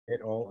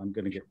hit all. I'm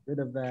going to get rid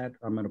of that.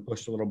 I'm going to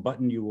push the little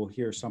button. You will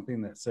hear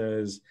something that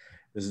says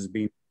this is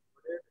being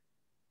recorded.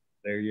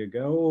 There you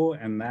go.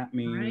 And that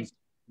means,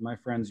 my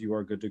friends, you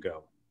are good to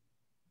go.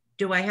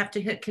 Do I have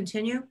to hit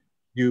continue?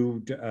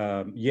 You,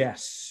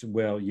 yes.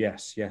 Well,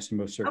 yes, you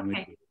most certainly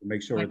Okay. do.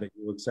 Make sure that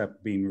you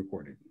accept being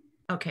recorded.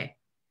 Okay.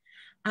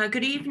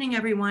 Good evening,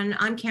 everyone.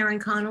 I'm Karen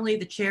Connolly,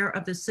 the chair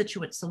of the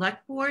Scituate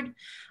Select Board.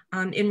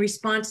 In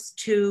response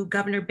to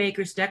Governor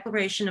Baker's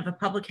declaration of a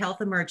public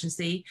health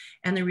emergency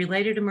and the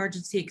related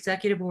emergency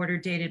executive order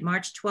dated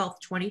March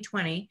 12,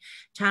 2020,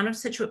 Town of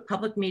Scituate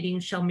public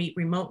meetings shall meet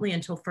remotely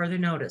until further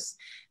notice.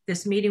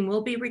 This meeting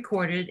will be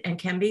recorded and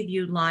can be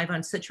viewed live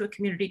on Scituate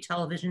Community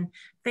Television,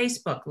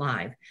 Facebook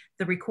Live.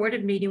 The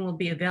recorded meeting will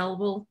be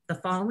available the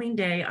following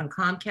day on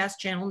Comcast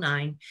Channel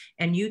 9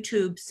 and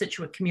YouTube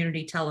Scituate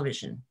Community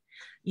Television.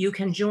 You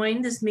can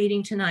join this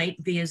meeting tonight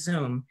via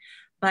Zoom.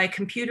 By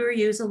computer,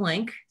 use a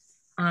link.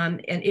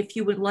 And if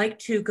you would like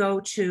to go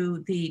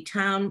to the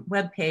town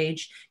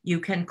webpage, you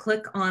can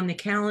click on the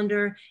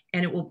calendar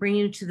and it will bring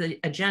you to the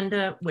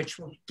agenda, which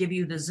will give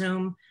you the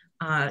Zoom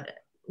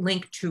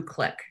link to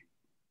click.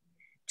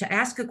 To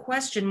ask a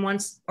question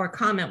or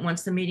comment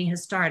once the meeting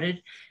has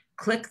started,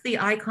 click the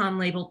icon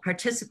labeled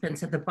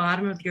participants at the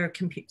bottom of your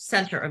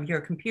center of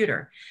your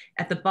computer.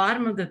 At the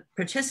bottom of the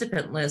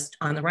participant list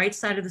on the right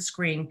side of the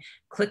screen,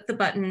 click the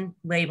button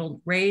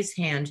labeled raise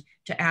hand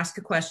to ask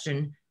a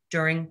question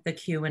during the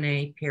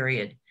Q&A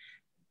period.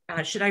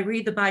 Should I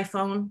read the by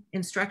phone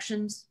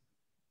instructions?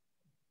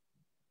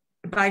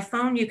 By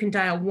phone, you can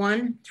dial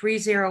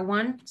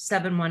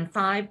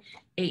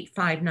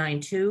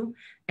 1-301-715-8592,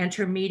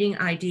 enter meeting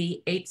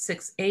ID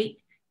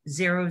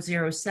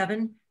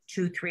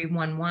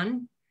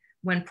 868-007-2311.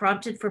 When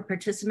prompted for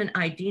participant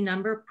ID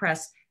number,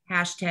 press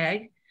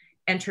hashtag,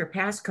 enter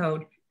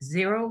passcode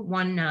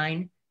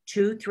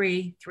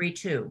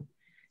 0192332.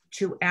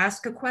 To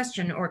ask a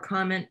question or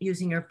comment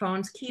using your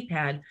phone's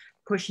keypad,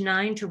 push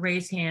 9 to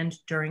raise hand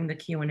during the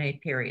Q&A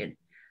period.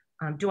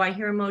 Do I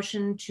hear a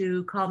motion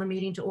to call the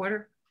meeting to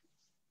order?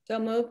 So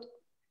moved.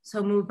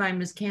 So moved by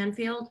Ms.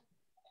 Canfield.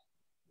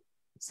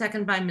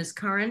 Second by Ms.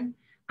 Curran.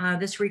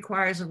 This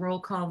requires a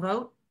roll call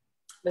vote.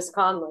 Ms.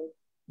 Conley?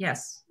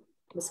 Yes.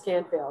 Ms.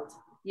 Canfield?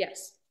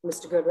 Yes.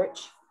 Mr.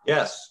 Goodrich?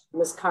 Yes.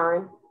 Ms.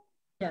 Curran?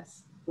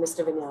 Yes.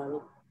 Mr.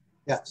 Vignani?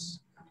 Yes.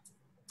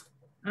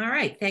 All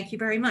right, thank you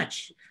very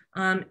much.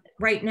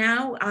 Right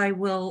now, I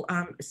will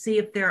see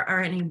if there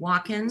are any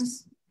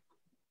walk-ins.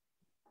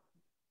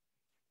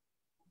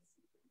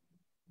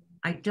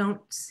 I don't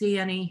see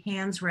any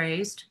hands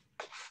raised.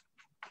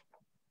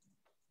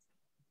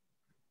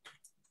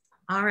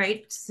 All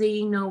right,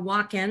 seeing no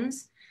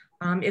walk-ins.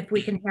 If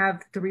we can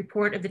have the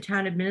report of the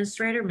town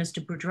administrator,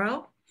 Mr.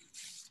 Boudreau.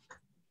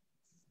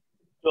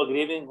 So good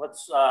evening.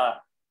 Let's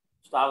start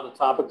with the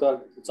topic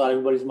that's on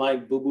everybody's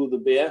mind, Boo Boo the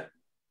bear.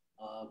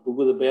 Boo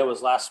Boo the bear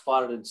was last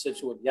spotted in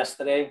Scituate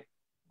yesterday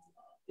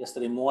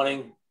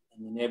morning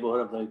in the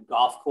neighborhood of the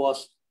golf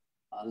course.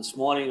 This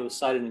morning it was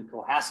sighted in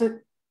Cohasset.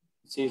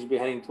 It seems to be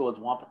heading towards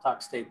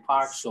Wampatuck State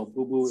Park, so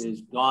Boo Boo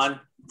is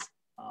gone.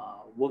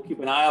 We'll keep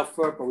an eye out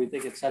for it, but we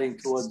think it's heading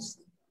towards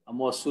a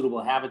more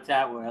suitable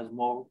habitat where it has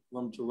more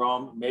room to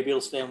roam. Maybe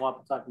it'll stay in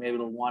Wampatuck, maybe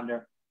it'll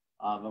wander,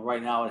 but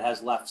right now it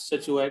has left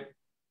Scituate.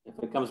 If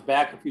it comes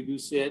back, if you do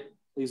see it,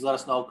 please let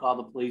us know, call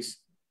the police,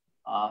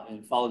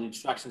 and follow the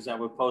instructions that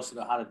were posted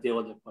on how to deal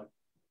with it. But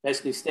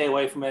basically stay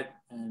away from it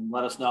and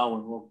let us know,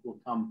 and we'll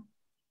come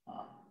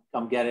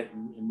get it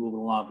and move it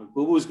along. But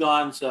Boo Boo's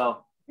gone,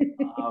 so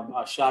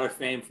our shot of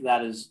fame for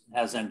that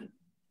has ended.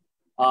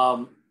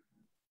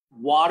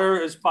 Water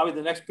is probably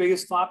the next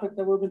biggest topic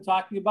that we've been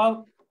talking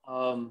about.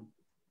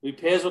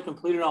 Repairs were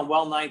completed on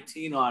well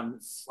 19 on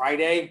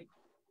Friday.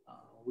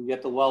 We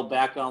get the well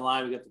back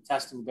online. We get the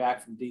testing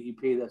back from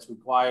DEP that's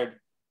required.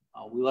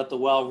 We let the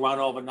well run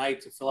overnight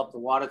to fill up the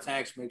water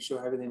tanks, make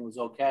sure everything was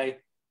okay.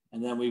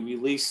 And then we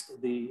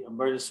released the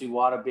emergency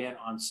water ban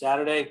on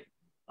Saturday.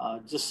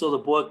 Just so the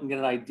board can get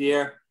an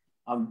idea,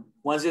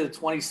 Wednesday the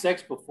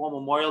 26th, before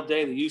Memorial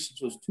Day, the usage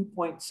was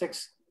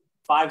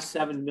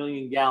 2.657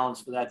 million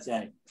gallons for that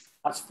day.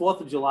 That's 4th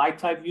of July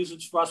type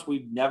usage for us.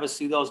 We never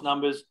see those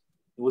numbers.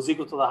 It was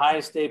equal to the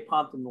highest day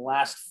pumped in the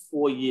last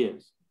 4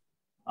 years.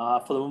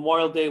 For the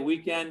Memorial Day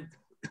weekend,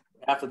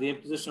 after the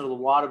imposition of the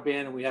water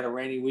ban and we had a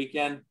rainy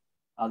weekend,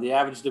 the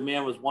average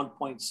demand was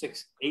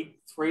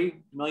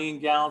 1.683 million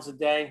gallons a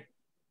day.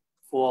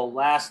 For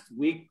last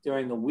week,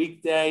 during the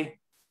weekday,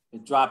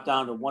 it dropped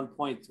down to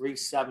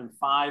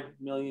 1.375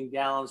 million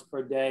gallons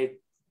per day,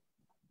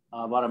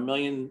 about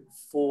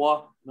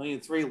 1.3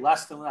 million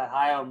less than that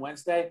high on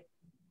Wednesday.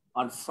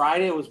 On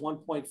Friday, it was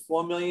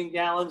 1.4 million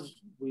gallons.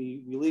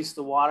 We released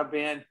the water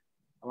ban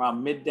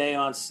around midday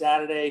on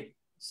Saturday.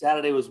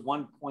 Saturday was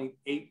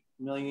 1.8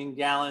 million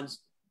gallons,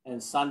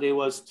 and Sunday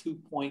was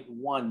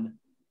 2.1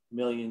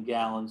 million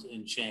gallons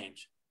in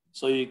change.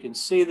 So you can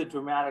see the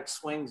dramatic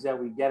swings that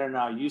we get in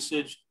our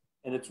usage,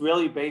 and it's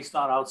really based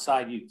on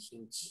outside use.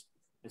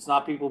 It's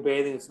not people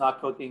bathing, it's not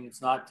cooking,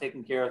 it's not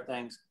taking care of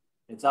things.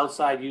 It's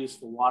outside use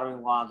for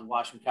watering lawns,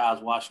 washing cars,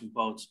 washing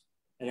boats.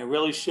 And it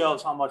really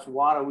shows how much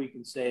water we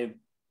can save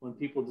when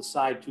people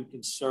decide to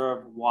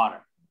conserve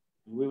water.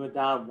 And we went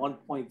down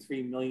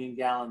 1.3 million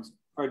gallons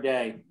per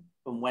day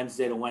from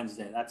Wednesday to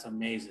Wednesday. That's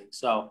amazing.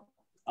 So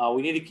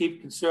we need to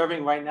keep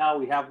conserving. Right now,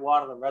 we have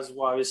water. The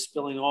reservoir is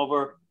spilling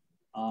over,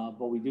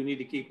 but we do need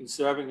to keep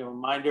conserving. A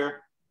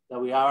reminder that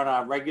we are on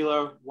our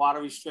regular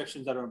water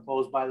restrictions that are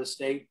imposed by the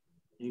state.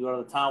 And you go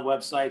to the town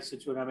website,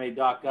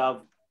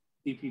 situatema.gov,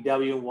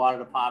 DPW and Water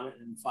Department,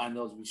 and find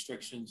those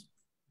restrictions.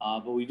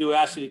 But we do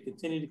ask you to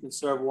continue to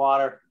conserve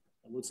water.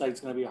 It looks like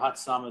it's going to be a hot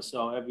summer,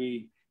 so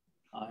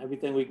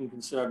everything we can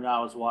conserve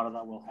now is water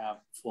that we'll have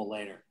for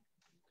later.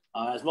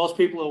 As most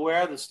people are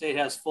aware, the state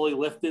has fully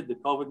lifted the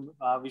COVID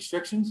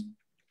restrictions.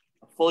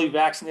 Fully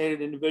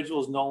vaccinated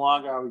individuals no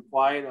longer are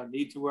required or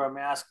need to wear a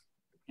mask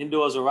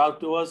indoors or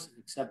outdoors,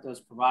 except as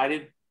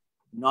provided.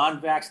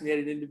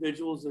 Non-vaccinated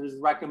individuals, it is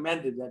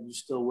recommended that you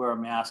still wear a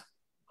mask.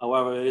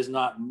 However, it is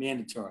not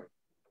mandatory.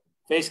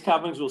 Face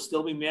coverings will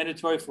still be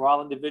mandatory for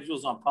all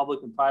individuals on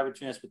public and private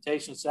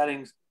transportation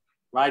settings,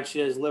 ride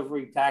shares,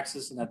 livery,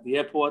 taxis, and at the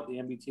airport, the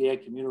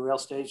MBTA, commuter rail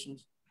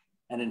stations,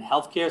 and in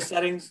healthcare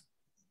settings.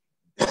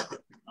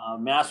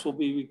 Masks will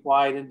be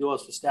required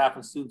indoors for staff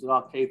and students in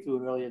all K through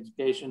and early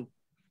education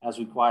as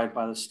required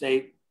by the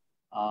state.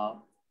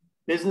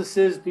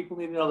 Businesses, people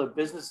need to know that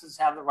businesses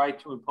have the right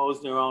to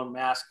impose their own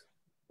mask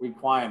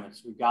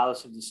requirements,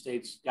 regardless of the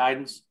state's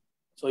guidance.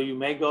 So you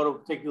may go to a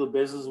particular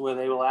business where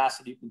they will ask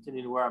that you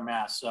continue to wear a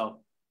mask. So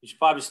you should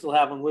probably still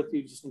have one with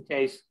you just in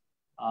case.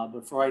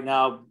 But for right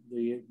now,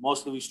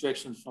 most of the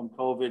restrictions from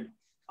COVID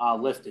are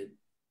lifted.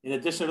 In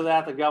addition to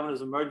that, the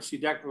governor's emergency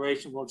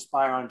declaration will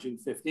expire on June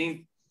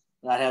 15th.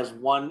 That has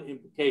one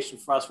implication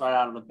for us right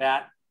out of the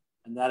bat,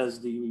 and that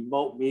is the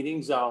remote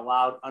meetings are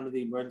allowed under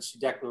the emergency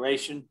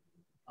declaration.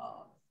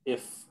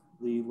 If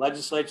the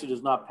legislature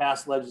does not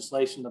pass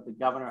legislation that the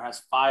governor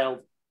has filed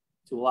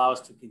to allow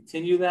us to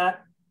continue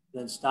that,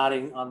 then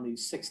starting on the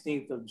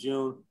 16th of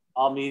June,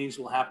 all meetings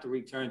will have to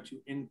return to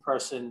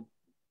in-person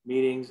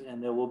meetings,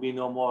 and there will be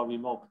no more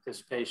remote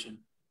participation.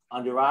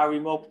 Under our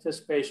remote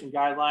participation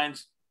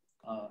guidelines,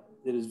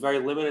 it is very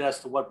limited as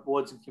to what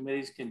boards and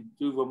committees can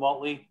do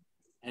remotely,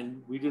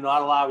 and we do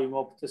not allow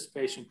remote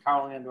participation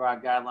currently under our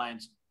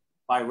guidelines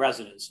by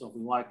residents. So if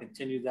we want to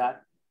continue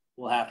that,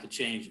 we'll have to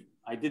change it.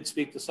 I did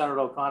speak to Senator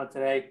O'Connor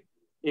today.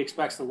 He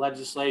expects the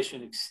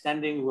legislation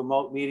extending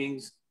remote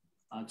meetings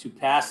to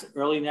pass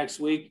early next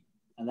week,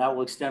 and that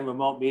will extend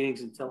remote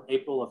meetings until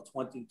April of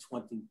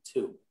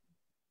 2022.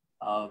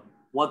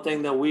 One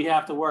thing that we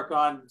have to work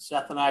on,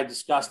 Seth and I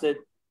discussed it.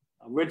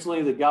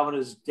 Originally, the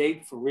governor's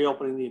date for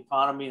reopening the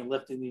economy and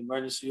lifting the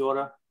emergency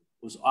order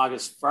was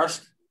August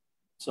 1st.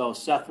 So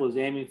Seth was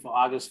aiming for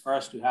August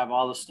 1st to have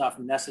all the stuff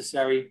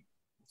necessary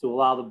to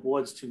allow the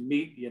boards to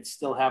meet, yet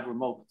still have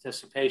remote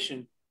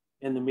participation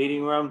in the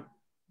meeting room.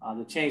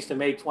 The change to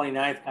May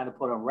 29th kind of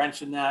put a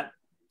wrench in that.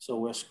 So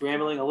we're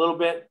scrambling a little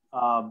bit,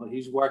 but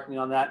he's working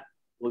on that.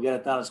 We'll get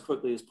it done as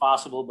quickly as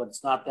possible, but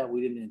it's not that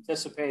we didn't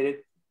anticipate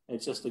it.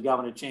 It's just the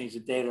governor changed the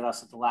date at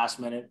us at the last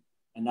minute,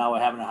 and now we're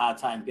having a hard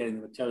time getting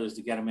the materials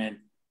to get them in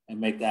and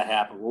make that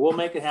happen. Well, we'll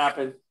make it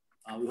happen.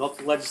 We hope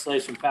the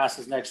legislation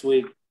passes next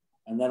week,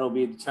 and then it'll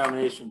be a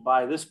determination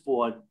by this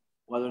board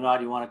whether or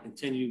not you want to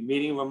continue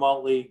meeting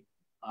remotely,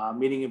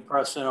 meeting in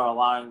person, or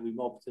allowing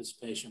remote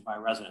participation by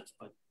residents.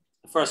 But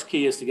the first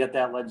key is to get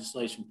that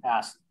legislation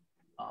passed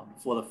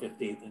before the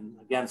 15th. And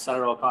again,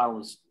 Senator O'Connell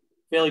is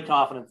fairly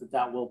confident that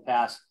that will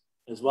pass,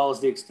 as well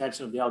as the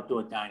extension of the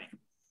outdoor dining.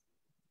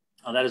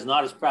 That is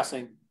not as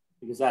pressing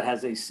because that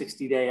has a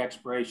 60-day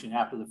expiration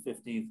after the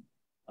 15th.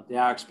 But they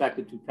are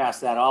expected to pass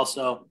that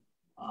also.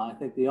 I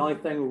think the only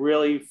thing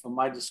really from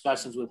my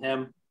discussions with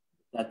him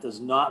that does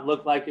not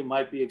look like it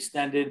might be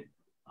extended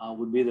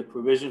would be the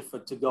provision for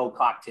to-go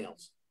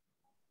cocktails.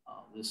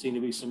 There seem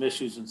to be some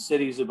issues in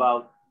cities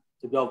about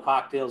to-go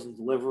cocktails and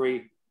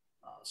delivery.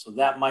 So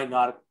that might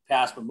not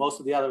pass, but most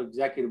of the other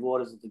executive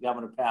orders that the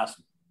governor passed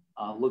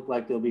look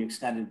like they'll be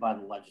extended by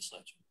the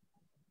legislature.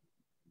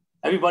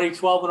 Everybody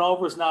 12 and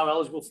over is now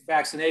eligible for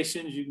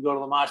vaccinations. You can go to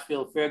the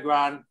Marshfield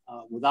Fairground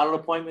without an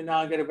appointment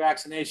now and get a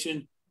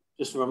vaccination.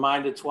 Just a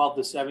reminder, 12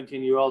 to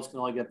 17-year-olds can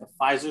only get the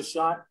Pfizer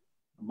shot.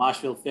 The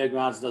Marshfield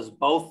Fairgrounds does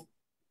both.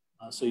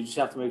 So you just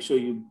have to make sure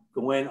you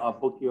go in or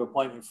book your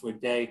appointment for a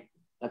day.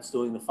 That's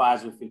doing the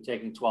Pfizer if you're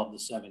taking 12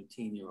 to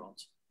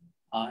 17-year-olds.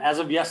 As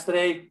of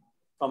yesterday,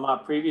 from our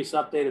previous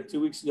update of 2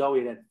 weeks ago,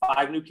 we had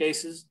 5 new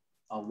cases,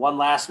 1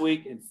 last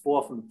week and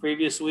 4 from the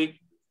previous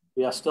week.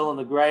 We are still in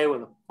the gray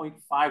with a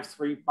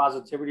 0.53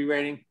 positivity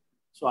rating.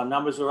 So our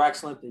numbers are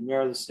excellent. They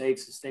mirror the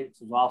states. The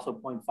states is also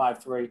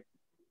 0.53.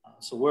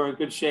 So we're in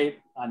good shape.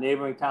 Our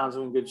neighboring towns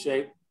are in good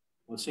shape.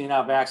 We're seeing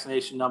our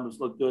vaccination numbers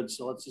look good.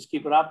 So let's just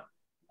keep it up.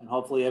 And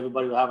hopefully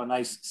everybody will have a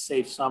nice,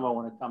 safe summer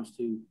when it comes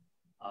to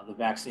the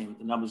vaccine. But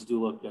the numbers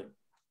do look good.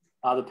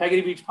 The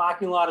Peggotty Beach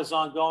parking lot is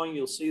ongoing.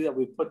 You'll see that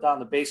we've put down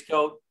the base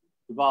coat.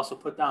 We've also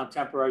put down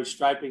temporary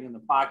striping in the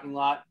parking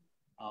lot.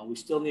 We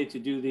still need to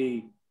do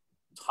the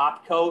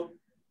top coat.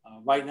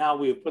 Right now,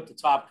 we have put the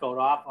top coat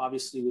off.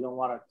 Obviously, we don't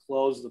want to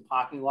close the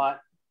parking lot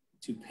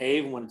to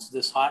pave when it's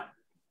this hot.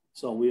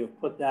 So we have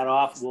put that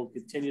off. We'll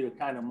continue to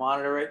kind of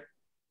monitor it.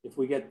 If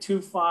we get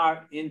too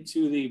far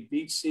into the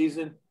beach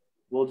season,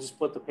 we'll just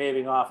put the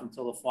paving off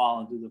until the fall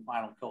and do the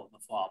final coat in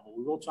the fall. But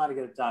we will try to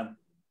get it done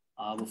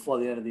before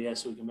the end of the year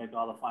so we can make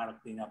all the final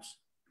cleanups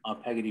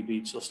on Peggotty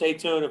Beach. So stay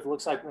tuned. If it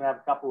looks like we're going to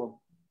have a couple of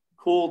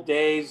cool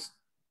days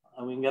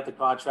and we can get the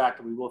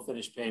contractor, we will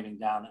finish paving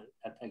down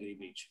at Peggotty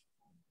Beach.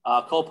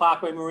 Cole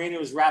Parkway Marina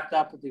is wrapped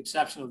up with the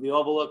exception of the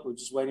overlook. We're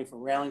just waiting for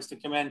railings to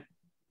come in.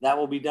 That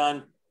will be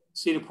done.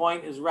 Cedar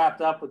Point is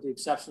wrapped up with the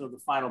exception of the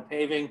final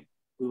paving.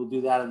 We will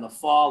do that in the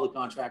fall. The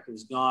contractor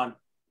is gone.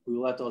 We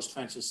will let those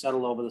trenches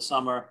settle over the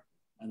summer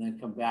and then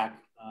come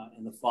back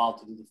in the fall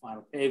to do the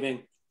final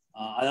paving.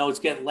 I know it's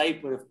getting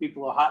late, but if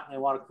people are hot and they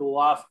want to cool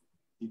off,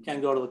 you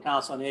can go to the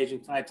Council on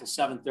Aging tonight till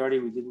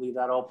 7:30. We did leave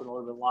that open a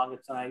little bit longer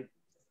tonight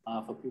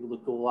for people to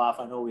cool off.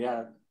 I know we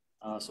had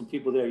some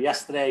people there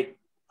yesterday.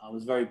 It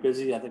was very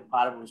busy. I think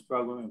part of it was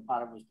programming and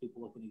part of it was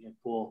people looking to get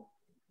cool.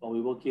 But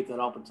we will keep that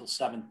open until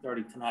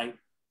 7:30 tonight.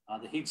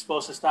 The heat's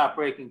supposed to start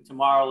breaking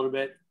tomorrow a little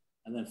bit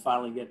and then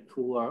finally get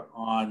cooler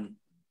on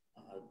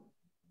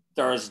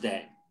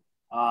Thursday.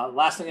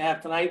 Last thing I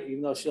have tonight,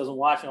 even though she doesn't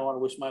watch, I want to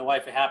wish my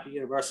wife a happy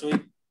anniversary.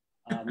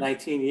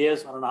 19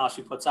 years. I don't know how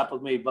she puts up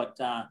with me, but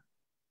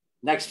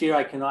next year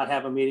I cannot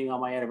have a meeting on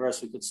my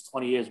anniversary because it's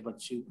 20 years,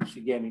 but she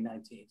gave me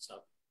 19. So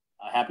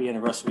happy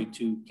anniversary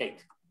to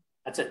Kate.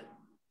 That's it.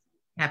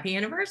 Happy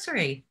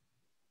anniversary.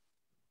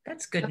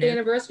 That's good Happy news.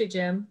 anniversary,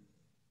 Jim.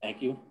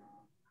 Thank you.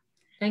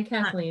 And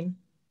Kathleen.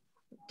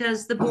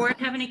 Does the board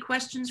have any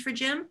questions for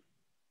Jim?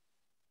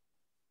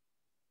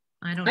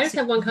 I just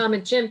have one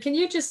comment. Jim, can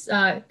you just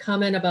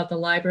comment about the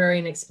library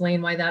and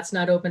explain why that's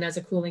not open as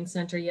a cooling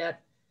center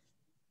yet?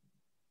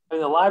 I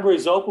mean, the library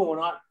is open. We're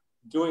not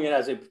doing it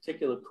as a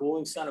particular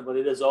cooling center, but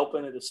it is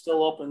open. It is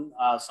still open.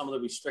 Some of the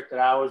restricted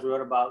hours, we're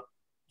at about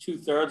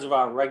 2/3 of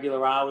our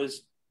regular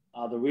hours.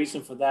 The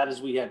reason for that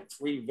is we had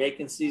 3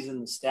 vacancies in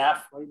the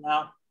staff right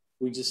now.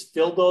 We just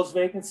filled those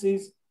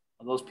vacancies.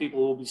 Those people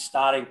will be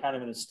starting kind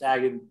of in a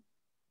staggered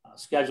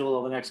schedule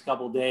over the next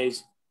couple of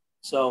days.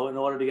 So in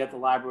order to get the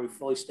library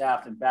fully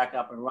staffed and back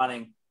up and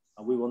running,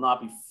 we will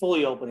not be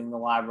fully opening the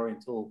library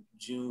until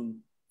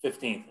June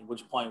 15th, at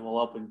which point we'll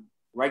open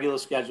regular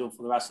schedule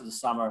for the rest of the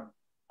summer.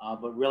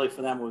 But really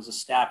for them, it was a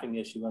staffing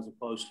issue as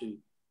opposed to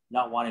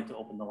not wanting to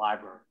open the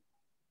library.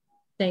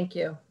 Thank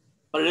you.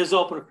 But it is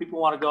open. If people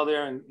want to go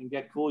there and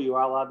get cool, you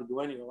are allowed to go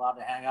in. You're allowed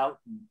to hang out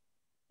and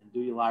do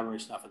your library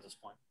stuff at this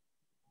point.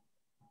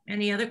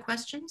 Any other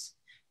questions?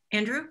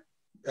 Andrew?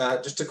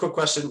 Just a quick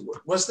question.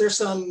 Was there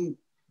some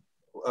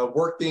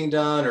work being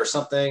done or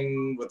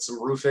something with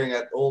some roofing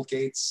at Old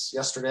Gates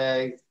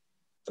yesterday?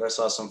 That I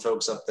saw some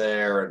folks up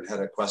there and had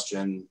a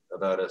question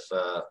about if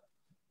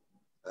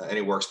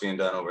any work's being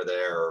done over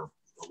there or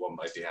what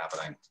might be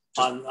happening.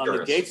 On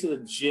the gates of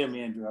the gym,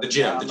 Andrew. The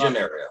gym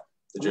area.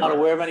 I'm not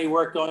aware of any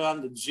work going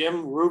on. The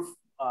gym roof,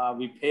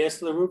 repairs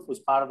to the roof was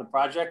part of the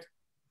project.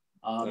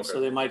 Okay.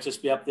 So they might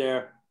just be up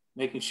there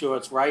making sure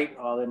it's right,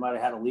 or they might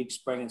have had a leak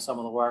spring in some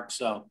of the work.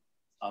 So,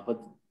 but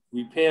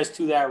repairs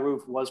to that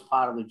roof was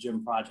part of the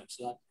gym project.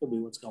 So that could be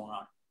what's going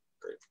on.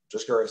 Great.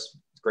 Just curious.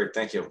 Great.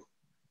 Thank you.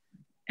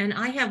 And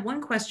I have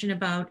one question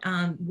about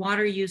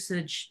water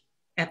usage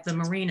at the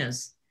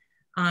marinas.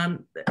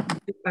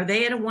 Are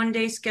they at a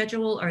one-day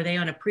schedule? Are they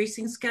on a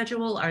precinct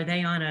schedule? Are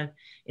they on a,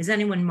 is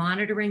anyone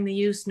monitoring the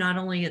use, not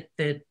only at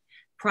the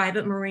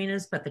private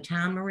marinas, but the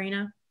town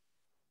marina?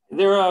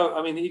 There are,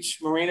 I mean, each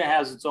marina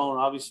has its own,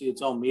 obviously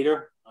its own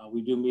meter.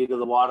 We do meter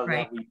the water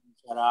right. that we use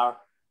at our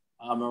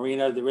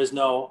marina. There is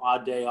no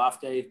odd day, off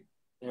day.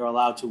 They're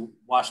allowed to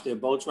wash their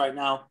boats right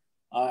now.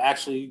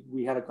 Actually,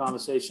 we had a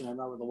conversation, I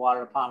met with the water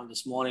department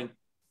this morning.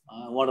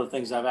 One of the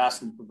things I've asked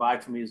them to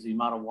provide for me is the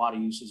amount of water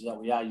usage that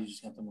we are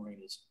using at the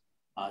marinas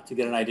to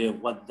get an idea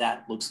of what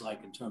that looks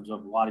like in terms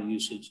of water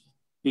usage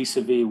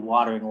vis-a-vis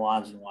watering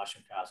lawns and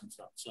washing cars and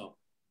stuff. So,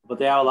 but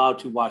they are allowed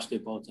to wash their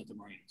boats at the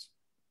marinas.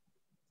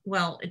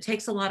 Well, it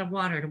takes a lot of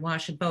water to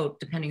wash a boat,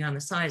 depending on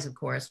the size, of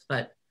course,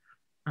 but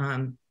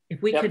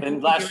if we could.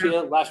 And last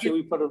year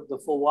we put the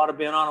full water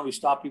ban on and we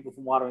stopped people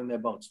from watering their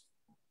boats.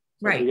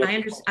 So right,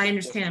 I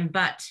understand,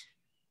 but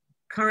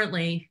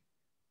currently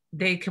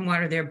they can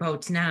water their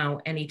boats now,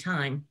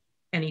 anytime,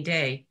 any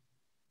day,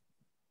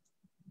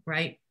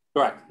 right?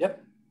 Correct,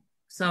 yep.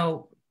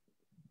 So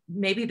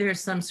maybe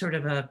there's some sort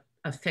of a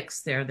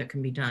fix there that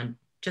can be done,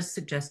 just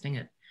suggesting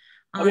it.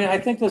 I mean, I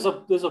think there's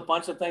a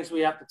bunch of things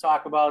we have to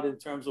talk about in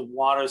terms of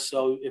water.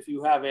 So if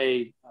you have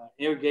a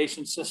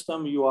irrigation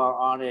system, you are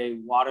on a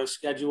water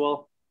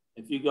schedule.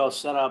 If you go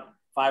set up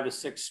 5 or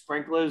 6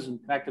 sprinklers and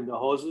connect them to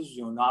hoses,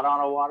 you're not on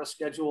a water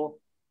schedule.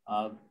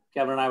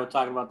 Kevin and I were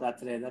talking about that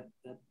today. That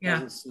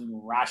doesn't seem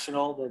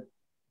rational that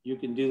you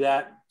can do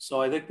that.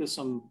 So I think there's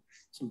some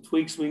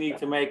tweaks we need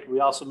to make. We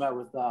also met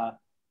with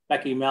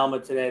Becky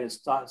Melma today to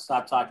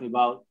start talking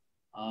about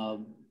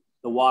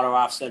the water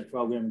offset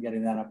program and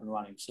getting that up and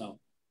running. So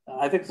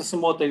I think there's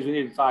some more things we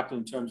need to talk to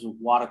in terms of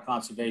water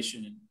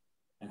conservation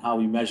and how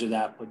we measure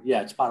that. But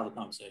yeah, it's part of the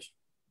conversation.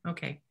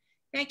 Okay,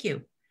 thank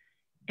you.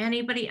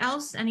 Anybody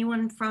else?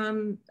 Anyone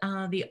from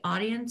the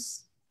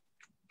audience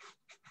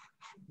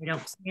I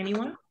don't see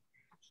anyone.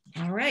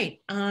 All right,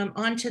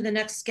 on to the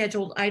next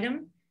scheduled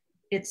item.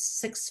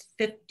 It's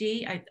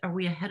 6:50. Are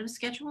we ahead of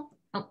schedule?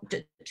 Oh,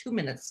 2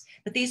 minutes,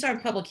 but these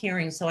aren't public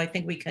hearings, so I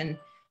think we can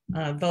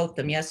vote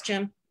them. Yes,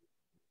 Jim?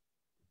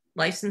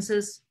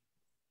 Licenses?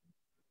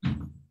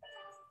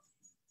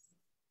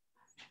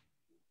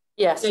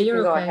 Yes, Yeah, you you're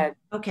can go okay. ahead.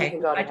 Okay, You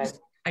can go ahead.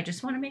 I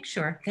just want to make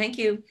sure. Thank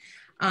you.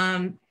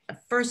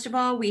 First of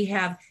all, we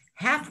have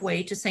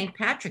Halfway to St.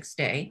 Patrick's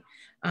Day.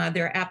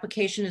 Their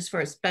application is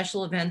for a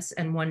special events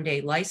and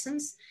one-day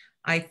license.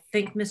 I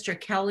think Mr.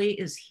 Kelly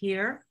is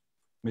here.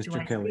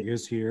 Mr. Kelly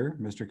is here.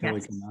 Mr. Kelly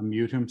Yes. can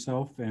unmute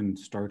himself and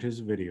start his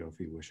video if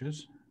he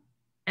wishes.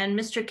 And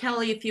Mr.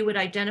 Kelly, if you would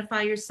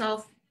identify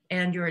yourself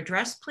and your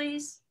address,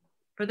 please,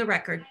 for the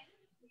record.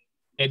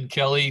 Ed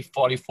Kelly,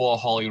 44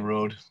 Holly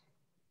Road.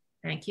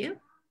 Thank you.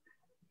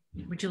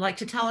 Would you like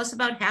to tell us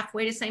about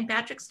Halfway to St.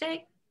 Patrick's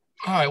Day?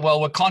 All right, well,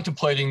 we're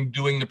contemplating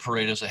doing the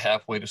parade as a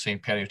halfway to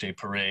St. Patrick's Day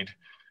parade.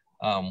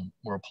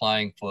 We're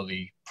applying for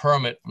the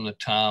permit from the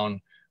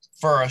town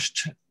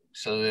first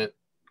so that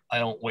I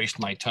don't waste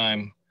my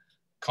time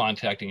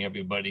contacting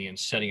everybody and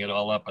setting it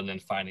all up and then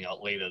finding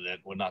out later that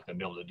we're not going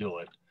to be able to do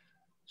it.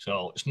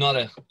 So it's not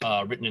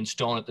written in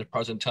stone at the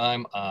present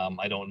time.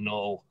 I don't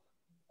know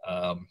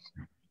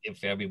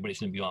if everybody's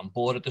going to be on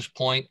board at this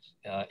point.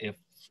 If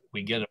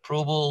we get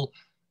approval,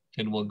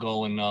 then we'll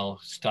go and I'll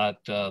start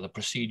the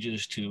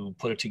procedures to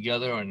put it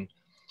together, and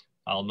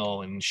I'll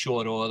know in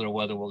short order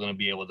whether we're going to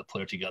be able to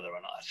put it together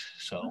or not.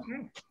 So,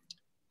 okay.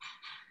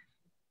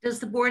 Does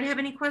the board have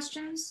any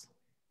questions?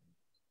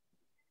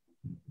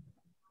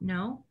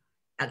 No?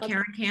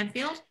 Karen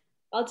Canfield?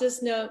 I'll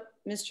just note,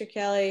 Mr.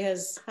 Kelly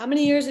how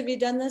many years have you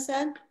done this,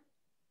 Ed?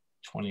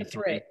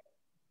 23.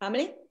 How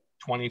many?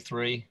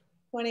 23.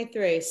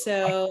 23.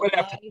 So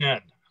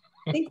I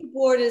think the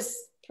board is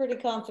pretty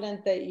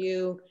confident that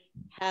you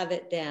have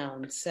it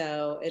down.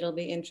 So it'll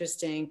be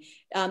interesting.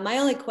 My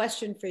only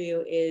question for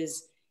you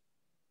is,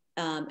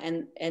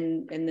 and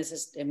this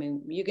is, I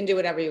mean, you can do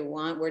whatever you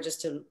want. We're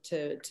just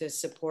to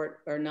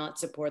support or not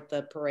support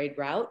the parade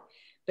route.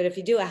 But if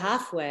you do a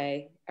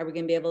halfway, are we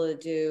going to be able to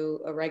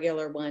do a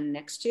regular one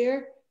next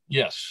year?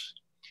 Yes.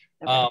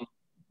 Okay.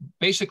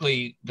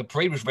 Basically, the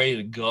parade was ready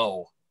to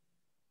go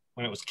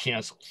when it was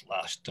canceled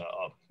last,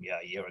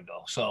 a year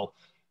ago. So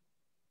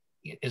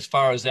as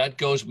far as that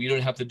goes, we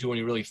don't have to do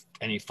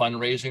any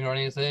fundraising or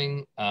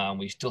anything.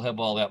 We still have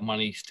all that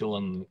money still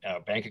in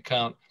our bank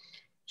account.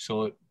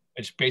 So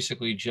it's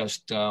basically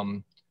just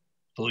the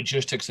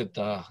logistics at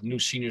the new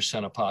senior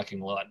center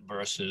parking lot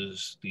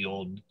versus the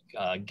old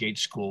Gate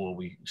School where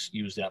we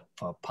use that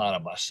for part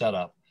of our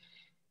setup.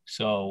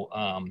 So,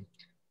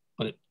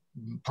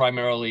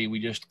 primarily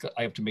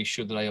I have to make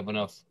sure that I have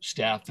enough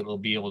staff that will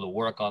be able to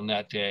work on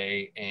that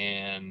day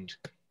and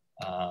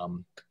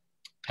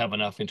have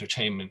enough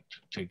entertainment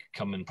to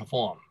come and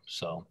perform.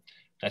 So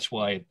that's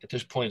why at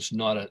this point it's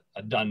not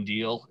a done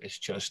deal. It's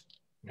just,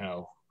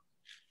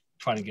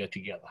 trying to get it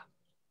together.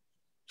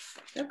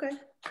 Okay,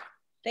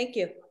 thank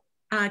you.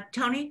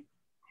 Tony?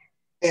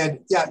 And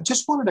yeah,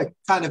 just wanted to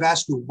kind of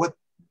ask you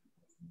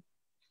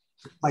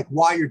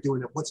why you're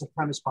doing it. What's the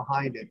premise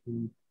behind it?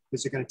 And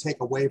is it going to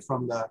take away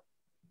from the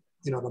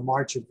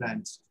March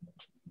event?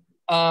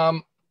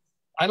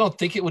 I don't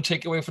think it would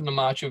take away from the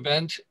March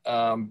event.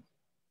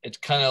 It's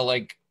kind of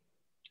like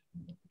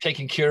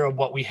taking care of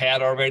what we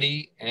had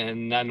already,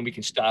 and then we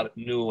can start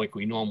new like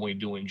we normally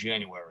do in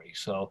January.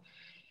 So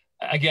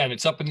again,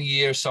 it's up in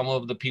the air. Some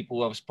of the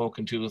people I've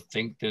spoken to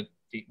think that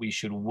we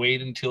should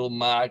wait until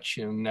March,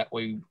 and that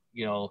way,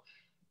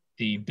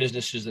 the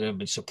businesses that have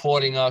been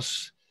supporting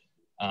us,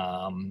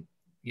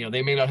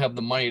 they may not have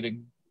the money to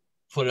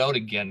put it out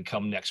again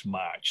come next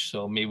March.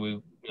 So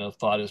maybe,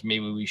 thought is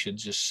maybe we should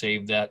just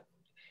save that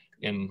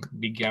and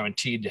be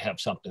guaranteed to have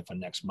something for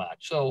next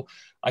March. So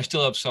I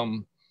still have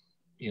some,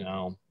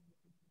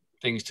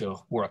 things to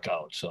work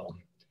out. So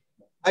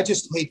I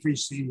just hate for you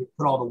to see you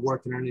put all the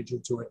work and energy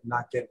into it and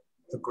not get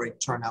a great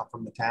turnout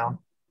from the town.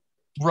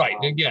 Right.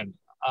 Again,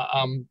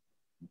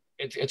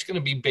 it's going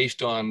to be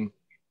based on,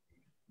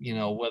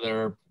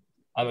 whether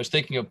I was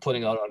thinking of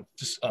putting out on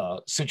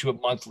Scituate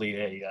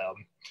Monthly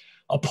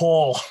a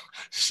poll,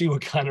 see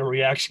what kind of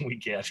reaction we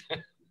get.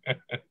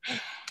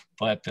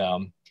 But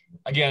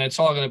again, it's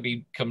all going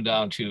to come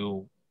down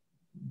to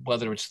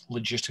whether it's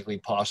logistically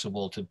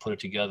possible to put it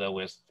together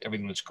with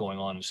everything that's going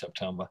on in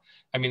September.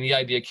 I mean, the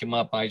idea came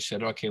up. I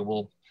said, okay,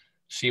 we'll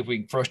see if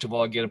we first of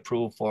all get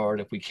approved for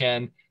it. If we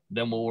can,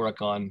 then we'll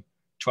work on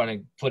trying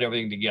to put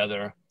everything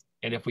together.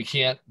 And if we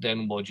can't,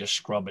 then we'll just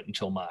scrub it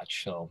until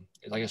March. So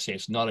like I say,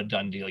 it's not a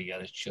done deal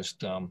yet. It's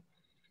just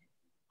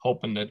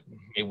hoping that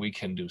maybe we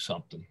can do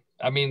something.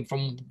 I mean,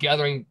 from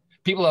gathering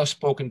people I've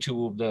spoken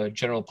to, the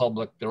general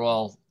public, they're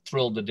all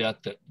thrilled to death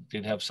that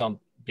they'd have some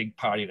big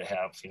party to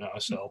have,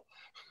 so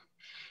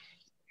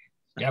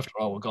after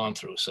all we're going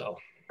through. So,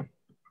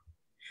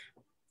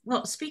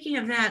 well, speaking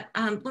of that,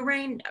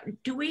 Lorraine,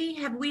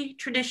 have we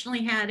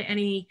traditionally had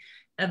any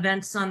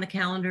events on the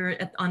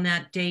calendar on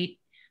that date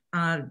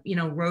you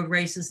know, road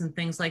races and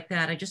things like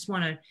that. I just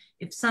want to,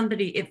 if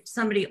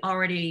somebody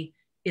already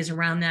is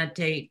around that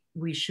date,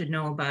 we should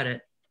know about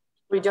it.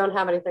 We don't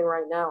have anything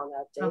right now on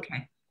that date.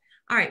 Okay.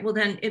 All right. Well,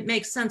 then it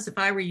makes sense if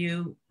I were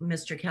you,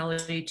 Mr.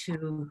 Kelly,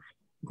 to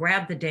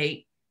grab the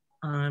date.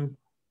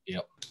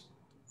 Yep.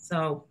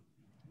 So,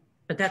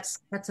 but that's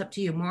up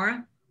to you,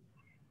 Maura.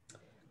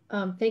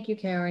 Thank you,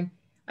 Karen.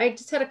 I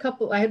just had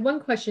I had one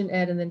question,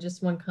 Ed, and then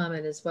just one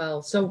comment as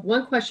well. So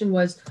one question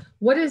was,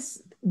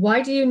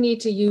 why do you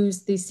need to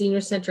use the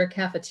senior center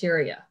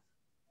cafeteria?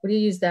 What do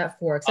you use that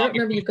for? Because I don't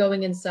remember you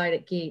going inside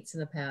at Gates in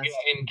the past.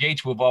 Yeah, in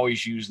Gates, we've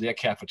always used their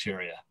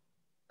cafeteria.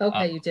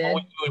 Okay, you did.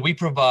 We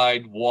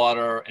provide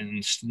water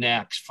and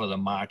snacks for the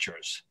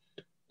marchers.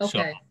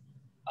 Okay.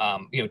 So,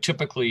 you know,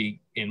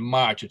 typically in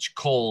March it's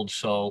cold,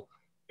 so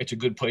it's a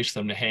good place for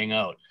them to hang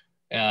out.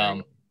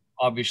 Right.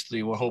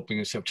 Obviously, we're hoping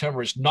in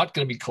September it's not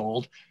going to be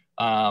cold,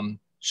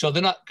 so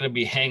they're not going to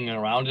be hanging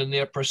around in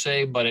there per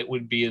se. But it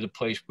would be the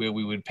place where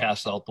we would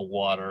pass out the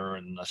water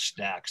and the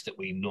snacks that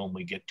we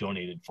normally get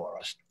donated for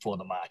us for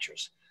the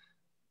marchers.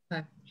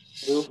 Okay.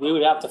 We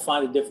would have to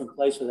find a different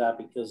place for that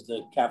because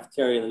the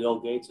cafeteria of the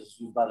old Gates is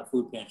used by the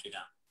food pantry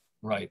now.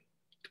 Right.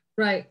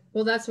 Right.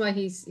 Well, that's why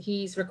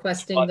he's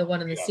requesting the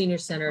one in the senior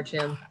center,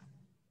 Jim.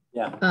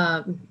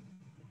 Yeah.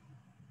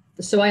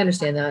 So I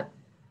understand that.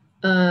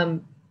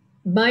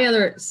 My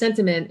other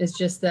sentiment is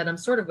just that I'm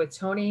sort of with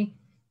Tony.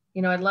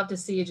 You know, I'd love to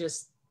see you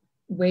just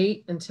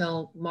wait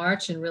until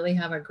March and really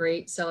have a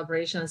great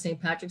celebration on St.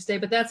 Patrick's Day,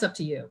 but that's up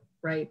to you,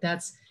 right? I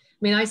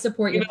mean, I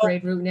support your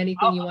parade route and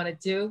anything you want to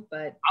do,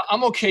 but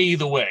I'm okay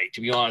either way,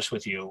 to be honest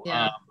with you.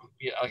 Yeah.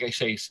 Like I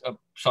say,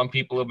 some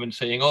people have been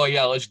saying, "Oh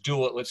yeah, let's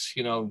do it. Let's,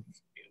 you know,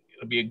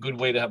 it'll be a good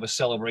way to have a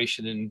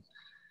celebration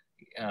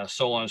and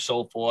so on and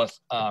so forth."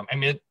 I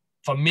mean,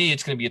 for me,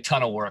 it's going to be a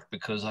ton of work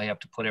because I have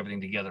to put everything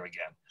together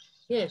again.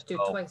 yeah, just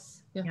do it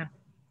twice. Yeah.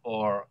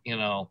 Or, you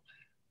know,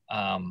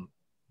 And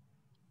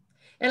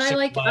I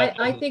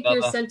think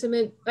your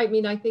sentiment, I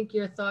mean, I think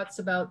your thoughts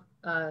about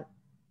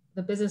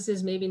the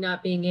businesses maybe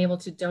not being able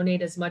to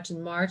donate as much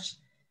in March,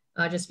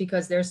 just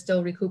because they're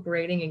still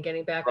recuperating and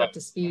getting back up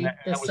to speed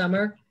this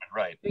summer.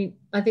 Right. I mean,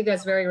 I think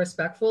that's very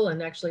respectful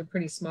and actually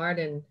pretty smart,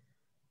 and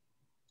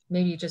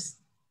maybe just,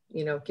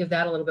 you know, give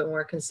that a little bit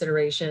more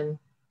consideration.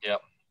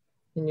 Yep.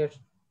 In your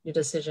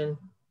decision.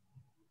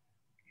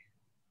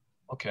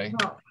 Okay.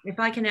 Well, if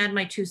I can add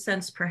my 2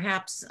 cents,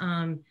 perhaps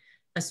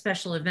a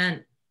special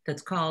event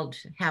that's called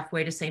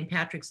Halfway to St.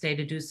 Patrick's Day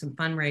to do some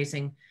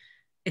fundraising.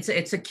 It's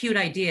a cute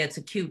idea. It's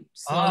a cute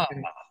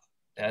slogan.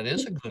 That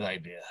is a good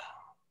idea.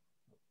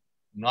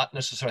 Not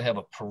necessarily have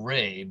a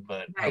parade,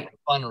 but Right. have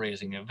a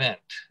fundraising event.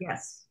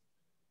 Yes.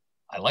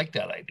 I like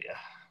that idea.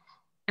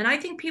 And I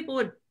think people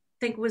would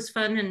think it was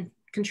fun and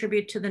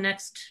contribute to the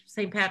next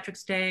St.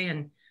 Patrick's Day.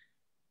 And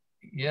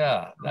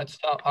Yeah, that's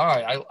all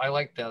right. I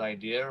like that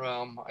idea.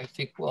 I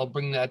think I'll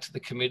bring that to the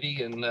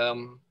committee and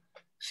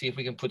see if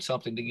we can put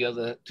something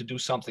together to do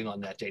something on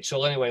that date.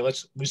 So anyway,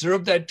 let's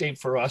reserve that date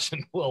for us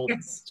and we'll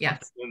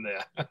yes. in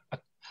there.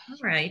 All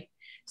right.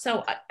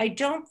 So I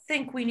don't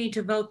think we need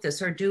to vote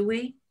this, or do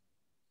we?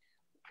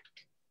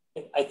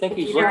 I think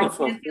he's looking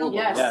for approval.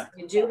 Yes, Yeah.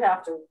 you do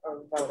have to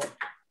vote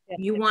it.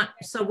 You want,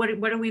 so what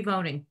are we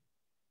voting?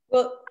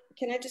 Well,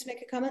 can I just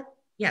make a comment?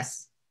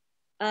 Yes.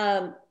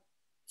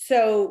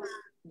 So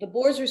the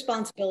board's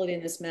responsibility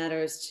in this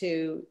matter is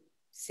to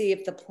see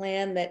if the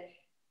plan that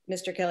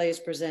Mr. Kelly has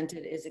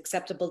presented is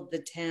acceptable to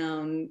the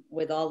town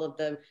with all of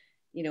the,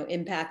 you know,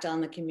 impact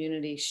on the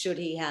community should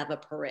he have a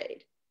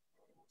parade.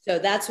 So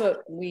that's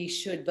what we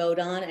should vote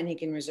on, and he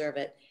can reserve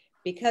it.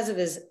 Because of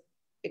his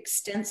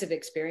extensive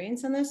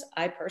experience on this,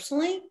 I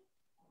personally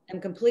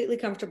am completely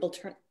comfortable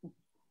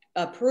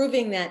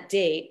approving that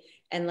date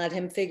and let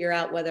him figure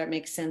out whether it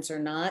makes sense or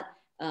not,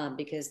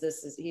 because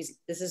this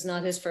is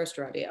not his first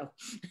rodeo,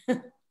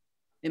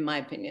 in my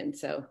opinion.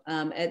 So,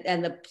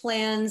 and the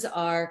plans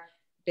are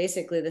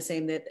basically the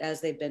same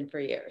as they've been for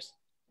years.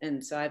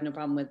 And so I have no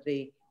problem with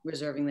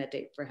reserving that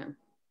date for him.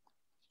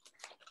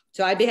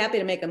 So I'd be happy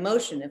to make a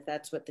motion if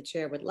that's what the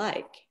chair would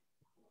like.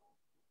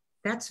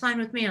 That's fine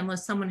with me,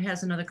 unless someone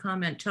has another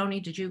comment. Tony,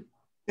 did you?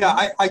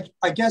 Yeah,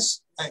 I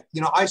guess,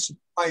 you know, I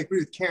agree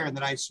with Karen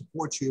that I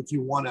support you if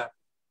you want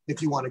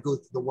to go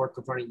through the work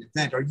of running an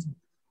event.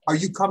 Are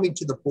you coming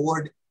to the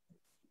board?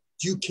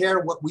 Do you care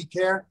what we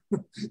care?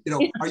 You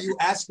know, are you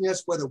asking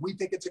us whether we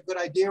think it's a good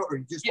idea, or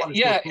you just want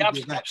to approve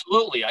the event?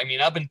 Absolutely. I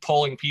mean, I've been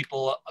polling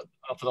people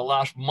for the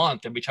last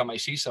month. Every time I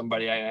see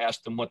somebody, I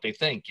ask them what they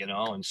think, you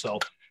know, and so,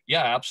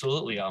 yeah,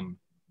 absolutely. I'm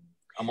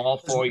all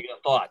for your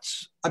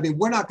thoughts. I mean,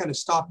 we're not going to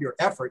stop your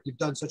effort. You've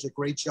done such a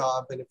great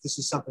job. And if this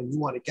is something you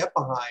want to get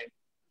behind,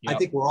 I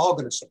think we're all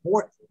going to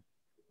support you.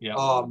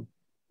 Yeah.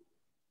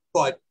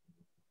 But,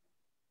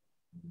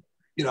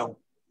 you know,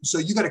 so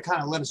you got to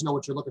kind of let us know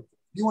what you're looking for.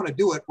 If you want to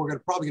do it, we're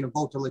probably going to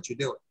vote to let you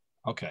do it.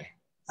 Okay.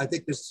 I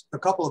think there's a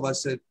couple of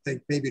us that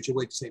think maybe it should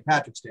wait to St.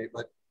 Patrick's Day,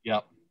 but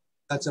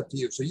that's up to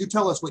you. So you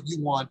tell us what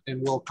you want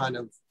and we'll kind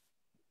of.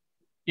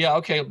 Yeah.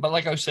 Okay. But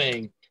like I was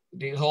saying,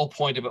 the whole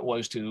point of it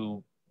was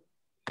to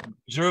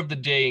reserve the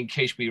day in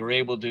case we were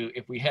able to,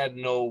 if we had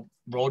no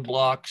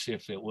roadblocks,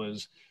 if it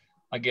was,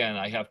 again,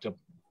 I have to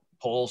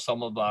poll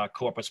some of our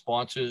corporate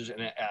sponsors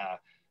and,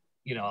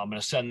 you know, I'm going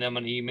to send them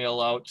an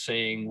email out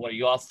saying, what are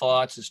your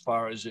thoughts as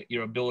far as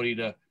your ability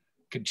to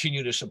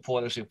continue to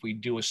support us if we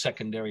do a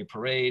secondary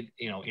parade,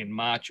 you know, in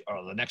March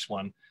or the next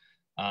one.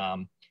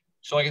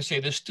 So like I say,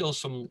 there's still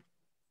some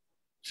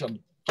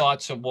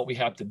thoughts of what we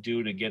have to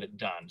do to get it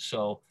done.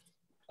 So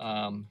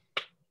go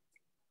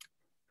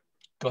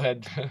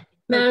ahead.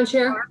 Madam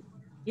Chair,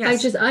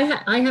 Yes. I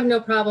have no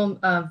problem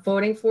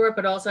voting for it,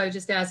 but also I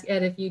just ask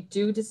Ed, if you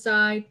do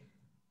decide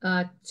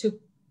to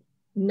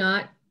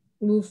not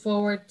move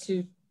forward,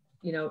 to,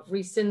 you know,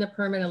 rescind the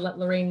permit and let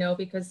Lorraine know,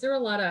 because there are a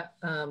lot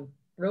of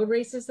road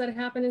races that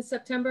happen in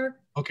September.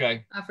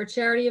 Okay. For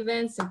charity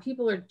events, and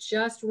people are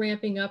just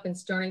ramping up and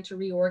starting to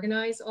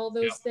reorganize all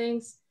those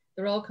things.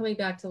 They're all coming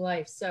back to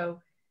life.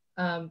 So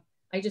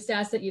I just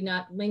ask that you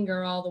not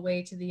linger all the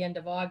way to the end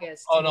of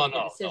August. Oh, no.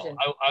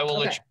 I will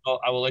let you know.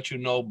 I will let you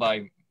know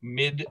by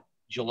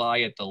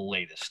mid-July at the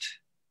latest.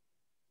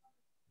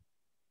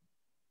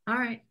 All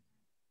right.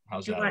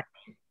 How's that?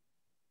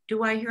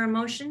 Do I hear a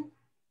motion?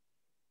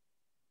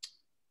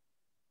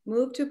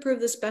 Move to approve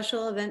the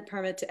special event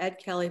permit to Ed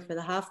Kelly for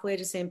the Halfway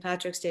to St.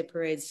 Patrick's Day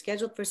Parade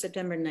scheduled for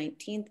September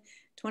 19th,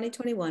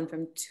 2021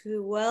 from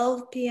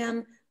 12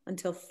 p.m.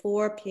 until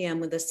 4 p.m.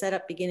 with a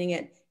setup beginning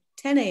at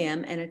 10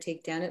 a.m. and a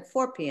takedown at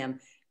 4 p.m.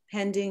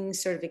 pending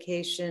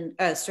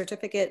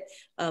certificate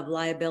of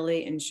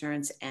liability,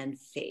 insurance, and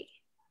fee.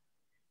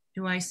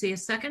 Do I see a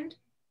second?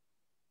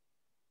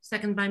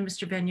 Second by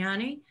Mr.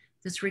 Vignani.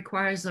 This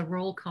requires a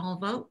roll call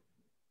vote.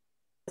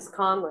 Ms.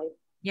 Conley?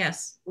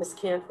 Yes. Ms.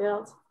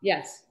 Canfield?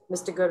 Yes.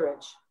 Mr.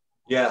 Goodrich?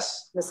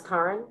 Yes. Ms.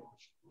 Curran?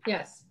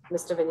 Yes.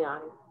 Mr.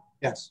 Vignani?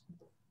 Yes.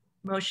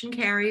 Motion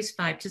carries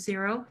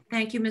 5-0.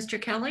 Thank you,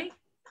 Mr. Kelly.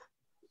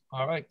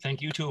 All right.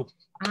 Thank you too.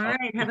 All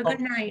right. Have a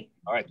good night.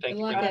 All right. Thank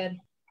you. Good luck, Ed.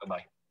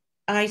 Bye-bye.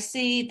 I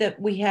see that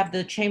we have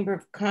the Chamber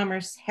of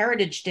Commerce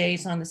Heritage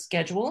Days on the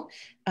schedule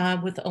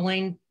with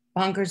Elaine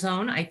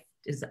Bongerzone.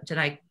 Did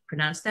I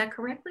pronounce that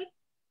correctly?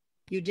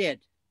 You did.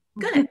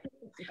 Good.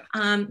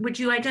 Would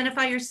you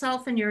identify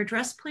yourself and your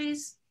address,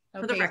 please,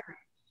 for the record?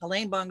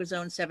 Elaine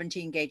Bongerzone,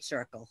 17 Gate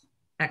Circle.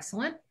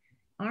 Excellent.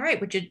 All right.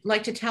 Would you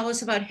like to tell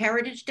us about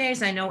Heritage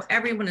Days? I know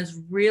everyone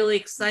is really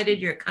excited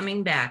you're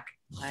coming back.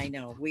 I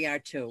know, we are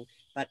too,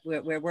 but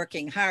we're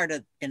working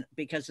harder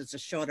because it's a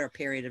shorter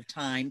period of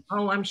time.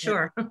 Oh, I'm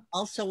sure.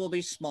 Also will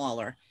be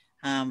smaller.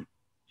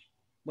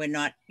 We're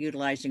not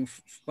going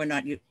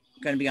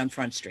to be on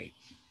Front Street.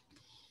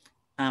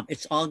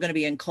 It's all going to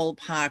be in Cole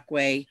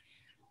Parkway,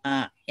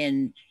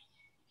 in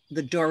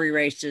the Dory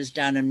races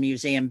down in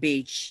Museum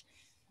Beach,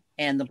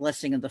 and the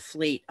Blessing of the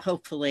Fleet,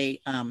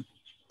 hopefully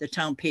the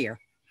Town Pier.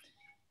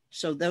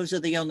 So those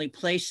are the only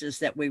places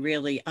that we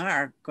really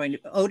are going to.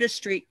 Otis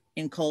Street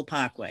in Cole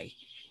Parkway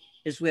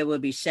is where we'll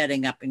be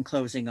setting up and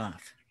closing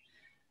off.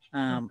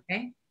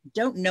 Okay.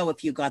 Don't know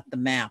if you got the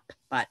map,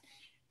 but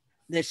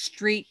the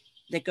street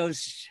that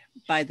goes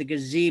by the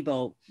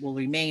gazebo will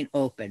remain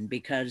open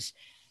because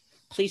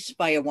police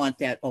fire want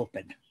that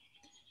open,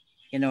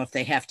 you know, if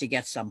they have to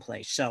get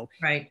someplace. So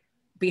right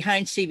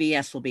behind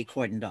CVS will be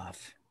cordoned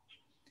off.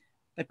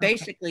 But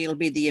basically it'll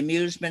be the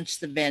amusements,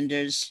 the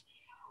vendors,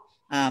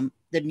 the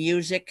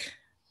music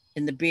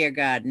in the beer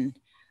garden.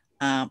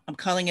 I'm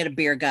calling it a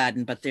beer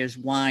garden, but there's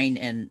wine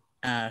and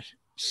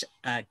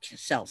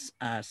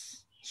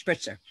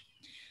spritzer.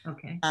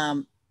 Okay.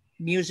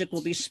 Music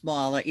will be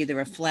smaller,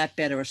 either a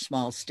flatbed or a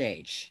small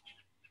stage.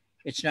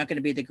 It's not going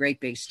to be the great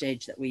big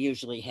stage that we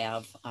usually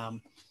have.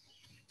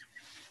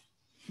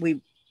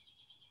 We're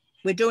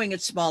doing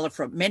it smaller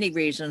for many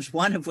reasons,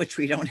 one of which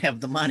we don't have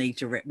the money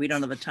we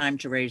don't have the time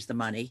to raise the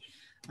money.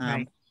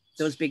 Right.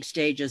 Those big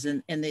stages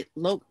and the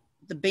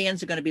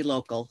bands are going to be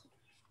local.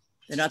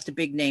 They're not the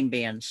big name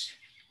bands.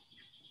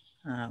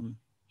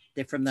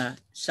 They're from the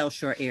South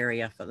Shore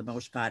area for the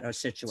most part, or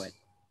Scituate.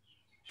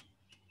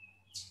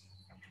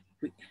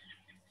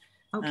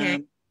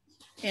 Okay.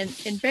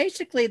 And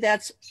basically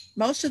that's,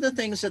 most of the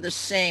things are the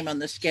same on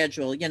the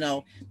schedule, you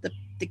know,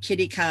 the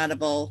kiddie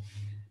carnival,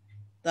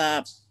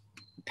 the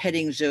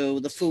petting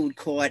zoo, the food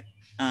court,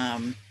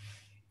 let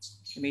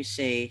me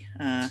see,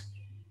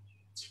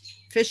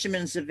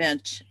 fisherman's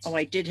event. Oh,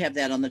 I did have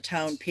that on the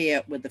town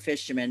pier with the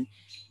fishermen.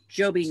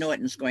 Joby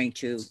Norton's going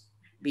to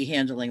be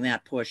handling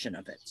that portion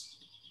of it.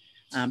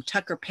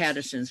 Tucker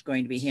Patterson's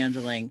going to be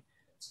handling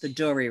the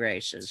dory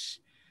races.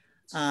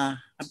 I'm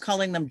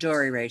calling them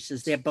dory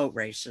races. They're boat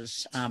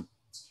races,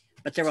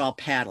 but they're all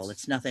paddle.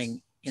 It's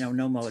nothing, you know,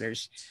 no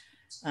motors.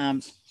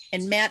 And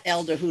Matt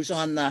Elder, who's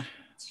on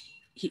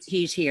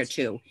he's here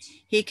too.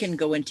 He can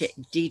go into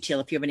detail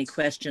if you have any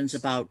questions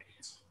about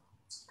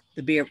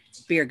the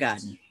beer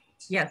garden.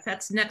 Yes,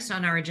 that's next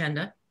on our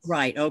agenda.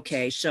 Right.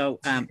 Okay. So,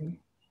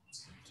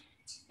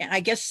 I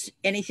guess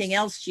anything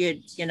else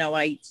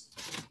I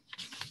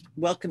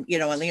welcome,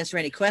 I'll answer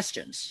any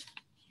questions.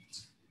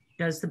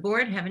 Does the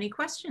board have any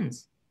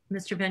questions?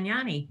 Mr.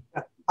 Vignani.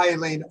 Hi,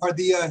 Elaine. Are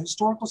the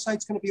historical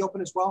sites going to be open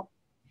as well?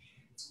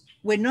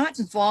 we're not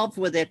involved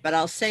with it, but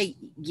I'll say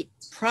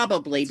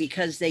probably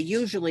because they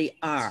usually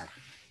are.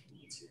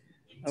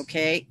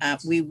 Okay,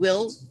 we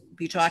will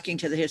be talking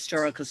to the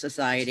Historical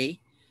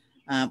Society.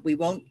 We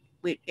won't,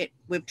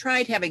 we've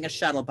tried having a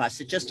shuttle bus.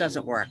 It just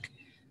doesn't work.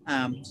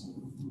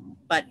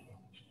 But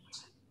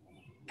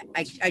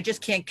I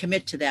just can't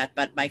commit to that,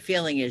 but my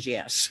feeling is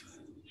yes.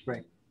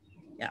 Right.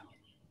 Yeah.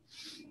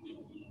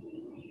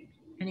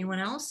 Anyone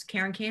else?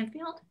 Karen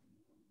Canfield?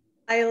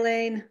 Hi,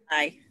 Elaine.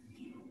 Hi.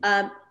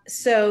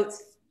 So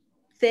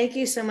thank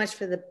you so much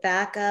for the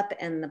backup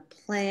and the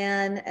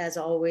plan. As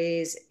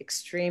always,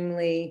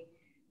 extremely,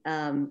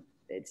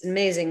 it's an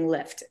amazing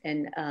lift.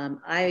 And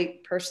I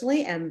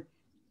personally am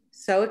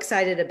so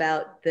excited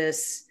about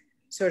this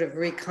sort of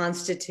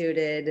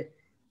reconstituted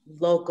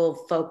local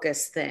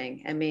focus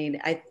thing. I mean,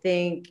 I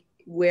think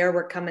where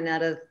we're coming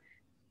out of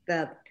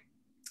the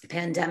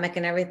pandemic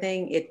and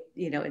everything,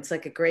 it's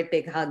like a great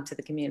big hug to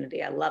the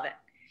community. I love it.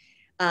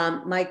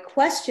 My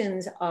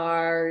questions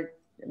are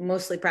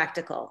mostly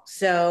practical.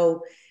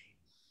 So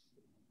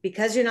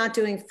because you're not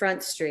doing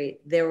Front Street,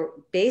 there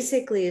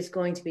basically is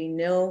going to be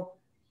no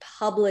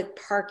public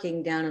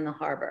parking down in the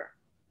harbor.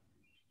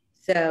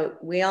 So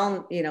we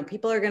all,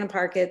 people are going to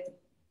park it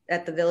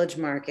at the Village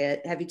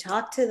Market. Have you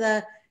talked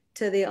to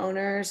the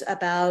owners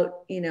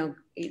about,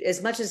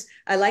 as much as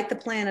I like the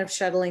plan of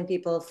shuttling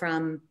people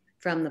from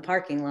the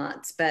parking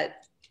lots, but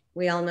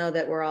we all know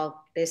that we're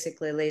all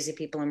basically lazy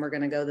people and we're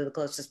going to go to the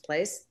closest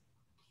place?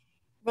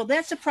 Well,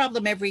 that's a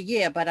problem every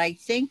year, but I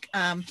think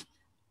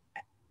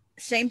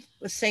same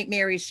with St.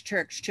 Mary's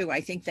Church too. I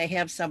think they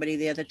have somebody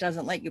there that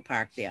doesn't let you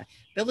park there.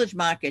 Village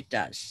Market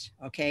does.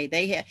 Okay,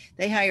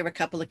 they hire a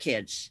couple of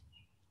kids.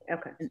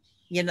 Okay.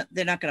 And,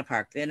 they're not going to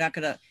park. They're not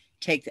going to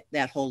take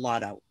that whole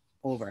lot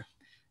over.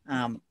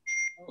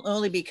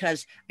 Only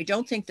because I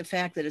don't think the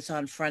fact that it's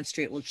on Front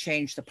Street will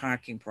change the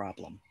parking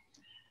problem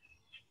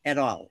at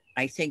all.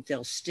 I think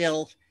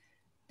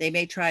they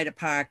may try to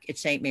park at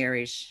St.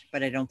 Mary's,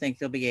 but I don't think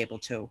they'll be able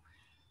to.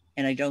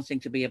 And I don't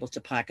think they'll be able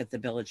to park at the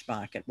Village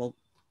Market. Will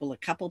a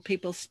couple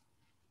people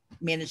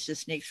manage to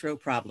sneak through?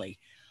 Probably.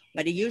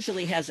 But he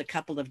usually has a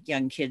couple of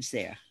young kids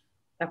there.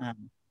 Okay.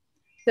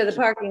 So the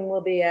parking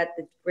will be at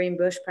the Green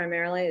Bush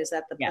primarily? Is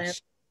that the plan?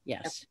 Yes.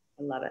 Yes.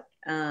 I love it.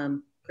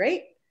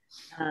 Great.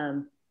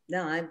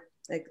 No,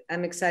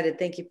 I'm excited.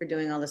 Thank you for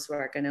doing all this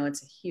work. I know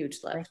it's a huge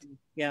lift.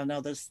 Yeah,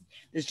 no, there's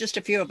just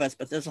a few of us,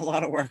 but there's a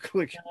lot of work.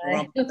 We're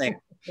almost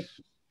there.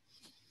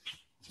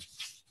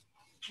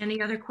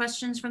 Any other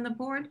questions from the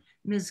board?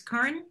 Ms.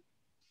 Curran?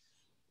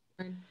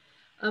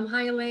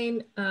 Hi,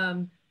 Elaine.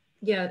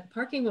 Yeah,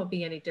 parking won't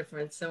be any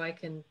different, so I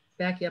can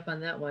back you up on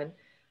that one,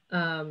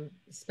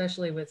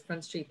 especially with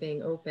Front Street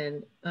being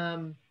open.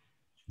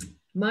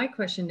 My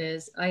question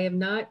is, I'm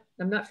not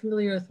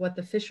familiar with what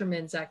the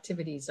fishermen's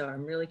activities are.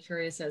 I'm really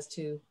curious as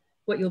to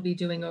what you'll be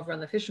doing over on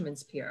the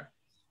Fisherman's Pier.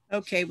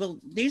 Okay, well,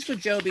 these were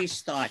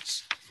Joby's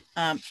thoughts.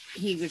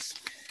 He was,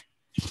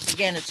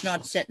 again, it's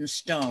not set in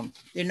stone.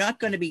 They're not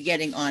going to be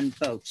getting on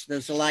boats.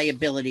 There's a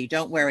liability.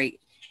 Don't worry.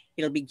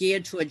 It'll be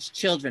geared towards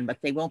children, but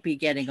they won't be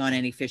getting on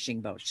any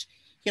fishing boats.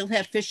 He'll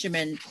have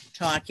fishermen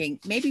talking,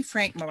 maybe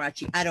Frank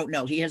Marachi. I don't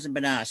know. He hasn't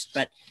been asked,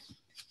 but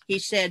he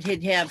said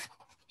he'd have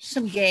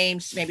some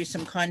games, maybe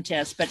some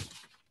contests, but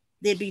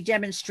there'd be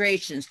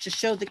demonstrations to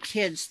show the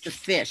kids the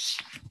fish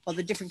or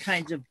the different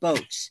kinds of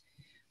boats.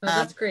 Oh,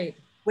 that's great.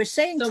 We're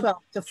saying 12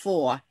 to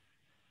 4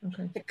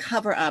 okay, to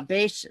cover our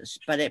bases,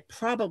 but it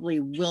probably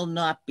will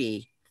not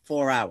be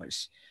 4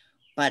 hours.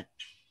 But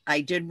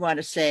I did want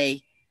to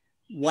say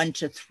 1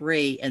 to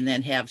 3 and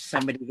then have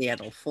somebody there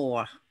till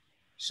 4.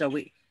 So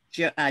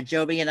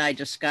Joby and I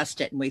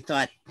discussed it and we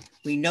thought,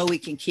 we know we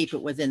can keep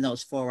it within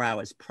those 4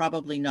 hours,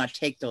 probably not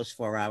take those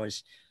 4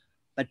 hours,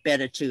 but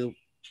better to,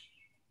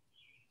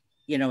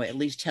 at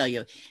least tell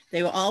you.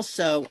 They were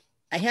also,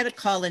 I had a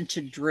call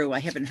into Drew. I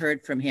haven't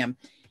heard from him.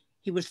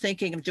 He was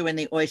thinking of doing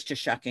the oyster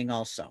shucking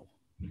also.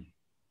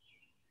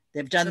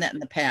 They've done that in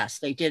the past.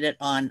 They did it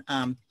on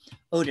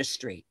Otis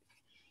Street.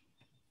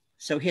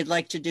 So he'd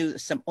like to do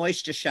some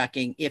oyster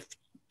shucking if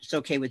it's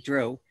okay with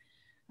Drew.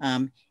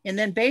 And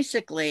then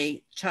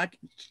basically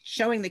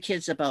showing the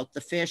kids about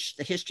the fish,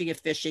 the history of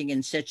fishing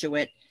in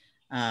Scituate.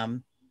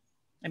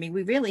 I mean,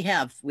 we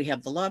have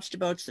the lobster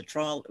boats, the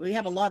trawl. We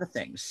have a lot of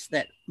things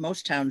that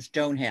most towns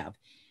don't have.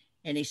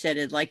 And he said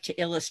he'd like to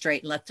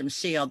illustrate and let them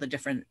see all the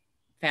different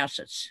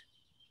facets.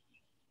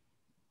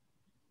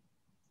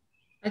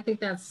 I think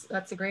that's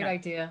a great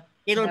idea.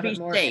 It'll be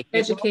safe.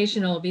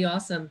 Educational will be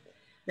awesome.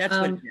 That's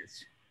what it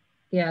is.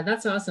 Yeah,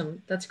 that's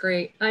awesome. That's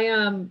great.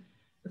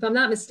 If I'm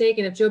not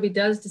mistaken, if Joby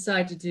does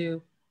decide to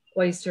do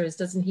oysters,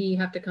 doesn't he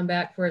have to come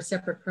back for a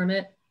separate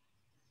permit?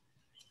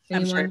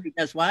 I'm sorry, if he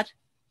does what?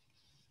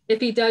 If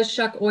he does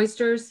shuck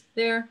oysters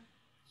there,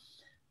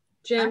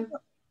 Jim?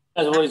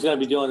 That's what he's going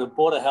to be doing, the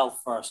Board of Health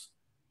first.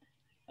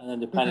 And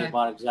then depending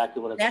upon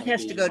exactly what it's that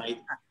has to go. Might,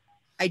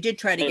 I did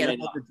try to get a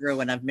hold of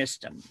Drew and I've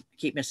missed him.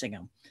 Keep missing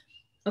him.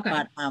 Okay.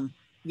 But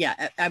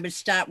yeah, I would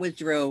start with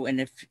Drew, and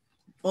if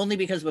only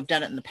because we've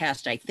done it in the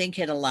past, I think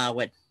he'd allow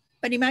it,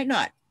 but he might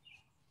not.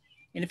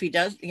 And if he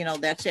does, you know,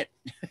 that's it.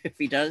 If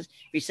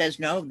he says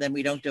no, then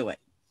we don't do it.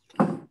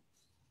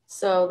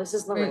 So this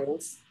is Lorraine.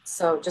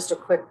 So just a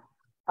quick,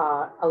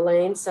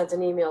 Elaine sent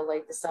an email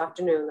late this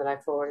afternoon that I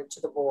forwarded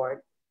to the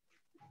board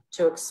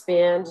to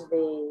expand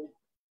the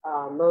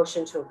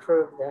motion to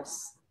approve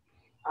this,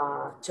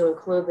 to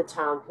include the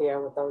town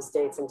pier with those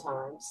dates and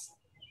times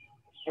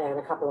and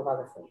a couple of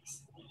other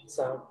things.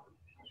 So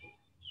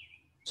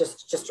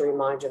just a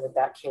reminder that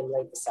that came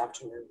late this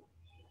afternoon.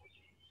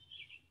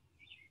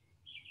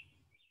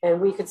 And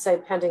we could say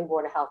pending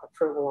Board of Health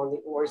approval on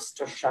the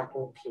oyster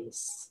shucking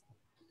piece.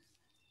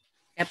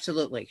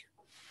 Absolutely.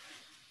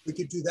 We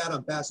could do that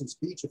on Bassett's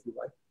Beach if you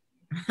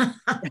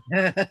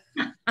like.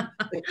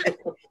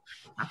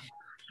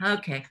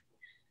 Okay.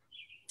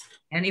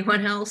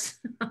 Anyone else?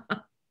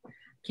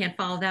 Can't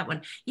follow that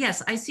one.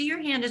 Yes, I see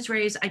your hand is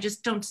raised. I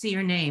just don't see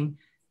your name.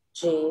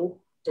 Jean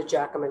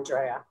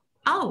DeGiacomandrea.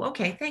 Oh,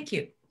 okay. Thank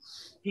you.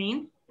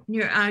 Jean,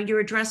 your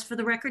address for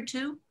the record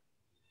too?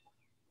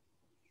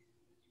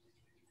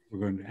 We're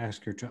going to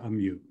ask her to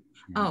unmute.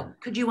 Oh,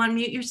 could you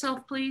unmute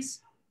yourself, please?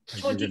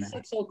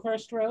 26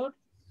 Oakhurst Road.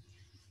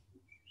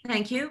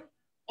 Thank you.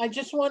 I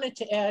just wanted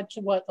to add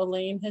to what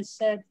Elaine has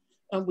said.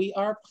 We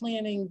are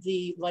planning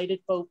the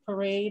lighted boat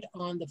parade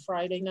on the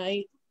Friday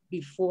night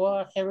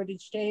before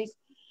Heritage Days.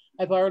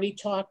 I've already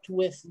talked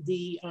with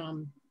the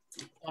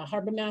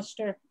harbor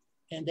master,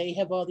 and they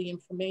have all the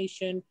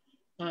information.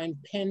 I'm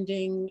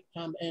pending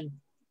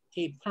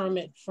a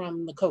permit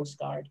from the Coast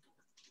Guard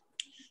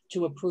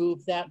to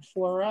approve that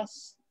for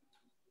us.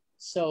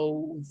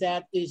 So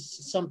that is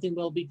something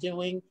we'll be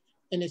doing.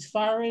 And as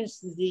far as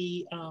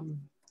the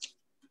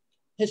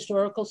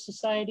Historical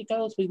Society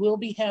goes, we will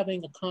be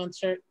having a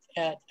concert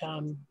at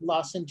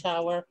Lawson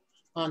Tower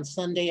on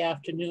Sunday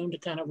afternoon to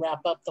kind of wrap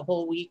up the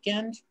whole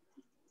weekend.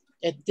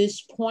 At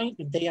this point,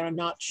 they are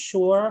not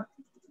sure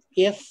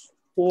if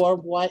or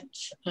what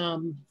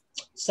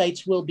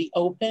sites will be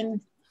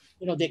open.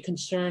 You know, they're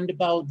concerned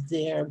about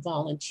their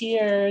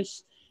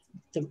volunteers.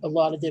 A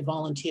lot of their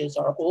volunteers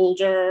are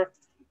older.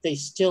 They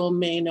still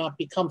may not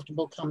be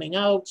comfortable coming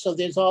out. So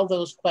there's all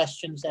those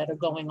questions that are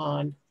going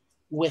on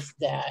with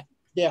that.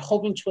 They're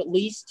hoping to at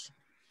least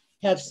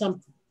have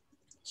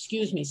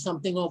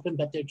something open,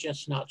 but they're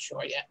just not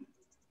sure yet.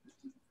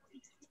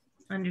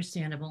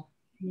 Understandable.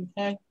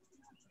 Okay.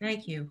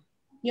 Thank you.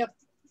 Yep.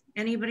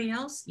 Anybody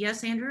else?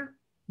 Yes, Andrew?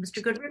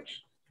 Mr.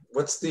 Goodrich?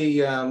 What's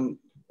the,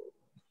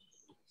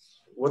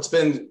 what's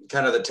been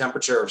kind of the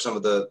temperature of some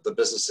of the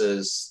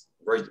businesses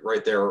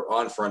right there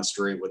on Front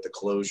Street with the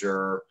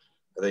closure?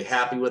 Are they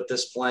happy with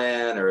this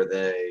plan? Or are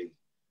they,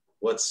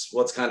 what's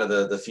kind of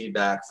the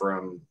feedback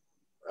from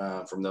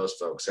those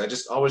folks? I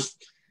just always,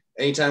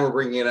 anytime we're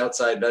bringing in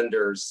outside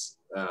vendors,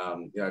 you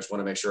know, I just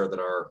want to make sure that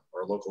our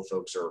local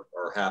folks are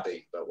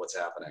happy about what's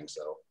happening.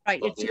 So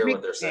right, love to hear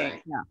what they're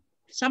saying. Yeah.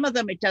 Some of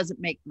them, it doesn't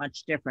make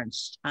much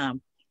difference. And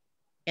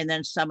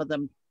then some of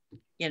them,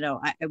 you know,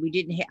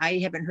 I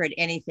haven't heard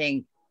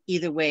anything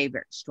either way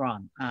very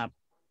strong.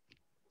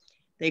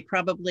 They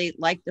probably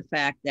like the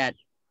fact that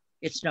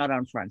it's not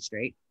on Front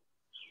Street,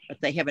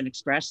 but they haven't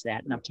expressed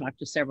that. And I've talked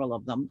to several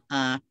of them.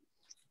 And,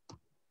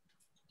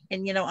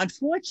 you know,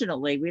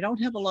 unfortunately, we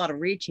don't have a lot of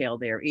retail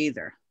there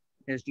either,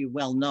 as you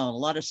well know, a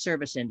lot of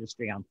service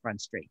industry on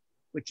Front Street,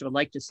 which would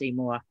like to see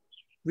more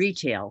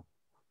retail,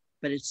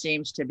 but it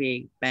seems to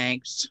be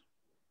banks,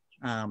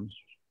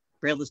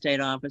 real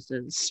estate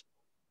offices,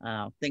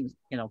 things,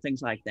 you know,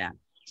 things like that,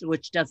 so,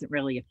 which doesn't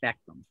really affect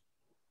them.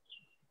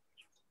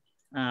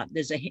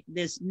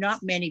 There's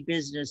not many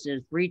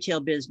businesses,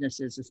 retail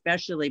businesses,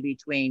 especially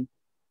between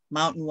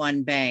Mountain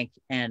One Bank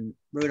and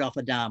Rudolph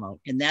Adamo.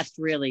 And that's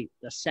really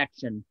the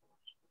section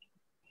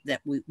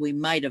that we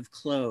might have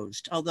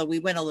closed, although we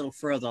went a little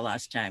further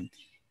last time.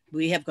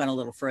 We have gone a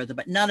little further,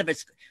 but none of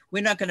it's,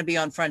 we're not going to be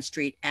on Front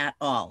Street at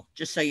all,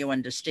 just so you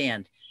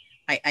understand.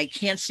 I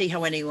can't see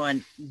how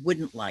anyone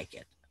wouldn't like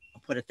it.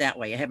 I'll put it that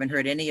way. I haven't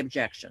heard any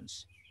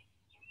objections.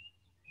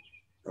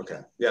 Okay.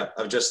 Yeah.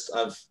 I'll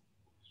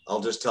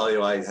just tell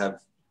you, I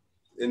have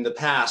in the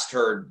past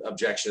heard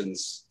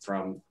objections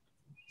from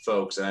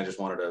folks, and I just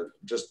wanted to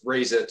just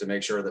raise it to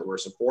make sure that we're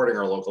supporting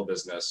our local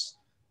business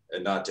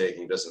and not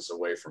taking business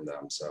away from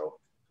them. So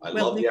I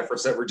love the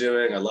efforts that we're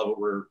doing. I love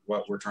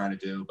what we're trying to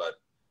do, but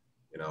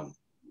you know,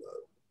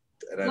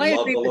 and I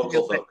love the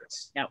local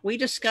focus. Yeah, we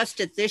discussed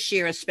it this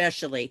year,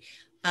 especially.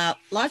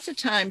 Lots of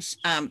times,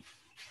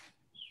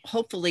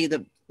 hopefully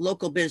the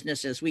local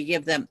businesses, we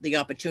give them the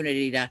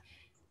opportunity to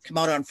come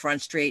out on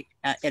Front Street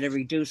at a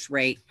reduced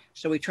rate.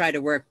 So we try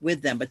to work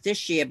with them. But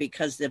this year,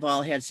 because they've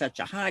all had such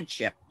a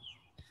hardship,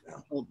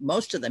 well,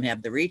 most of them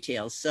have the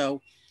retail.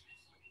 So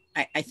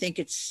I think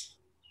it's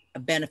a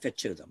benefit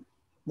to them,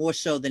 more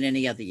so than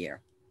any other year.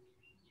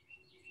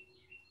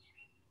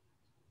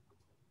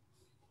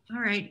 All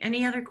right,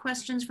 any other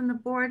questions from the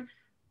board?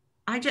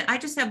 I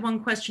just have one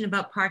question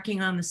about parking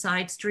on the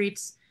side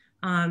streets.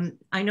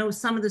 I know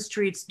some of the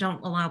streets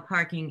don't allow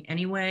parking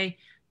anyway,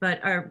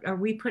 but are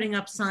we putting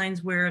up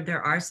signs where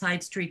there are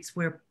side streets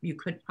where you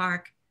could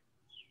park?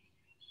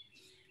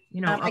 You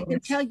know, I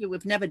can tell you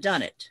we've never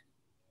done it.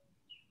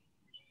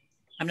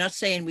 I'm not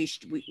saying we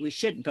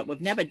shouldn't, but we've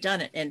never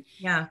done it. And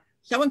yeah,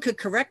 someone could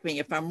correct me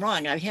if I'm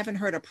wrong. I haven't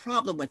heard a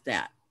problem with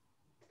that.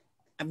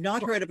 I've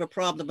not heard of a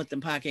problem with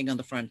them parking on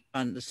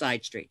the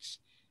side streets.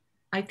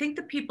 I think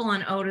the people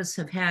on Otis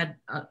have had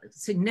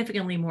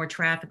significantly more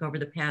traffic over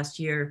the past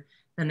year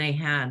than they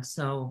had.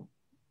 So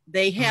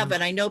they have,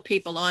 and I know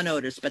people on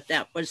Otis, but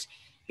that was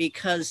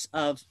because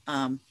of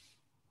the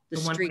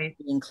street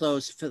being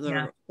closed for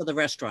the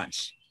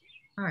restaurants.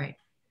 All right.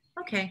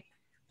 Okay.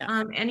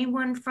 Yeah.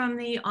 Anyone from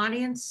the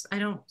audience? I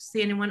don't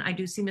see anyone. I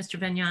do see Mr.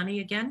 Vignani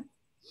again.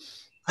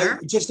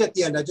 Just at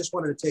the end, I just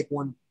wanted to take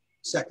 1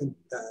 second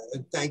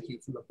and thank you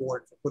from the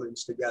board for putting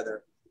this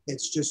together.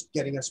 It's just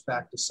getting us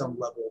back to some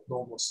level of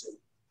normalcy.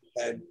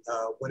 And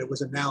when it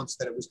was announced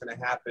that it was going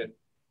to happen,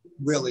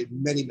 really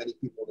many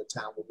people in the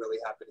town were really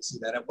happy to see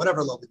that at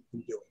whatever level you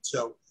can do it.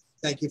 So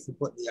thank you for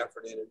putting the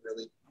effort in and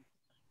really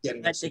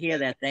getting us to hear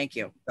that. Thank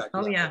you.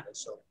 Oh yeah.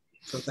 So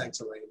thanks,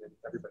 Elaine, and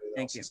everybody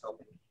else is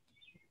helping.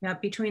 Yeah,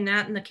 between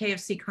that and the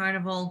KFC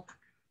Carnival,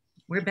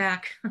 we're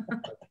back.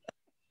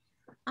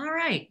 All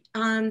right.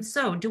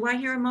 So do I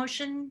hear a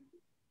motion?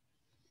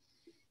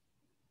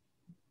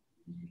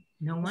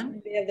 No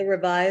one? We have the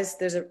revised.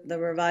 There's the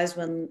revised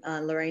one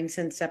Lorraine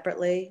sent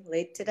separately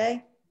late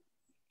today.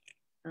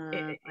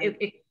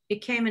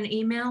 It came in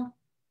email.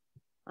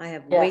 I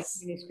have way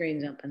too many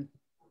screens open.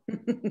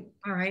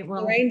 All right.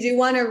 Well, Lorraine, do you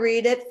want to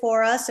read it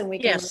for us? And we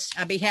can. Yes,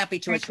 I'd be happy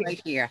to. It's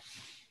right here.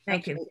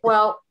 Thank you.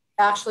 Well,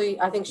 actually,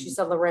 I think she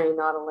said Lorraine,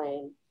 not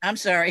Elaine. I'm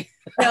sorry.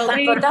 No,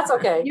 but that's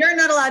okay. You're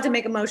not allowed to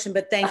make a motion,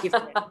 but thank you for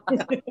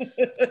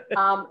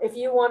that. If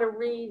you want to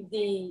read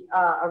the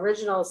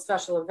original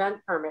special event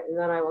permit, and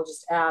then I will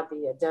just add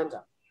the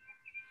addendum.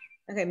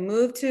 Okay,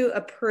 move to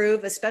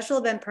approve a special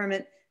event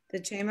permit to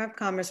the Chamber of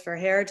Commerce for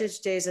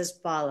Heritage Days as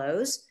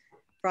follows.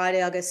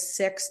 Friday, August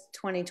 6th,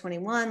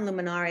 2021,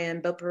 Luminaria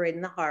and Boat Parade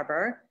in the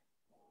Harbor.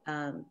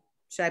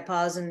 Should I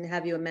pause and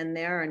have you amend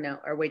there or no,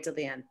 or wait till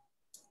the end?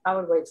 I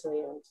would wait till the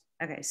end.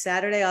 Okay,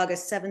 Saturday,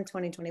 August 7th,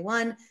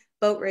 2021,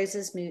 Boat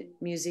Races,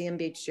 Museum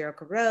Beach,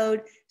 Jericho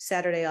Road.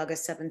 Saturday,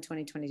 August 7th,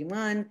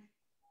 2021,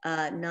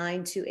 9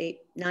 a.m.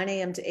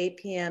 to 8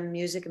 p.m.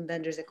 Music and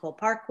vendors at Cole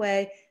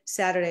Parkway.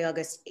 Saturday,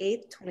 August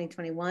 8th,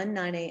 2021,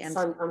 9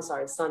 a.m. I'm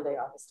sorry, Sunday,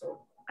 August 8th.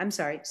 I'm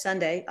sorry,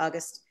 Sunday,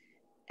 August,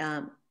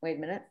 wait a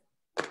minute.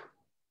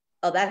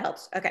 Oh, that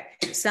helps. Okay.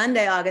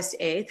 Sunday, August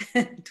 8th,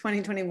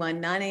 2021,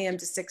 9 a.m.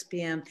 to 6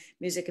 p.m.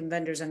 Music and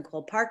vendors on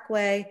Cole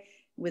Parkway,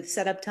 with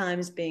setup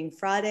times being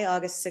Friday,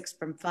 August 6th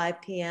from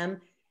 5 p.m.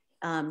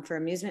 For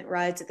amusement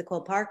rides at the Cole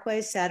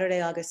Parkway,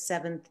 Saturday, August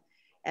 7th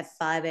at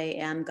 5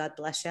 a.m. God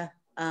bless you.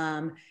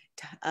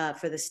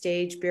 For the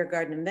stage, beer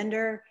garden and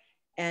vendor,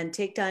 and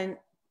take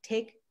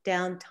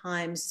down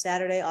times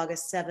Saturday,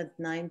 August 7th,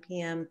 9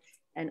 p.m.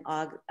 and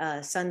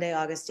Sunday,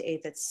 August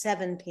 8th at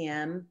 7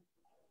 p.m.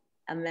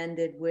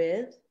 Amended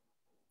with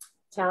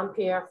Town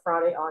Pier,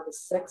 Friday,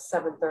 August 6th,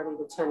 7:30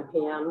 to 10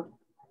 p.m.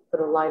 for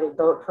the lighted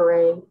boat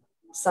parade.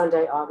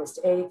 Sunday, August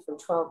 8th from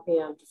 12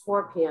 p.m. to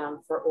 4 p.m.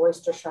 for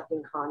oyster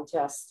shucking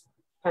contest,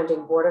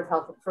 pending Board of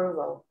Health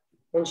approval,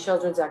 and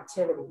children's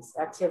activities.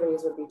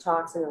 Activities would be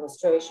talks and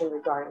illustration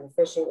regarding the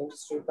fishing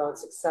industry,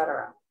 boats,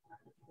 etc.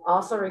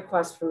 Also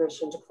request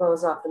permission to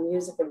close off the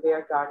music and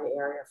beer garden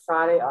area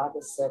Friday,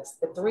 August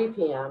 6th at 3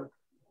 p.m.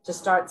 to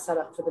start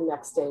setup for the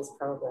next day's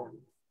program.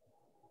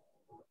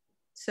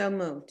 So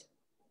moved.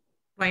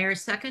 Do I hear a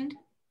second?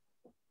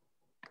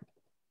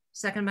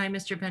 Second by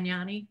Mr.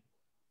 Vignani.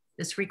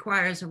 This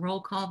requires a roll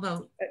call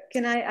vote.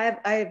 Can I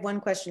have one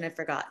question I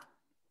forgot.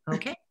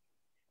 Okay.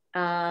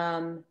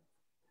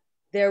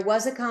 There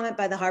was a comment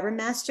by the harbor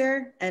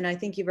master, and I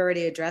think you've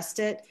already addressed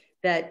it,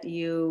 that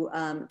you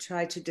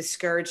try to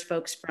discourage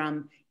folks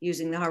from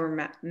using the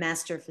harbor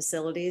master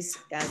facilities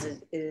as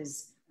it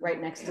is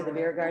right next to the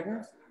beer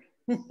garden.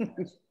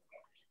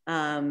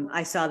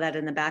 I saw that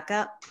in the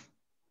backup.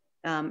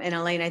 And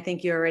Elaine, I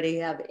think you already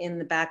have in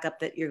the backup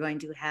that you're going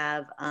to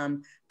have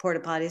porta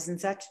potties and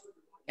such.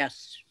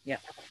 Yes. Yeah.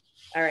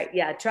 All right.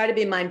 Yeah. Try to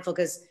be mindful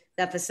because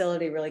that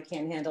facility really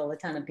can't handle a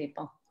ton of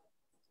people.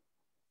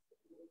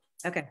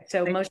 Okay.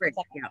 So motion.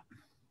 Yeah.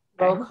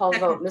 Roll call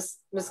vote.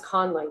 Ms.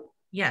 Conley.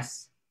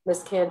 Yes.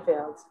 Ms.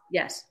 Canfield.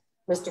 Yes.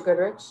 Mr.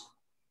 Goodrich.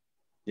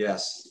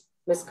 Yes.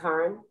 Ms.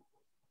 Curran.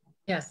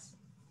 Yes.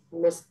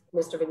 Mr.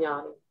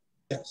 Vignani.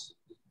 Yes.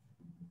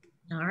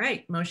 All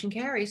right. Motion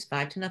carries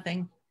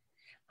 5-0.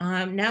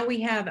 Now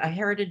we have a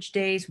Heritage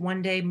Days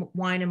one-day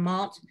wine and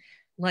malt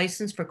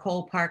license for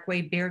Cole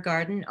Parkway Beer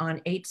Garden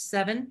on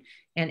 8/7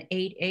 and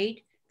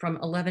 8/8 from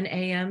 11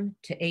 a.m.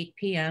 to 8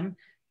 p.m.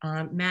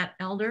 Matt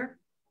Elder,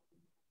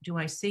 do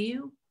I see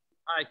you?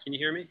 Hi, can you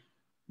hear me?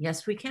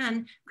 Yes, we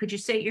can. Could you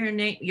state your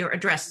name, your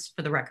address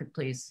for the record,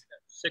 please?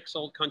 6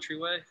 Old Country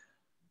Way.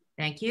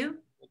 Thank you.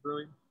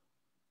 Brewing.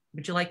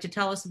 Would you like to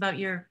tell us about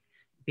your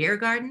beer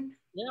garden?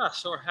 Yeah,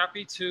 so we're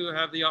happy to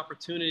have the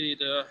opportunity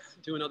to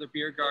do another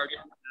beer garden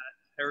at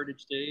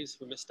Heritage Days.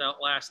 We missed out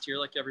last year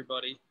like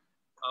everybody.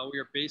 We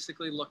are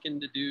basically looking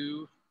to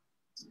do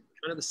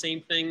kind of the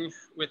same thing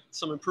with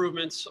some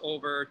improvements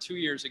over 2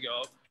 years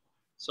ago.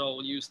 So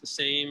we'll use the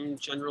same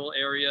general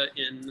area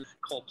in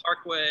Cole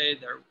Parkway.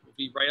 There will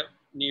be right up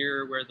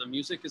near where the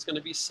music is going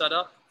to be set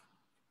up.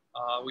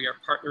 We are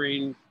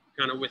partnering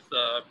kind of with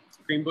the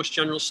Greenbush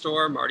General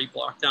Store, Marty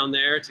Block down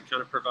there, to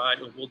kind of provide,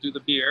 we'll do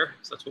the beer,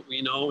 because that's what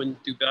we know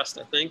and do best,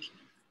 I think.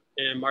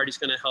 And Marty's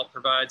going to help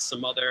provide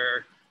some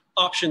other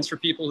options for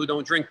people who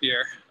don't drink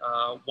beer,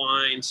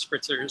 wine,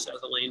 spritzers,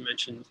 as Elaine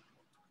mentioned.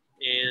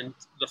 And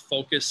the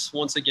focus,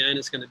 once again,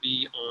 is going to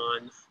be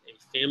on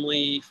a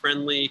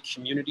family-friendly,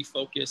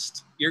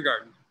 community-focused beer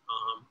garden,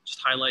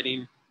 just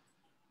highlighting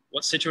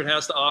what Scituate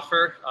has to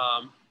offer.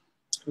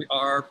 We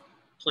are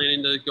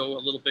planning to go a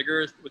little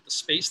bigger with the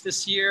space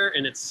this year,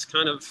 and it's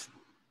kind of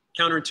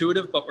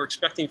counterintuitive, but we're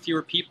expecting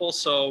fewer people.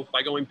 So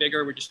by going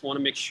bigger, we just want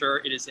to make sure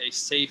it is a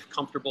safe,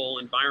 comfortable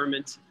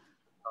environment,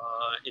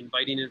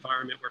 inviting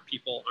environment where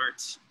people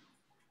aren't,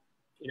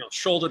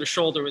 shoulder to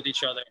shoulder with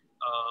each other.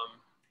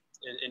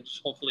 And just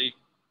hopefully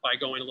by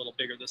going a little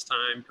bigger this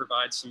time,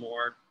 provide some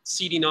more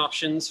seating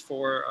options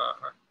for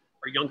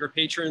our younger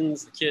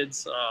patrons, the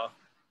kids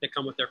that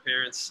come with their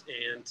parents,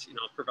 and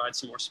provide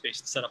some more space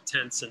to set up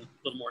tents and a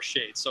little more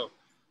shade. So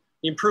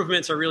the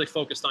improvements are really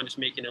focused on just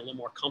making it a little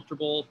more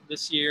comfortable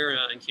this year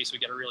in case we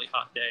get a really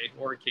hot day,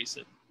 or in case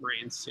it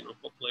rains.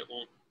 Hopefully it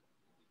won't.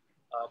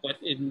 But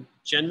in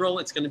general,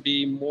 it's going to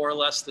be more or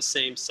less the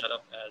same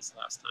setup as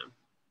last time.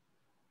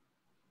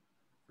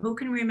 Who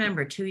can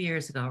remember 2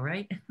 years ago,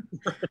 right?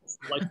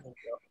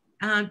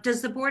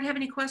 Does the board have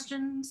any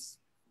questions?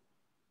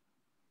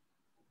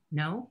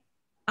 No?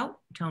 Oh,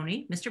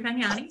 Tony, Mr.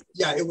 Vignani.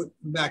 Yeah, it would,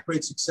 Matt,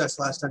 great success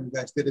last time you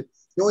guys did it.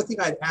 The only thing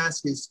I'd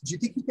ask is, do you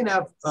think you can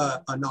have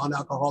a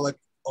non-alcoholic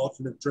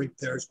alternate drink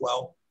there as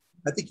well?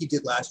 I think you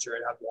did last year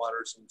and had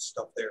waters and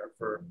stuff there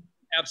for.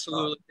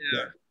 Absolutely,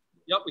 yeah.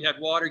 Yep, we had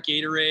water,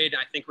 Gatorade.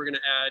 I think we're going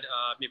to add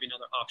maybe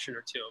another option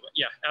or two. But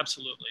yeah,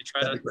 absolutely.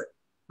 Try to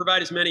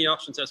provide as many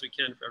options as we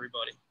can for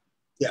everybody.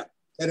 Yeah,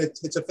 and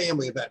it's a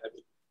family event. I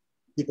mean,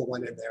 people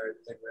went in there and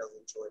really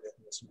enjoyed it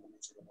in this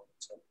moment.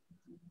 So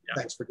yeah.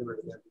 Thanks for doing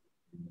it again.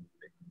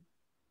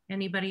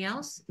 Anybody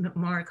else?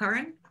 Maura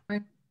Curran?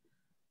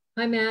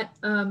 Hi, Matt.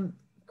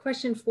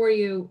 Question for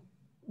you.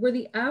 Were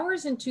the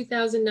hours in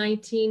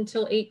 2019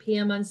 till 8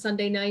 p.m. on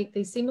Sunday night?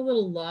 They seem a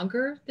little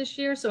longer this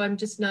year, so I'm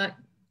just not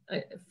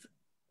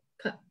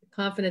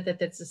confident that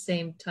that's the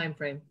same time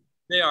frame.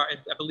 They are.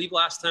 I believe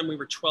last time we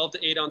were 12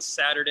 to 8 on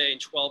Saturday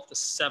and 12 to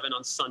 7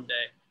 on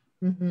Sunday.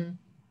 Mm-hmm.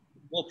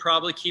 We'll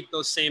probably keep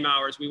those same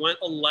hours. We went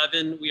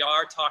 11. We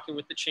are talking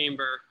with the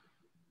chamber,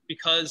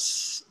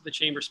 because the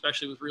chamber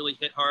especially was really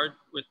hit hard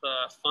with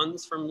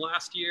funds from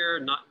last year,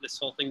 not this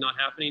whole thing not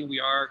happening. We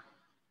are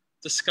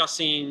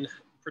discussing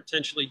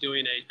potentially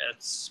doing a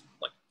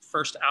like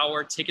first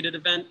hour ticketed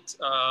event.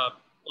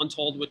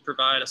 Untold would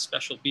provide a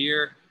special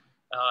beer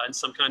and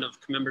some kind of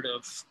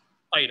commemorative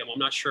item. I'm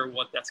not sure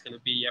what that's going to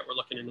be yet. We're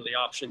looking into the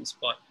options,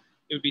 but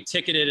it would be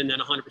ticketed, and then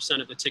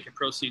 100% of the ticket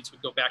proceeds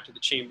would go back to the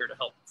chamber to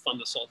help fund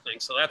this whole thing.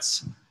 So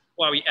that's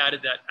why we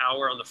added that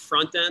hour on the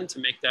front end, to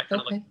make that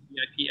kind of like a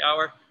VIP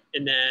hour.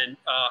 And then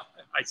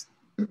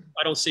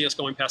I don't see us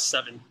going past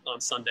 7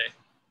 on Sunday.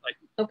 Like,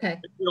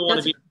 okay. We don't want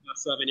to be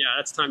past 7. Yeah,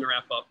 that's time to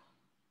wrap up.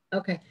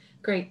 Okay,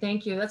 great.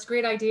 Thank you. That's a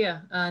great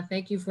idea.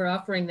 Thank you for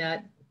offering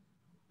that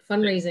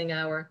fundraising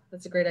hour.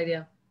 That's a great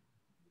idea.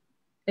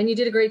 And you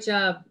did a great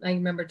job. I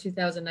remember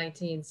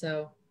 2019.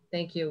 So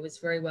thank you. It was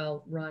very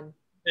well run.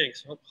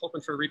 Thanks.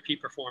 Hoping for a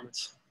repeat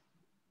performance.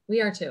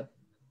 We are too.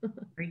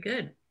 Very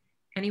good.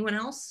 Anyone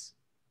else?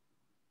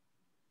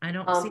 I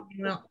don't see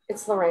anyone else.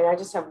 It's Lorraine. I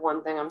just have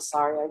one thing. I'm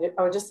sorry.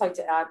 I would just like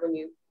to add, when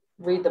you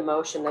read the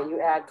motion, that you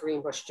add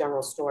Greenbush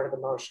General Store to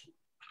the motion.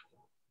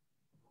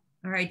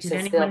 All right. Did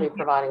Since anyone they'll be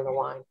providing the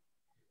wine.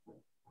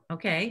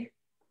 Okay.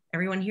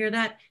 Everyone hear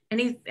that?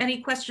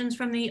 Any questions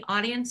from the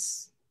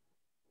audience?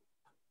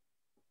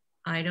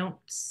 I don't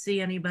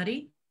see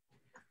anybody.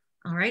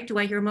 All right. Do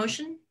I hear a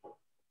motion?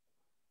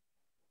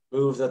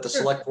 Move that the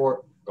select board.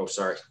 Oh,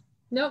 sorry.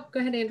 No, go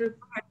ahead, Andrew.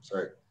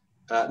 Sorry.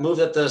 Move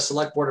that the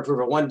select board approve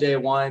a one-day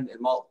wine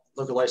and malt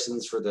liquor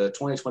license for the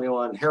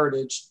 2021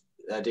 Heritage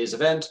Days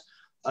event,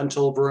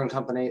 Untold Brewing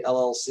Company,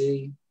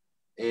 LLC,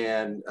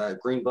 and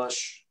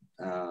Greenbush.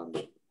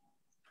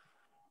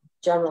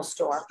 General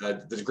Store.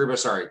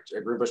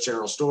 Greenbush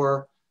General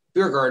Store,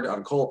 Beer Garden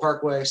on Cole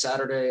Parkway,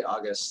 Saturday,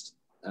 August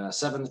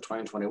 7th,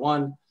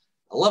 2021,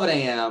 11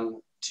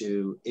 a.m.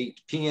 to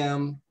 8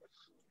 p.m.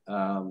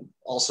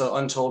 Also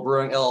Untold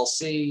Brewing,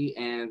 LLC,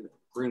 and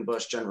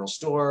Greenbush General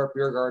Store,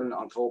 Beer Garden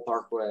on Cole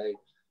Parkway,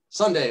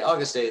 Sunday,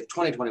 August 8th,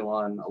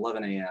 2021,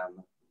 11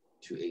 a.m.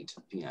 to 8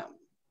 p.m.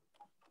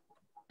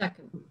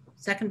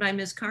 Second by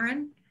Ms.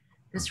 Curran.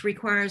 This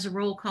requires a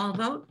roll call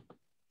vote.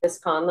 Ms.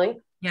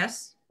 Conley?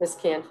 Yes. Ms.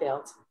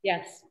 Canfield?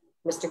 Yes.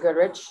 Mr.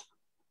 Goodrich?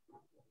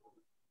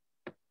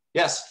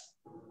 Yes.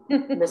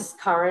 Ms.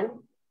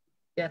 Curran?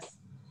 Yes.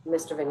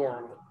 Mr.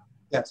 Vignani?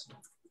 Yes.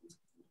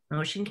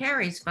 Motion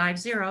carries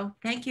 5-0.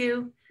 Thank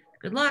you.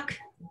 Good luck.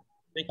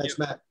 Thanks,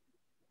 Matt.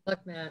 Good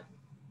luck, Matt.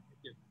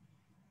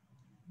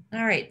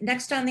 All right,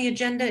 next on the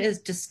agenda is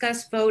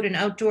discuss, vote, and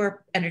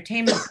outdoor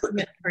entertainment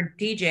permit for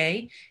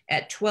DJ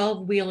at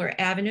 12 Wheeler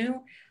Avenue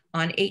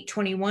on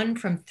 8/21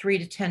 from 3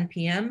 to 10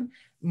 p.m.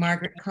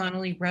 Margaret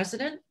Connolly,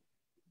 resident.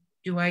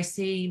 Do I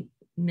see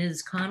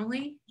Ms.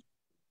 Connolly?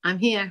 I'm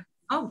here.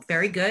 Oh,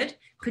 very good.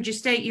 Could you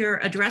state your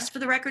address for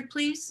the record,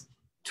 please?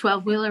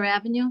 12 Wheeler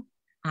Avenue.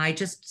 I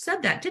just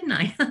said that, didn't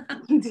I?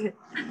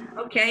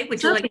 Okay,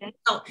 would you like to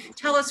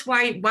tell us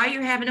why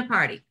you're having a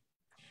party?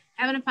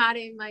 Having a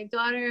party. Our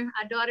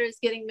daughter is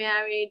getting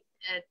married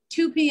at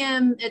 2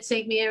 p.m. at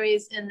St.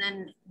 Mary's, and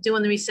then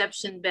doing the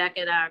reception back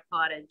at our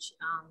cottage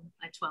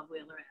at 12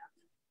 Wheeler Ave.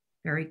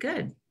 Very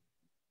good.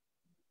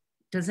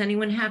 Does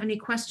anyone have any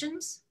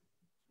questions?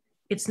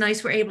 It's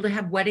nice we're able to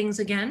have weddings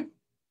again.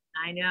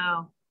 I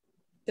know.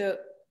 So,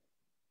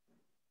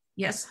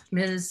 yes,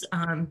 Ms.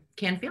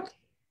 Canfield?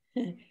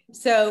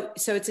 So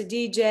it's a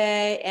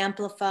DJ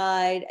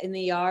amplified in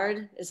the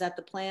yard. Is that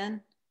the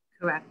plan?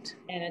 Correct.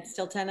 And it's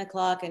still 10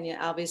 o'clock, and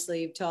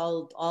obviously you've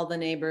told all the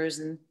neighbors,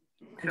 and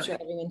I'm sure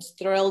everyone's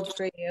thrilled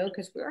for you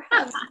because we're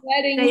having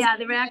weddings. Yeah,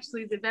 they're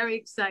very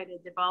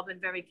excited. They've all been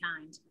very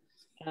kind.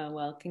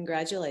 Well,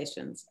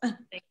 congratulations.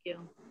 Thank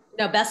you.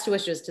 No, best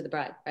wishes to the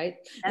bride, right?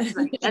 That's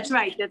right. That's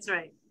right. That's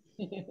right.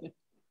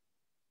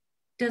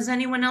 Does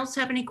anyone else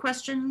have any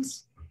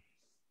questions?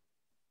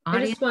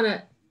 Ms.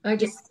 Carr, I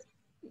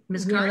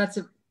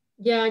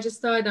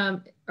just thought,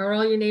 are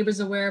all your neighbors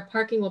aware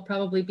parking will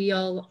probably be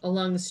all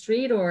along the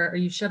street, or are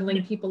you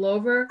shuttling people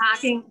over?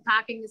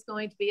 Parking is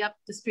going to be up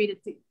the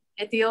street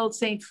at the old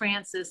St.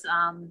 Francis.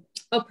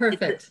 Oh,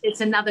 perfect.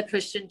 It's another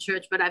Christian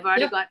church, but I've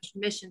already got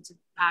permission to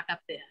park up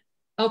there.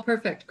 Oh,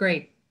 perfect.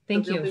 Great.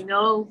 Thank you.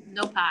 There'll be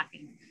no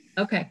parking.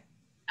 Okay.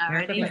 All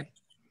right. No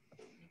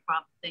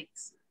problem.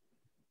 Thanks.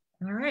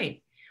 All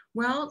right.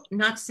 Well,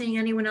 not seeing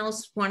anyone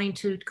else wanting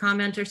to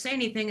comment or say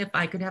anything, if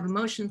I could have a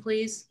motion,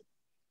 please.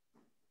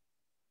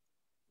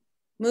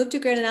 Move to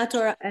grant an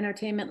outdoor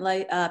entertainment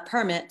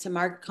permit to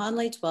Margaret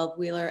Connolly, 12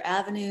 Wheeler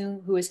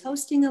Avenue, who is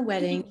hosting a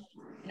wedding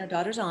in her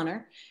daughter's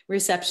honor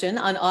reception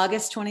on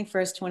August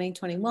 21st,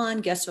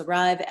 2021. Guests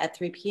arrive at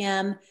 3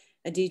 p.m.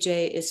 A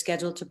DJ is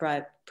scheduled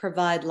to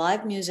provide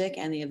live music,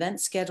 and the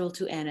event scheduled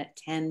to end at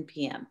 10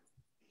 p.m.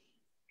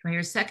 Do I hear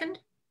a second?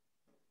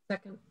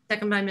 Second.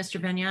 Second by Mr.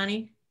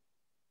 Vignani.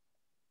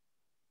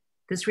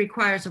 This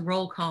requires a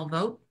roll call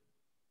vote.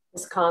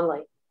 Ms.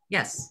 Conley?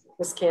 Yes.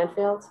 Ms.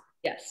 Canfield?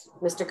 Yes.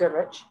 Mr.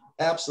 Goodrich?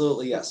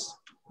 Absolutely, yes.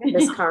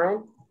 Ms.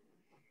 Curran?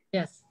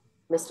 Yes.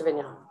 Mr.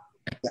 Vignani?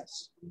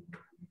 Yes.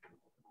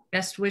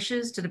 Best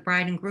wishes to the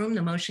bride and groom.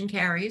 The motion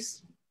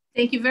carries.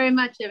 Thank you very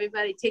much,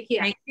 everybody. Take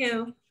care. Thank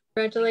you.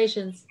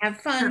 Congratulations. Have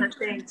fun.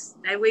 Thanks.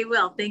 We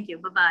will. Thank you.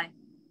 Bye-bye.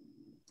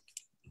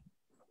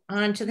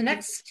 On to the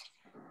next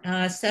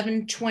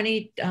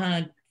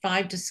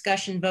 7:25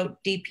 discussion vote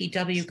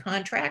DPW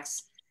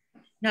contracts.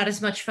 Not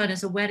as much fun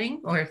as a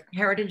wedding or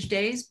Heritage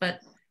Days,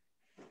 but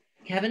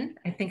Kevin,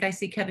 I think I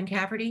see Kevin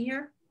Cafferty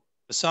here.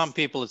 For some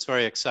people, it's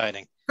very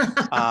exciting.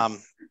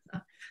 The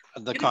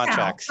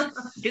contracts.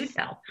 Do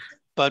tell.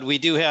 But we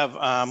do have,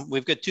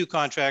 we've got two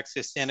contracts.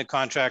 They're standard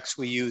contracts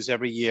we use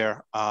every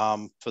year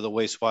for the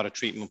wastewater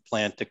treatment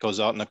plant that goes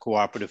out in a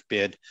cooperative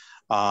bid.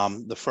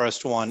 The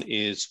first one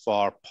is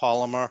for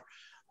polymer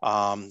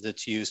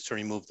that's used to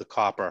remove the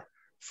copper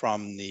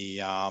from the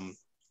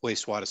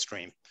wastewater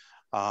stream.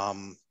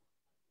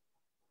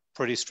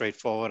 Pretty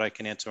straightforward. I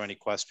can answer any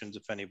questions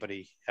if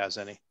anybody has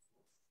any.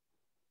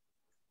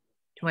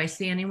 Do I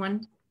see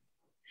anyone?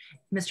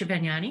 Mr.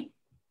 Vignani?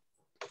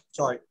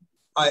 Sorry,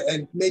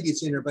 and maybe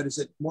it's in here, but is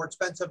it more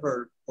expensive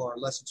or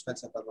less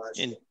expensive than last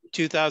year? In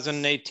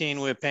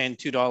 2018, we were paying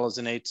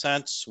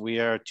 $2.08. We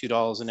are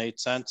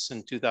 $2.08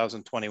 in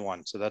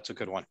 2021, so that's a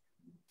good one.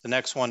 The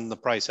next one, the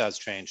price has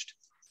changed.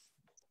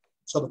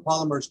 So the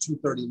polymer is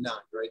 $2.39,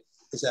 right?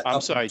 Is that I'm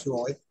up sorry. from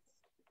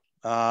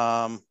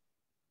 $2.08?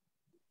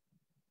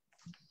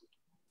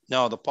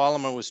 No, the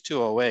polymer was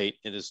 $2.08.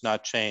 It has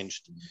not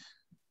changed.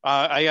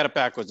 I got it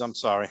backwards. I'm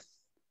sorry.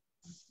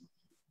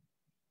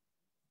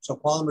 So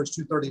polymer is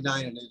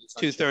 $2.39 and it is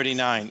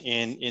 $2.39.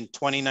 In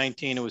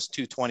 2019, it was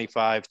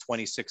 $2.25.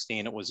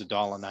 2016, it was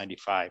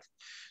 $1.95.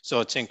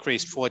 So it's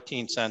increased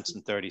 14 cents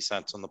and 30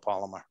 cents on the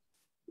polymer.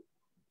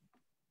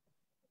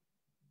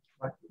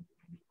 Right.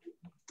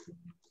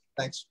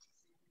 Thanks.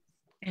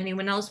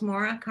 Anyone else,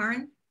 Maura,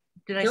 Karen?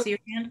 Did I see your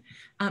hand?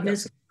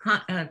 Ms.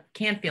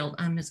 Canfield,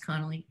 I'm Ms.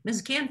 Connolly.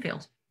 Ms.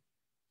 Canfield.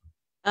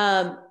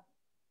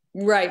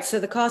 Right, so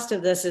the cost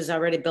of this is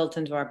already built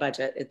into our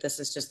budget. This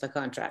is just the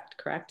contract,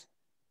 correct?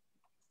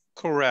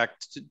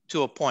 Correct,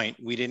 to a point.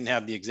 We didn't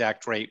have the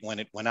exact rate when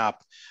it went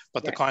up,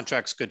 but the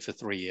contract's good for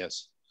 3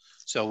 years.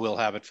 So we'll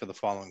have it for the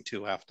following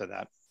 2 after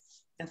that.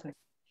 Okay.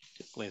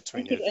 Typically it's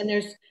renewed.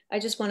 And I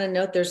just want to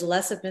note there's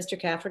less of Mr.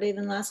 Cafferty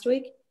than last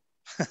week.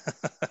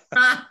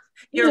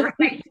 You're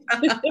right.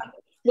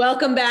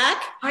 Welcome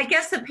back. I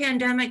guess the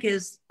pandemic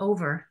is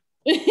over.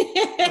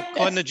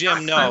 According to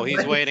Jim, no,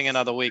 he's waiting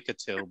another week or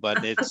 2,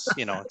 but it's,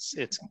 you know,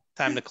 it's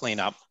time to clean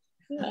up.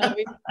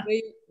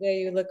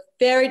 You look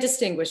very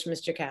distinguished,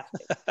 Mr.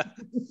 Cafferty.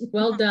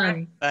 Well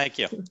done. Thank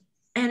you.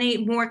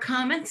 Any more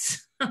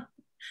comments?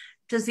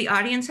 Does the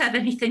audience have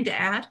anything to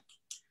add?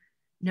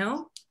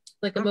 No?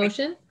 Like a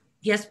motion?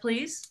 Yes,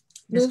 please.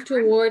 Move to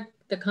award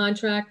the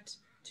contract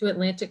to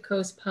Atlantic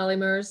Coast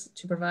Polymers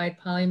to provide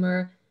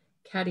polymer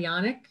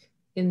cationic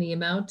in the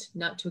amount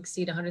not to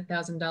exceed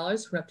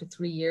 $100,000 for up to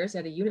 3 years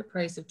at a unit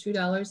price of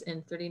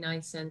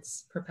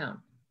 $2.39 per pound.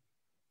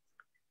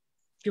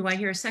 Do I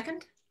hear a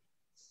second?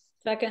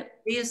 Second.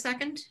 A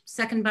second.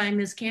 Second by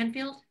Ms.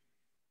 Canfield.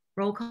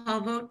 Roll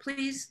call vote,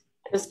 please.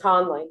 Ms.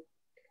 Conley.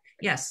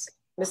 Yes.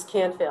 Ms.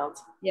 Canfield.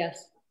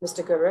 Yes.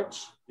 Mr.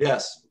 Goodrich.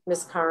 Yes.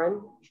 Ms.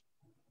 Curran.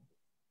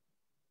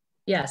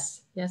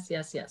 Yes, yes,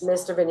 yes, yes.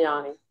 Mr.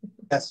 Vignani.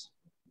 Yes.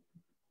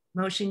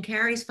 Motion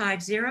carries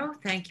 5-0.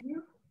 Thank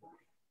you.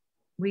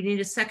 We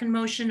need a second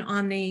motion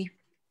on the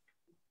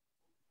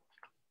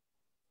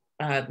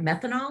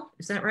methanol.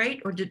 Is that right?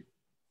 Or did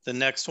the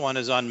next one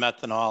is on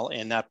methanol,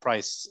 and that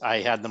price, I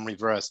had them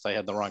reversed. I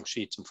had the wrong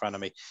sheets in front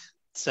of me.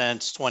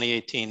 Since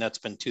 2018, that's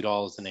been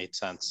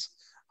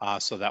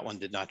 $2.08. So that one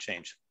did not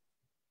change.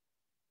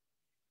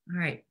 All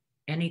right.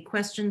 Any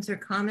questions or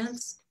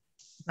comments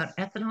about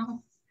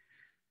ethanol?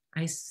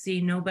 I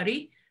see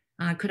nobody.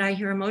 Could I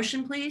hear a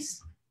motion,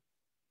 please?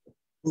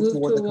 Move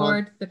to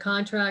award the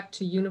contract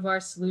to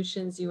Univar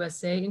Solutions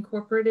USA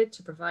Incorporated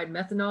to provide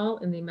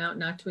methanol in the amount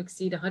not to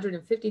exceed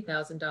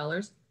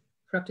 $150,000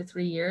 for up to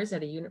 3 years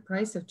at a unit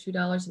price of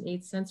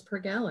 $2.08 per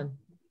gallon.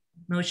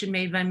 Motion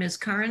made by Ms.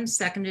 Curran,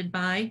 seconded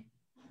by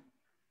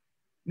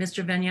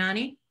Mr.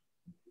 Vignani.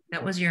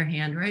 That was your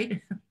hand,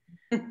 right?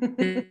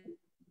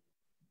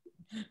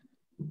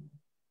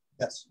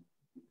 Yes.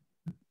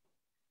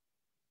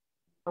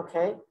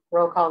 Okay,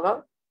 roll call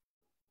vote.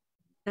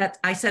 That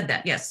I said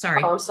that, yes,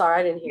 sorry. Oh, I'm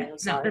sorry, I didn't hear. I'm No,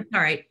 sorry. that's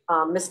all right.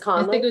 Ms.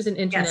 Conley. I think it was an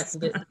internet.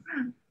 Yes.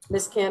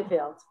 Ms.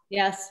 Canfield.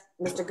 Yes.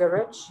 Mr.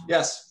 Goodrich.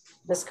 Yes.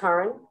 Ms.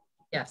 Curran.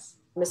 Yes.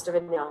 Mr.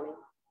 Vignani.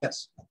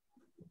 Yes.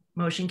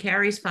 Motion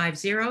carries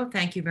 5-0.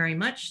 Thank you very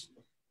much.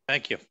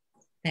 Thank you.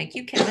 Thank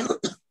you, Kevin.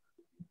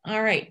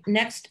 All right,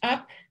 next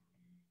up,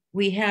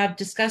 we have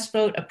discuss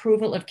vote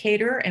approval of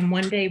caterer and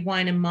one-day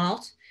wine and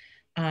malt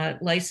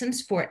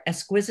license for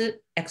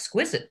exquisite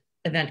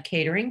event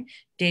catering,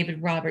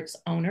 David Roberts,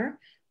 owner.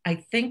 I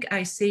think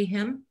I see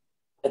him.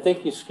 I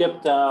think you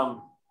skipped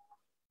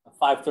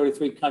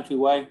 533 Country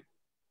Way.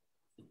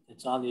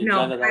 It's on the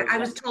agenda. No, I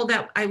was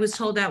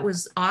told that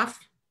was off.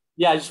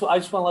 Yeah, I just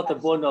want to let the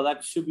board know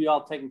that should be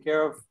all taken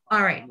care of.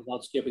 All right.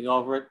 Without skipping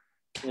over it.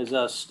 There's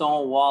a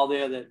stone wall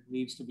there that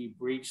needs to be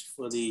breached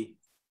for the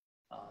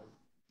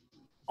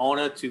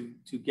owner to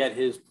get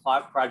his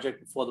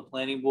project before the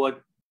planning board.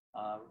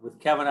 With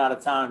Kevin out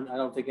of town, I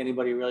don't think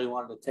anybody really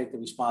wanted to take the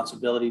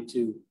responsibility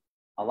to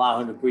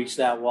allow him to breach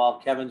that wall.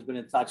 Kevin's been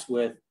in touch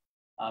with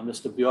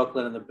Mr.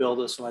 Bjorklund and the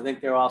builder, so I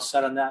think they're all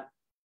set on that.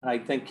 And I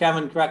think,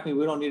 Kevin, correct me,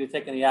 we don't need to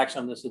take any action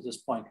on this at this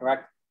point,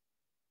 correct?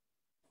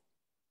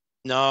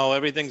 No,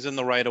 everything's in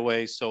the right of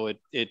way, so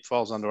it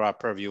falls under our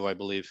purview, I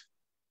believe.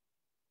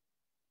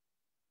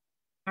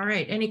 All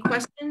right, any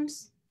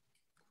questions?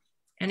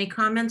 Any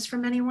comments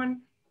from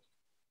anyone?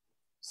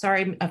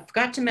 Sorry, I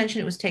forgot to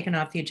mention it was taken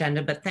off the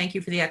agenda, but thank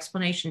you for the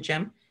explanation,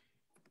 Jim.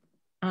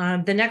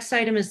 The next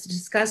item is to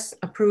discuss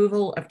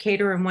approval of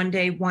caterer and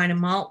one-day wine and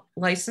malt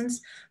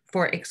license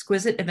for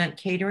Exquisite Event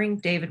Catering,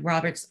 David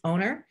Roberts,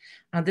 owner.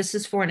 This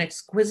is for an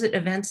Exquisite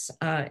Events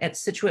at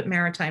Scituate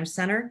Maritime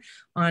Center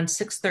on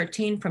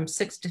 6/13 from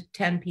 6 to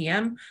 10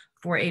 p.m.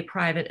 for a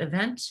private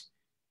event.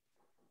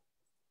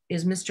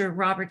 Is Mr.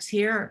 Roberts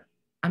here?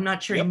 I'm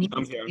not sure. Yep,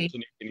 I'm here.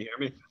 Can you hear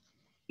me?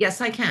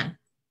 Yes, I can.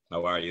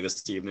 How are you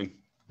this evening?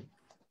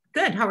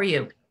 Good. How are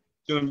you?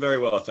 Doing very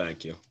well,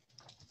 thank you.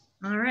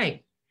 All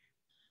right.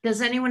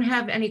 Does anyone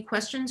have any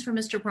questions for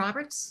Mr.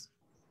 Roberts?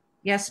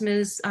 Yes,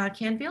 Ms.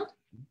 Canfield?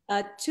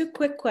 Two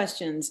quick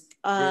questions.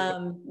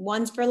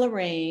 One's for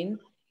Lorraine.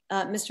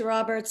 Mr.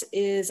 Roberts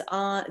is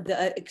on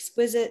the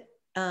Exquisite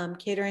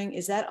Catering.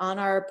 Is that on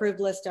our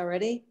approved list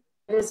already?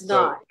 It is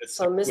not.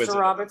 So Mr.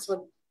 Roberts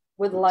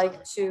would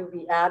like to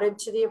be added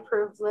to the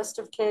approved list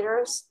of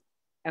caterers.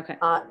 Okay.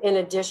 In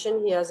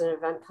addition, he has an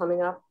event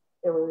coming up,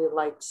 and we would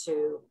like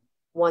to,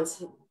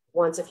 once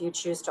if you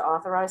choose to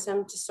authorize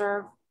him to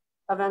serve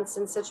events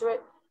in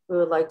Scituate, we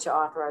would like to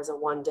authorize a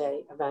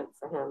one-day event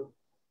for him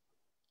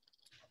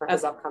for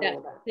his upcoming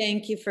event.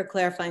 Thank you for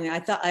clarifying that. I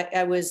thought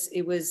I was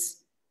a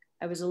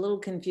little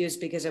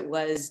confused because it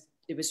was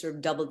sort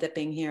of double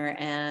dipping here,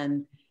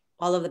 and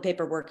all of the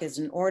paperwork is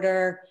in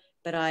order.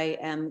 But I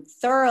am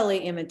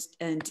thoroughly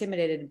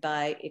intimidated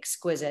by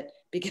Exquisite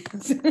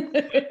because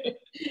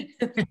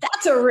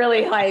that's a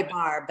really high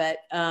bar. But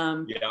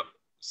yeah.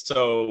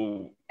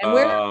 So and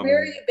where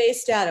are you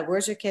based out of?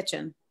 Where's your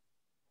kitchen?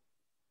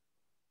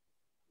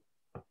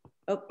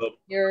 Oh,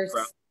 yours.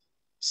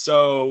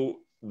 So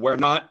we're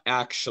not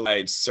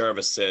actually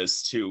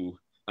services to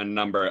a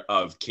number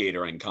of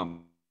catering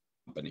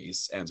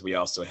companies, and we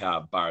also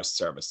have bar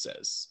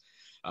services.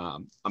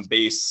 I'm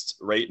based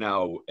right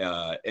now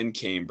in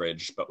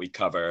Cambridge, but we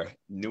cover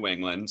New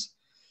England.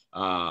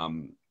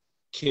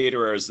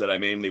 Caterers that I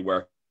mainly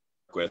work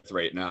with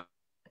right now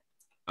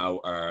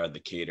are the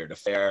Catered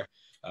Affair,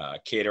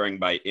 catering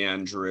by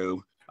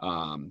Andrew.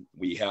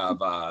 We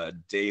have a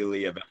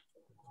daily event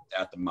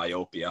at the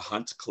Myopia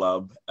Hunt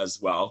Club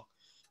as well.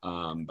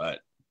 But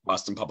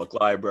Boston Public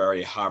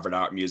Library, Harvard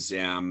Art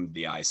Museum,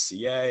 the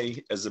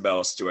ICA,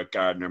 Isabella Stewart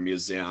Gardner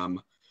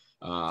Museum,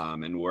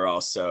 and we're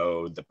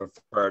also the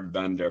preferred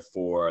vendor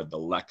for the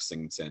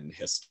Lexington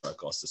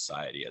Historical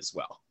Society as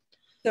well.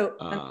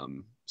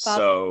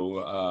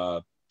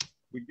 So,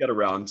 we get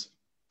around.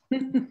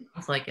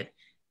 Sounds like it.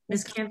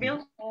 Ms.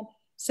 Canfield?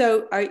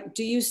 So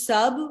do you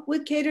sub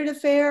with Catered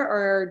Affair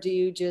or do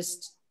you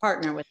just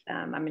partner with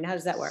them? I mean, how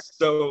does that work?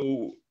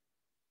 So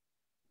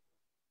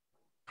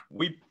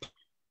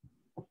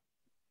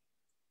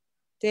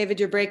David,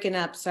 you're breaking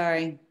up,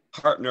 sorry.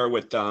 Partner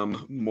with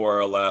them more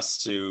or less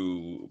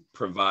to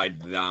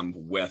provide them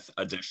with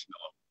additional,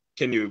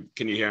 can you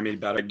hear me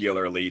better?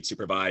 Regularly to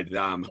provide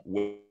them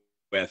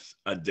with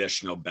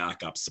additional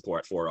backup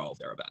support for all of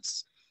their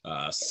events.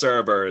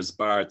 Servers,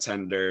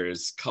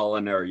 bartenders,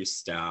 culinary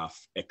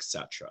staff,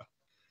 etc.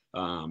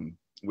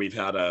 We've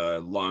had a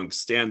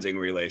long-standing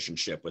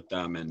relationship with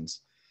them, and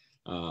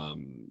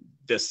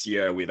this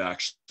year we've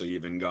actually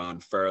even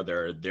gone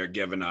further. They're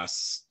giving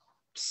us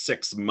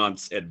 6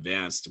 months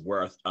advanced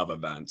worth of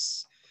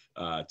events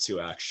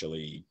to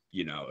actually,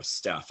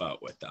 staff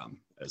out with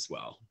them as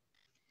well.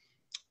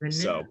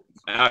 So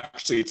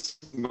actually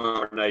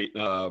tomorrow night,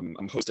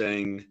 I'm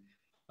hosting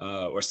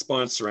or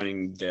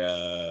sponsoring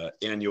the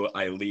annual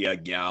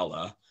ILEA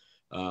Gala.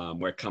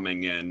 We're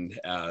coming in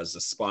as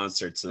a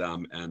sponsor to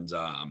them and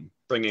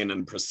bringing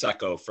in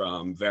Prosecco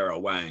from Vera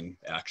Wang,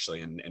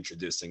 actually, and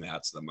introducing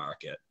that to the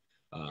market,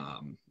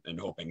 and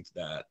hoping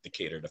that the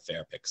Catered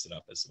Affair picks it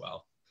up as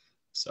well.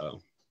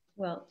 So,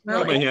 got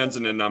my hands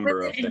in a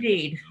number of things.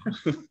 Indeed.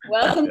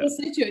 Welcome to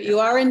Scituate. You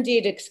are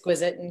indeed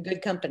exquisite and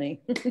good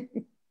company.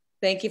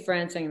 Thank you for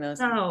answering those.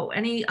 So,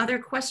 any other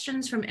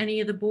questions from any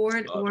of the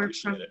board or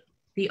from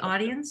the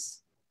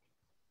audience?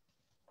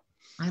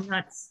 I'm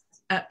not,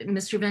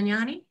 Mr.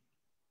 Vignani?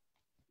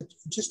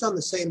 Just on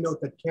the same note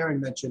that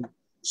Karen mentioned,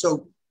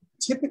 so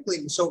typically,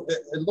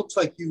 it looks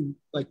like you,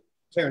 like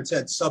Karen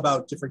said, sub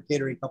out different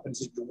catering companies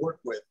that you work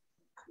with.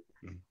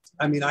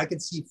 I mean, I can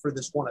see for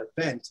this one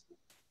event,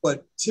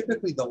 but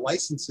typically the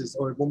licenses,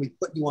 or when we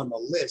put you on the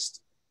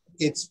list,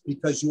 it's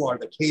because you are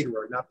the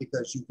caterer, not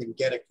because you can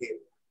get a caterer.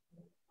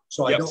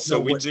 So I don't know. So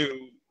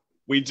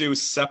we do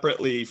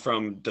separately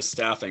from the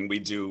staffing, we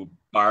do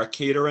bar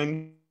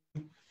catering.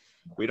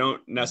 We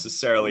don't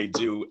necessarily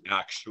do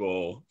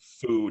actual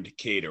food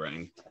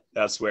catering.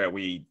 That's where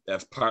we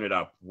have partnered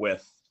up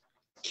with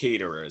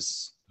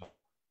caterers,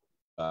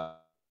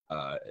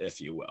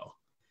 if you will.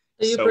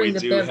 So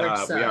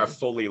we are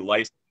fully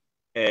licensed.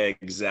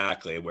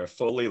 Exactly. We're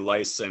fully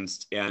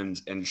licensed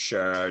and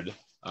insured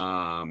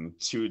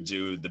to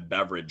do the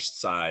beverage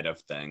side of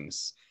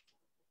things.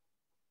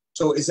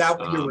 So is that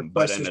what your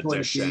request is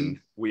going to be?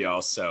 We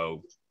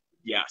also,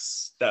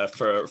 yes,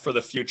 for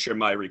the future,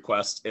 my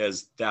request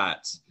is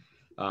that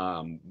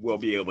we'll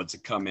be able to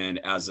come in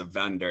as a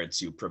vendor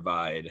to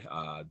provide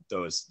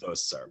those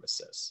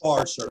services.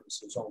 Our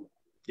services only.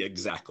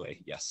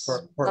 Exactly, yes.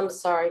 I'm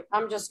sorry,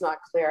 I'm just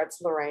not clear.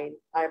 It's Lorraine,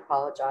 I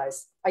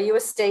apologize. Are you a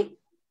state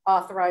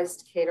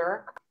authorized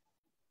caterer?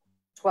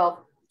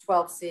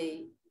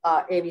 12C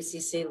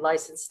ABCC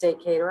licensed state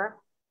caterer?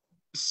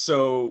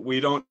 So we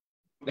don't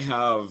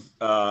have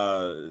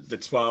the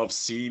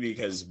 12C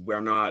because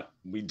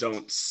we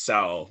don't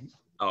sell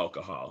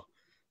alcohol.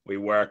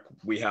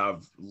 We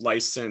have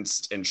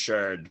licensed,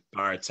 insured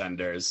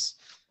bartenders.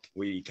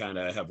 We kind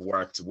of have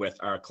worked with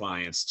our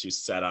clients to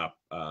set up,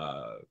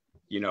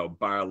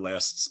 bar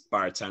lists,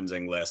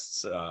 bartending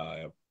lists,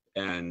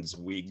 and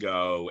we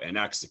go and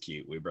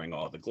execute. We bring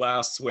all the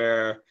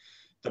glassware,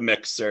 the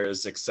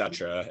mixers,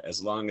 etc.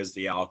 As long as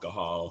the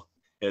alcohol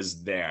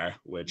is there,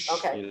 which,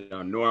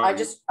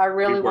 normally I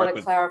really want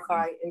to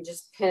clarify and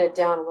just pin it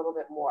down a little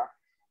bit more,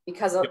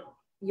 because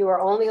you are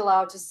only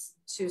allowed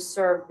to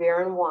serve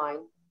beer and wine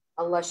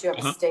unless you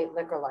have a state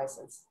liquor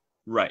license.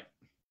 Right.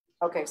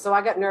 Okay, so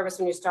I got nervous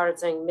when you started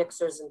saying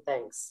mixers and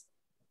things.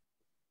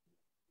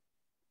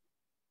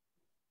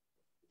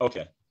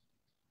 Okay.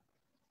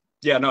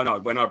 Yeah, no,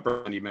 we're not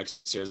brandy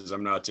mixers.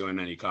 I'm not doing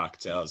any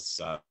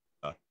cocktails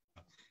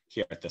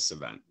here at this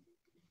event.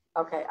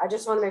 Okay, I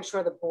just want to make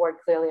sure the board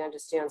clearly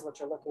understands what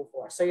you're looking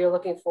for. So you're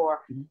looking for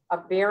a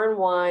beer and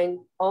wine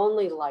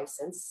only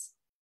license,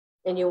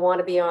 and you want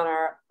to be on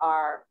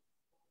our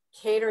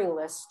catering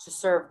list to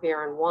serve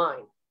beer and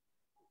wine.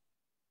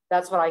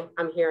 That's what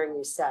I'm hearing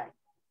you say.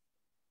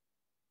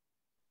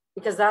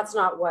 Because that's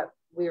not what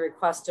we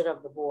requested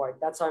of the board.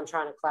 That's what I'm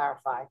trying to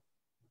clarify.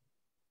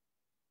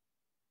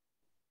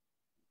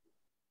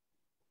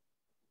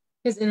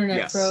 His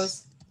internet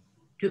froze.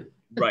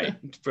 Right.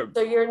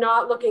 So you're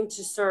not looking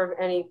to serve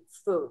any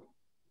food?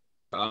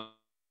 But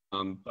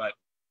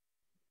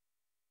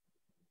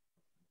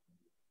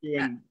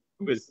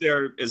is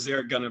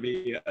there going to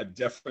be a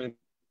difference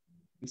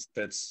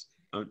that's,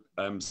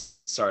 I'm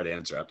sorry to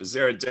interrupt. Is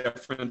there a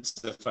difference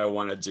if I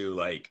want to do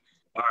like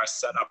bar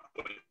setup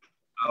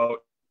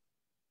without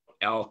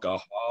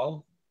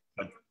alcohol,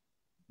 but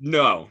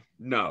no,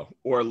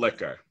 or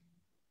liquor.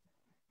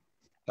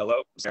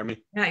 Hello, Jeremy?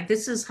 Yeah,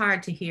 this is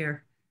hard to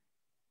hear.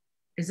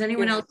 Is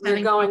anyone else You're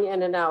having going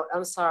in and out.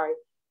 I'm sorry.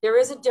 There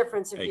is a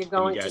difference if Hey, you're can you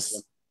going guys to.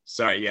 hear?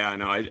 Sorry, yeah,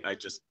 no, I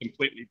just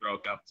completely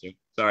broke up too.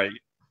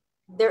 Sorry.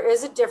 There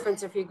is a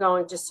difference if you're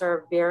going to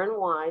serve beer and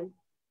wine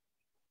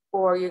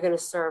or you're going to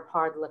serve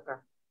hard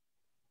liquor.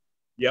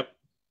 Yep.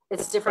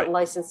 It's different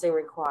licensing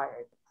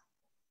required.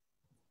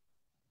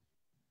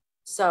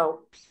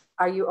 So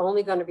are you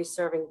only going to be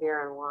serving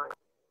beer and wine?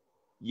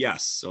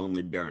 Yes,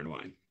 only beer and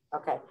wine.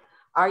 Okay.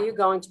 Are you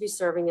going to be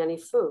serving any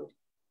food?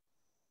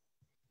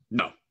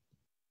 No.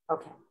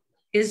 Okay.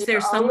 Is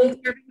there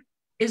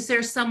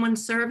someone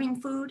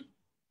serving food?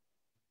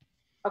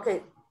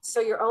 Okay, so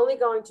you're only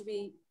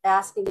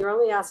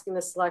asking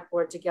the select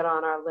board to get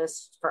on our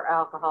list for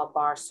alcohol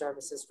bar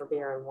services for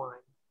beer and wine.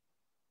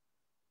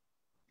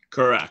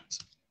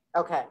 Correct.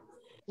 Okay.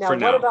 Now, For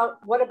now.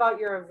 what about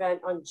your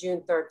event on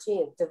June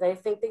 13th? Do they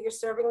think that you're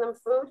serving them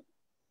food?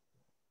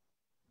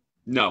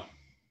 No.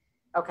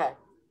 Okay.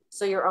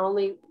 So you're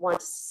only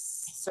want to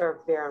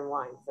serve beer and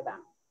wine for them.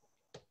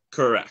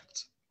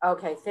 Correct.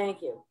 Okay,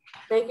 thank you.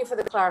 Thank you for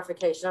the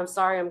clarification. I'm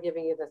sorry I'm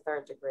giving you the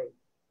third degree.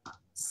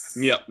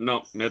 Yep,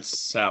 no,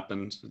 it's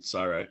happened. It's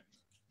all right.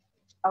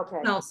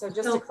 Okay, so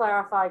just to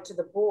clarify to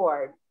the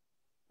board,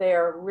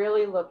 they're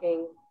really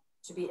looking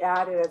to be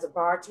added as a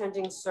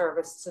bartending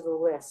service to the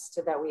list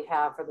that we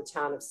have for the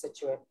town of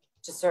Scituate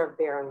to serve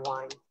beer and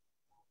wine.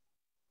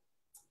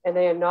 And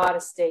they are not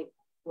a state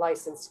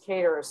licensed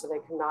caterer, so they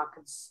cannot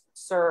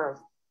serve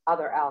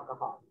other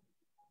alcohol.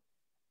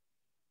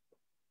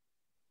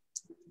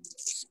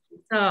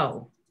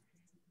 So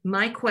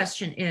my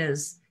question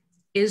is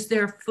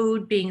there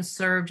food being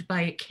served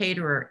by a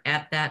caterer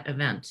at that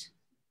event?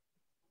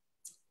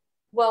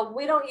 Well,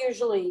 we don't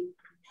usually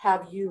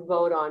have you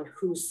vote on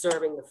who's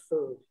serving the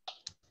food.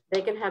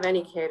 They can have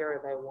any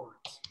caterer they want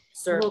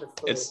serve the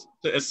food.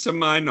 It's to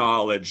my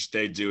knowledge,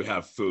 they do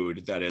have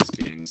food that is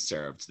being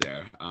served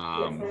there.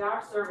 Yes, they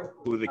are serving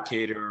food. Who the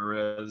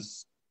caterer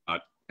is,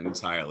 not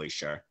entirely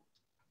sure.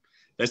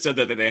 They said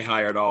that they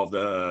hired all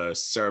the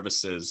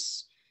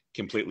services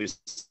completely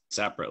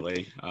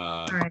separately,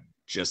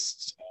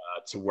 just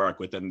to work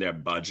within their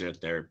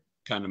budget. They're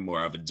kind of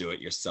more of a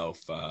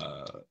do-it-yourself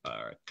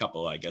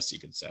couple, I guess you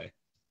could say.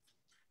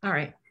 All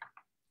right.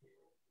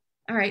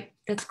 All right,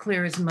 that's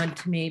clear as mud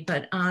to me,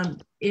 but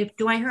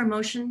do I hear a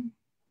motion?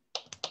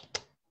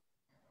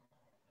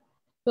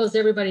 Well, is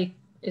everybody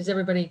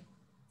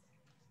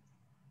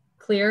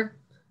clear?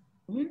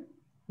 Mm-hmm.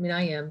 I mean,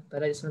 I am,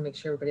 but I just want to make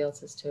sure everybody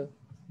else is too.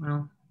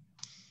 Well,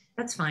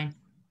 that's fine.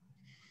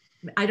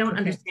 I don't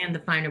understand the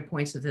finer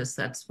points of this.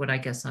 That's what I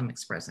guess I'm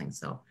expressing.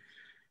 So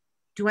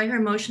do I hear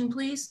a motion,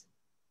 please?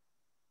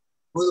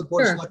 Will the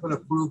Board of Selectmen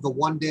approve the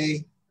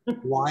one-day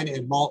wine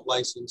and malt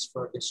license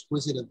for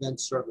exquisite event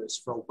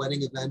service for a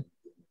wedding event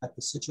at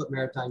the Scituate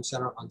Maritime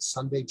Center on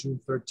Sunday, June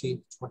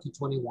 13th,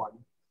 2021,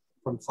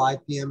 from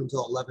 5 p.m.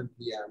 until 11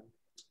 p.m.,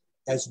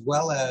 as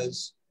well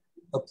as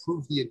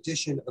approve the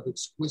addition of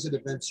exquisite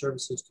event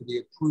services to the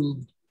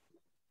approved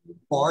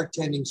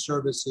bartending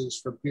services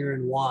for beer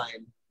and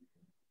wine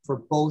for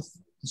both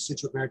the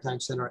Scituate Maritime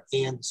Center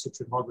and the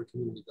Scituate Harbor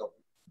Community Building.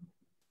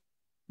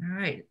 All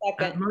right.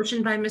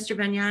 Motion by Mr.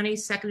 Vignani,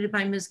 seconded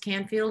by Ms.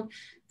 Canfield.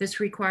 This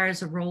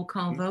requires a roll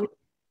call vote.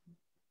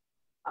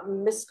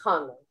 Ms.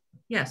 Conley.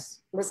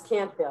 Yes. Ms.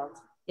 Canfield.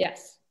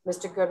 Yes.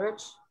 Mr.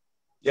 Goodrich.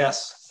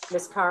 Yes.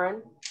 Ms.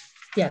 Curran.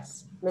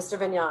 Yes. Mr.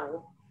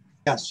 Vignani.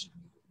 Yes.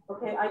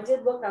 Okay, I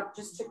did look up,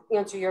 just to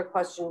answer your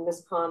question,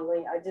 Ms.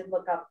 Conley, I did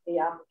look up the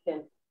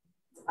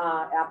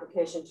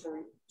application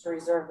to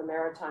reserve the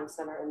Maritime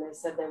Center, and they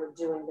said they were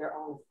doing their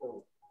own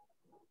food.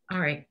 All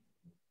right.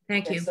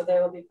 Thank you. So they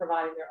will be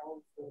providing their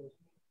own food.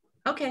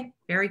 Okay,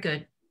 very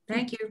good.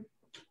 Thank you.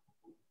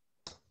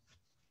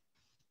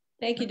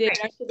 Thank you, David.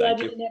 I'm so glad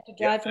you didn't have to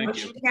drive from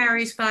Motion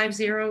carries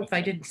 5-0 if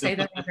I didn't say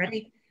that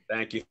already.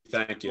 Thank you.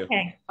 Thank you.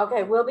 Okay.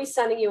 Okay, we'll be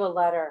sending you a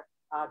letter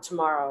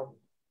tomorrow.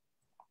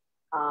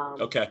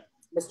 Okay.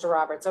 Mr.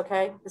 Roberts,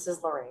 okay? This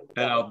is Lorraine.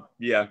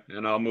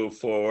 And I'll move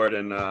forward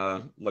and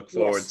look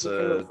forward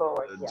to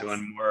yes.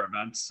 doing more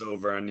events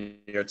over in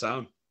your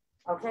town.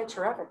 Okay,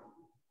 terrific.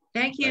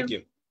 Thank you. Thank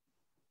you.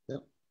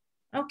 Yep.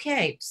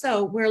 Okay,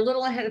 so we're a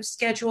little ahead of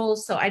schedule,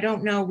 so I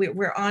don't know.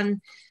 We're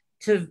on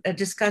to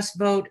discuss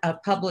vote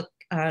public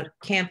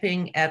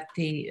camping at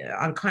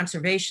on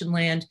conservation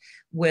land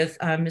with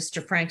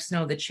Mr. Frank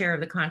Snow, the chair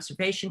of the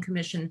Conservation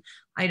Commission.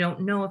 I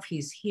don't know if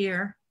he's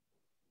here.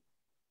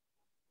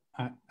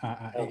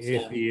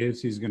 If he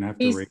is, he's going to have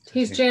to.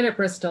 He's Janet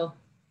Bristol.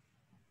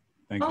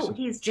 Thank you. Oh,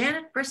 he's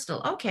Janet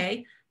Bristol.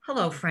 Okay.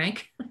 Hello,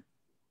 Frank.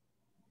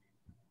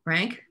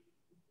 Frank.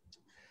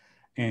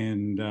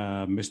 And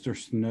Mr.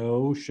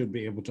 Snow should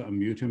be able to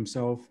unmute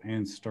himself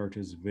and start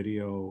his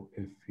video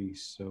if he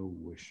so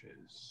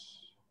wishes.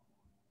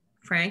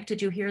 Frank,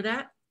 did you hear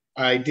that?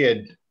 I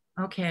did.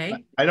 Okay.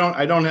 I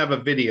don't have a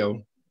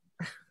video.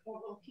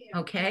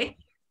 Okay.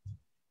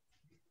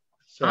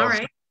 So all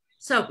right.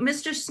 So,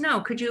 Mr.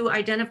 Snow, could you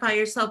identify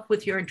yourself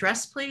with your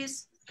address,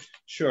 please?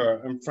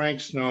 Sure. I'm Frank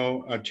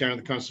Snow, Chair of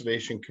the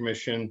Conservation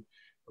Commission,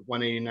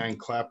 189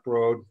 Clapp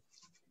Road.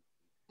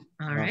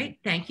 All right,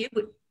 thank you.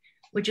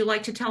 Would you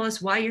like to tell us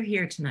why you're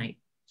here tonight?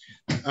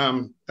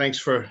 Thanks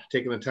for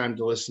taking the time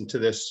to listen to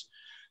this.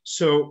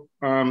 So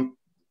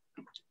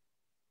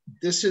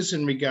this is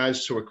in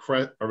regards to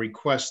a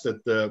request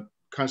that the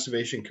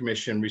Conservation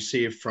Commission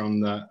received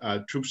from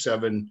the Troop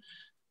 7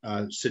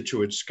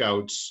 Scituate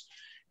Scouts,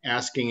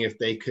 asking if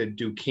they could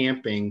do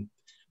camping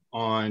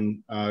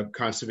on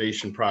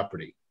conservation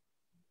property.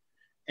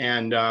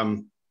 And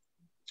as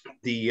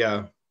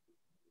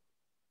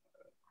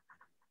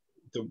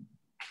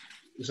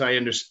I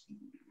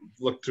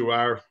look through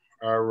our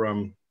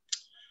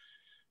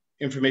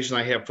information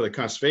I have for the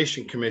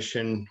Conservation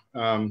Commission,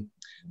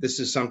 this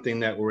is something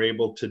that we're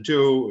able to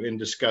do. In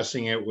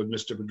discussing it with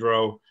Mr.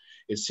 Boudreau,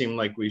 it seemed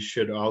like we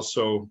should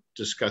also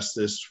discuss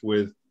this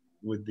with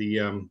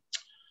the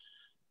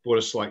Board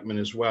of Selectmen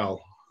as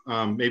well.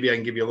 Maybe I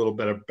can give you a little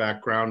bit of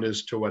background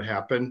as to what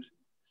happened.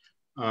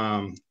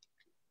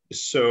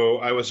 So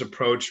I was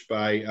approached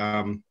by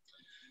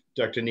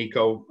Dr.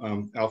 Nico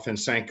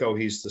Alfonsanko,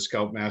 he's the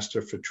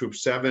Scoutmaster for Troop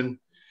 7,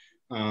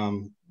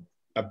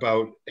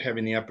 about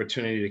having the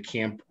opportunity to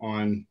camp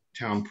on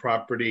town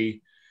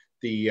property.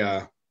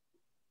 The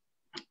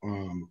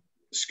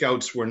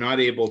Scouts were not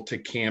able to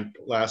camp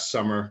last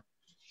summer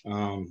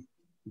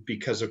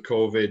because of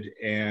COVID,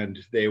 and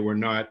they were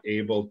not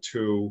able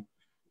to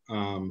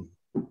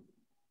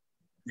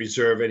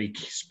reserve any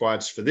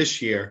spots for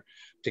this year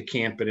to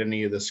camp at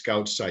any of the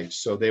Scout sites.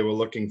 So they were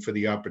looking for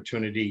the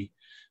opportunity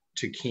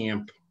to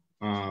camp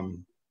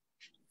on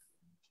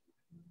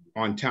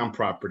town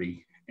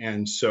property.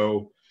 And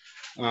so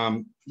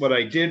what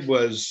I did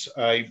was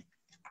I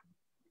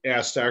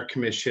asked our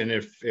commission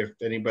if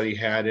anybody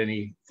had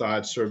any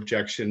thoughts or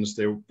objections.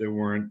 There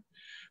weren't.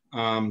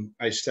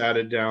 I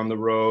started down the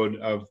road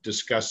of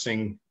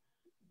discussing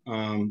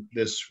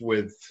this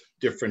with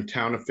different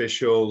town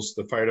officials,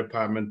 the fire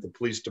department, the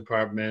police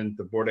department,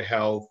 the Board of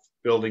Health,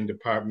 building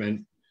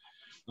department,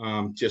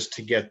 just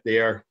to get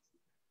their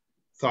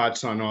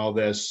thoughts on all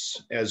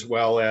this, as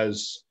well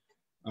as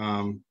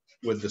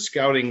with the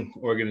scouting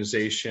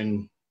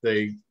organization,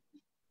 the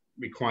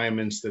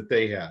requirements that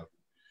they have.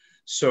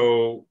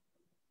 So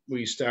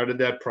we started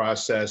that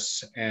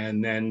process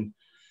and then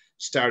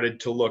started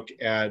to look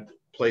at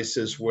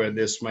places where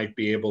this might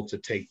be able to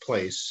take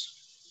place.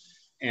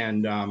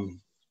 And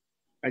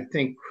I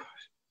think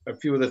a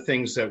few of the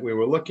things that we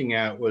were looking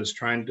at was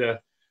trying to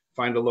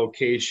find a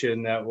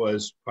location that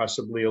was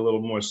possibly a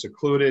little more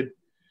secluded.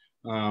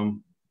 A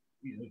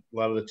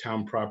lot of the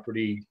town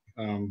property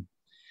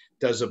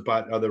does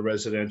abut other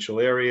residential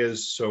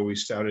areas. So we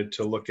started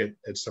to look at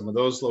some of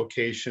those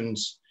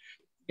locations.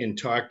 In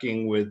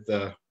talking with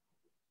the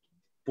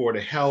Board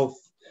of Health,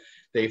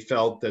 they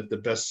felt that the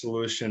best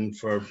solution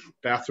for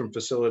bathroom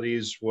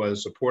facilities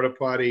was a porta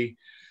potty.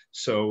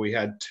 So we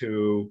had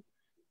to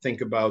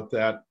think about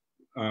that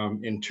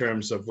in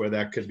terms of where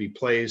that could be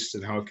placed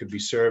and how it could be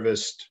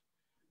serviced.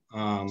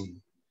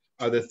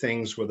 Other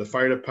things were the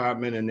fire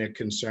department and their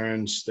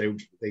concerns.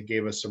 They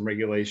gave us some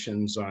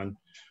regulations on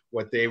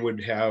what they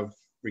would have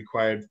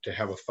required to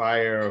have a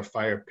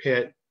fire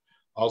pit,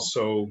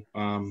 also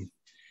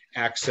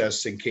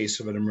access in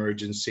case of an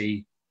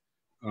emergency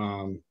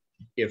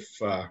if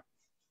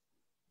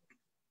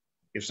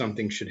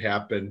something should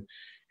happen.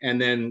 And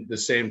then the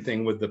same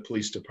thing with the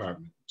police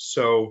department.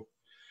 So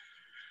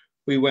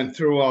we went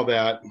through all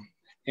that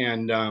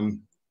and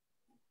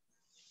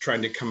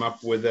trying to come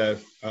up with a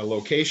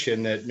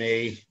location that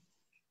may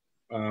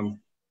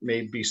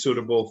be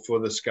suitable for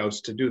the Scouts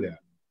to do that.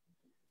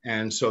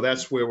 And so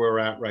that's where we're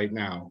at right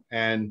now.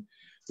 And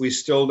we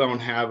still don't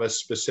have a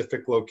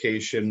specific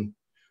location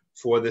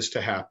for this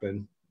to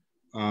happen.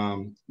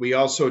 We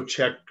also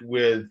checked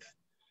with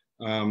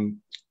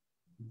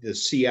the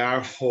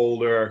CR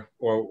holder,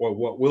 or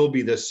what will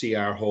be the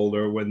CR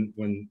holder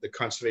when the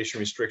conservation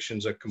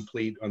restrictions are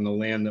complete on the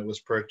land that was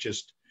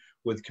purchased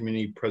with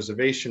community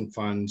preservation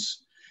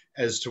funds,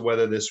 as to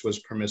whether this was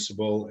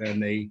permissible,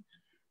 and they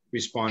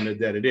responded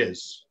that it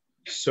is.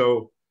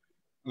 So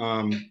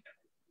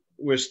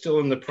we're still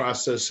in the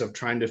process of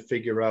trying to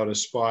figure out a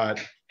spot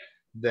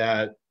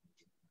that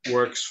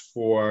works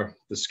for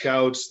the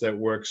Scouts, that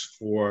works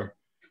for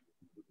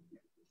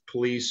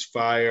police,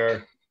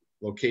 fire,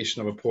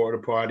 location of a porta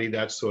potty,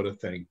 that sort of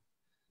thing.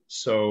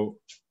 So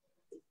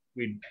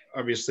we'd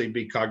obviously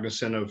be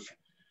cognizant of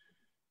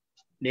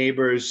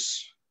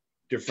neighbors,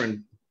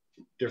 different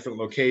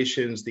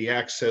locations, the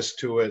access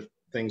to it,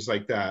 things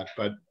like that.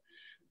 But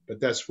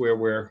that's where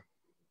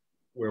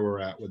we're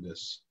at with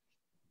this.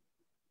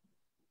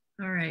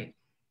 All right.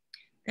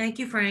 Thank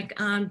you, Frank.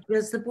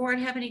 Does the board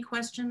have any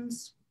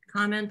questions,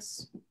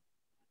 comments?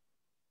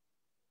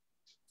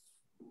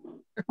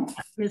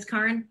 Ms.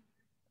 Curran?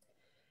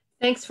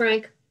 Thanks,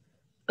 Frank.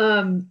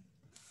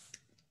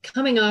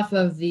 Coming off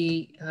of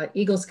the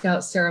Eagle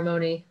Scout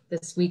ceremony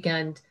this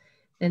weekend,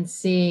 and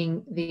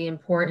seeing the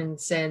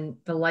importance and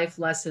the life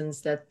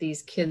lessons that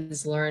these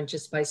kids learn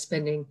just by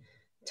spending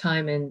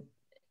time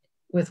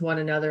with one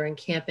another and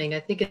camping. I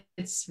think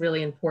it's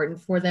really important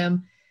for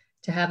them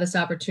to have this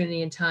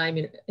opportunity and time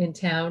in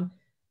town.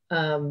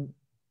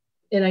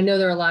 And I know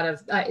there are a lot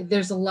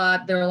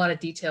of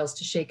details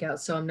to shake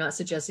out. So I'm not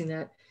suggesting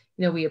that,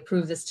 we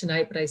approve this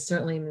tonight, but I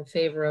certainly am in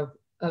favor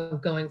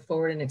of going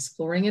forward and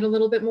exploring it a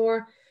little bit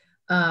more.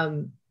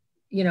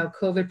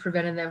 COVID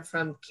prevented them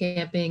from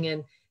camping,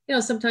 and,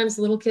 sometimes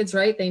little kids,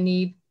 right? They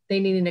need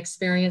an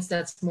experience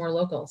that's more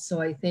local.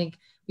 So I think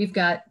we've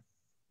got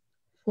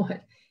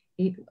what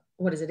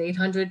is it?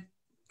 800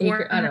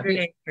 acres? I don't know.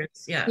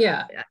 Acres, yeah.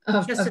 Yeah.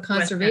 Of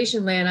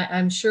conservation land.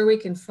 I'm sure we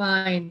can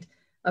find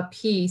a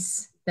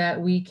piece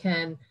that we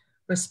can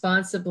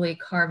responsibly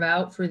carve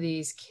out for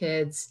these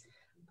kids.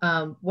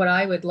 What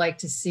I would like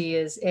to see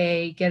is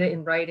get it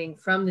in writing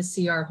from the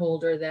CR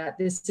holder that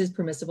this is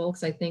permissible,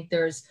 because I think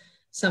there's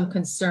some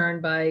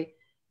concern by,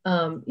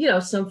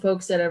 some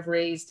folks that have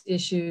raised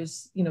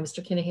issues,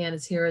 Mr. Kinahan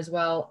is here as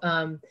well,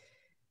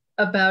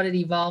 about it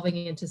evolving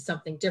into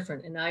something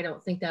different. And I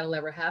don't think that'll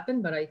ever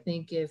happen, but I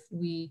think if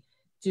we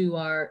do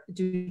our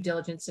due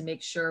diligence to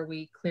make sure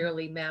we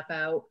clearly map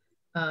out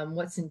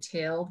what's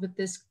entailed with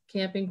this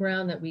camping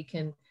ground, that we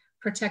can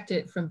protect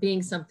it from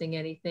being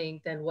anything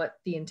than what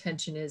the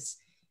intention is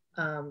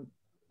on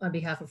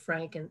behalf of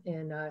Frank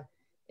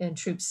and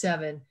Troop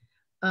 7.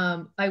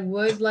 I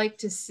would like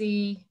to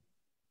see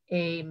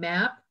a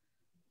map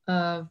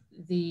of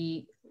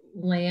the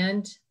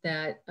land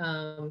that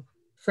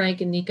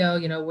Frank and Nico,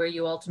 where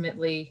you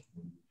ultimately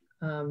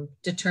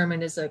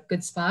determine is a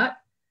good spot.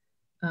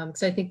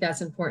 Because I think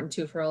that's important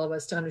too for all of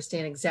us to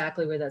understand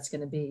exactly where that's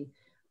going to be.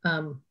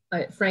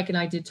 Frank and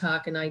I did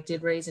talk, and I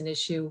did raise an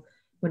issue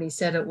when he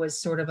said it was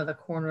sort of on the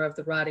corner of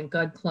the Rod and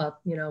Gun Club.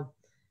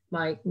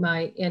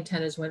 My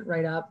antennas went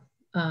right up.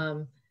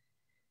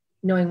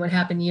 Knowing what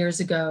happened years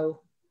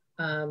ago,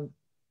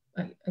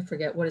 I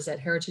forget, what is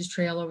that, Heritage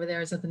Trail over there?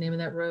 Is that the name of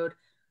that road?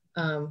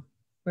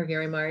 Where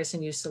Gary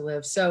Myerson used to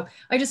live. So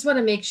I just want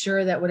to make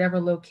sure that whatever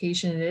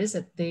location it is,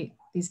 that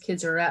these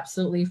kids are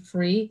absolutely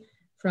free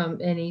from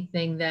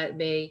anything that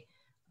may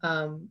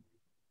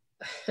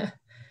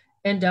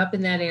end up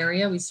in that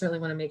area. We certainly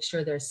want to make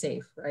sure they're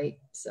safe, right?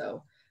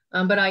 So,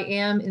 but I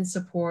am in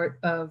support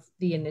of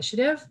the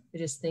initiative. I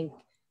just think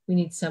we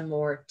need some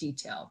more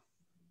detail.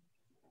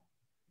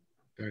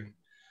 Okay.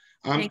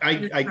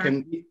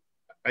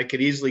 I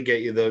could easily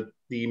get you the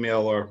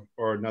email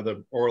or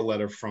another oral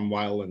letter from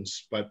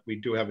Wildlands, but we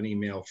do have an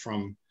email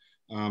from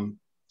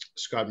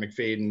Scott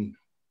McFadden,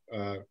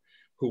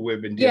 who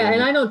we've been dealing with.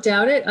 And I don't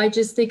doubt it. I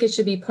just think it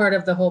should be part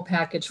of the whole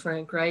package,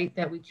 Frank, right?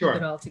 That we keep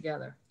it all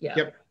together. Yeah.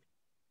 Yep.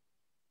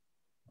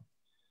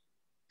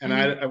 And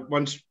I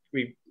once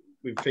we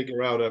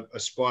figure out a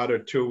spot or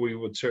two, we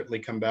would certainly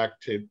come back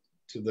to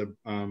the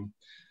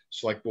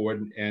select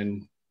board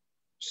and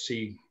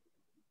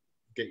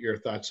get your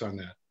thoughts on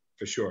that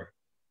for sure.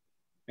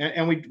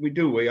 And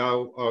we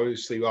all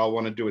obviously all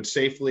want to do it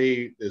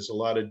safely. There's a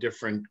lot of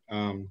different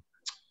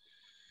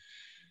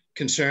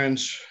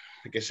concerns,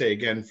 like I say,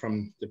 again,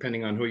 from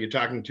depending on who you're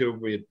talking to,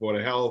 be it Board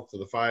of Health or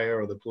the fire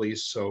or the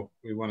police. So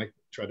we want to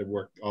try to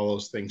work all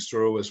those things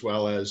through, as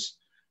well as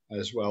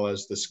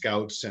the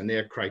scouts and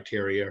their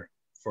criteria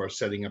for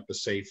setting up a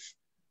safe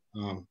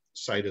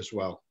site as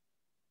well.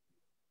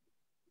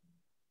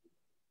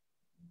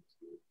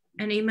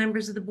 Any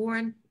members of the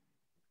board?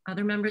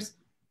 Other members?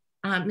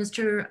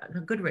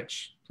 Mr.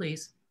 Goodrich,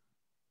 please.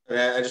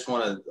 I just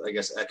want to, I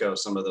guess, echo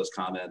some of those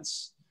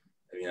comments.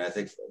 I mean, I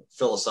think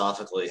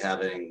philosophically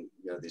having,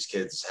 these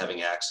kids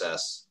having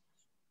access,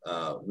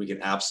 we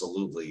can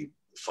absolutely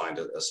find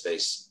a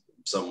space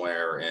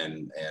somewhere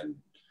and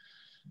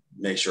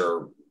make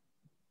sure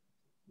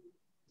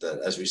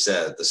that, as we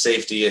said, the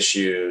safety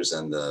issues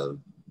and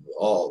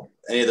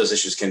any of those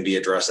issues can be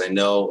addressed. I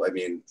know, I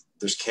mean,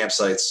 there's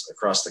campsites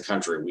across the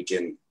country. We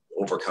can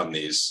overcome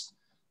these.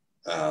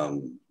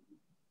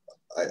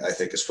 I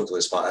think as quickly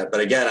as possible.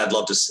 But again, I'd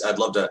love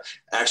to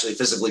actually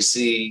physically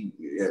see.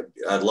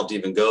 I'd love to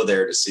even go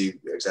there to see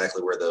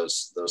exactly where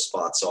those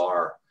spots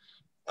are.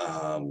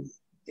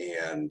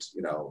 And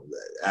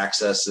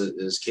access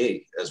is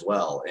key as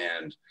well.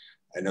 And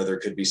I know there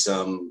could be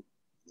some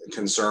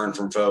concern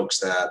from folks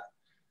that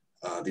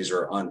these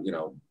are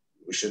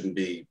we shouldn't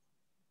be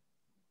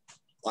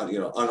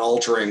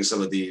unaltering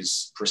some of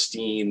these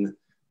pristine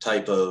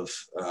type of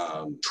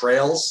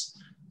trails.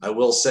 I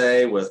will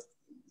say, with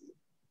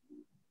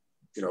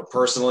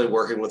personally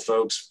working with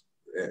folks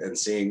and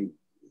seeing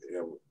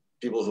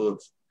people who have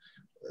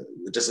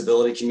the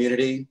disability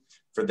community,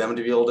 for them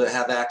to be able to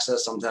have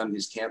access sometimes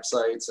these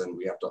campsites, and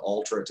we have to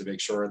alter it to make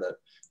sure that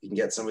you can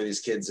get some of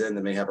these kids in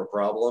that may have a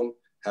problem.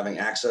 Having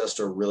access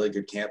to a really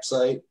good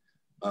campsite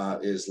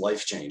is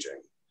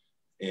life-changing.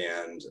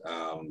 And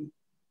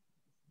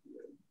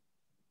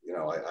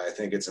I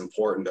think it's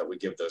important that we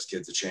give those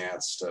kids a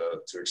chance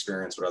to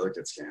experience what other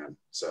kids can.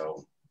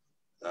 So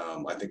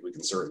I think we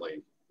can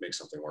certainly make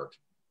something work.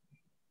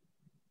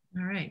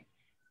 All right.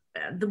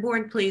 the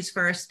board, please,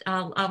 first.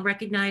 I'll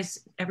recognize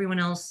everyone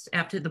else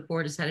after the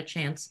board has had a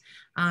chance.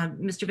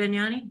 Mr.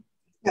 Vignani?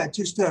 Yeah,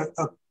 just a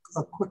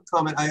quick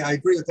comment. I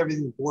agree with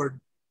everything the board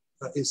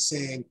is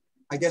saying.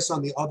 I guess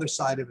on the other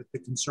side of it, the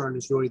concern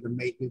is really the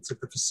maintenance of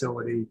the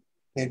facility,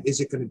 and is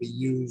it going to be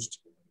used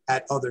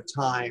at other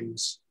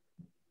times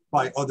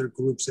by other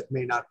groups that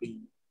may not be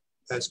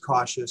as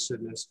cautious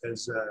and as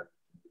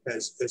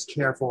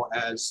careful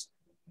as,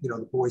 you know,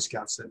 the Boy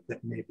Scouts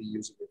that may be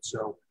using it.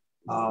 So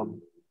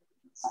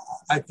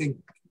I think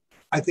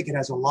it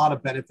has a lot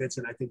of benefits,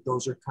 and I think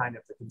those are kind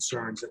of the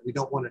concerns, that we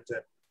don't want it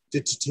to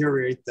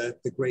deteriorate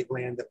the great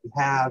land that we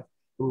have.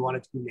 We want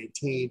it to be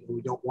maintained, and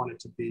we don't want it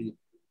to be,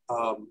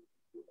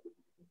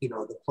 you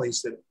know, the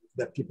place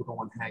that people go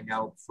and hang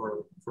out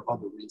for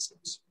other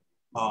reasons.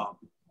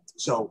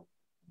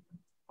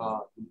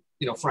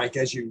 You know, Frank,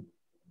 as you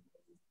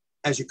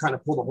kind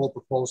of pull the whole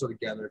proposal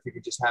together, if you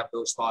could just have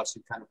those thoughts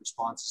and kind of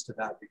responses to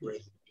that, would be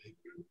great.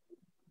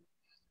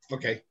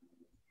 Okay.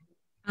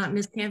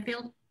 Ms.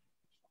 Canfield?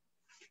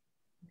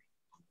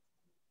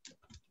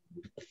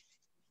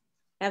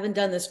 Haven't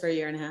done this for a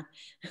year and a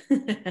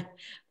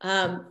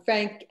half.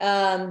 Frank,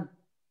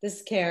 this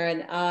is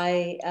Karen.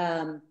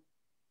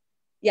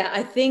 Yeah,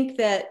 I think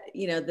that,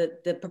 you know,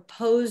 the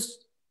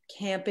proposed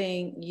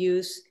camping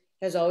use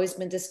has always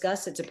been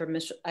discussed. It's a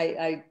permission.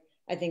 I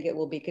think it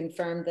will be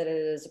confirmed that it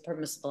is a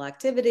permissible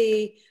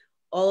activity.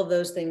 All of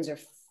those things are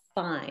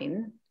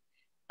fine.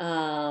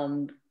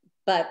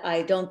 But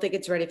I don't think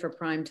it's ready for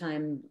prime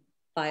time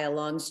by a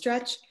long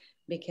stretch,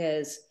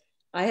 because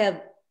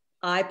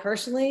I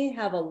personally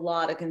have a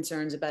lot of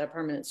concerns about a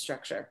permanent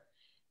structure.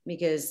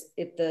 Because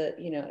if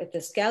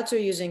the Scouts are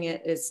using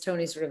it, as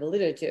Tony sort of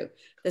alluded to,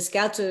 the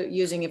Scouts are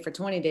using it for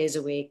 20 days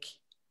a week,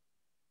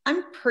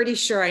 I'm pretty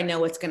sure I know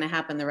what's going to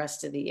happen the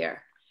rest of the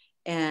year.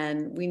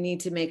 And we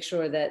need to make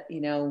sure that,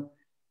 you know,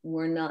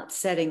 we're not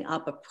setting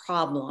up a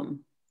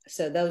problem.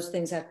 So those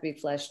things have to be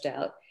fleshed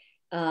out.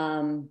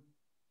 And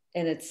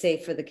it's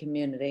safe for the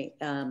community.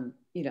 You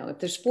know, if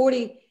there's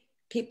 40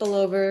 people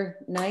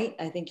overnight,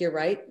 I think you're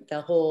right.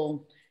 The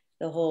whole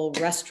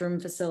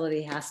restroom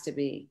facility has to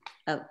be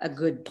a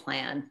good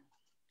plan.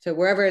 So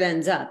wherever it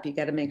ends up, you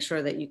got to make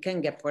sure that you can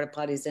get porta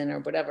potties in or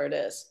whatever it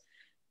is.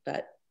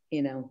 But,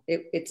 you know,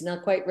 it's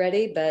not quite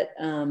ready, but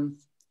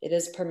it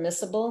is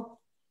permissible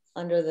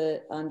under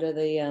the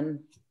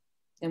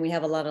and we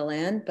have a lot of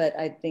land, but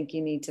I think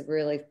you need to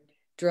really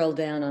drill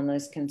down on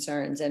those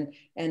concerns.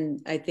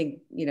 And I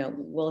think, you know,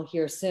 we'll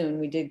hear soon,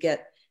 we did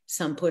get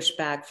some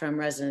pushback from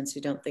residents who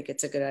don't think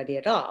it's a good idea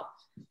at all.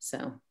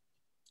 So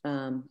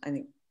I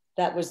think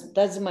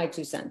that's my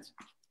 2 cents.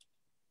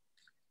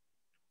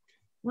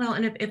 Well,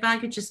 and if I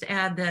could just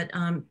add that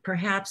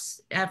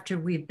perhaps after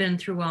we've been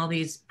through all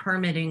these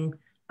permitting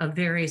of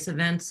various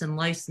events and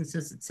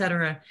licenses, et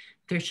cetera,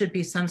 there should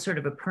be some sort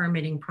of a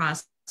permitting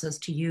process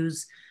to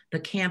use the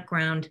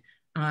campground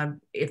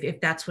if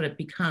that's what it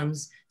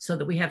becomes, so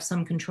that we have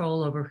some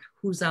control over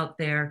who's out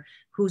there,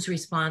 who's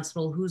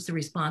responsible, who's the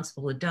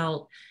responsible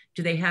adult,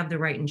 do they have the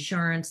right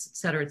insurance, et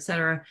cetera, et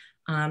cetera.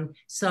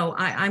 So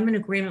I'm in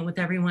agreement with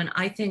everyone.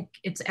 I think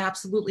it's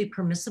absolutely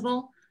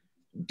permissible,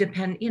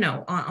 you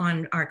know,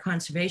 on our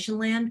conservation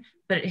land,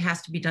 but it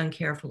has to be done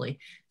carefully.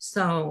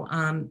 So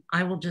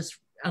I will just,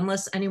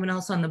 unless anyone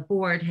else on the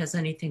board has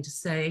anything to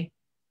say,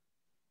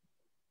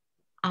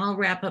 I'll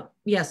wrap up.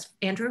 Yes,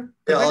 Andrew?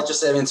 Yeah, I'll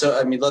just say,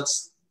 I mean,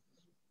 let's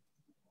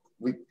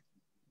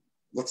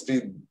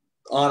be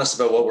honest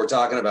about what we're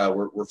talking about.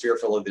 We're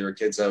fearful of their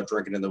kids out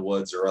drinking in the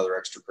woods or other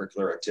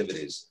extracurricular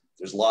activities.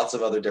 There's lots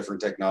of other different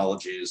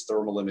technologies,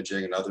 thermal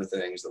imaging and other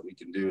things that we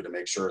can do to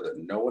make sure that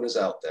no one is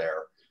out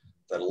there,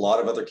 that a lot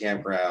of other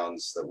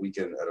campgrounds that we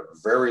can, at a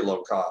very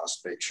low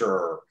cost, make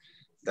sure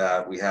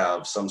that we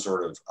have some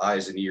sort of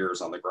eyes and ears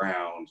on the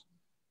ground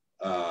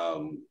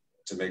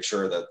to make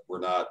sure that we're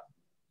not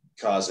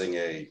causing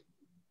an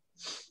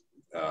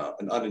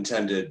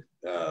unintended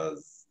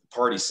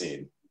party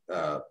scene,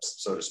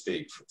 so to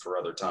speak, for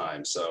other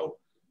times. So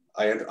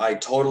I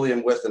totally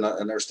am with and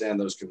understand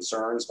those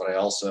concerns, but I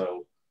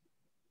also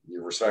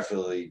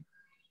respectfully,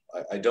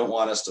 I don't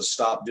want us to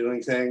stop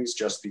doing things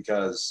just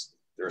because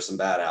there are some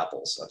bad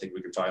apples. I think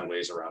we can find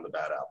ways around the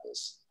bad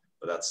apples,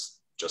 but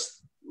that's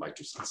just my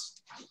 2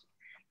 cents.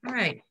 All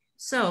right,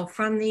 so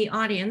from the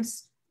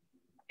audience,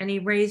 any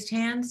raised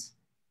hands?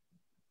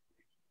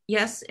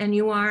 Yes, and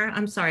you are,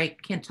 I'm sorry,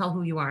 can't tell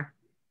who you are.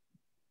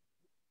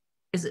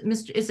 Is it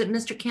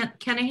Mr.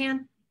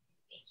 Kenahan?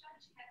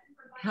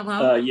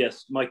 Hello?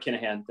 Yes, Mike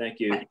Kenahan, thank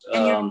you.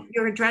 And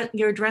your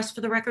address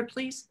for the record,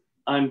 please?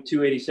 I'm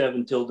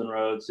 287 Tilden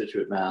Road,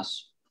 Scituate,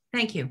 Mass.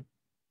 Thank you.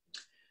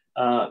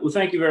 Well,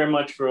 thank you very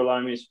much for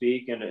allowing me to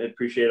speak, and I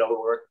appreciate all the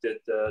work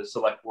that the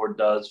select board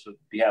does for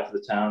behalf of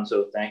the town.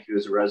 So thank you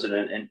as a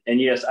resident.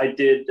 And yes, I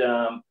did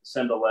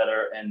send a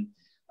letter, and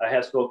I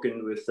have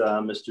spoken with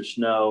Mr.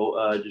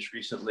 Snow just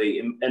recently.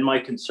 And my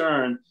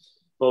concern,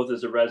 both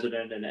as a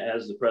resident and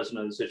as the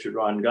president of the Scituate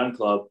Rod and Gun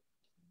Club,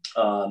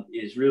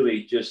 is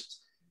really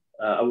just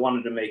I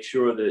wanted to make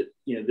sure that,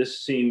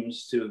 this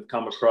seems to have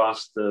come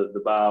across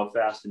the bow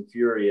fast and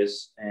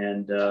furious,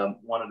 and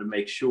wanted to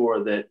make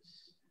sure that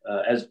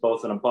as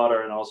both an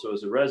abutter and also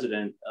as a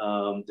resident,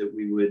 that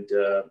we would,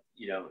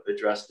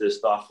 address this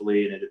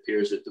thoughtfully. And it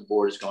appears that the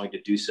board is going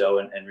to do so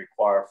and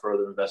require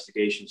further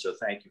investigation. So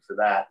thank you for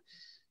that.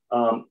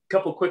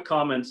 Couple quick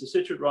comments. The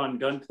Scituate Rod and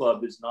Gun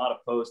Club is not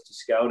opposed to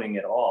scouting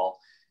at all.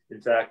 In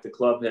fact, the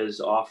club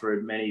has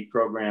offered many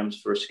programs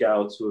for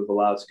scouts who have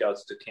allowed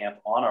scouts to camp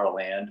on our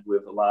land.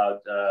 We've allowed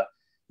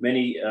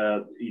many,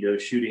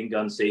 shooting,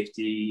 gun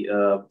safety,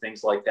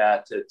 things like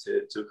that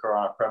to occur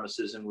on our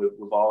premises, and we've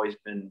always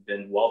been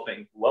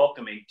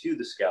welcoming to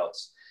the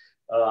scouts.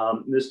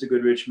 Mr.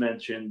 Goodrich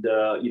mentioned,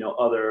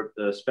 other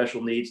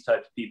special needs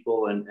type of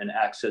people and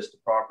access to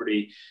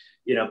property.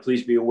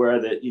 Please be aware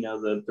that,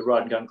 the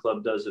Rod and Gun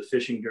Club does a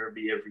fishing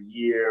derby every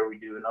year. We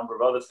do a number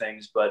of other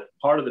things, but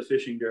part of the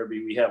fishing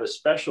derby, we have a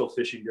special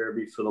fishing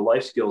derby for the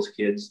life skills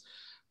kids,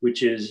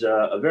 which is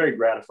a very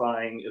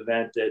gratifying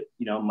event that,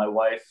 my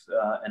wife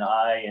and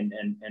I and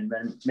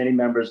many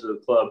members of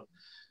the club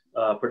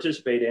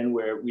participate in,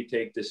 where we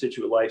take the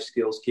Scituate life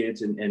skills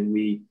kids and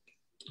we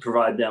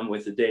provide them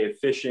with a day of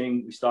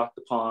fishing. We stock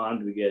the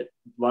pond, we get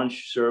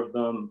lunch served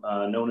them,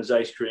 known as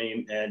ice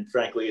cream, and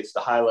frankly, it's the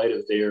highlight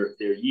of their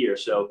year.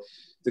 So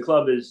the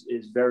club is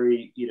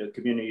very,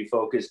 community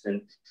focused,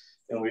 and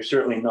we're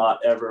certainly not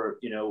ever,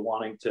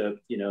 wanting to,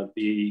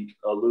 be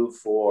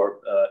aloof or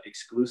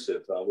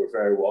exclusive. We're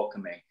very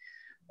welcoming.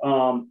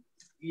 I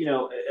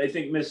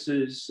think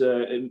Mrs.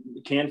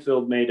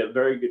 Canfield made a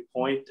very good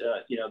point,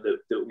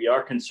 that we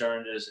are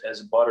concerned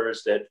as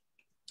abutters that,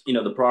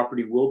 the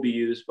property will be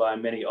used by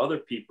many other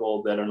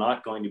people that are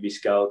not going to be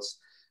scouts,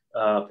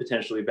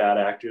 potentially bad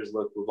actors.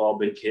 Look, we've all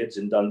been kids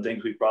and done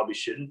things we probably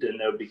shouldn't, and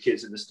there'll be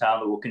kids in this town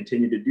that will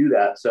continue to do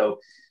that. So,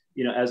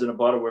 as an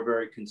abutter, we're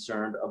very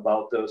concerned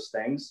about those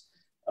things.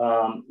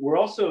 We're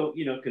also,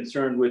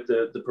 concerned with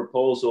the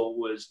proposal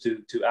was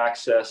to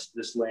access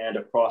this land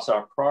across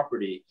our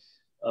property.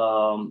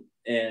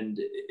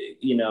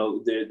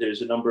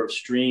 There's a number of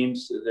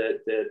streams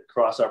that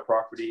cross our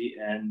property,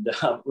 and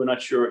we're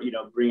not sure,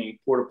 bringing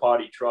porta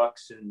potty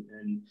trucks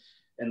and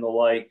the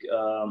like,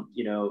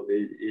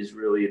 is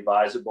really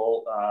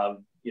advisable,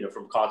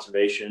 from a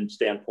conservation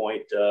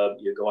standpoint,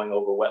 you're going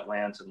over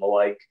wetlands and the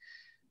like.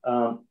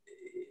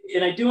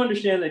 And I do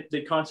understand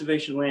that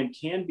conservation land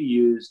can be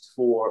used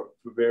for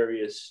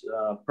various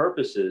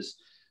purposes.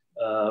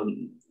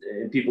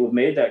 And people have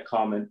made that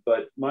comment,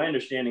 but my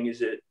understanding is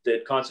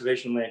that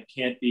conservation land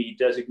can't be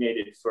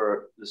designated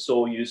for the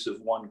sole use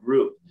of one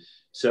group.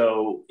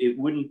 So it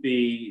wouldn't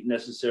be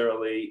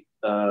necessarily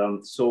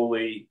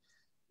solely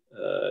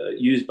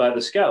used by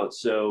the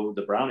Scouts. So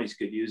the Brownies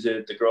could use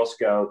it, the Girl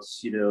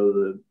Scouts,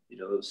 the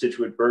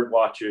Scituate Bird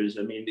Watchers.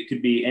 I mean, it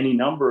could be any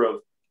number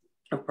of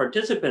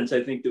participants,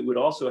 I think, that would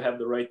also have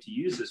the right to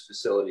use this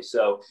facility.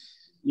 So,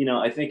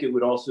 I think it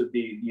would also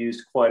be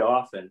used quite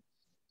often.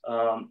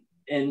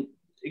 And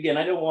again,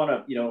 I don't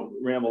want to,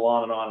 ramble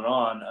on and on and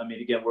on. I mean,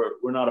 again,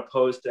 we're not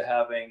opposed to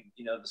having,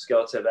 the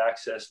Scouts have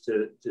access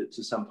to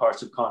some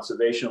parts of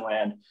conservation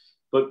land,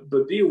 but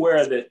be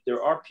aware that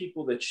there are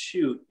people that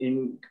shoot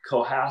in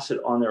Cohasset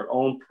on their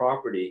own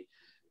property.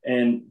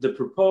 And the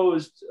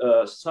proposed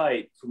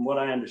site, from what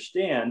I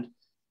understand,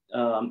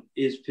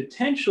 is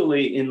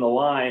potentially in the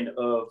line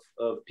of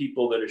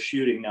people that are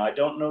shooting. Now, I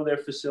don't know their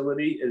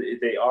facility.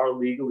 They are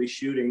legally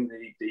shooting.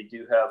 They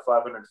do have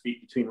 500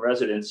 feet between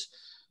residents.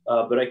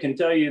 But I can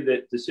tell you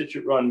that the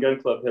Scituate Rod and Gun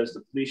Club has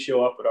the police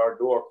show up at our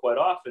door quite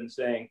often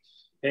saying,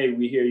 hey,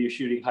 we hear you're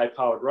shooting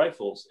high-powered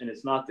rifles. And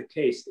it's not the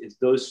case. It's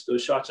those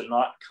shots are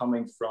not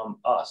coming from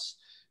us.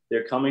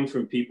 They're coming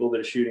from people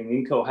that are shooting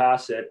in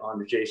Cohasset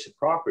on adjacent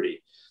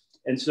property.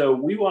 And so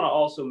we want to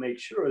also make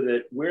sure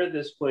that where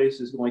this place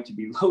is going to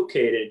be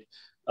located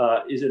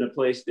is in a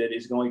place that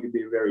is going to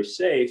be very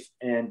safe.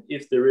 And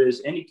if there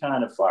is any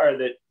kind of fire,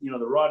 that,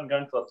 the Rod and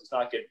Gun Club does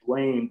not get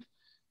blamed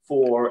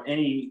for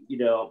any,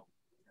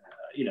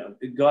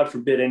 God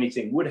forbid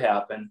anything would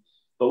happen,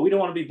 but we don't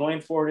want to be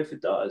blamed for it if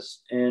it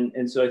does.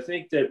 And so I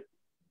think that,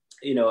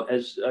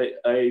 as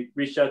I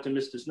reached out to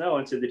Mr. Snow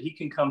and said that he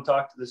can come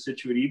talk to the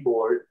Scituate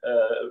E-Board,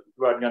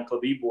 Rod and Gun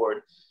Club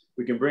E-Board.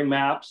 We can bring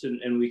maps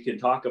and we can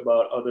talk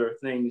about other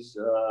things,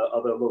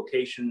 other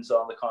locations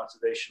on the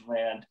conservation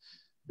land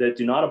that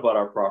do not abut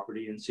our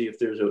property, and see if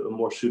there's a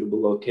more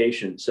suitable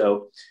location.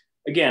 So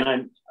again,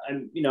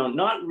 I'm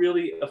not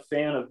really a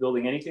fan of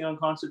building anything on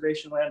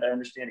conservation land. I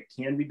understand it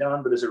can be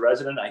done, but as a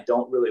resident, I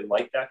don't really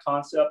like that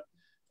concept.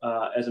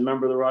 As a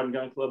member of the Rod and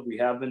Gun Club, we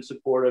have been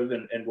supportive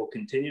and will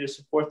continue to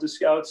support the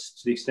Scouts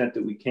to the extent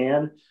that we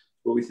can,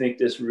 but we think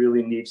this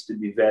really needs to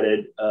be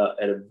vetted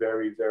at a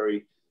very,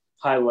 very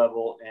high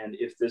level. And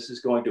if this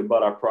is going to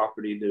abut our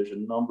property, there's a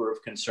number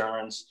of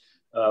concerns.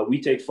 We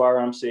take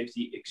firearm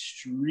safety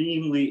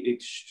extremely,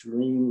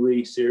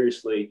 extremely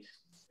seriously,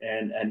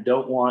 and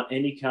don't want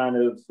any kind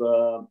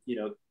of,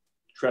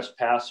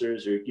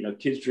 trespassers or,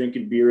 kids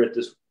drinking beer at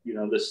this,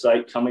 this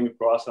site coming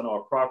across on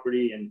our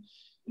property and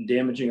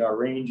damaging our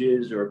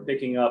ranges or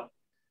picking up,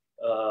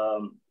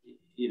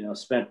 you know,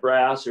 spent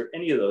brass or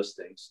any of those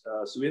things.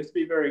 So we have to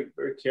be very,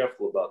 very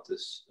careful about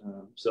this.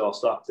 So I'll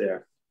stop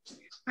there.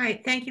 All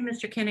right, thank you,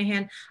 Mr.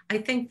 Kinahan. I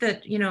think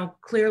that, you know,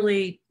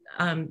 clearly,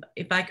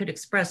 if I could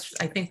express,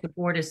 I think the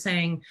board is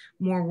saying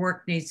more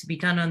work needs to be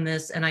done on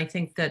this. And I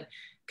think that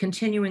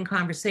continuing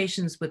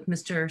conversations with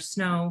Mr.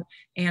 Snow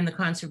and the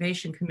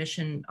Conservation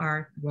Commission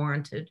are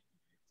warranted.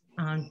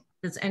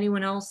 Does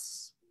anyone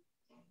else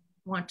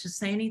want to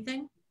say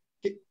anything?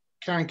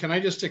 Karen, can I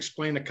just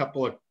explain a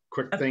couple of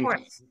quick things?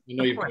 Course. I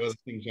know you've got other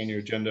things on your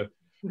agenda.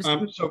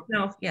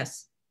 No,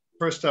 yes.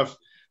 First off,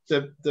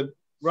 the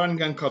Run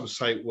Gun Club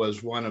site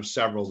was one of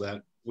several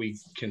that we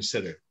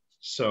considered.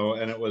 So,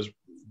 and it was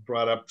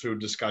brought up through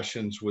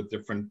discussions with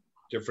different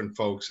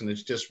folks, and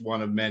it's just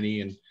one of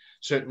many. And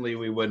certainly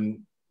we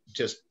wouldn't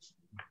just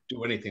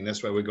do anything.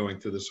 That's why we're going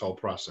through this whole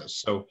process.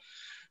 So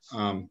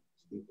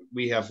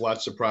we have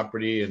lots of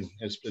property, and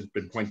as it's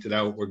been pointed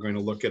out, we're going to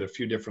look at a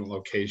few different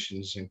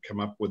locations and come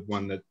up with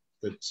one that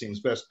seems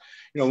best.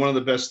 You know, one of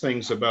the best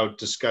things about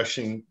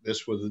discussing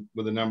this with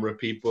a number of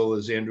people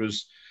is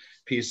Andrew's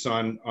piece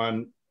on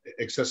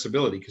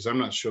accessibility, because I'm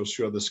not so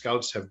sure the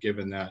Scouts have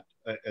given that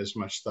as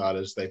much thought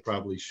as they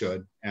probably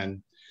should,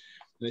 and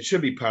it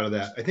should be part of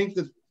that. I think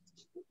that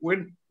what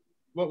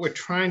we're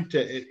trying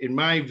to, in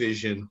my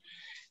vision,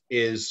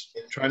 is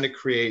trying to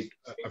create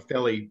a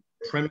fairly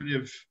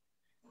primitive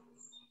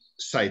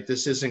site.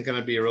 This isn't going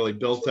to be a really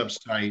built up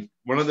site.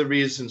 One of the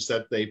reasons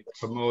that they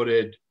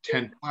promoted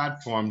tent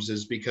platforms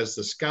is because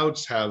the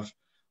Scouts have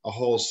a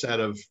whole set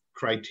of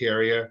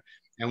criteria.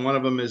 And one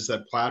of them is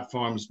that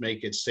platforms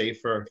make it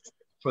safer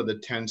for the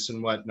tents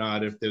and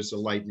whatnot if there's a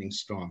lightning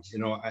storm. You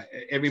know,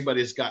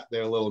 everybody's got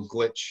their little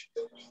glitch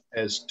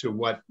as to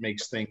what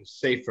makes things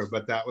safer,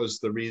 but that was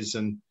the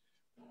reason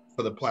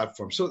for the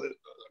platform. So a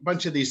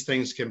bunch of these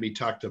things can be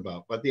talked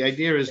about, but the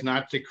idea is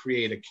not to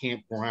create a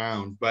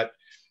campground, but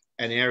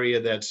an area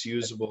that's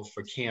usable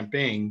for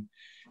camping.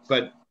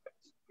 But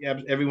yeah,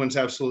 everyone's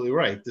absolutely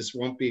right. This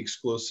won't be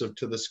exclusive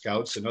to the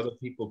Scouts, and other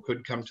people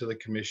could come to the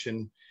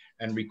commission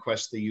and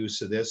request the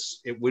use of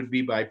this. It would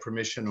be by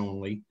permission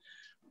only.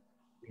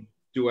 We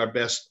do our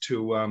best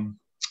to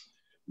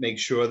make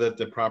sure that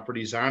the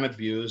properties aren't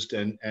abused,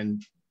 and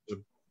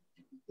the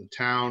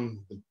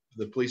town,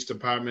 the police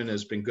department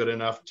has been good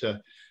enough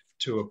to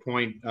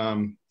appoint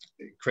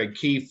Craig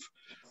Keefe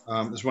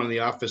is one of the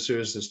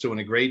officers that's doing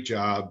a great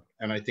job.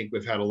 And I think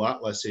we've had a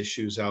lot less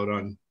issues out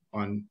on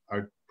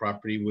our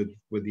property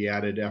with the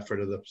added effort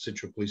of the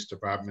Scituate Police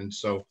Department.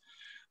 So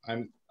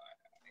I'd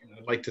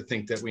like to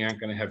think that we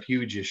aren't going to have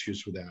huge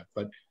issues with that,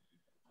 but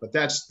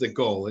that's the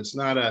goal. It's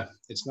not a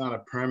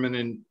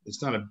permanent,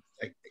 it's not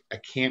a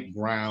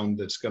campground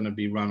that's going to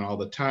be run all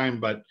the time,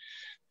 but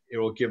it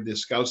will give the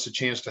Scouts a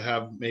chance to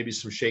have maybe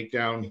some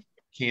shakedown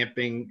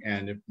camping.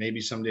 And if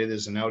maybe someday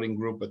there's an outing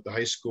group at the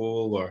high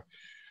school, or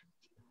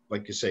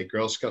like you say,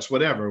 Girl Scouts,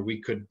 whatever,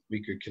 we could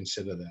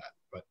consider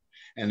that.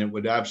 And it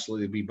would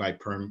absolutely be by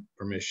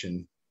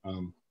permission.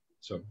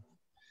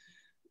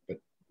 But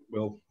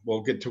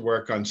we'll get to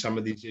work on some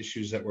of these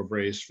issues that were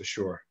raised for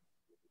sure.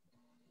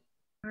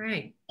 All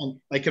right. And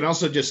I can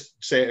also just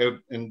say,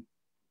 and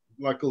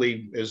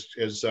luckily, as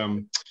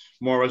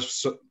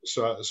Morris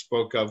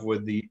spoke of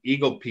with the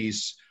Eagle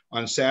piece,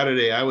 on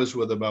Saturday, I was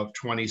with about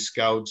 20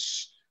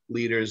 Scouts,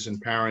 leaders, and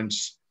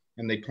parents,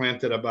 and they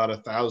planted about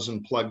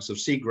 1,000 plugs of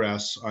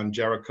seagrass on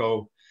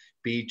Jericho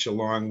Beach,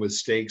 along with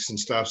stakes and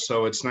stuff.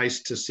 So it's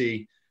nice to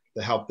see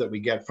the help that we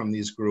get from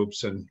these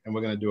groups, and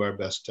we're going to do our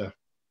best to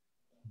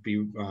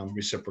be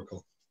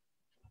reciprocal.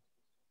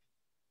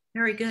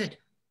 Very good.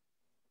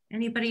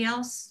 Anybody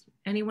else?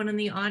 Anyone in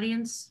the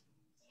audience?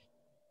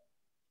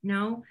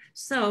 No?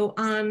 So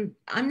I'm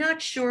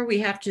not sure we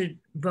have to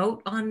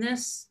vote on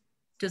this.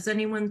 Does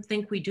anyone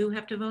think we do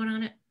have to vote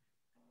on it?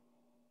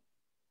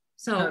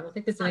 So no, I don't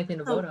think there's anything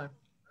to vote on.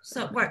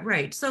 So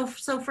right. So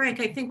Frank,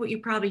 I think what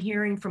you're probably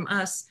hearing from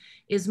us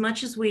is,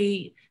 much as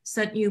we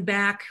sent you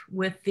back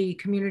with the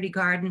community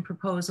garden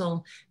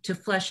proposal to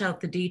flesh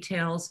out the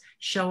details,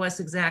 show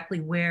us exactly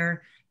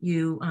where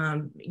you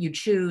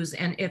choose,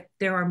 and if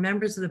there are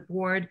members of the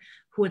board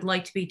who would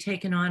like to be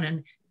taken on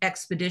an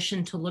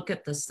expedition to look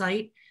at the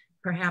site,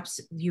 perhaps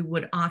you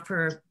would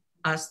offer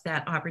us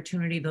that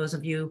opportunity, those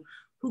of you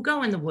who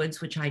go in the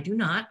woods, which I do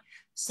not.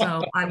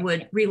 So I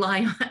would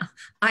rely on,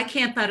 I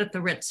camp out at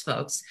the Ritz,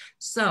 folks.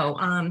 So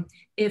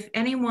if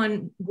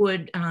anyone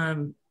would,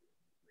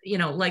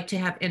 like to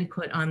have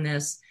input on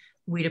this,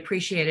 we'd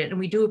appreciate it. And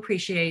we do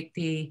appreciate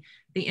the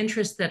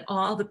interest that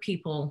all the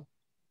people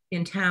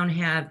in town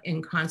have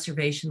in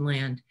conservation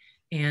land.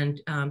 And,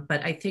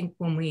 but I think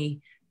when we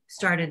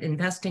started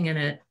investing in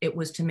it, it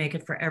was to make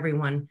it for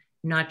everyone,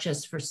 not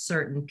just for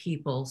certain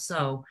people.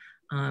 So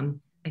I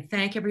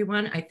thank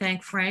everyone. I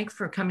thank Frank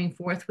for coming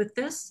forth with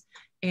this.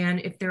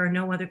 And if there are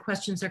no other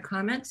questions or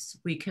comments,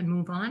 we can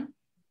move on.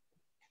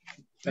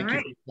 Thank you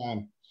for your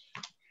time.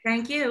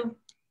 Thank you.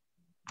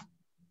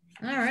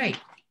 All right.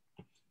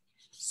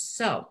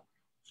 So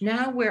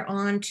now we're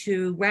on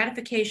to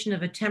ratification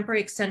of a temporary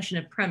extension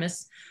of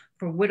premise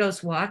for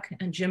Widow's Walk,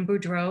 and Jim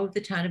Boudreau,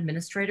 the town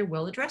administrator,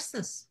 will address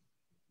this.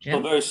 Jim?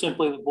 So very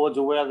simply, the board's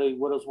aware the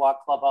Widows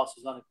Walk Clubhouse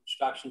is under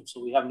construction,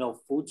 so we have no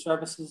food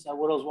services at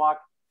Widows Walk.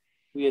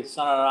 We had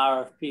sent out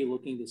an RFP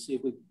looking to see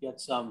if we could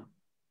get some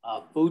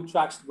food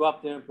trucks to go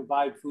up there and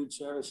provide food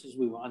services.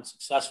 We were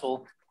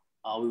unsuccessful.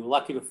 We were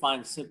lucky to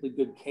find Simply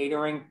Good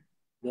Catering.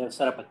 They have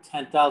set up a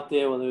tent out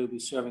there where they would be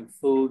serving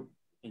food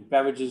and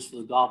beverages for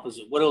the golfers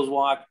at Widows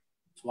Walk.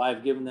 So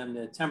I've given them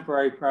their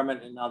temporary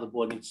permit, and now the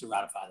board needs to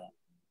ratify that.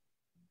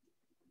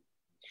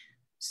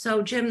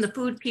 So Jim, the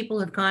food people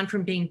have gone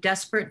from being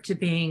desperate to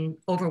being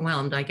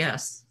overwhelmed, I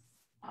guess.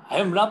 I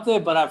haven't been up there,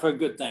 but I've heard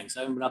good things.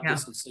 I haven't been up there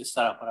since they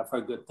set up, but I've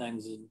heard good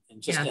things.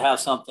 And just to have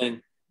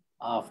something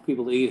for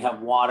people to eat,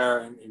 have water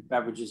and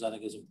beverages, I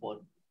think is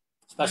important,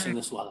 especially in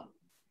this weather.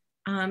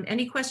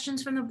 Any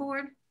questions from the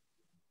board?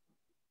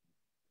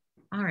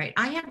 All right,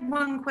 I have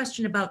one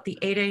question about the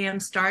 8 a.m.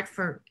 start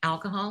for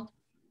alcohol.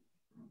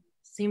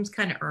 Seems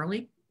kind of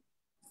early.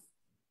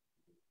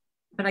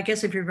 But I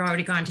guess if you've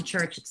already gone to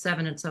church at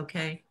 7, it's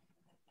okay.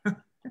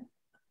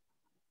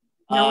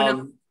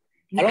 Everyone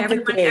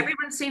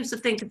seems to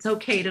think it's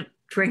okay to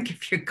drink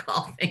if you're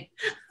golfing.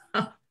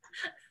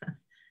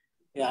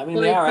 Yeah, I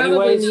mean, they are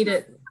anyways. Need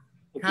it.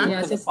 If you look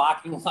at the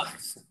parking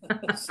lots,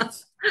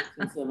 since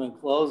they've been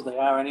closed, they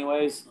are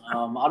anyways.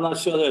 I'm not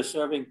sure they're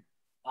serving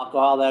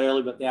alcohol that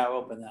early, but they are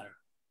open that early.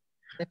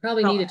 They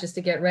probably need it just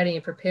to get ready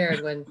and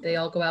prepared when they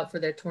all go out for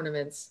their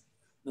tournaments.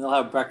 They'll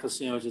have breakfast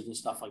sandwiches and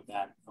stuff like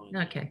that.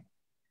 Okay.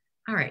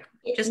 All right.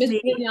 Just Mr.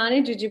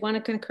 Vignani, did you want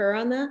to concur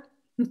on that?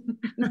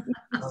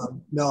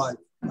 No,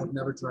 I've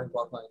never drank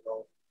while playing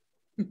golf.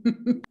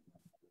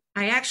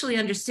 I actually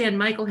understand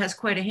Michael has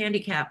quite a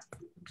handicap.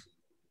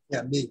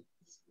 Yeah, me.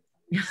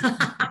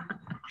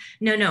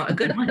 No, a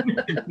good one.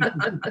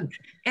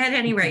 At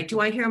any rate, do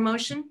I hear a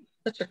motion?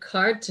 Such a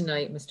card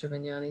tonight, Mr.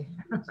 Vignani.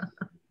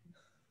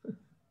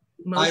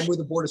 I move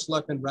the Board of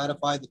Selectmen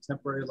ratify the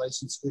temporary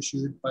license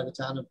issued by the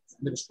town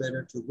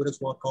administrator to Widows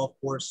Walk Golf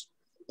Course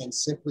and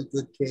Simply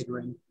Good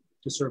Catering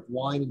to serve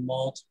wine and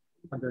malt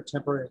under a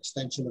temporary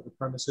extension of the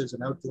premises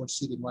and outdoor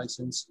seating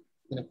license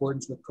in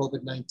accordance with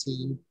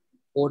COVID-19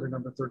 order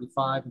number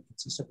 35 and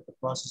consistent with the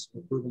process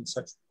of approving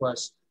such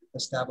requests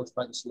established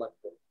by the Select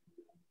Board.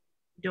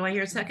 Do I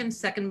hear a second?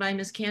 Second by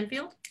Ms.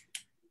 Canfield.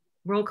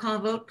 Roll call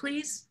vote,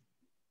 please.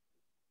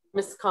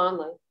 Ms.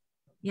 Conley?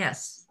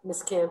 Yes.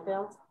 Ms.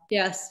 Canfield?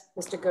 Yes.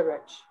 Mr.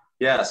 Goodrich?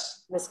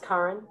 Yes. Ms.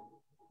 Curran?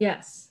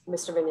 Yes.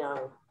 Mr.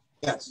 Vignani?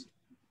 Yes.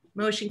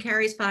 Motion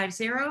carries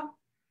 5-0.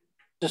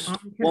 Just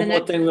one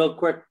more thing real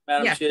quick,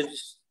 Madam Chair.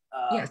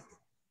 Yes.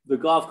 The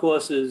golf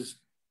course is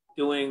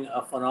doing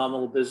a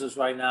phenomenal business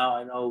right now.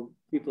 I know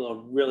people are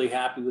really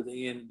happy with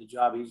Ian, the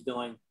job he's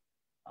doing.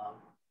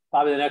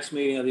 Probably the next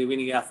meeting or the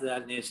meeting after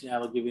that, Nancy and I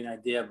will give you an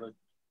idea, but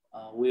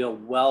we are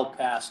well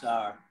past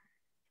our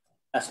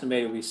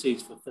estimated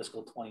receipts for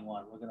fiscal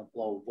 21. We're going to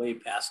blow way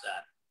past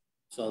that.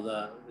 So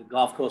the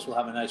golf course will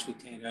have a nice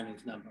retained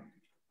earnings number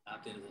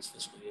at the end of this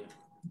fiscal year.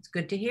 It's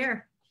good to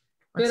hear.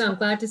 Good, I'm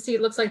glad to see.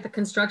 It looks like the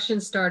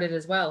construction started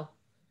as well.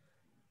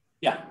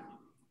 Yeah.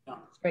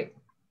 It's great.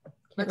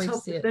 Let's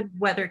hope the good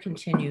weather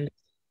continues.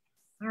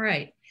 All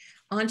right,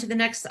 on to the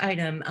next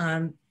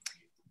item.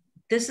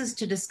 This is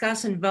to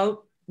discuss and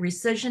vote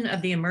rescission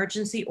of the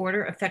emergency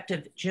order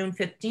effective June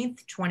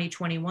 15th,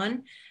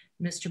 2021.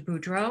 Mr.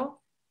 Boudreau.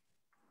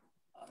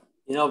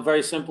 You know,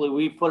 very simply,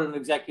 we put an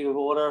executive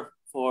order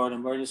for an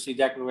emergency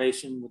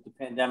declaration with the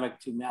pandemic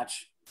to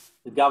match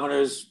the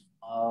governor's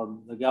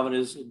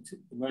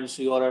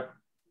emergency order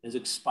is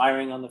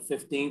expiring on the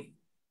 15th.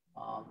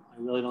 I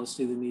really don't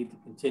see the need to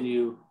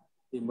continue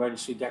the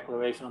emergency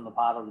declaration on the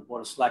part of the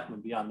Board of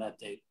Selectmen beyond that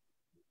date.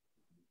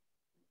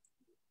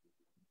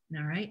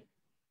 All right.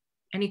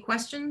 Any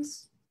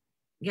questions?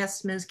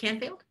 Yes, Ms.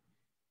 Canfield?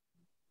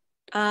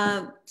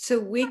 So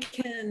we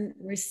can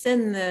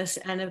rescind this,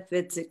 and if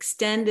it's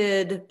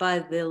extended by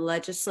the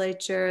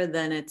legislature,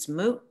 then it's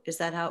moot. Is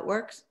that how it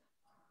works?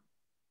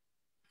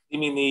 You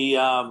mean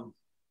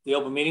the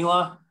open meeting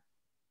law?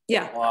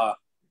 Yeah.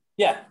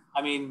 Yeah.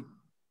 I mean,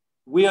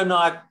 we are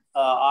not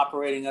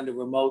operating under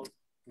remote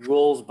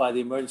rules by the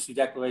emergency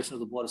declaration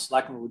of the Board of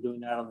Selectmen. We're doing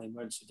that on the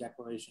emergency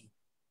declaration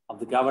of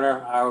the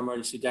governor. Our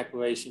emergency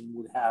declaration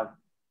would have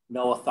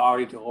no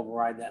authority to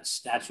override that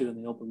statute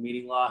in the open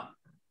meeting law.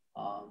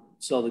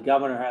 So the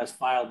governor has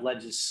filed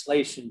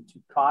legislation to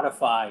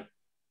codify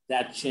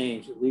that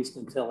change, at least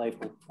until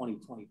April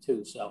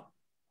 2022. So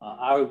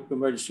our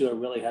emergency order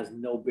really has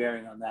no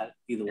bearing on that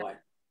either way.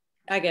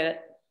 I get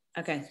it.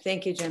 Okay,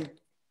 thank you, Jim.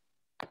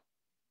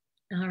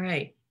 All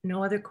right,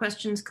 no other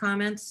questions,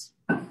 comments?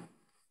 All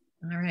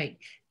right,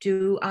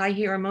 do I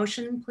hear a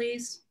motion,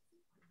 please?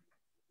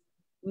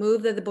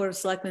 Move that the Board of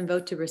Selectmen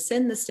vote to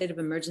rescind the state of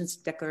emergency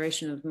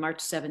declaration of March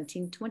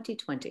 17,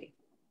 2020.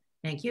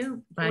 Thank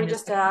you. Can we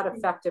just add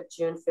effective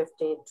June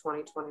 15,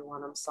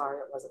 2021? I'm sorry,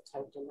 it wasn't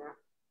typed in there.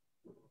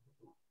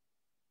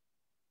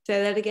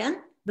 Say that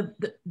again?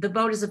 The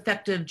vote is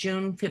effective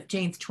June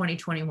 15th,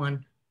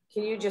 2021.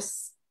 Can you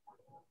just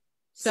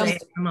say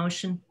a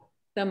motion?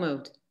 So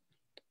moved.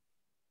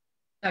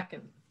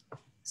 Second.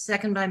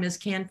 Second by Ms.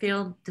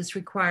 Canfield. This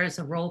requires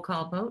a roll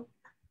call vote.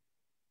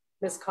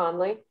 Ms.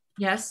 Conley?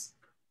 Yes.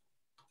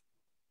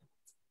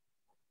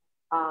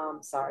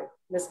 Sorry,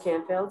 Ms.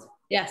 Canfield?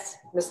 Yes.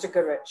 Mr.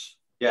 Goodrich?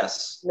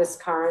 Yes. Ms.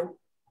 Curran?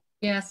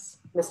 Yes.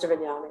 Mr.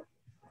 Vignani?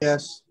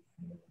 Yes.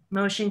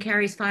 Motion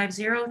carries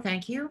 5-0.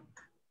 Thank you.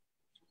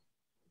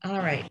 All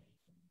right.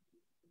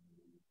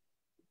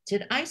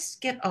 Did I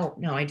skip? Oh,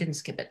 no, I didn't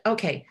skip it.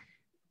 Okay.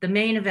 The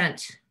main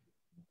event.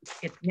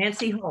 It's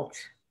Nancy Holt.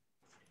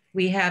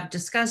 We have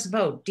discuss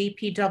vote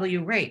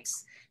DPW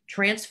rates,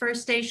 transfer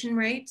station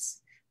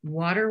rates,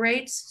 water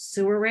rates,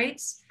 sewer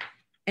rates.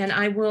 And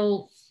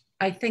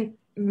I think,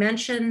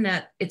 mention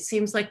that it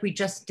seems like we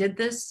just did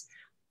this,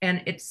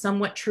 and it's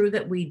somewhat true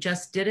that we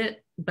just did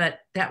it, but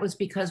that was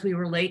because we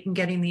were late in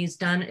getting these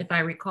done, if I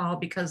recall,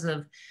 because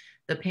of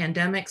the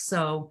pandemic.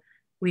 So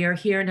we are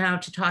here now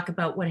to talk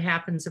about what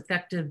happens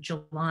effective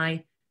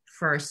July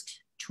 1st,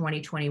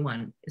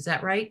 2021. Is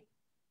that right?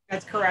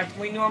 That's correct.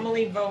 We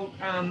normally vote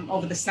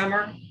over the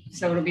summer,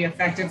 so it'll be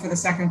effective for the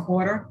second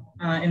quarter.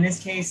 In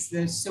this case,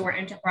 the Sewer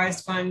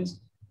Enterprise Fund,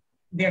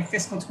 their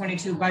fiscal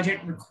 22 budget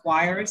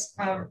requires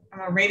a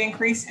rate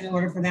increase in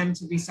order for them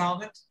to be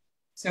solvent.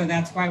 So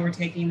that's why we're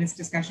taking this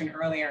discussion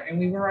earlier. And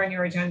we were on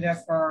your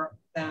agenda for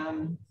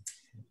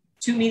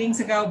 2 meetings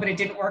ago, but it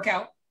didn't work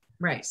out.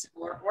 Right. So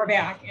we're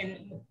back.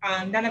 And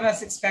none of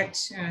us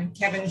expect,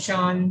 Kevin,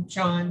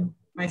 Sean,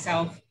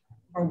 myself,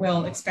 or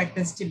Will expect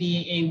this to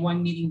be a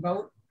 1 meeting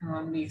vote.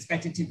 We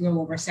expect it to go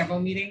over several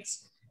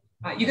meetings.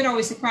 You can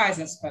always surprise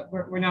us, but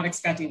we're not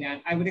expecting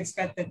that. I would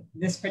expect that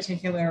this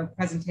particular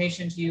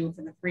presentation to you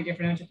for the 3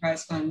 different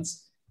enterprise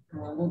funds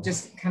will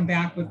just come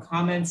back with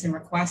comments and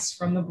requests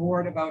from the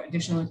board about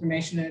additional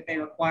information that they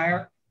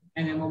require,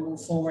 and then we'll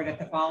move forward at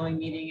the following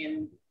meeting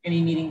and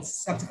any meetings,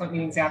 subsequent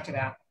meetings after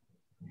that.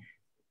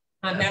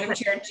 Madam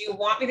Chair, do you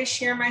want me to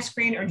share my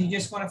screen, or do you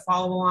just want to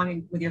follow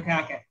along with your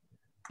packet?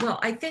 Well,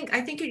 I think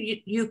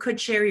you could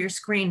share your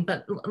screen,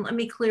 but let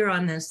me clear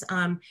on this.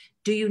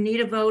 Do you need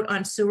a vote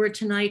on sewer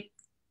tonight,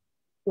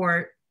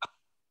 or?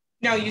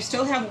 No, you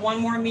still have 1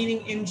 more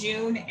meeting in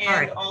June,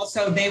 and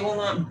also they will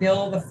not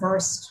bill the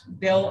first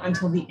bill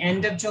until the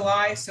end of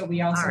July. So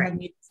we also have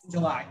meetings in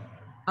July.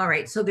 All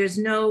right, so there's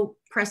no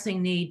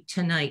pressing need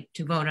tonight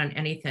to vote on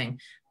anything,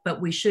 but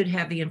we should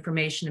have the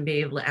information and be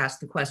able to ask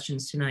the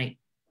questions tonight.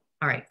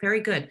 All right, very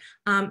good.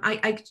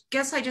 I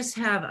guess I just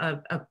have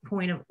a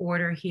point of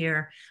order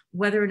here,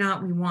 whether or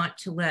not we want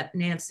to let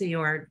Nancy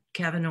or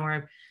Kevin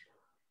or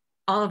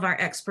all of our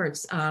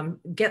experts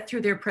get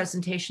through their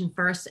presentation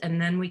first, and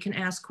then we can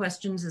ask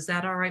questions. Is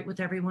that all right with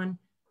everyone?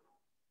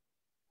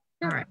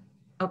 All right.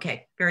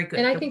 Okay, very good.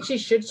 And I think she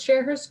should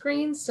share her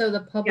screen so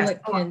the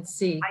public can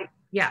see.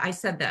 Yeah, I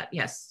said that,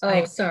 yes.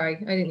 Oh, sorry,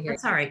 I didn't hear.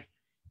 That's all right.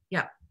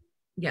 Yeah,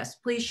 yes,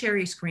 please share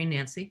your screen,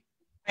 Nancy.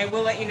 I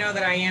will let you know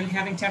that I am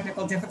having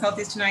technical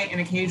difficulties tonight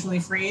and occasionally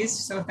freeze.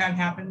 So if that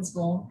happens,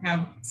 we'll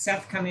have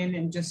Seth come in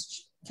and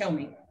just kill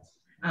me.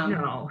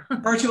 No.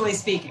 Virtually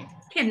speaking.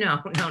 Yeah,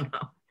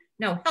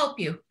 no, help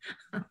you.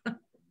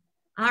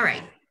 All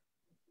right.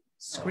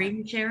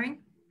 Screen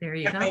sharing. There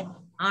you go.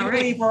 I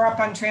believe we're up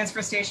on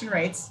transfer station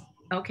rates.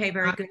 Okay,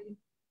 very good.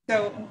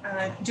 So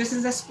just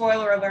as a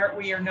spoiler alert,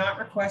 we are not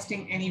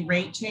requesting any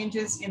rate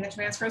changes in the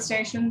transfer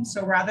station.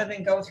 So rather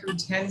than go through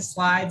 10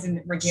 slides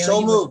and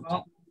regale you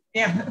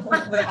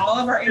with all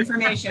of our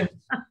information,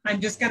 I'm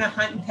just going to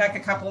hunt and peck a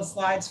couple of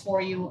slides for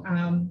you,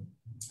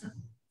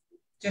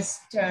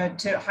 just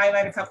to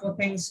highlight a couple of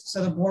things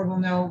so the board will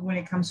know when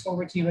it comes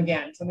forward to you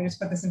again. So let me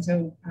just put this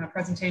into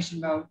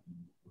presentation mode.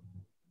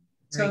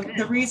 So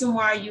the reason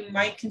why you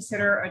might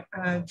consider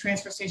a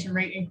transfer station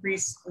rate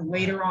increase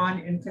later on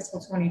in fiscal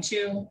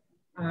 22,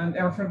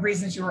 or for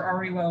reasons you are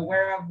already well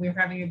aware of, we're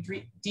having a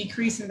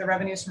decrease in the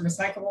revenues from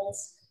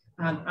recyclables.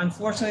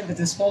 Unfortunately, the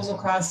disposal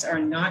costs are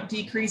not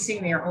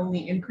decreasing, they are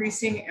only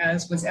increasing,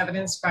 as was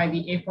evidenced by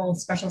the April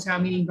special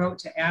town meeting vote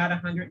to add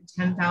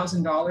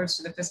 $110,000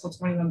 to the fiscal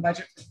 21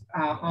 budget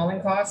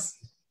hauling costs.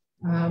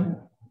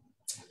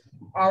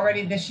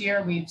 Already this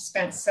year, we've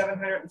spent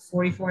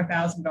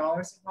 $744,000 in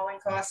hauling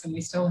costs, and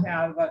we still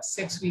have about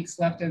 6 weeks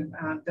left of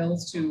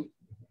bills to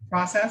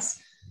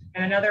process.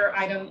 And another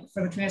item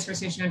for the transfer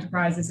station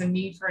enterprise is a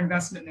need for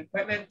investment in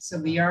equipment. So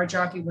the yard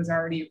jockey was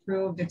already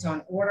approved, it's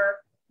on order,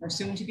 or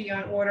soon to be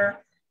on order.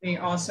 They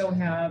also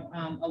have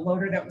a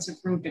loader that was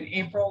approved in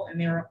April,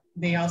 and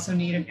they also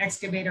need an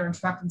excavator and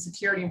truck and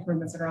security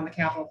improvements that are on the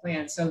capital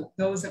plan. So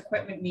those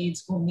equipment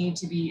needs will need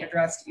to be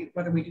addressed,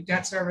 whether we do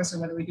debt service or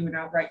whether we do an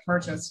outright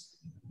purchase,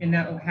 and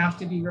that will have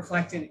to be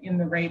reflected in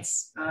the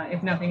rates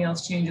if nothing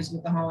else changes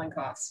with the hauling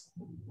costs.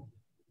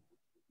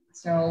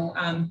 So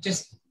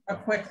just a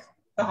quick,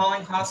 the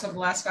hauling costs over the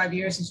last 5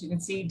 years, as you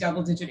can see,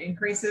 double-digit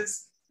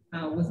increases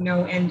with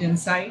no end in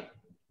sight.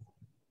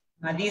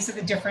 These are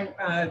the different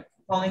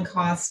hauling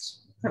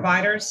cost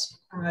providers,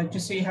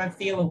 just so you have a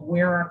feel of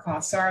where our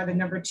costs are.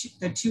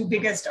 The two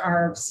biggest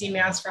are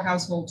CMAS for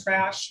household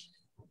trash,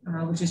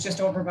 which is just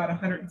over about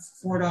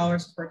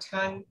 $104 per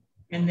ton.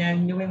 And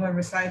then New England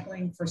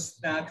Recycling for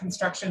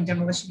construction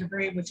demolition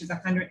debris, which is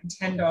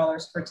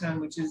 $110 per ton,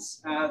 which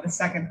is the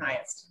second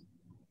highest.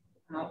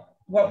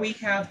 what we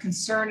have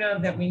concern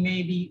of that we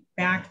may be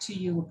back to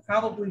you, will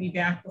probably be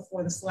back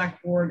before the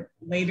select board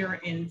later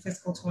in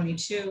fiscal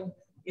 22,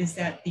 is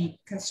that the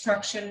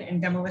construction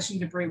and demolition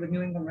debris with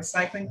New England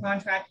Recycling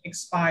contract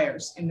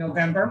expires in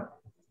November.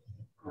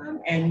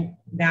 And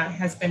that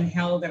has been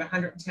held at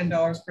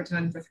 $110 per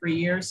ton for 3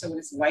 years. So it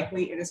is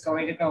likely it is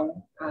going to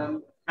go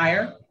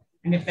higher.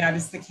 And if that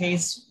is the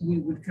case, we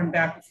would come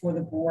back before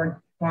the board,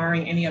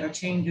 barring any other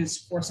changes,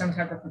 for some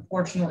type of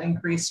proportional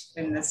increase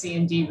in the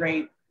C&D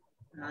rate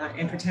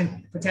and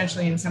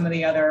potentially in some of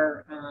the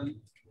other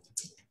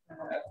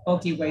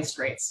bulky waste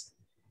rates.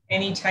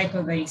 Any type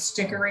of a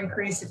sticker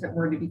increase, if it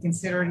were to be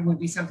considered, would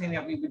be something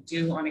that we would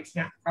do on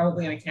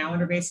probably on a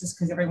calendar basis,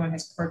 because everyone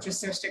has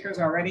purchased their stickers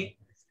already.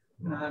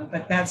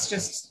 But that's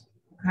just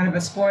kind of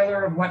a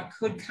spoiler of what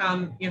could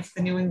come if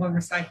the New England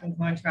Recycling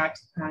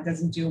contract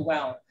doesn't do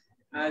well.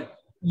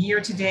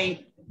 Year to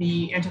date,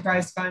 the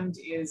enterprise fund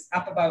is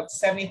up about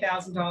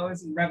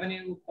 $70,000 in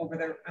revenue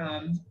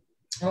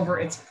over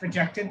its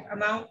projected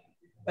amount.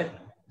 But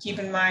keep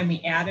in mind,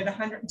 we added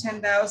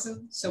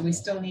 $110,000, so we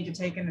still need to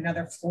take in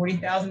another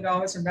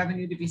 $40,000 in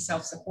revenue to be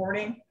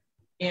self-supporting.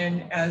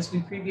 And as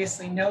we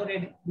previously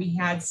noted, we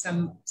had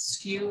some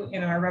skew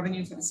in our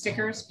revenue for the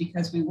stickers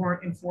because we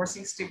weren't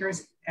enforcing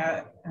stickers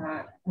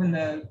when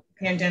the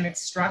pandemic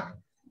struck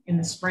in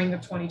the spring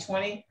of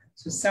 2020.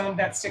 So some of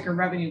that sticker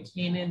revenue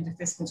came into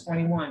fiscal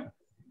 21.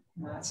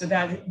 So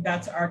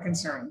that's our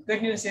concern.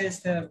 Good news is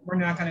that we're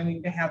not going to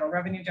need to have a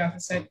revenue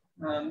deficit.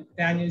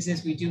 Bad news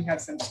is we do have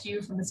some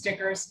skew from the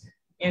stickers,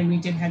 and we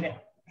did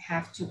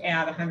have to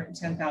add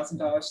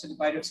 $110,000 to the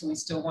budget. So we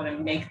still want to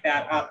make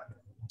that up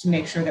to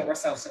make sure that we're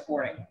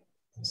self-supporting.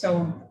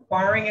 So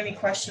barring any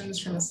questions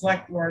from the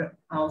select board,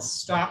 I'll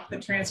stop the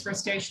transfer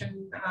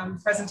station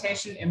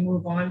presentation and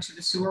move on to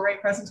the sewer rate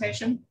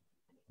presentation.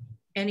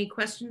 Any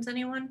questions,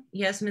 anyone?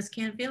 Yes, Ms.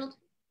 Canfield?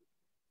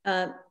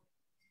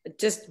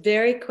 Just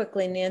very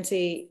quickly,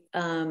 Nancy,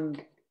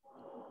 thank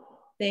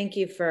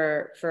you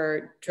for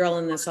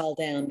drilling this all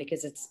down,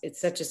 because it's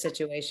such a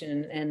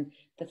situation, and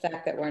the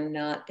fact that we're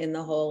not in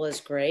the hole is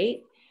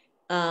great.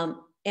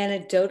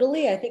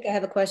 Anecdotally, I think I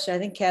have a question. I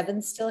think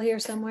Kevin's still here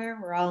somewhere.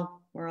 We're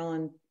all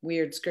on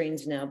weird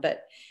screens now,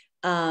 but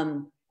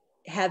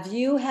have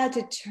you had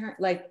to turn,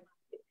 like,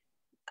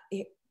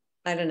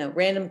 I don't know,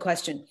 random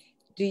question.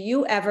 Do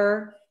you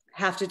ever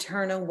have to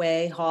turn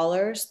away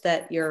haulers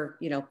that you're,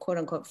 quote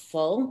unquote,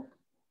 full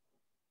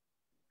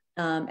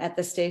at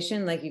the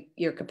station? Like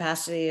your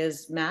capacity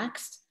is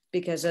maxed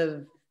because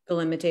of the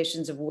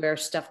limitations of where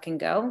stuff can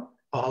go?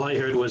 All I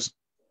heard was,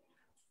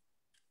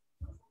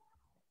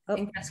 I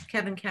think that's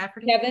Kevin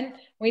Cafferty. Kevin,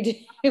 we do.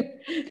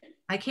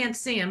 I can't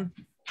see him.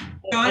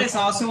 John is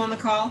also on the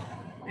call,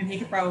 and he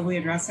could probably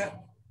address it.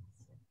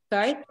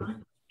 Sorry?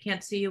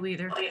 Can't see you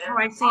either. Oh,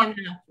 I see him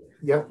now.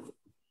 yeah.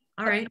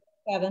 All right.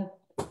 Kevin.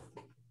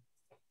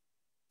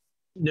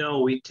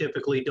 No, we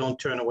typically don't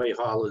turn away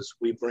haulers.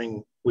 We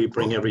bring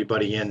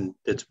everybody in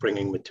that's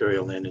bringing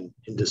material in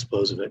and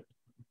dispose of it.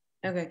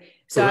 Okay.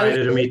 So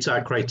provided it meets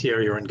our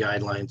criteria and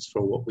guidelines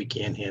for what we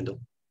can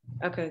handle.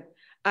 Okay.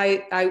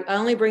 I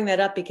only bring that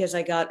up because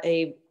I got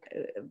a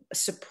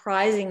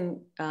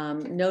surprising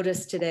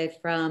notice today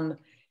from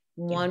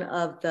one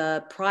of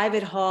the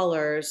private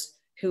haulers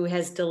who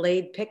has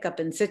delayed pickup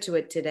in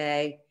Scituate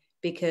today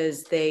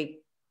because they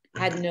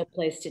had no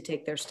place to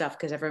take their stuff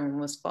because everyone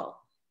was full.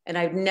 And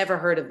I've never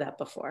heard of that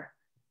before.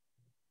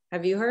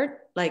 Have you heard?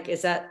 Like,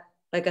 is that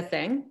like a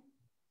thing?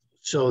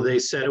 So they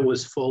said it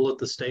was full at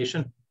the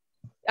station?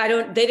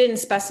 They didn't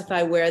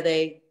specify where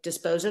they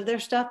dispose of their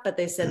stuff, but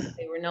they said that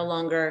they were no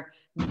longer,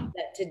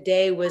 that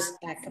today was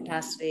at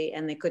capacity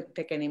and they couldn't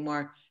pick any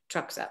more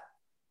trucks up.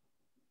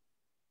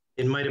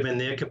 It might have been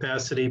their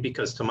capacity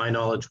because to my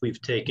knowledge,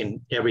 we've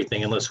taken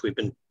everything unless we've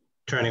been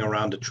turning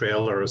around a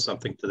trailer or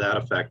something to that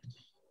effect.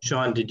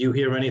 Sean, did you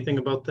hear anything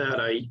about that?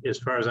 As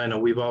far as I know,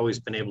 we've always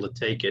been able to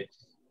take it.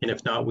 And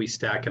if not, we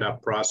stack it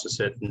up, process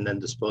it, and then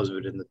dispose of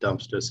it in the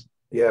dumpsters.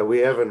 Yeah, we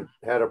haven't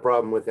had a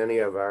problem with any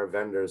of our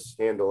vendors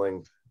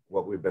handling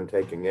what we've been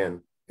taking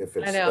in. If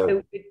it's, I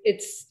know,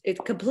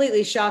 it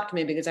completely shocked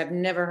me because I've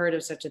never heard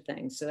of such a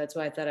thing. So that's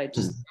why I thought I'd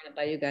just run it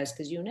by you guys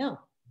because you know.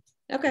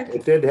 Okay.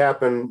 It did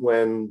happen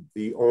when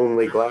the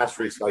only glass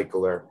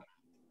recycler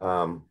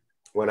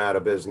went out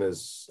of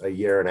business a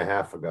year and a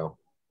half ago.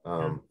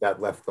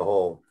 That left the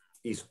whole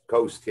East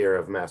Coast here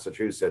of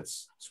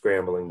Massachusetts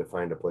scrambling to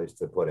find a place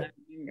to put it.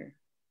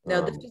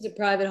 No, this was a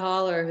private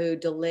hauler who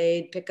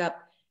delayed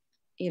pickup,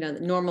 the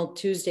normal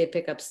Tuesday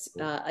pickups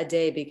a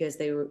day because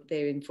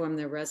they informed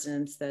their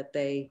residents that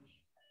they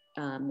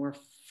were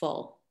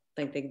full,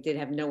 like they did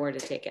have nowhere to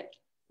take it.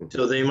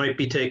 So they might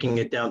be taking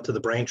it down to the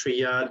Braintree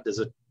yard.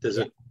 There's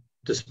a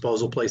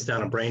disposal place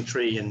down in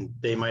Braintree, and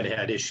they might have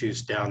had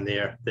issues down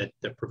there that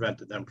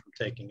prevented them from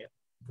taking it.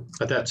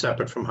 But that's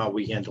separate from how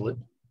we handle it.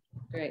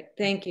 Great,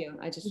 thank you.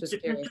 I just was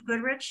curious. Mr.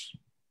 Goodrich?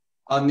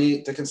 On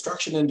the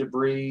construction and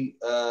debris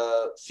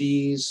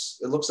fees,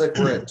 it looks like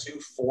we're at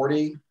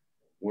 240,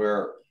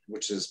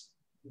 which is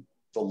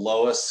the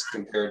lowest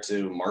compared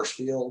to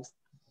Marshfield.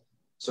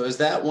 So is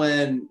that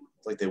when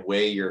like they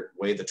weigh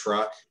the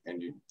truck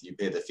and you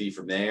pay the fee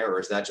from there, or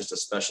is that just a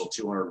special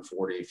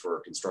 240 for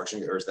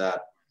construction, or is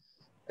that?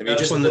 I mean,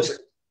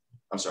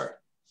 I'm sorry.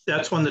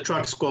 That's when the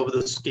trucks go over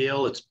the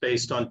scale. It's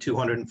based on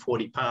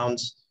 240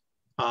 pounds,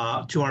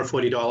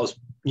 $240,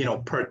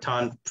 per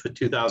ton for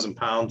 2,000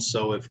 pounds.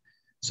 So if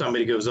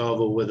somebody goes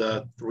over with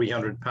a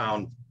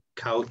 300-pound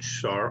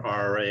couch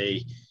or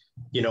a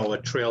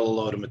trailer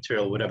load of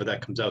material, whatever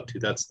that comes out to,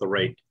 that's the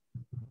rate.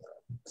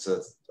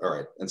 So, all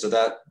right. And so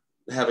that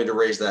having to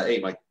raise that, hey,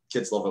 my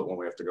kids love it when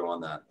we have to go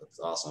on that. That's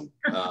awesome.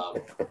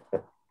 But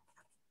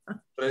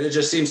it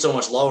just seems so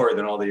much lower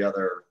than all the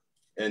other.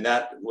 And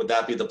would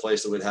that be the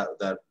place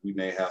that we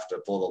may have to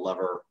pull the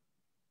lever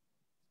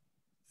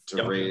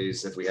to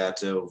raise if we had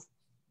to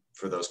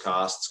for those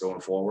costs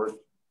going forward?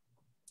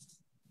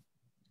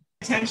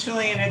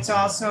 Potentially, and it's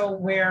also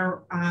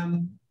where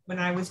when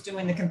I was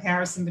doing the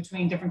comparison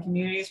between different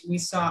communities, we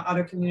saw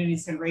other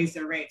communities had raised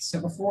their rates.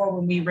 So before,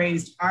 when we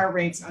raised our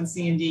rates on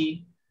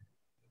C&D,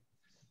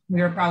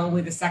 we were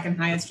probably the second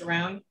highest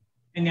around,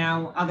 and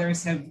now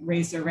others have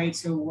raised their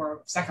rates who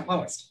were second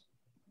lowest.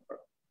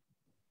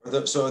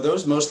 So are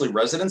those mostly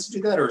residents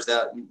who do that, or is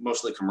that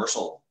mostly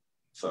commercial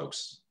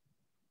folks?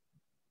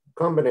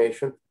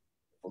 Combination.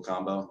 Full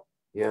combo.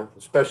 Yeah,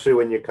 especially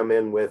when you come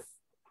in with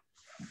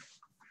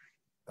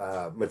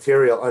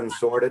material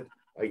unsorted,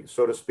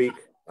 so to speak.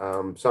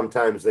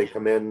 Sometimes they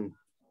come in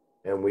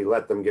and we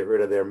let them get rid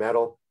of their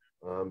metal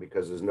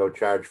because there's no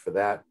charge for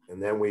that.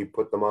 And then we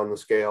put them on the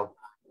scale,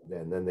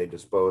 and then they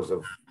dispose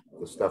of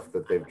the stuff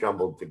that they've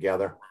jumbled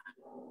together.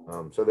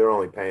 So they're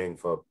only paying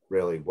for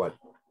really what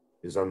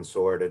is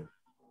unsorted.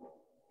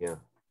 Yeah.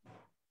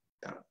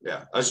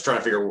 Yeah. I was just trying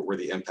to figure out where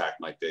the impact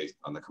might be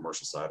on the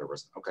commercial side.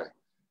 Okay.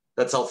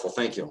 That's helpful.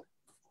 Thank you.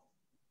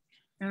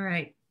 All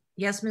right.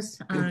 Yes, Ms.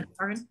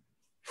 Karin?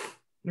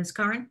 Ms.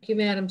 Karin? Thank you,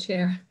 Madam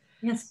Chair.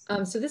 Yes.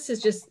 So this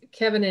is just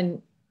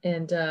Kevin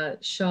and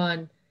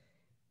Sean.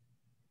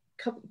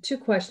 Two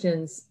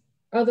questions.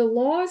 Are the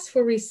laws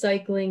for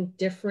recycling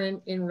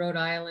different in Rhode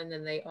Island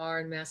than they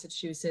are in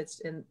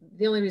Massachusetts? And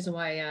the only reason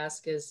why I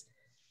ask is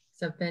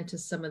I've been to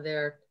some of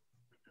their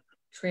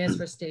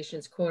transfer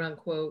stations, quote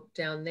unquote,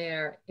 down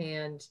there,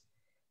 and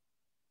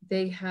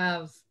they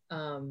have,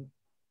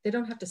 they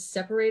don't have to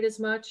separate as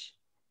much,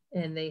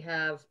 and they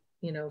have,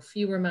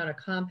 fewer amount of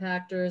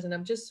compactors. And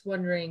I'm just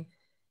wondering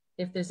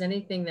if there's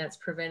anything that's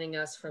preventing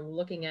us from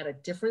looking at a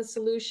different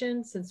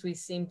solution, since we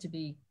seem to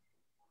be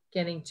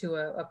getting to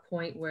a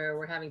point where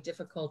we're having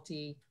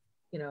difficulty,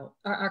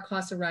 our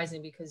costs are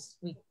rising because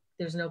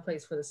there's no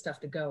place for the stuff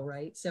to go,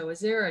 right? So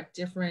is there a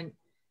different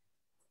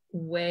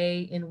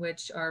way in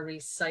which our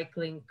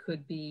recycling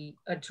could be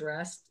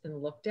addressed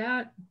and looked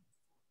at?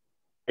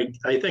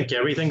 I think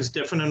everything's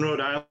different in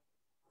Rhode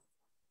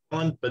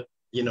Island, but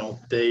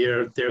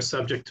they're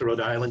subject to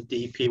Rhode Island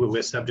DEP, where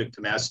we're subject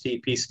to Mass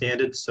DEP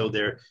standards. So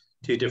they're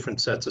two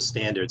different sets of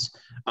standards.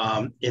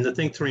 And the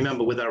thing to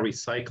remember with our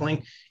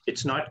recycling,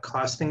 it's not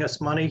costing us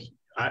money.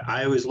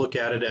 I always look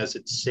at it as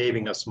it's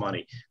saving us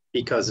money,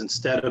 because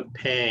instead of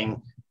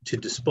paying to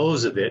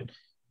dispose of it,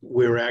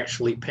 we're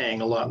actually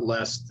paying a lot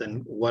less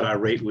than what our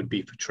rate would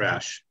be for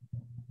trash,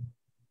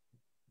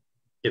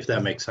 if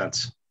that makes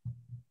sense.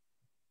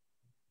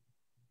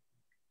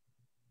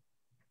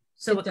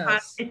 So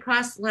it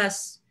costs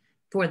less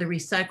for the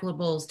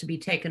recyclables to be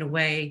taken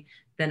away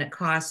than it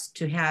costs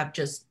to have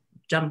just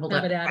jumbled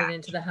up. Have it added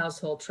into the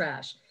household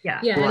trash. Yeah.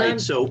 Right.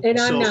 And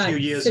I'm not a few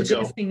years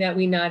suggesting ago that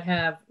we not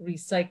have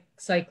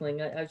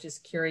recycling. I was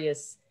just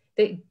curious.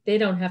 They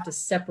don't have to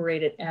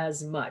separate it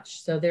as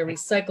much. So their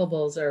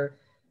recyclables are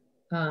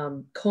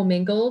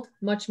commingled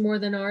much more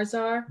than ours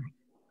are.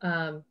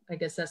 I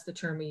guess that's the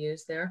term we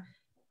use there.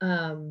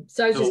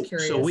 So I was just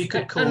curious. So we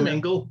could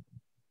commingle.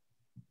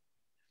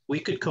 We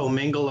could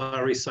commingle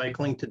our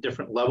recycling to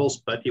different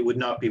levels, but it would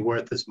not be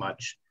worth as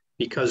much,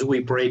 because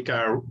we break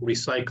our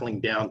recycling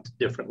down to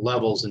different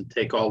levels and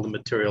take all the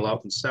material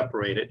out and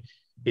separate it.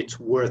 It's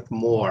worth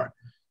more.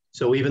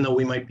 So even though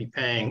we might be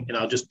paying, and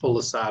I'll just pull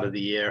this out of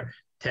the air,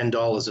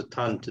 $10 a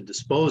ton to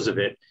dispose of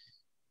it,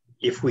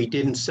 if we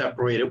didn't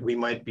separate it, we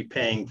might be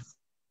paying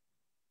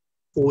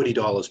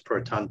 $40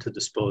 per ton to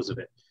dispose of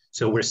it.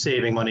 So we're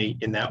saving money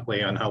in that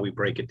way on how we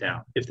break it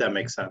down, if that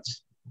makes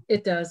sense.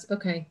 It does.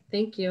 Okay,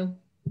 thank you.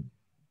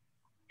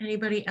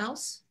 Anybody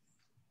else?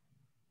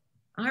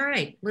 All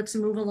right, let's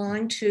move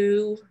along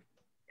to,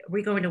 are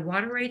we going to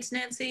water rates,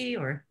 Nancy,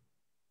 or?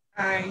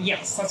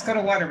 Yes, let's go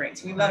to water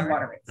rates. We love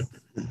water rates.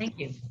 Thank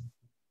you.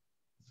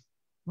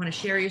 Want to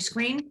share your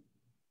screen?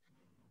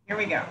 Here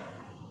we go,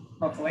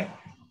 hopefully.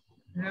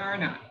 Or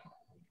not.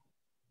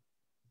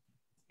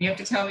 You have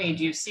to tell me,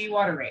 do you see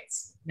water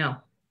rates? No.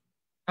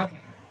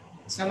 Okay,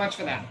 so much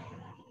for that.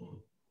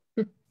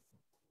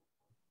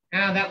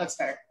 Now that looks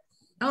better.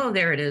 Oh,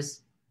 there it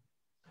is.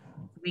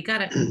 We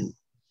got it.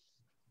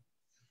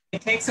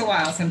 It takes a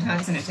while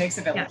sometimes, and it takes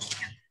a village.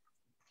 Yeah.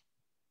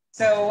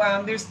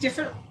 So there's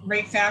different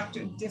rate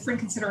factor, different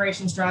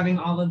considerations driving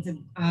all of the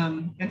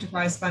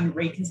enterprise fund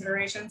rate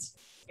considerations.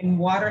 In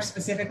water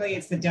specifically,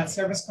 it's the debt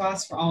service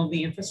costs for all of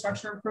the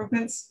infrastructure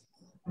improvements.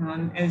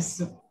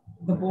 As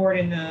the board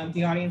and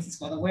the audience is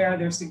well aware,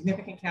 there are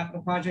significant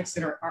capital projects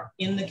that are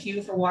in the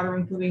queue for water,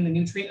 including the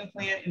new treatment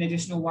plant and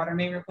additional water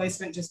main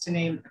replacement, just to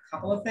name a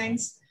couple of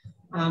things.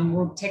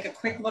 We'll take a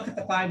quick look at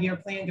the 5-year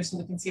plan just so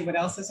we can see what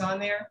else is on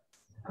there.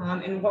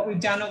 And what we've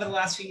done over the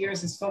last few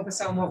years is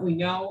focus on what we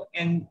know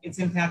and its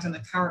impact on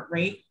the current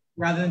rate,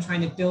 rather than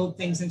trying to build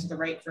things into the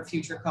rate for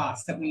future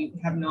costs that we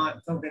have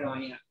not voted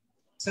on yet.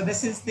 So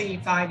this is the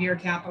 5-year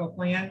capital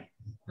plan.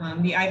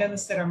 The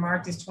items that are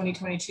marked as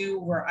 2022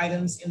 were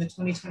items in the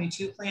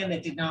 2022 plan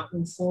that did not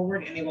move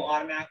forward, and they will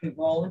automatically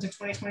roll into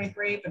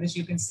 2023. But as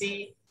you can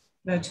see,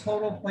 the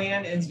total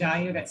plan is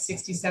valued at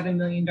 $67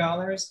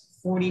 million.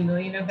 40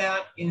 million of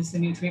that is the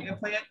new treatment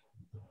plant.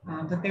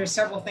 But there's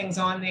several things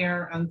on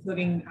there,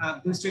 including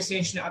booster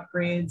station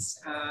upgrades,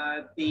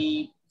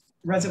 the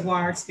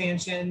reservoir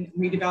expansion,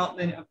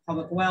 redevelopment of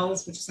public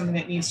wells, which is something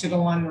that needs to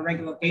go on a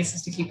regular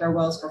basis to keep our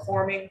wells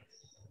performing.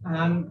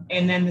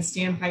 And then the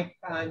standpipe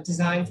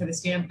design for the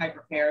standpipe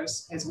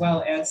repairs, as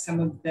well as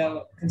some of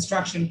the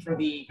construction for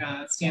the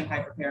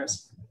standpipe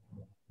repairs.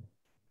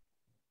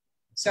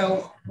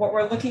 So what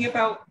we're looking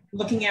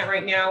at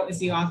right now is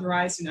the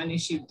authorized and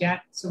unissued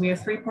debt. So we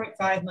have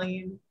 3.5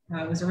 million.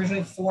 It was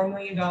originally $4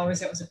 million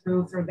that was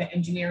approved for the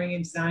engineering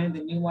and design of the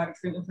new water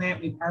treatment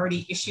plant. We've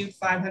already issued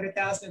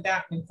 500,000 of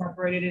that and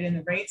incorporated it in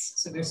the rates.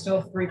 So there's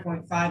still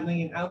 3.5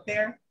 million out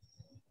there.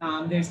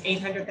 There's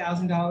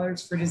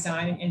 $800,000 for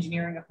design and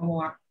engineering of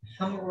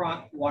Hummer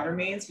Rock water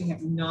mains. We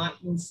have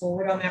not moved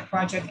forward on that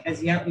project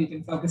as yet. We've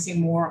been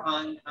focusing more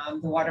on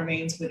the water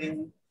mains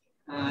within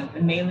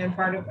the mainland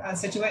part of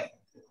Scituate.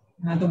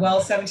 The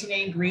well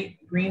 17A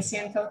green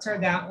sand filter,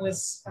 that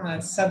was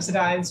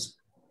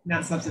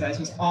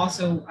was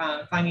also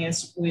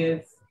financed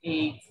with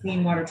a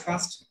Clean Water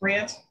Trust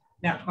grant.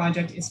 That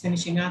project is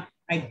finishing up.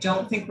 I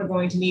don't think we're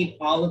going to need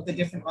all of the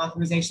different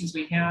authorizations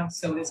we have.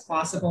 So it is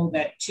possible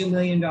that $2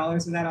 million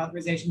of that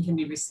authorization can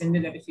be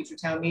rescinded at a future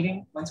town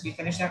meeting once we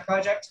finish that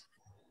project.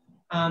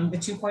 The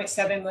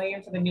 2.7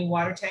 million for the new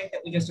water tank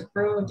that we just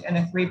approved, and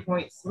the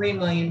 3.3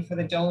 million for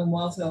the Dolan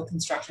Wellfield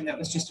construction that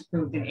was just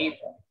approved in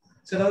April.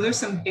 So those are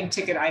some big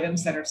ticket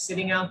items that are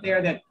sitting out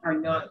there that are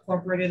not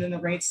incorporated in the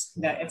rates,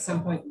 that at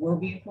some point will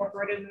be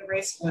incorporated in the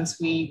rates once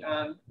we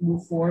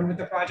move forward with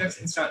the projects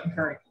and start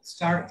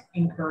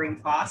incurring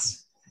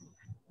costs.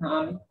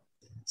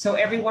 So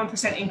every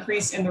 1%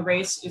 increase in the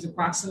rates is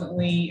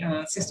approximately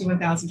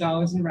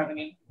 $61,000 in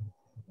revenue.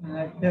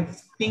 The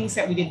things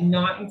that we did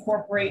not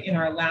incorporate in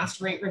our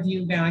last rate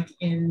review back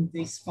in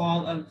this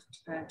fall of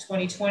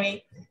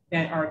 2020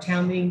 that are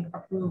town meeting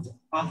approved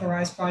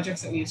authorized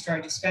projects that we have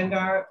started to spend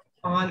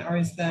on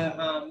is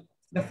the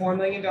 $4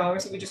 million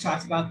that we just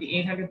talked about, the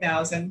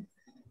 800,000.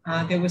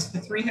 There was the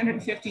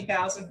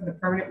 350,000 for the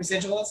permanent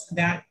residuals.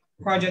 That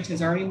project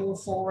has already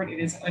moved forward. It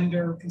is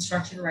under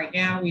construction right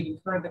now. We've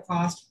incurred the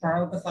cost,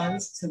 borrowed the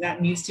funds, so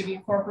that needs to be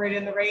incorporated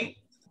in the rate.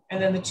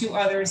 And then the two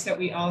others that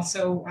we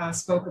also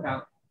spoke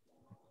about.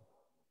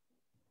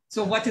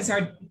 So what does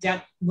our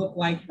debt look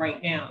like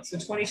right now? So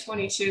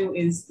 2022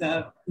 is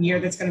the year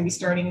that's going to be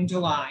starting in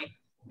July.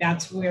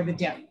 That's where the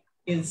debt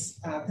is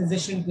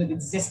positioned with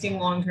existing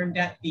long-term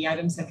debt, the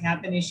items that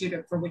have been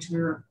issued for which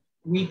we're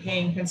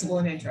repaying principal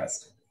and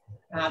interest.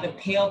 The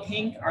pale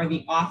pink are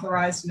the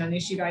authorized and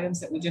unissued items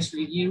that we just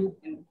reviewed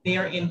and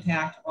their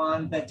impact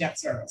on the debt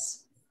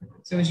service.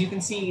 So as you can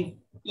see,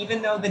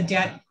 even though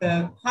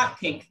the hot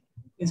pink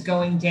is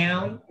going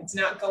down, it's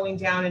not going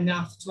down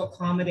enough to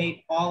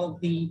accommodate all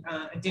of the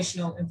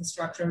additional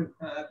infrastructure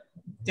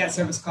debt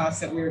service costs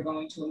that we're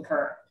going to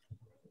incur.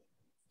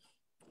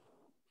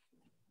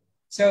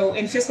 So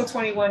in fiscal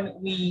 21,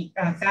 we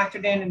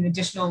factored in an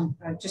additional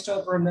just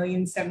over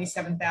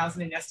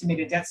 $1,077,000 in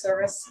estimated debt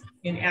service.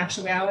 In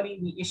actuality,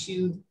 we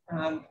issued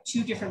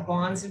 2 different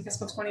bonds in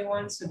fiscal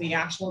 21. So the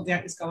actual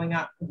debt is going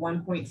up to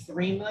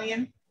 $1.3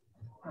 million.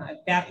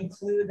 That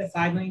included the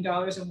 $5 million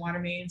in water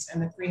mains and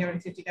the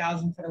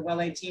 $350,000 for the well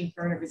 18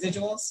 permanent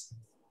residuals.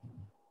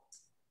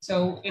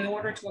 So in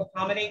order to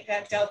accommodate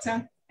that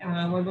delta,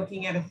 we're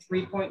looking at a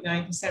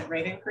 3.9%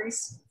 rate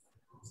increase.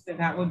 So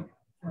that would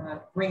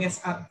bring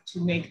us up to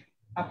make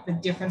up the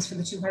difference for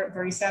the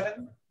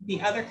 237.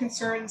 The other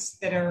concerns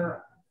that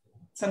are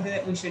something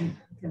that we should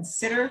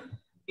consider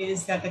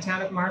is that the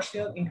town of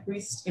Marshfield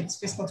increased its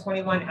fiscal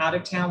 21 out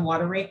of town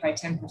water rate by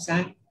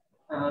 10%.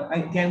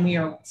 Again, we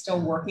are still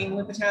working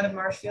with the town of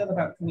Marshfield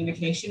about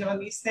communication on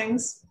these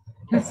things.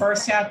 The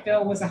first half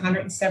bill was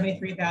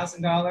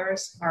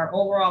 $173,000. Our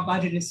overall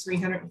budget is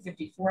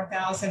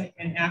 $354,000.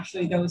 And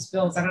actually those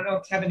bills, I don't know,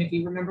 Kevin, if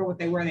you remember what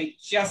they were, they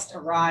just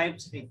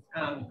arrived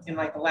in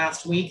like the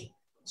last week.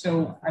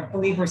 So I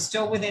believe we're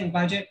still within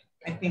budget.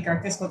 I think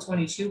our fiscal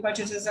 22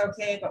 budget is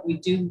okay, but we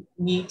do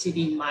need to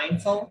be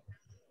mindful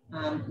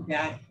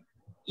that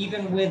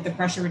even with the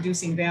pressure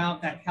reducing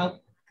valve that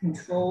helped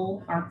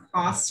control our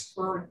costs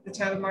for the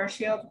town of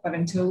Marshfield, but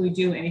until we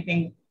do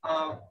anything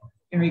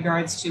in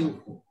regards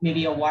to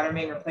maybe a water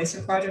main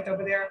replacement project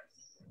over there,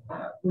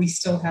 we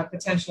still have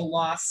potential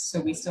loss,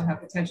 so we still have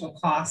potential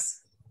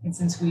costs And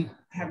since we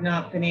have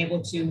not been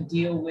able to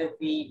deal with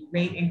the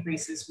rate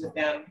increases with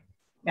them,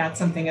 that's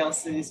something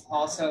else that is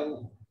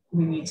also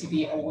we need to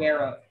be aware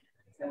of.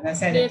 So as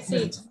I said,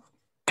 Nancy,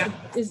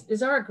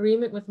 is our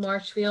agreement with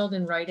Marshfield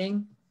in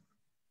writing?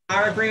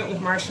 Our agreement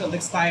with Marshfield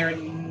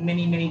expired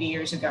many, many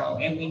years ago,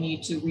 and we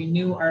need to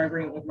renew our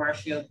agreement with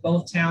Marshfield.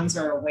 Both towns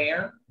are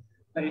aware,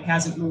 but it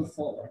hasn't moved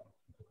forward.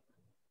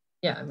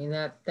 Yeah, I mean,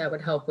 that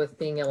would help with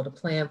being able to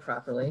plan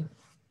properly.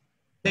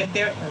 They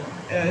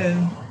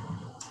haven't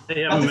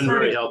been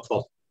very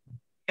helpful.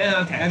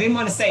 Okay, I didn't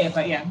want to say it,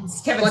 but yeah,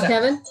 Kevin. What,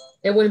 Kevin?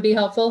 It wouldn't be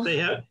helpful?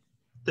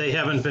 They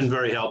haven't been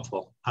very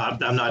helpful.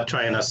 I'm not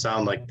trying to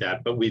sound like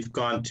that, but we've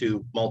gone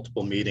to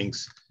multiple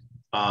meetings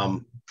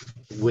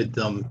with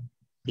them,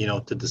 you know,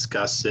 to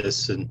discuss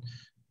this, and,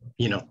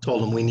 you know,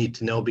 told them we need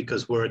to know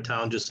because we're a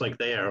town just like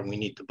they are and we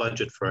need to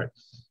budget for it.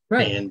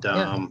 Right. And,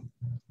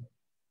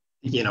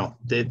 you know,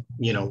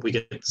 we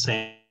get the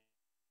same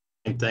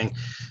thing.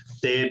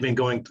 They had been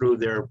going through,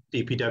 their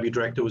DPW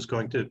director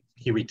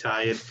he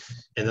retired,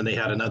 and then they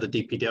had another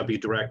DPW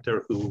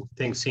director who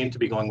things seemed to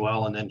be going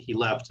well, and then he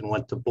left and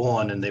went to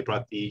Bourne, and they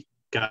brought the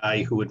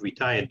guy who had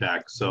retired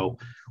back. So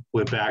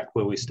we're back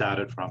where we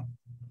started from.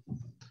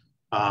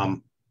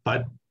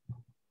 But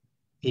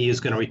he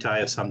is going to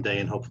retire someday,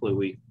 and hopefully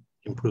we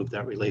improve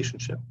that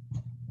relationship.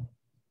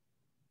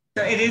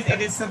 So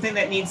it is something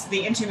that needs,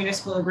 the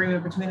intermunicipal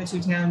agreement between the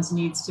two towns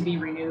needs to be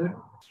renewed.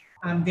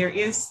 There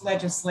is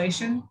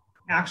legislation,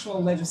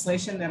 actual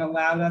legislation that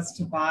allowed us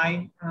to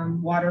buy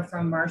water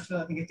from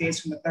Marshfield. I think it dates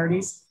from the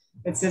 30s.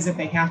 It says that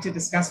they have to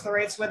discuss the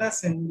rates with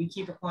us, and we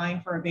keep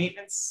applying for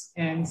abatements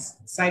and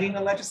citing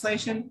the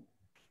legislation,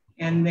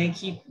 and they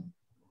keep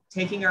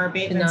taking our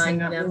abatements and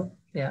not them.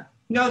 Yeah.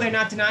 No, they're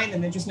not denying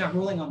them. They're just not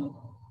ruling on them.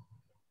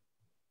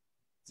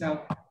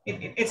 So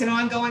it's an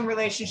ongoing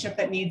relationship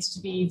that needs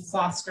to be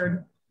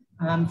fostered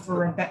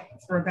for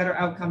a better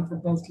outcome for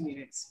both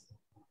communities.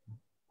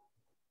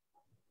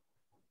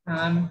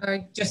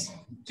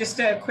 Just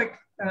a quick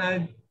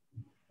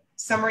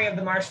summary of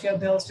the Marshfield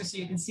bills, just so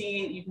you can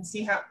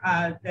see how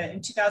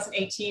in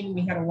 2018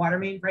 we had a water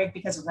main break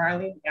because of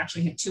Riley. We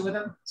actually had 2 of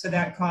them, so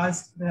that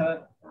caused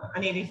the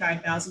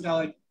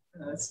 $185,000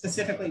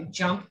 specifically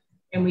jump,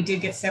 and we did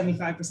get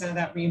 75% of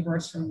that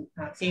reimbursed from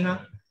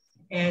FEMA.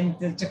 And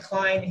the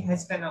decline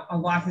has been, a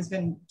lot has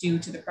been due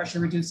to the pressure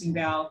reducing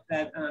valve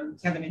that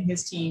Kevin and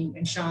his team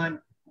and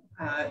Sean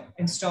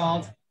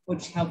installed,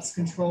 which helps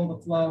control the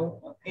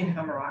flow in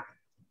Hummerock.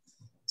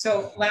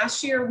 So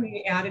last year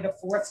we added a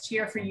 4th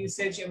tier for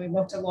usage, and we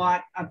looked a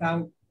lot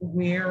about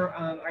where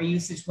our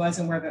usage was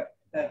and where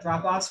the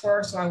drop-offs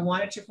were. So I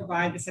wanted to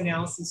provide this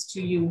analysis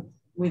to you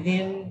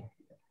within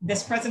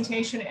this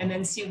presentation and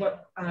then see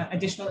what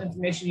additional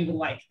information you would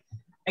like.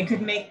 I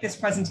could make this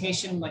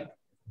presentation like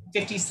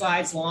 50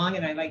 slides long,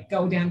 and I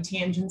go down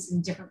tangents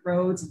in different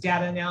roads of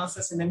data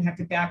analysis and then have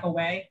to back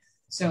away.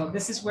 So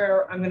this is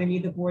where I'm going to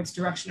need the board's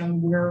direction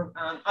on where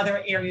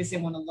other areas they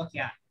want to look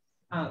at.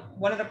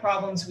 One of the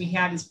problems we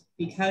had is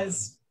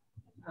because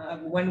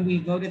when we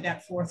voted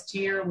that 4th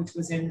tier, which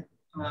was in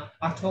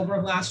October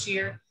of last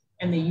year,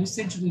 and the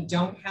usage, we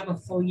don't have a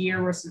full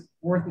year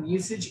worth of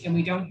usage, and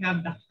we don't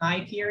have the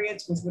high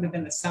periods, which would have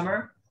been the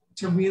summer,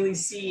 to really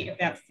see if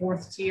that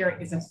 4th tier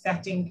is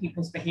affecting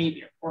people's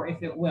behavior or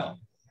if it will.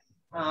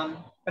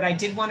 But I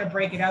did want to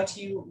break it out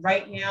to you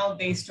right now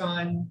based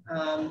on,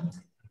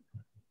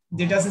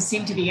 there doesn't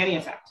seem to be any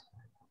effect.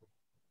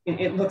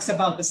 It looks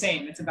about the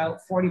same. It's about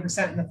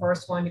 40% in the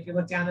first one. If you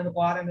look down at the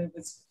bottom, it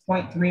was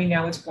 0.3,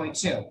 now it's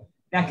 0.2.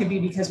 That could be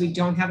because we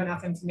don't have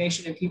enough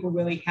information and people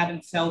really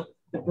haven't felt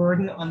the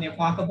burden on their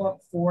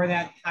pocketbook for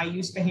that high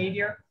use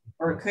behavior,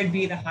 or it could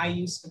be the high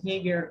use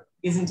behavior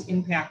isn't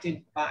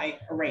impacted by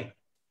a rate.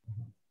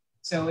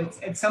 So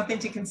it's something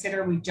to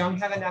consider. We don't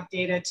have enough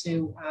data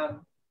to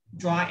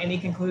draw any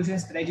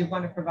conclusions, but I do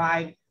want to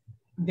provide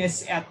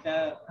this at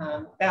the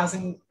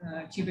 1,000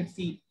 cubic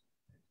feet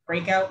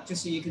breakout,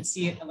 just so you can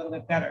see it a little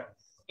bit better.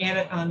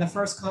 And on the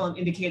first column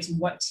indicates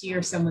what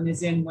tier someone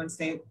is in once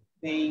they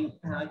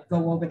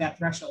go over that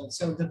threshold.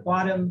 So the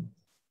bottom,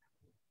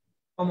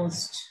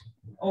 almost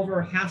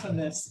over half of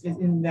this is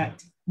in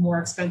that more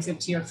expensive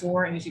tier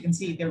 4. And as you can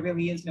see, there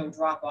really is no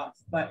drop off.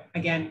 But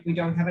again, we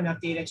don't have enough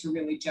data to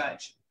really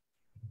judge.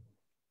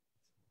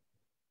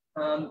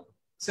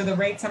 So the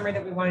rate summary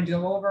that we want to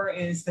go over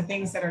is the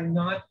things that are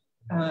not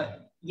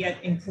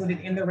yet included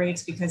in the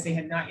rates because they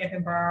had not yet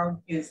been borrowed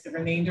is the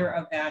remainder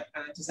of that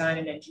design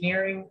and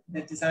engineering,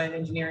 the design and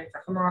engineering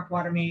for Hummerock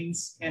water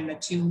mains, and the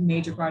 2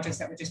 major projects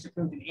that were just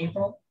approved in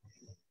April.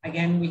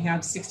 Again, we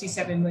have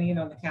 $67 million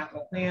on the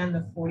capital plan,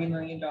 the $40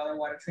 million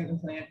water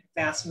treatment plant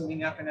fast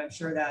moving up, and I'm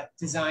sure that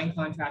design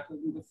contract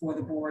will be before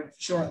the board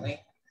shortly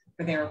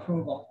for their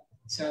approval.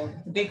 So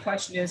the big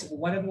question is,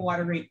 what have the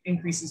water rate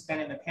increases been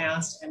in the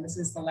past? And this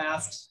is the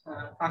last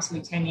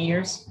approximately 10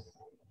 years.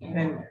 And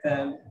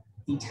then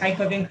the type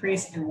of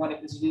increase and what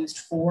it was used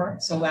for.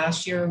 So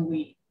last year,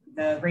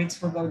 the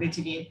rates were voted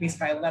to be increased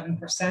by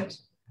 11%,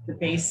 the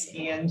base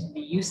and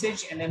the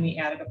usage. And then we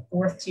added a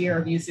 4th tier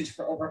of usage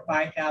for over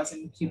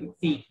 5,000 cubic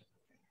feet.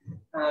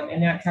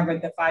 And that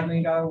covered the $5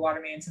 million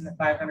water mains and the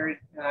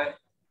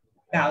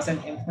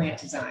 $500,000 in plant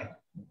design.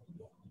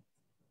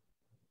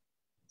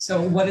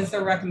 So what is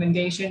the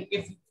recommendation?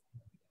 If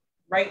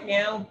right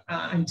now,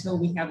 until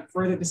we have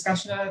further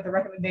discussion on it, the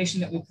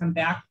recommendation that we come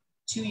back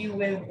to you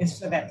with is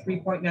for that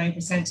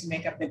 3.9% to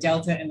make up the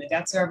delta in the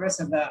debt service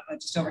of the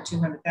just over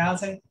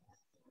 200,000.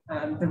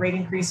 The rate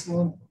increase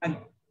will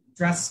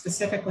address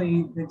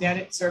specifically the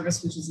debt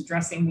service, which is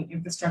addressing the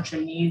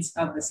infrastructure needs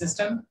of the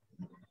system.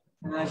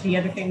 The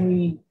other thing we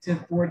need the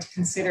board to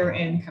consider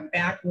and come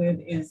back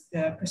with is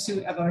the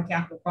pursuit of other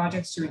capital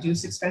projects to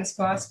reduce expense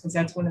costs, because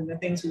that's one of the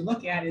things we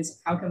look at is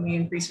how can we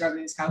increase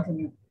revenues, how can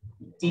we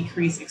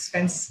decrease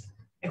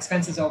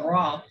expenses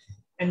overall.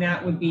 And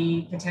that would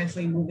be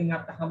potentially moving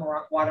up the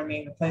Hummerock water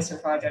main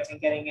replacement project and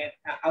getting it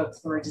out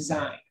for a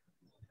design.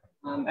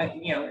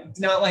 You know, it's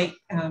not like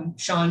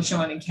Sean,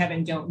 and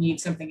Kevin don't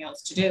need something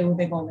else to do.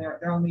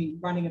 They're only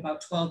running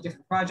about 12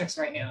 different projects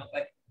right now,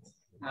 but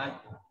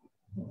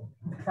the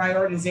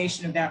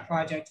prioritization of that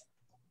project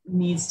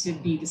needs to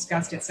be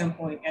discussed at some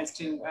point as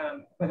to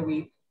whether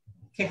we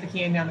kick the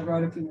can down the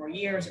road a few more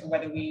years or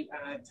whether we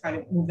try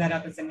to move that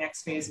up as the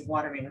next phase of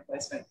water main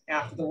replacement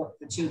after the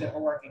two that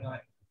we're working on.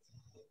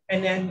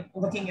 And then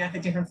looking at the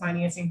different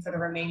financing for the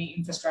remaining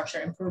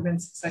infrastructure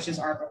improvements, such as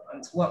ARPA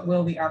funds. What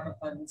will the ARPA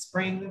funds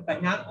bring?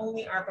 But not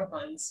only ARPA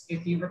funds,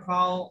 if you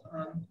recall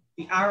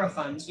the ARA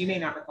funds, you may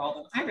not recall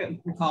them, I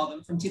recall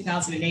them from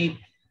 2008,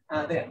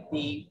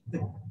 the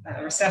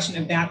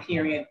recession of that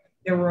period.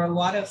 There were a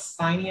lot of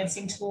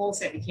financing tools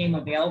that became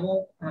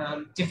available,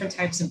 different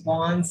types of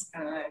bonds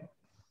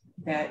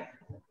that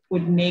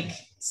would make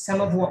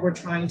some of what we're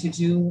trying to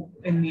do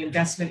in the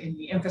investment in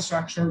the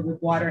infrastructure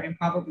with water and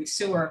probably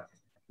sewer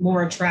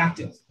more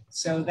attractive.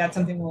 So that's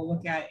something we'll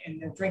look at in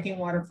the drinking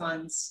water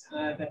funds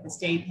that the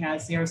state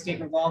has, their state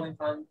revolving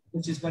fund,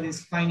 which is what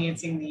is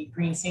financing the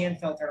green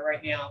sand filter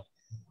right now.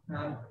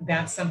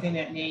 That's something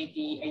that may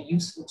be a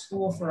useful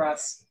tool for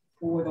us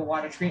for the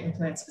water treatment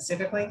plant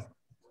specifically.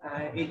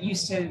 It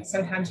used to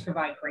sometimes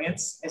provide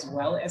grants as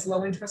well as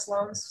low interest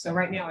loans. So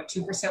right now a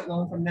 2%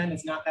 loan from them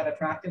is not that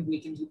attractive.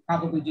 We can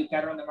probably do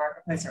better in the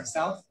marketplace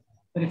ourselves.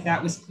 But if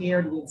that was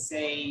paired with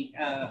say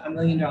 $1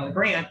 million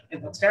grant,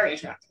 it looks very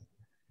attractive.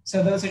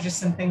 So those are just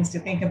some things to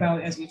think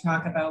about as we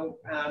talk about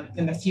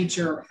in the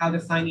future, how to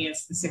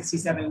finance the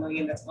 $67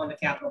 million that's on the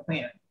capital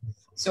plan.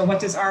 So what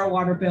does our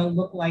water bill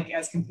look like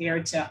as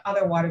compared to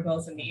other water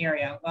bills in the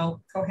area?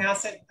 Well,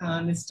 Cohasset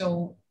is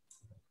still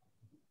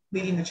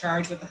leading the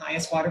charge with the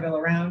highest water bill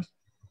around.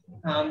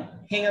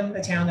 Hingham,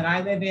 the town that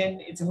I live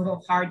in, it's a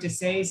little hard to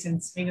say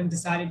since Hingham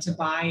decided to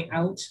buy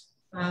out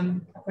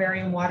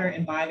Aquarium Water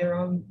and buy their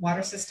own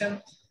water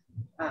system.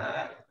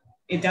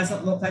 It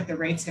doesn't look like the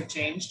rates have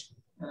changed.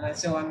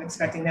 So I'm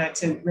expecting that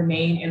to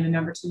remain in the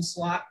number 2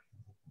 slot.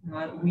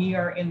 We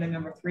are in the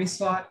number 3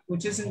 slot,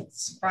 which isn't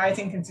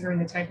surprising considering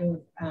the type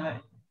of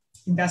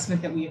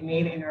investment that we have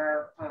made in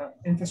our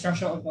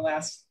infrastructure over the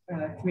last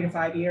 3 to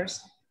 5 years.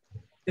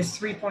 This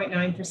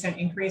 3.9%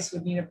 increase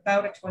would mean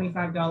about a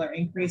 $25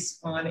 increase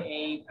on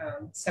a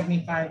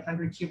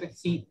 7,500 cubic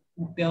feet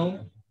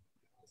bill.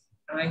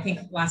 I think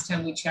last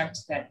time we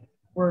checked that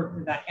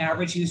that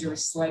average user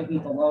is slightly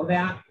below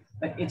that,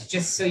 but it's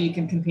just so you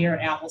can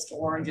compare apples to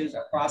oranges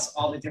across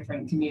all the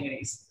different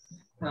communities.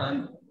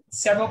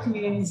 Several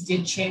communities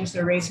did change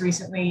their rates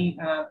recently.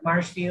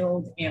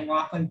 Marshfield and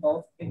Rockland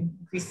both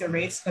increased their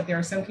rates, but there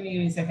are some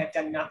communities that have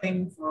done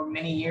nothing for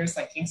many years,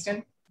 like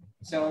Kingston.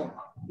 So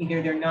either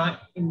they're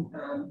not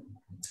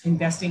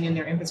investing in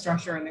their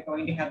infrastructure and they're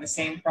going to have the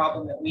same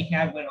problem that we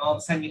had when all of a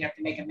sudden you have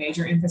to make a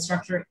major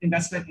infrastructure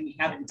investment and you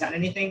haven't done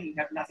anything, you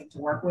have nothing to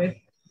work with,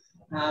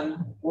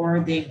 or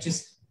they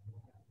just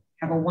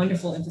have a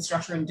wonderful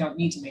infrastructure and don't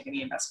need to make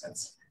any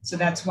investments. So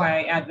that's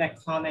why I add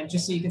that comment,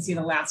 just so you can see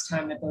the last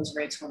time that those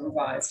rates were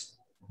revised.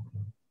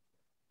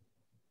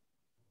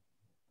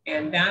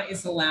 And that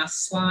is the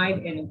last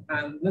slide, and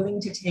I'm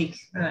willing to take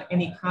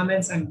any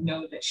comments. I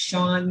know that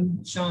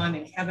Sean,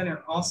 and Kevin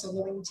are also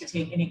willing to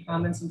take any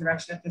comments and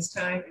direction at this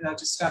time, and I'll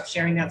just stop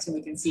sharing that so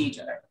we can see each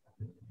other.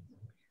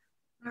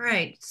 All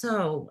right,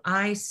 so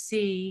I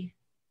see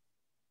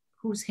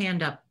whose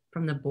hand up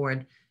from the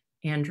board.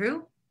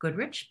 Andrew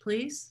Goodrich,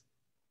 please.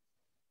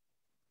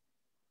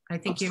 I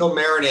think I'm still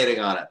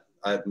marinating on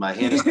it. My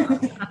hand is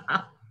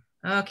not.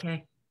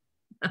 Okay.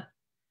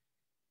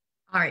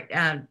 All right,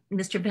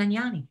 Mr.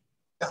 Vignani.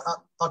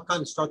 I'll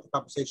kind of start the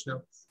conversation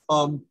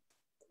now.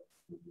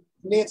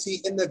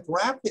 Nancy, in the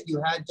graph that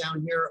you had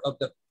down here of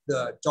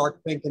the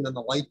dark pink and then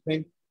the light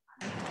pink,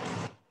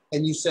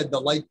 and you said the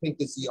light pink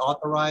is the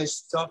authorized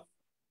stuff,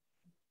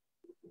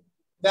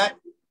 that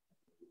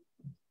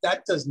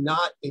does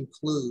not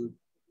include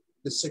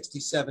the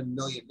 $67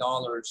 million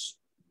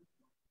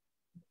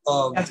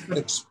of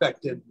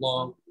expected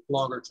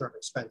longer term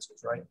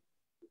expenses, right?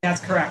 That's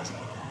correct.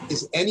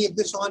 Is any of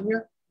this on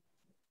here?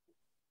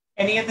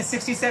 Any of the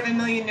 67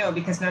 million? No,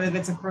 because none of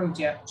it's approved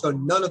yet. So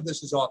none of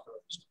this is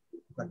authorized.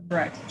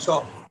 Correct.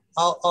 So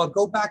I'll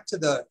go back to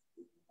the,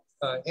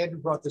 Andrew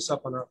brought this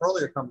up on an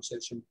earlier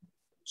conversation.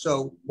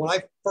 So when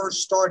I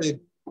first started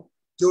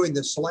doing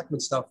the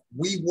selectmen stuff,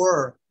 we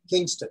were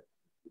Kingston.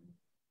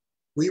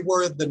 We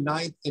were the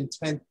 9th and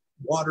 10th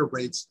water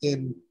rates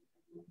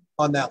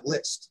on that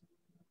list.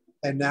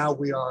 And now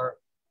we are,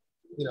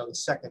 you know, the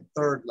 2nd,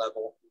 3rd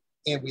level,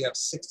 and we have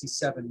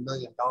 $67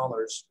 million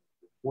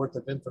worth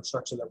of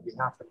infrastructure that we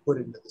have to put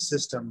into the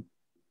system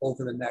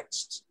over the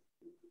next,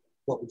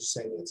 what would you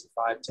say, Nancy,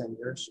 5-10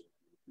 years?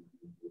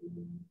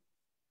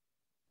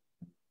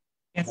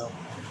 Yes.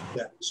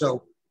 Yeah.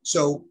 So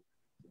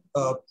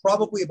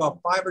probably about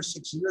 5 or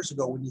 6 years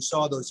ago, when you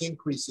saw those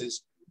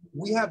increases,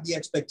 we have the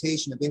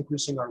expectation of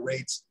increasing our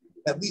rates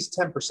at least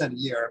 10% a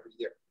year every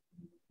year.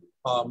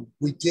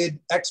 We did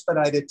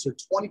expedite it to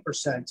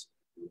 20%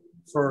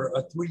 for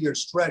a 3-year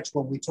stretch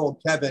when we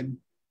told Kevin,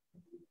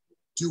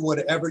 do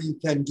whatever you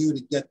can do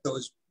to get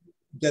those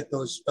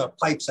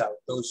pipes out,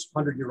 those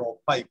 100-year-old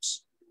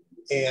pipes.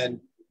 And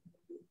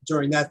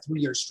during that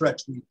 3-year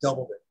stretch, we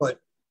doubled it. But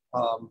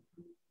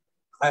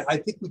I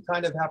think we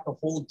kind of have to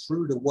hold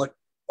true to what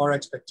our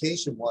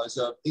expectation was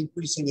of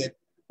increasing it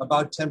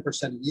about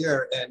 10% a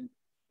year and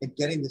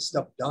getting this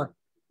stuff done.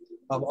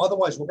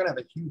 Otherwise, we're going to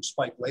have a huge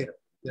spike later.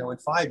 You know, in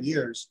 5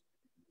 years,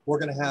 we're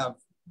going to have,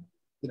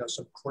 you know,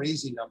 some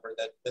crazy number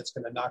that's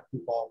going to knock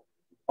people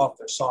off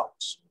their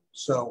socks.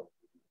 So,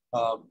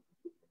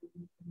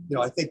 you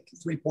know, I think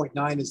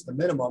 3.9 is the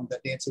minimum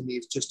that Nancy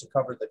needs just to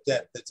cover the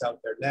debt that's out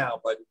there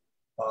now. But,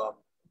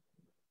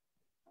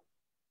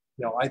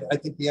 you know, I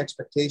think the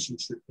expectation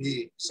should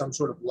be some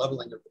sort of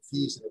leveling of the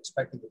fees and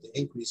expecting it to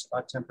increase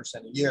about 10%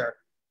 a year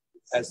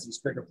as these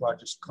bigger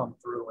projects come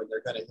through, and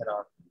they're going to hit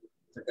our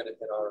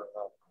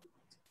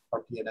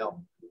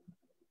P&L.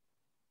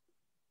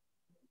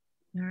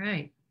 All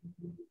right.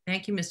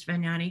 Thank you, Mr.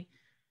 Vagnani.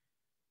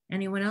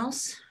 Anyone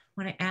else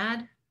want to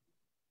add?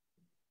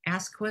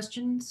 Ask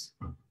questions?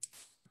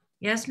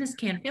 Yes, Ms.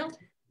 Canfield?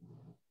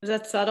 Was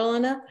that subtle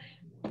enough?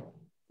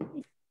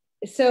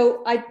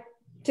 So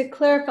to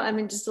clarify, I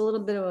mean, just a little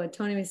bit of what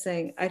Tony was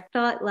saying, I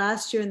thought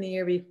last year and the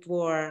year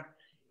before,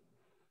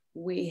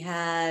 we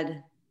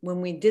had,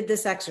 when we did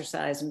this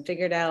exercise and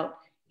figured out,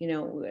 you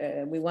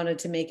know, we wanted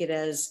to make it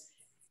as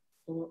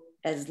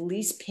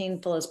least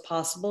painful as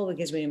possible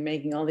because we were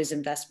making all these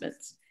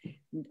investments.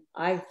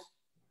 My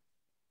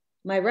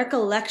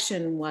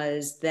recollection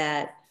was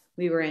that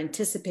we were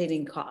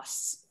anticipating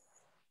costs.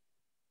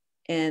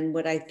 And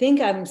what I think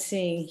I'm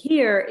seeing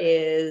here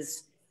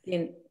is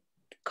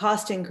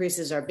cost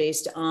increases are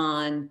based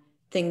on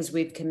things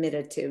we've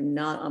committed to,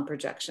 not on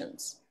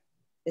projections.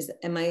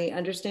 Am I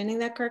understanding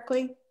that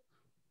correctly?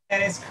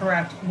 That is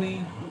correct.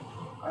 We,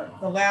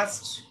 the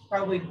last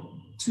probably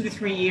 2 to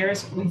 3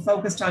 years, we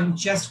focused on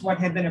just what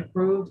had been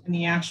approved and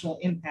the actual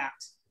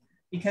impact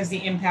because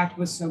the impact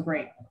was so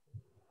great.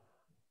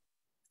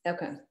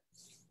 Okay.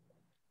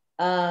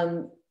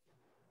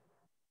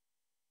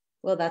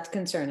 Well, that's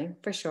concerning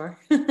for sure.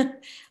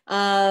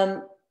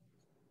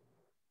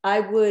 I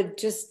would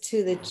just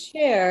to the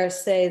chair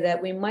say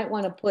that we might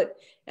want to put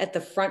at the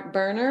front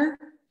burner,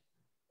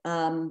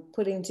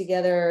 putting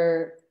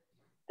together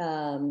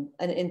an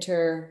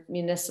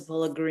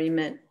intermunicipal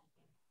agreement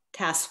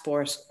task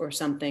force or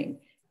something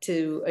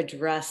to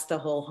address the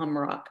whole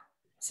Humrock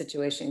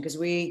situation, because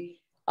we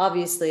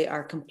obviously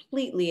are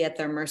completely at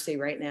their mercy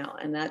right now,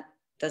 and that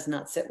does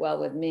not sit well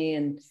with me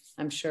and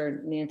I'm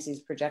sure Nancy's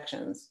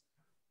projections.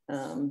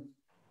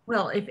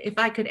 Well, if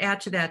I could add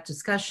to that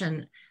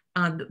discussion,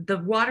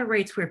 the water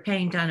rates we're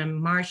paying down in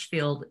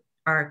Marshfield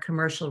are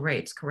commercial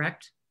rates,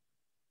 correct?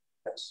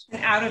 Yes. An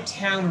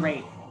out-of-town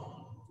rate.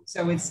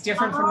 So it's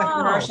different from the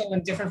commercial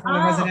and different from the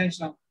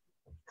residential.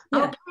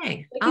 Yeah.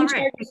 Okay, all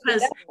right.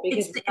 Because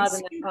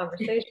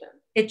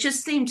it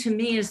just seemed to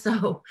me as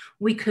though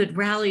we could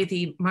rally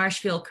the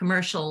Marshfield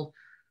commercial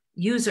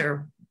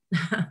user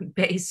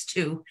base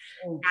to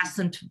ask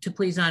them to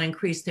please not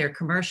increase their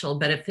commercial.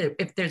 But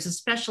if there's a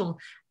special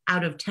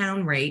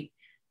out-of-town rate,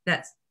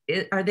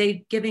 are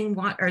they giving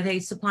water? Are they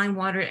supplying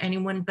water to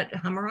anyone but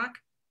Humrock?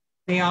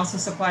 They also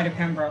supply to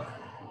Pembroke.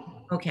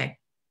 Okay,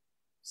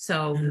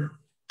 so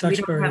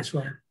Duxbury as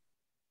well.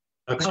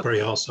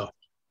 Duxbury also.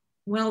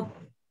 Well,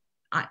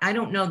 I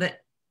don't know that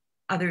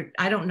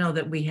I don't know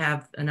that we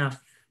have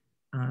enough.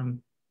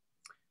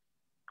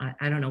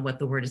 I don't know what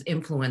the word is,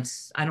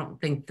 influence. I don't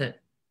think that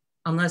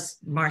unless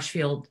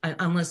Marshfield,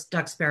 unless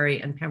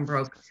Duxbury and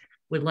Pembroke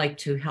would like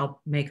to help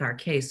make our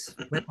case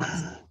with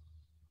us.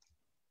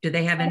 Do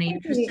they have any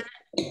interest in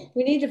it?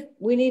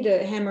 We need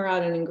to hammer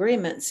out an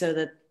agreement so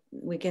that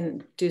we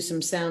can do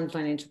some sound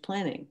financial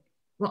planning.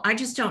 Well, I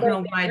just don't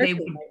know why they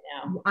would.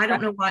 I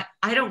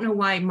don't know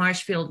why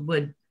Marshfield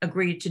would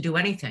agree to do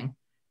anything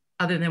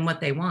other than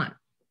what they want.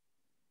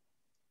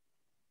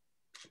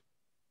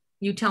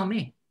 You tell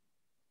me.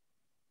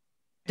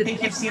 I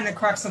think you've seen the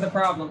crux of the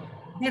problem.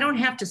 They don't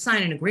have to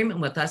sign an agreement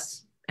with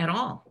us at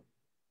all.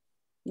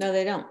 No,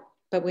 they don't.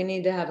 But we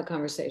need to have a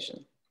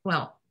conversation.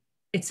 Well,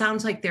 it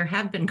sounds like there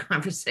have been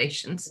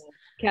conversations.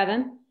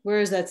 Kevin, where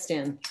does that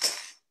stand?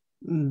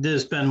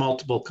 There's been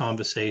multiple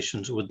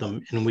conversations with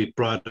them, and we've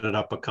brought it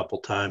up a couple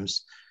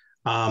times.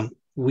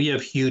 We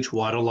have huge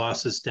water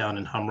losses down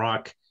in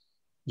Humrock,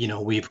 You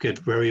know, we've got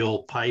very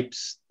old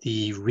pipes.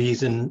 The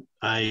reason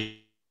Sean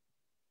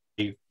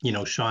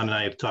and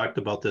I have talked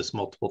about this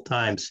multiple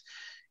times.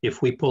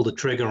 If we pull the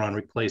trigger on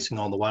replacing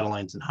all the water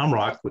lines in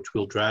Humrock, which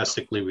will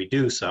drastically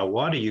reduce our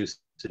water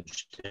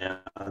usage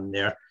down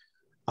there,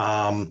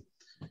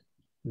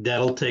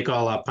 that'll take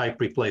all our pipe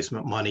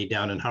replacement money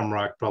down in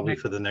Humrock probably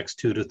for the next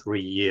 2 to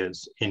 3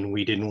 years. And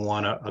we didn't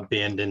want to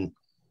abandon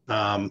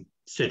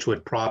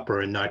Scituate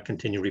proper and not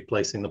continue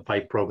replacing the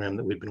pipe program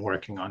that we've been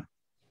working on.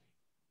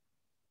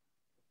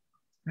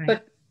 Right.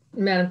 But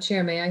Madam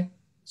Chair, may I?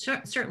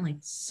 Sure, certainly.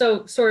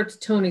 So sort of to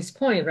Tony's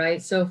point,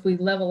 right? So if we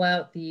level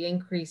out the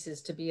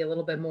increases to be a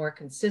little bit more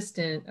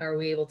consistent, are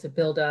we able to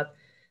build up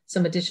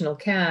some additional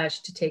cash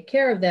to take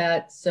care of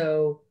that?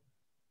 So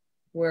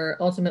we're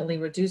ultimately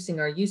reducing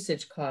our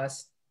usage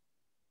costs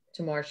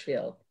to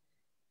Marshfield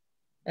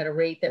at a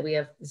rate that we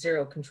have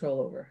zero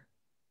control over.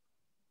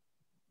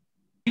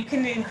 You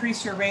can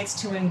increase your rates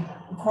to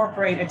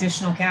incorporate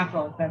additional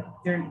capital, but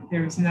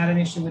there's not an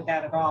issue with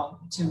that at all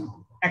to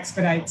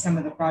expedite some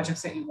of the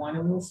projects that you want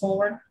to move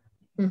forward.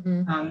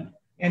 Mm-hmm.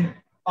 And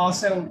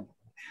also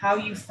how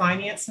you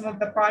finance some of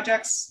the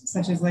projects,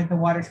 such as like the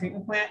water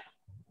treatment plant,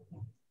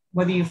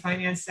 whether you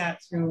finance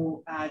that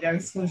through the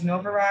exclusion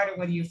override or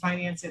whether you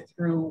finance it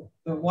through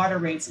the water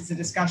rates is a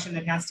discussion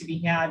that has to be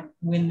had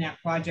when that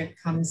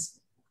project comes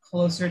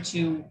closer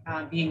to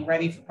being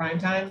ready for prime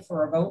time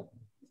for a vote.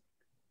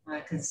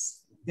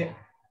 Because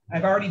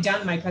I've already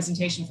done my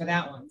presentation for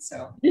that one.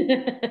 So,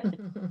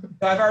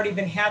 so I've already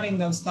been having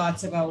those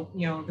thoughts about,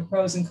 the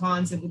pros and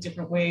cons of the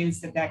different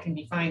ways that can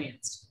be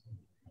financed.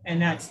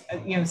 And that's,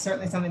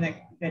 certainly something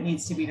that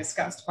needs to be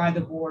discussed by the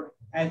board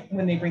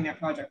when they bring that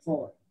project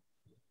forward.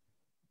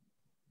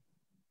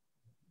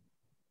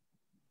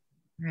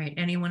 All right,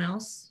 anyone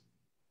else?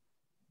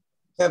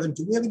 Kevin,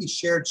 do we have any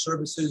shared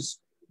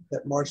services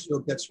that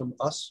Marshfield gets from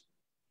us?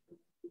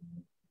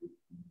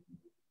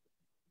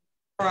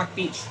 Rock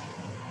Beach.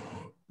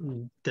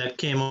 That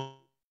came on.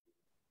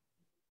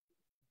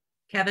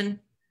 Kevin,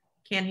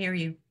 can't hear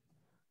you.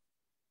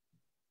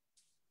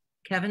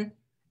 Kevin,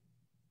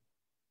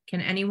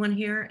 can anyone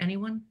hear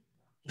anyone?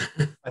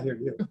 I hear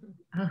you.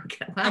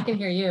 Okay, wow. I can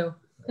hear you.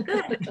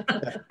 Good.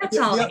 That's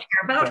all I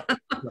care about.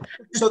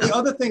 So the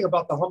other thing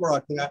about the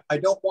Humrock thing, I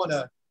don't want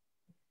to,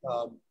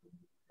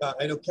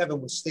 I know Kevin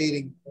was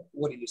stating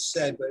what he just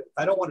said, but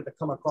I don't want it to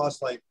come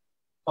across like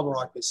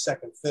Humrock is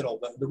second fiddle.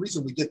 But the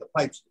reason we did the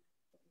pipes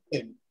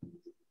in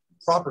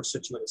proper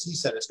Scituate, as he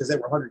said, is because they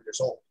were 100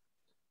 years old.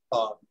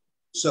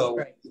 So,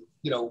 right.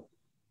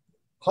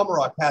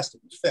 Humrock has to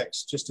be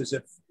fixed, just as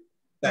if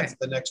that's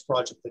the next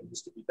project that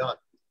needs to be done.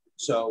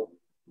 So,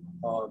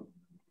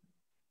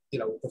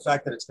 the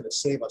fact that it's going to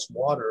save us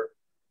water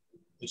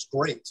is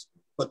great,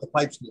 but the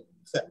pipes need to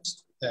be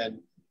fixed. And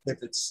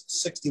if it's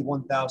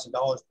 $61,000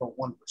 per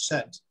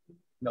 1%,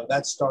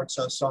 that starts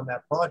us on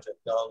that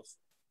project of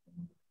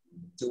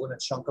doing a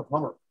chunk of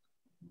Humrock.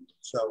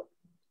 So,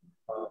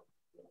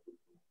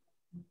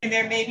 and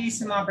there may be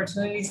some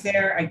opportunities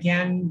there,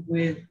 again,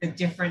 with the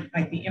different,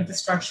 like the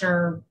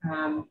infrastructure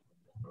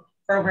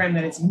program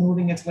that is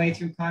moving its way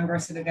through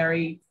Congress at a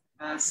very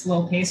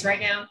slow pace right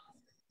now.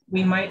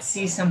 We might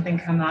see something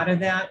come out of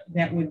that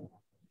would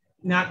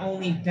not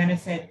only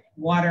benefit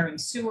water and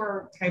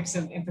sewer types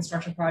of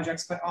infrastructure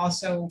projects, but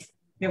also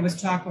there was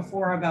talk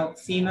before about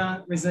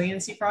FEMA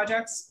resiliency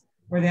projects,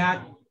 where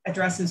that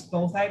addresses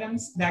both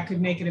items. That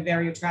could make it a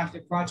very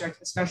attractive project,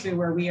 especially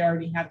where we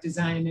already have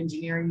design and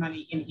engineering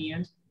money in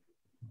hand.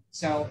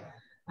 So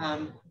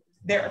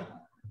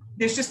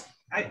there's just,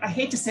 I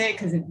hate to say it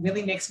because it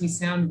really makes me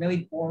sound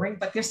really boring,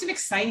 but there's some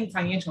exciting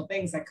financial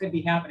things that could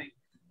be happening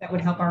that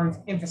would help our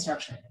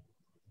infrastructure.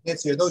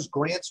 Nancy, are those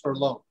grants or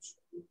loans?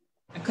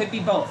 It could be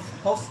both.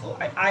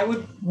 I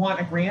would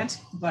want a grant,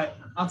 but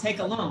I'll take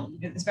a loan,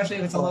 especially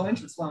if it's a low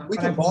interest loan. We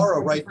can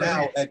borrow right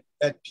now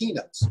at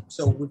peanuts.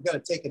 So we've got to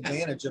take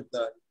advantage of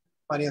the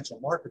financial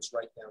markets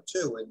right now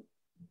too,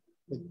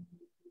 and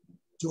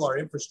do our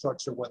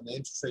infrastructure when the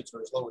interest rates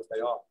are as low as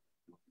they are.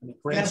 I mean,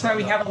 that's why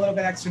we have a little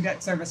bit extra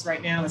debt service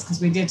right now, is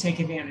because we did take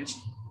advantage.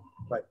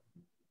 Right.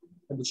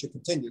 And we should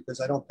continue, because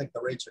I don't think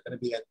the rates are going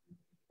to be at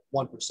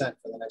 1%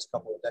 for the next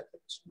couple of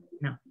decades.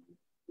 No. I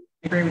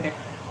agree with you.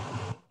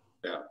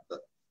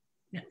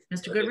 Yeah,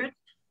 Mr. Goodrich?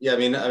 Yeah, I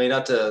mean,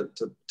 not to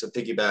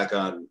piggyback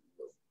on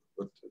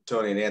what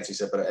Tony and Nancy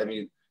said, but I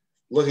mean,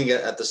 looking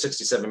at the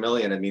 67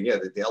 million, I mean, yeah,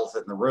 the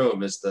elephant in the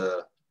room is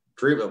the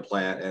treatment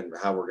plant and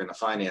how we're going to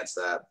finance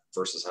that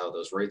versus how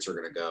those rates are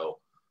going to go.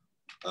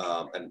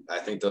 And I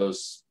think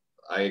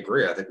I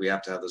agree. I think we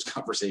have to have those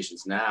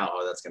conversations now,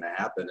 how that's going to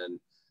happen. And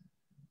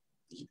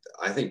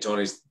I think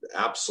Tony's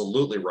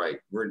absolutely right.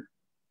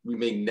 We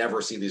may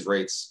never see these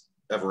rates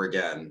ever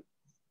again.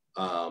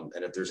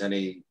 And if there's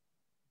any,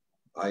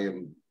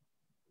 I'm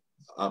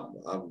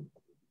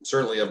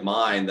certainly of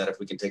mind that if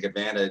we can take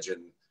advantage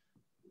and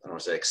I don't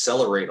want to say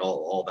accelerate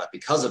all that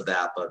because of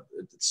that, but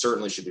it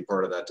certainly should be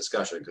part of that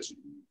discussion because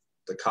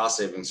the cost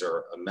savings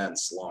are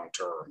immense long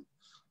term.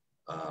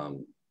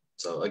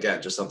 So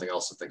again, just something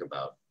else to think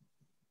about.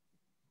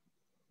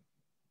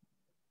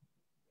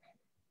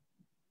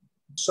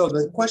 So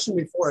the question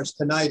before us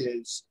tonight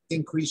is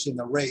increasing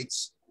the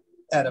rates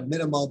at a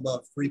minimum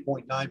of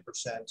 3.9%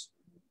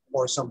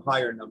 or some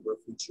higher number if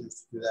we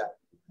choose to do that.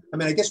 I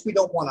mean, I guess we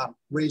don't want to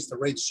raise the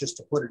rates just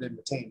to put it in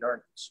retained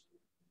earnings.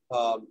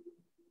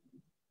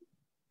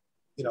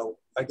 You know,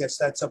 I guess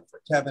that's up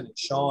for Kevin and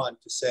Sean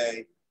to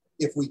say,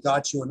 if we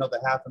got you another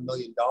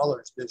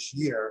 $500,000 this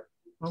year,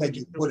 can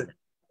you put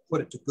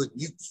it to good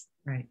use?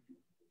 Right.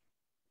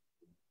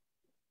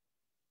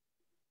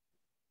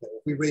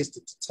 If we raised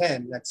it to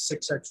 10, that's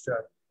 6% extra.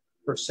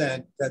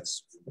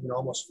 That's, you know,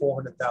 almost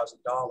 $400,000.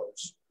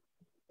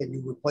 Can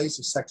you replace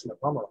a section of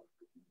Hummer?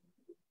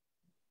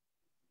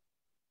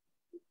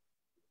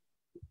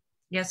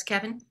 Yes,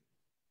 Kevin?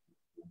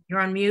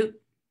 You're on mute.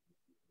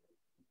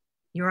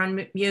 You're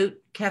on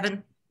mute,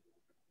 Kevin.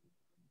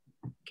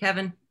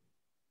 Kevin.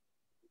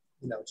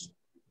 He knows.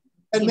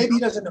 And maybe he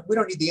doesn't, we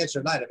don't need the answer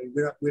tonight. I mean,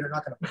 we're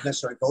not going to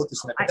necessarily vote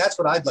this tonight, but that's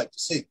what I'd like to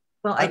see.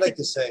 Well, I'd like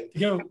to say. I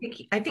think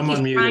he's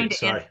trying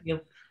to answer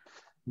you.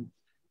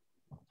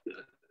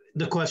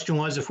 The question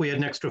was, if we had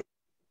an extra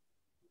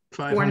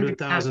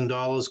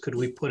 $500,000, could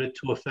we put it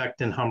to effect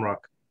in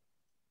Humrock?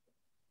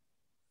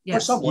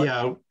 Yes.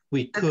 Yeah,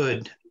 we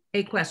could.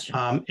 A question.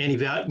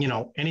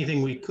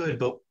 Anything we could,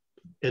 but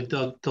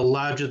the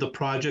larger the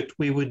project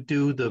we would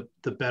do, the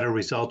better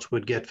results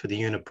we'd get for the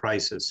unit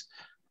prices.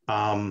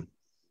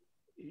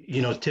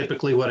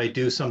 Typically what I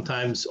do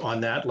sometimes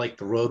on that, like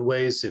the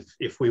roadways,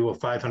 if we were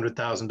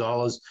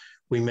 $500,000,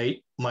 we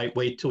might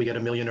wait till we get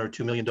 $1 million or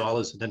 $2 million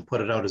and then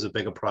put it out as a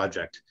bigger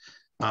project,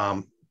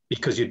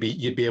 because you'd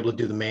be able to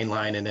do the main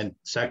line and then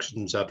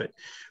sections of it.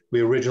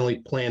 We originally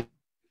planned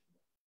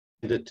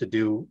it to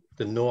do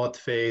the north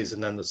phase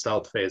and then the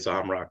south phase of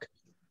Humrock.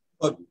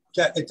 But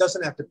it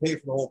doesn't have to pay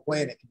for the whole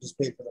plan. It can just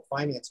pay for the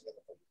financing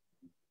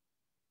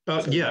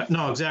of it. Yeah,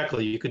 no,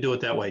 exactly. You could do it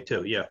that way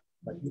too. Yeah.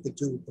 Like you could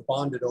do the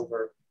bonded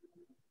over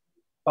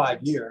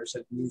 5 years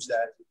and use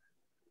that.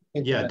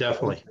 Yeah,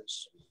 definitely.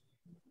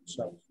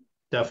 So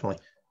definitely.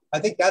 I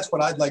think that's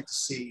what I'd like to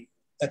see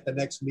at the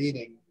next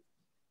meeting.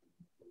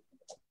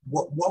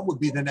 What would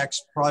be the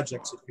next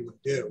projects that you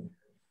would do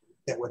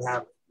that would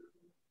have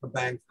a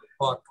bang for the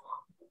buck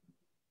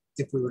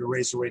if we were to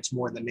raise the rates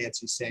more than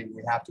Nancy's saying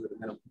we have to at a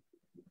minimum?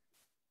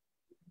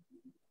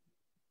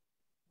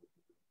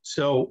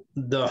 So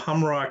the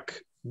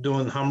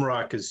doing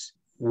Humrock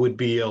would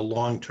be a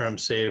long-term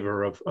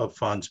saver of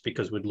funds,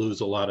 because we'd lose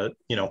a lot of,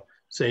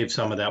 save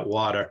some of that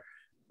water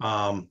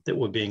that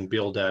we're being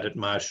billed at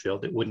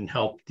Marshfield. It wouldn't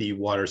help the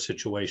water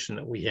situation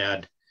that we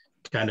had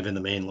kind of in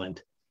the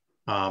mainland.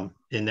 And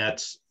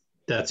that's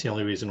the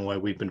only reason why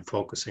we've been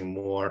focusing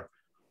more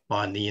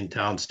on the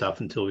in-town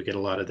stuff until we get a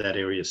lot of that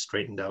area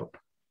straightened out.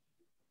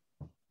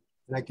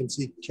 And I can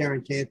see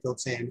Karen Canfield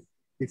saying,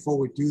 before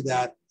we do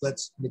that,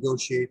 let's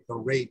negotiate the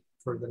rate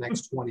for the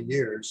next 20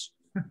 years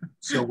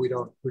so we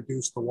don't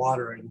reduce the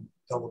water and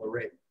double the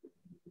rate.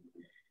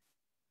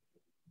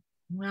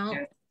 Well,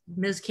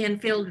 Ms.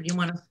 Canfield, do you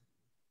want to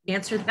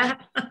answer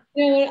that?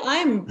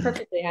 I'm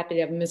perfectly happy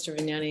to have Mr.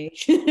 Vignani.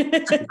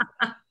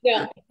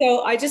 Yeah,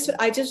 so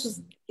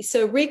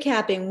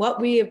recapping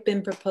what we have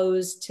been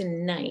proposed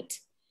tonight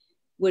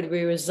would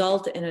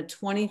result in a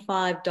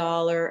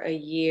 $25 a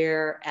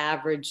year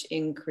average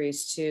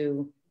increase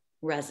to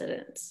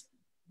residents.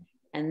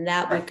 And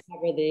that would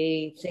cover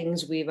the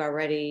things we've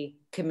already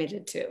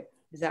committed to.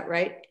 Is that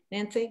right,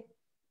 Nancy?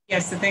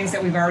 Yes, the things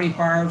that we've already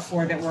borrowed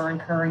for that we're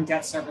incurring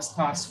debt service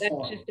costs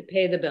for. That's just to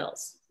pay the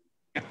bills.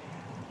 Yeah.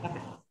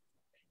 Okay.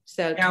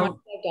 So now,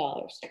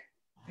 $25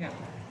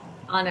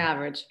 on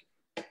average,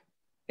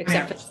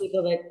 except for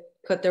people that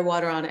put their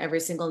water on every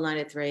single night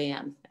at 3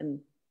 a.m. And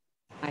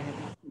I have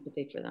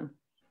sympathy for them.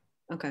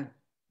 Okay.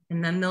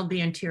 And then they'll be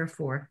in tier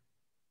 4.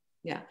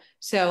 Yeah.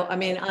 So, I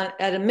mean,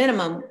 at a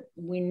minimum,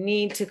 we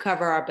need to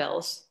cover our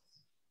bills.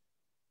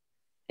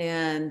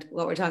 And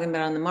what we're talking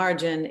about on the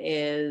margin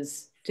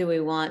is, do we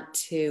want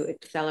to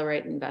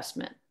accelerate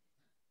investment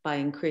by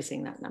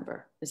increasing that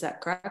number? Is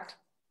that correct?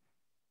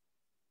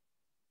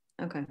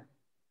 Okay.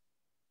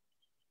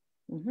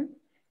 All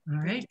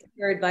right.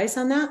 Your advice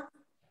on that?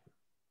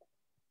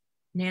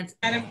 Nancy.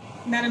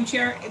 Madam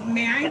Chair,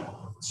 may I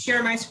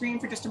share my screen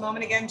for just a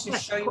moment again to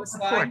show you a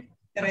slide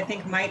that I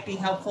think might be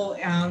helpful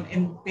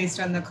based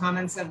on the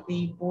comments of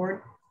the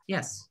board?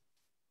 Yes.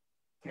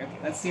 Okay,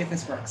 let's see if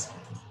this works.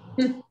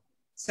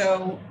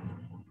 So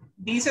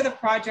these are the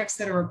projects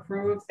that are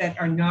approved that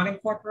are not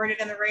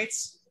incorporated in the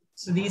rates.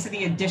 So these are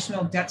the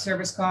additional debt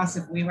service costs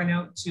if we went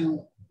out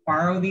to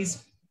borrow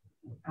these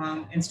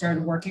and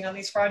started working on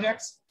these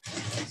projects.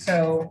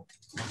 So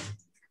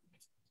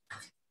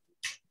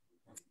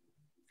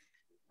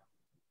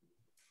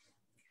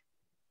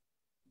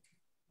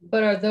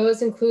but are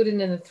those included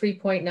in the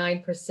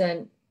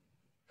 3.9%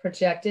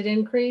 projected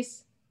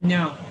increase?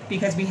 No,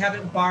 because we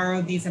haven't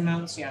borrowed these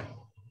amounts yet.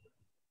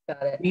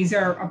 Got it. These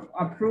are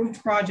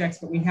approved projects,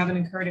 but we haven't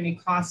incurred any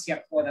costs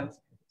yet for them.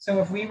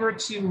 So if we were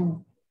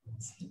to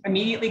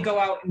immediately go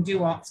out and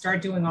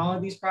start doing all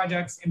of these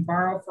projects and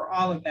borrow for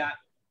all of that,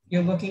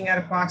 you're looking at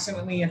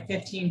approximately a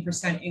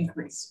 15%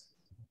 increase.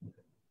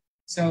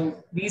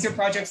 So these are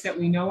projects that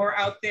we know are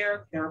out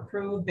there, they're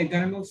approved, they're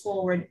gonna move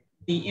forward,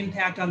 the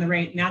impact on the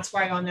rate. And that's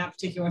why on that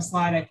particular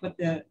slide, I put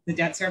the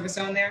debt service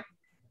on there.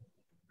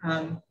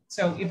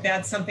 So if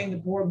that's something the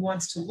board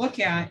wants to look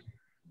at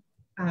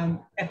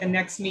the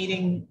next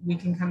meeting, we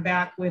can come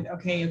back with,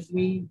 okay, if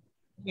we,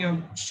 you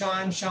know,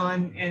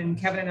 Sean, and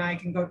Kevin and I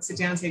can go sit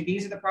down and say,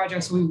 these are the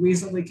projects we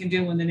reasonably can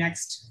do in the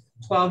next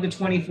 12 to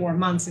 24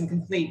 months and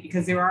complete,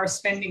 because there are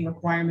spending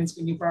requirements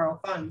when you borrow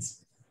funds,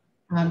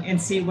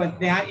 and see what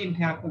that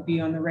impact would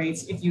be on the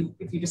rates if you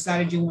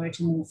decided you wanted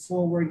to move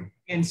forward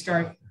and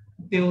start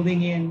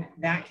building in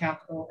that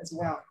capital as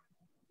well.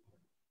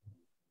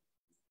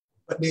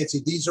 But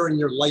Nancy, these are in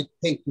your light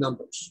pink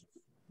numbers.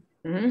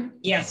 Mm-hmm.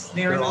 Yes,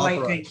 they're in the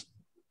light pink.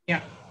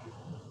 Yeah.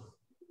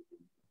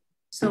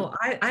 So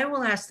I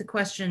will ask the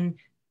question,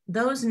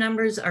 those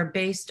numbers are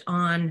based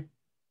on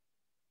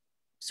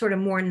sort of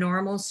more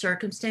normal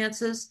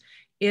circumstances.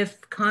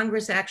 If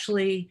Congress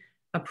actually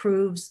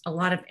approves a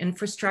lot of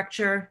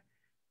infrastructure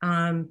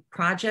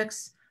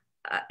projects,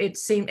 it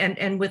seemed,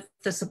 and with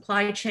the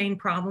supply chain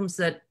problems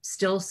that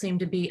still seem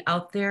to be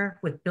out there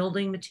with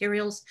building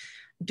materials,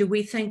 do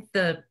we think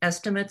the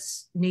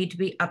estimates need to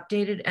be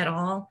updated at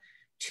all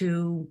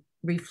to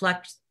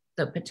reflect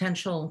the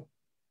potential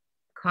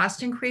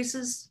cost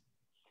increases?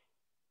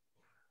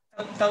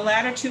 The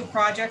latter two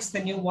projects, the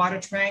new water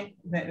tank,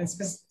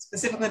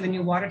 specifically the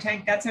new water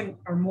tank, that's a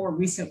more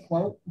recent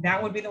quote.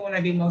 That would be the one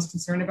I'd be most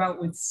concerned about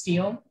with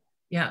steel.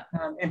 Yeah.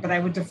 But I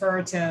would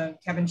defer to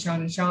Kevin,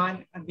 Sean, and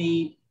Sean.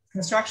 The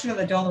construction of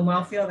the Dolan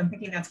well field, I'm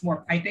thinking that's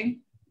more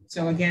piping.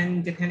 So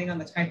again, depending on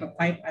the type of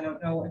pipe, I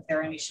don't know if there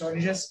are any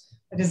shortages.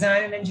 The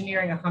design and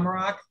engineering of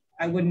Hummerock,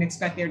 I wouldn't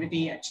expect there to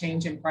be a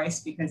change in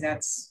price because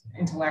that's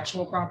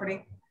intellectual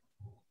property.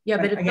 Yeah,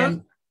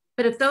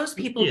 but if those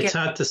people it's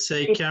hard to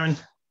say, Karen.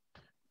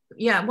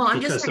 Yeah, well,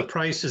 because the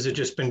prices have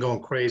just been going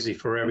crazy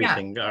for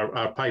everything. Yeah.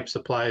 Our pipe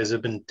suppliers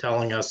have been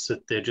telling us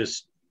that they're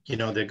just, you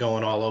know, they're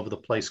going all over the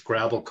place.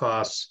 Gravel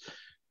costs,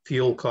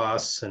 fuel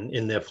costs,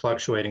 and they're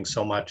fluctuating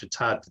so much. It's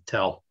hard to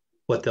tell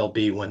what they'll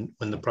be when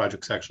the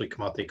projects actually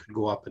come out. They could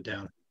go up or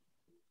down.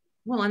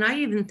 Well, and I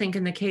even think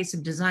in the case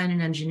of design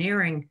and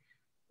engineering,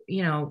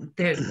 you know,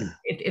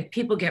 if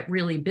people get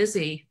really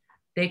busy,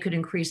 they could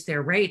increase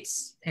their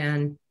rates.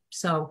 And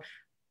so,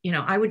 you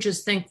know, I would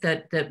just think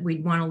that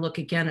we'd want to look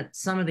again at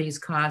some of these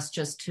costs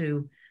just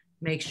to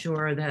make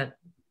sure that,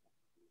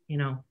 you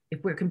know,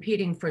 if we're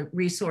competing for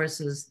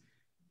resources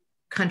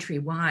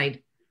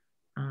countrywide,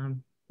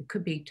 it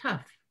could be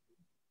tough.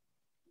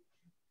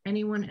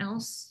 Anyone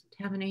else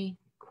have any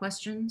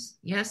questions?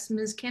 Yes,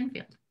 Ms.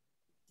 Canfield.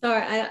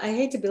 Sorry, I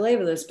hate to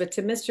belabor this, but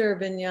to Mr.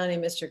 Vignani,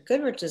 Mr.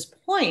 Goodrich's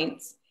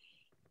points,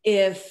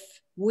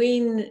 if we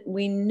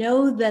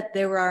know that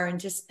there are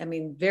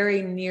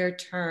very near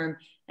term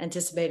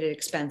anticipated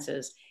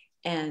expenses,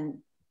 and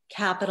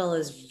capital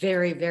is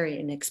very, very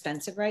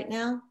inexpensive right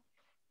now,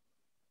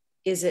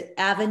 is it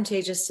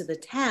advantageous to the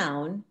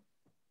town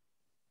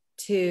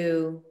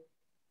to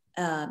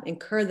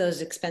incur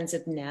those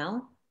expenses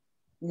now,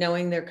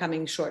 knowing they're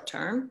coming short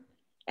term,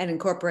 and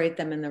incorporate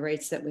them in the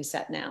rates that we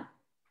set now?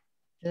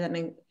 Does that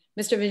make,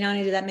 Mr.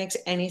 Vignani, does that make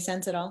any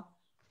sense at all?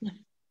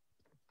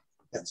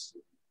 Yes.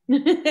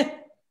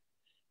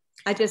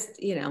 I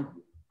just, you know,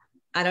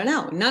 I don't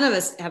know. None of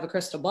us have a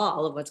crystal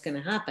ball of what's going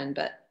to happen,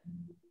 but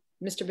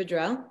Mr.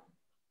 Bedrell,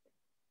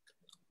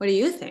 what do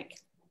you think?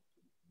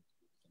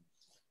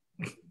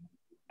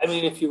 I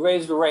mean, if you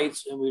raise the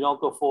rates and we don't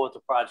go forward with the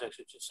projects,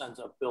 it just ends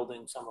up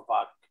building some of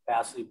our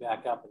capacity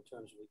back up in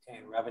terms of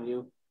retained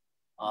revenue.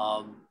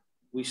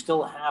 We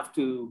still have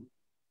to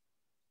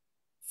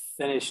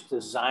finish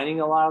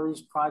designing a lot of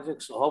these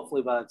projects. So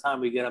hopefully by the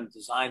time we get them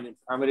designed and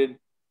permitted,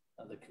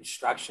 the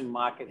construction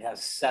market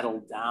has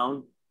settled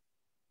down.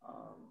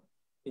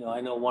 You know,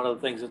 I know one of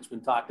the things that's been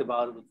talked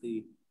about with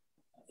the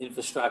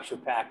infrastructure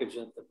package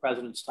that the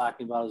president's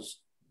talking about is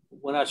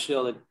we're not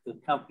sure that the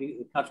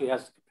country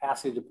has the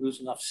capacity to produce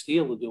enough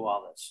steel to do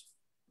all this.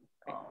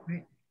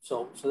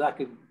 So that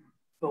could,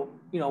 but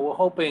you know, we're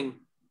hoping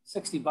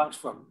 $60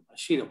 from a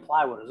sheet of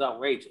plywood is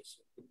outrageous.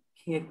 It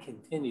can't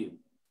continue.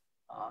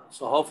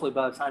 So hopefully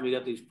by the time you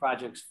get these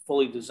projects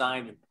fully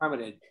designed and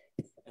permitted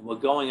and we're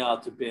going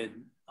out to bid,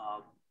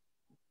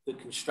 the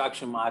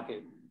construction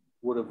market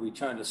would have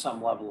returned to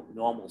some level of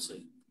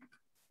normalcy.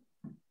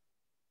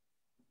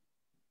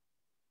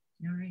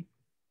 All right.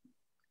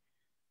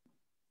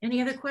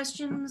 Any other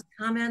questions,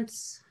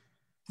 comments?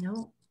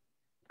 No?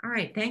 All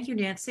right, thank you,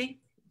 Nancy.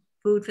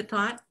 Food for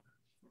thought.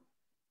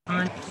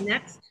 On to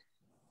next,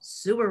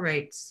 sewer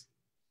rates.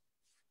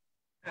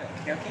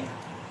 Okay.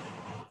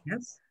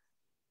 Yes.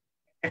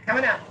 They're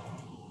coming up.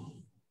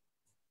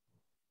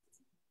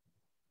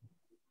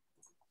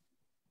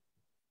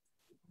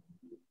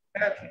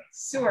 Okay,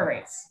 sewer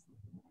rates.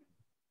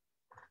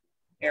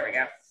 There we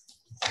go.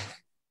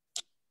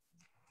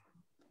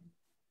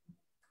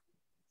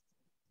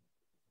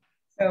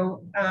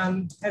 So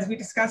as we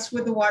discussed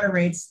with the water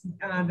rates,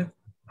 the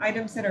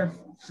items that are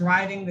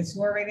driving the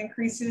sewer rate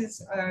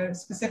increases are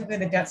specifically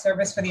the debt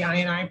service for the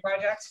I&I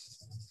project.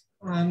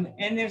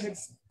 And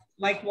there's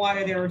like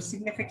water, there are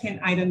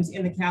significant items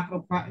in the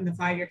in the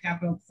 5-year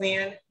capital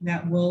plan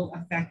that will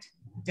affect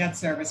debt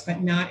service,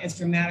 but not as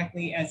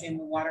dramatically as in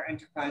the water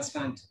enterprise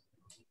fund.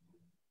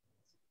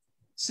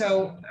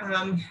 So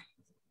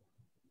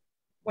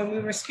when we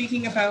were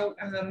speaking about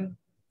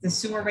the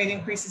sewer rate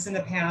increases in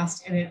the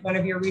past, and at one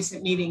of your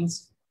recent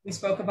meetings, we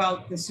spoke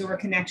about the sewer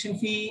connection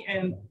fee,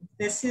 and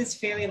this is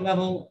fairly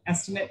level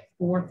estimate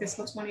for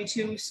fiscal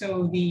 22.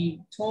 So the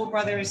Toll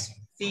Brothers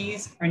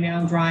fees are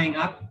now drying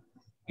up,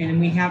 and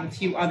we have a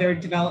few other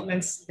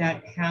developments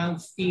that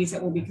have fees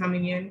that will be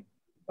coming in,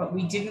 but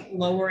we didn't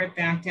lower it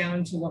back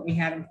down to what we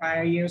had in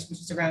prior years, which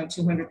is around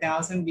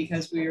 200,000,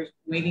 because we were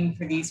waiting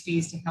for these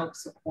fees to help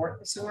support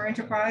the sewer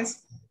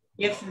enterprise.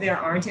 If there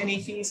aren't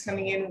any fees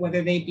coming in,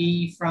 whether they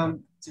be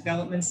from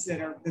developments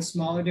that are the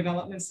smaller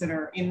developments that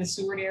are in the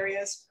sewer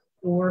areas,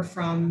 or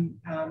from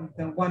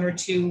the 1 or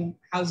 2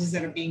 houses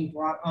that are being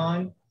brought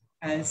on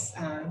as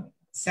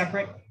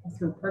separate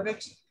through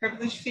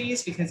privilege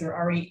fees because they're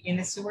already in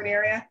a sewer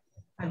area,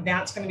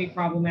 that's going to be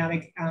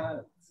problematic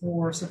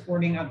for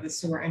supporting of the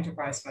sewer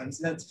enterprise fund.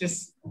 So that's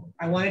just,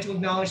 I wanted to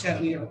acknowledge that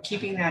we are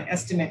keeping that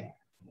estimate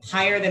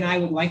higher than I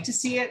would like to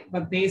see it,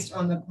 but based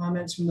on the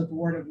comments from the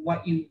board of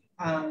what you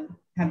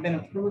have been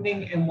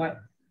approving and what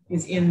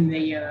is in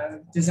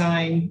the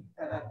design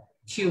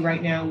queue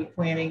right now with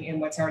planning and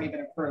what's already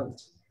been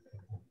approved.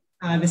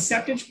 The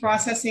septage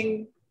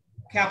processing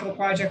capital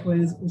project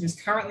which is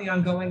currently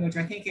ongoing, which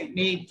I think it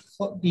may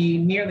be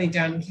nearly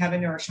done.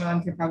 Kevin or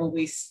Sean could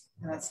probably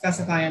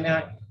specify on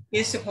that,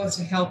 is supposed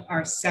to help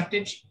our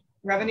septage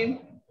revenue.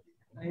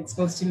 It's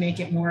supposed to make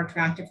it more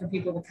attractive for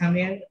people to come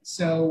in.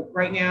 So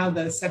right now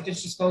the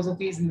septage disposal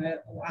fees and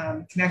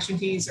the connection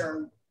fees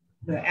are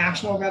the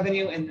actual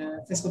revenue, and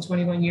the fiscal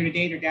 21 year to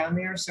date are down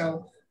there.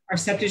 So our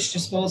septage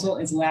disposal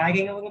is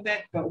lagging a little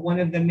bit, but one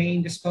of the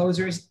main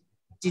disposers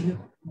didn't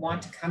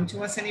want to come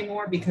to us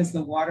anymore because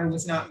the water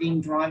was not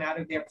being drawn out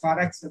of their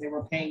product, so they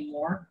were paying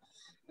more.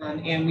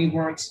 And we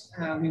weren't,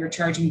 we were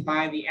charging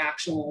by the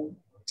actual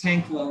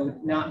tank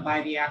load, not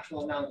by the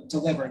actual amount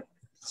delivered.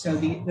 So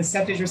the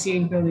septage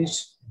receiving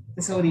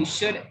facility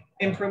should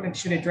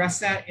address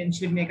that and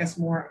should make us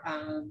more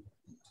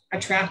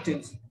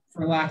attractive,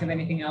 for lack of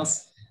anything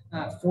else,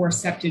 for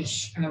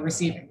septage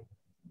receiving.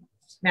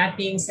 That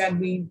being said,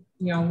 we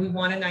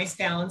want a nice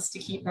balance to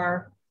keep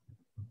our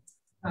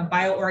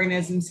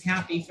bioorganisms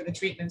happy for the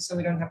treatment, so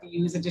we don't have to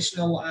use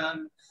additional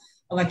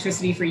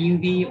electricity for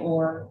UV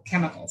or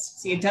chemicals.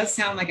 See, it does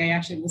sound like I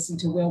actually listen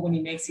to Will when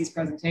he makes these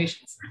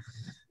presentations.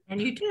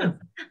 And you do.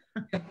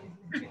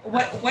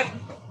 What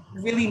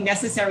really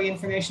necessary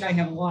information I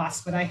have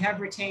lost, but I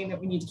have retained that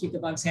we need to keep the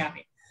bugs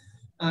happy.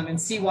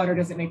 And seawater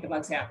doesn't make the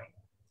bugs happy.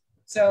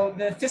 So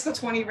the fiscal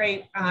 20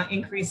 rate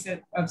increase of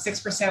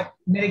 6%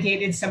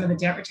 mitigated some of the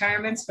debt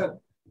retirements, but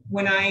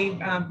when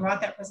I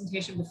brought that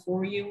presentation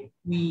before you,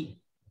 we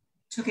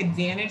took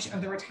advantage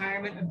of the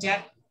retirement of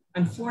debt.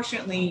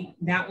 Unfortunately,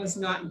 that was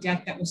not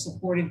debt that was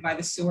supported by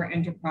the sewer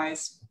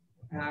enterprise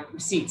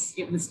receipts.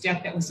 It was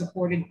debt that was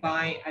supported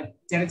by a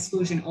debt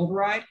exclusion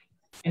override,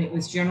 and it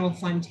was general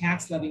fund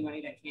tax levy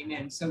money that came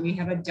in. So we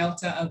have a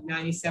delta of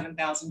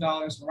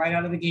 $97,000 right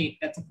out of the gate.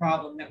 That's a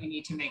problem that we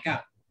need to make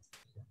up.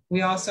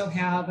 We also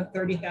have a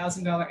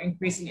 $30,000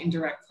 increase in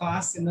indirect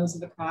costs, and those are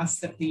the costs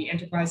that the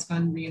enterprise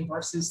fund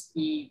reimburses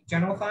the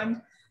general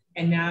fund.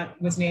 And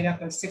that was made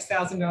up of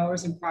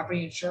 $6,000 in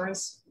property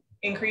insurance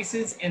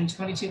increases and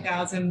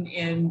 $22,000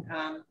 in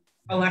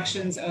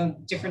elections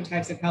of different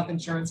types of health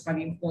insurance by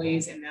the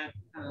employees in that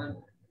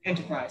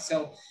enterprise.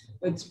 So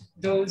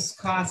those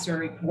costs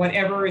are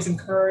whatever is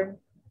incurred,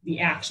 the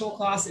actual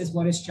cost is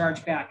what is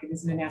charged back. It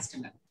isn't an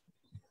estimate.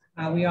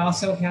 We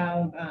also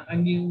have a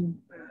new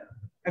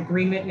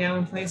agreement now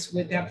in place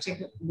with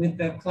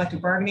the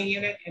collective bargaining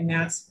unit, and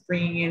that's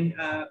bringing in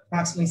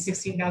approximately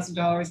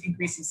 $16,000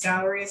 increase in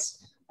salaries.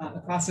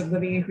 The cost of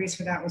living increase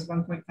for that was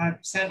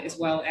 1.5%, as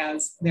well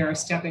as there are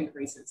step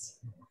increases.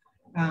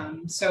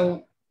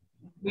 So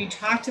we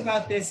talked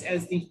about this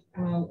as the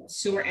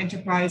sewer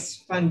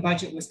enterprise fund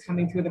budget was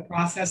coming through the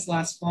process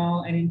last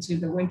fall and into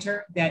the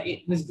winter, that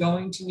it was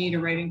going to need a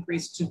rate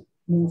increase to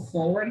move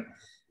forward.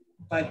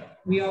 But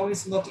we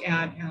always look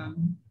at,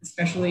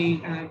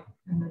 especially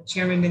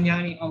Chairman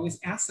Vignani always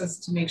asks us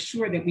to make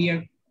sure that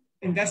we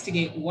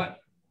investigate what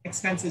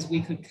expenses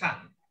we could cut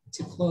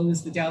to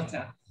close the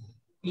delta.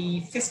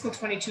 The fiscal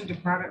 22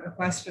 department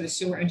request for the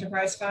sewer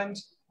enterprise fund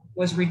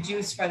was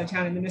reduced by the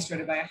town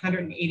administrator by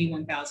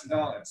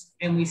 $181,000,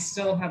 and we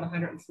still have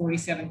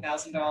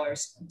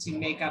 $147,000 to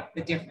make up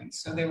the difference.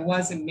 So there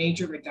was a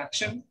major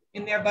reduction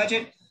in their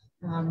budget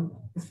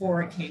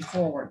before it came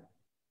forward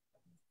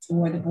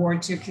for the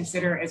board to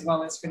consider, as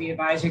well as for the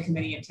advisory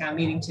committee and town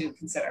meeting to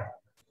consider.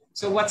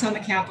 So what's on the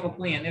capital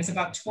plan? There's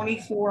about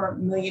 $24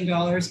 million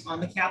on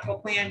the capital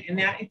plan, and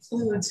that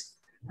includes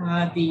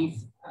the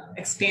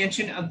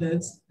expansion of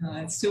the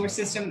sewer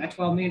system, a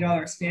 $12 million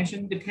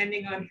expansion,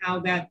 depending on how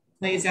that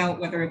plays out,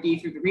 whether it be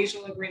through the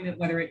regional agreement,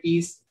 whether it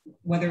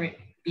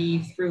be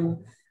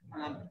through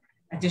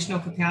additional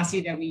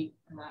capacity that we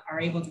are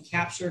able to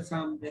capture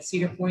from the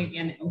Cedar Point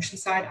and the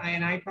Oceanside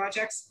I&I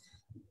projects.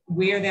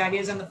 Where that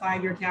is on the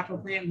 5-year capital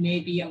plan may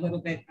be a little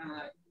bit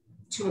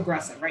too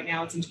aggressive. Right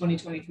now it's in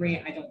 2023.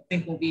 I don't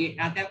think we'll be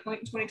at that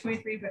point in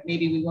 2023, but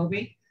maybe we will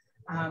be.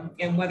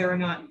 And whether or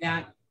not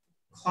that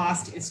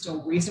cost is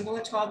still reasonable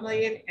at 12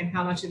 million and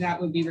how much of that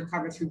would be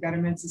recovered through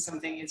betterments is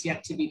something is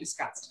yet to be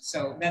discussed.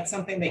 So that's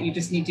something that you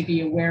just need to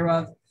be aware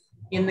of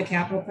in the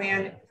capital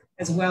plan,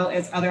 as well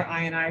as other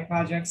I&I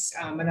projects.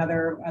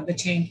 The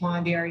Chain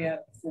Pond area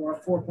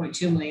for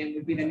 4.2 million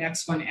would be the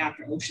next one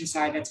after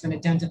Oceanside that's been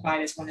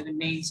identified as one of the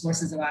main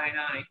sources of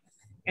I&I.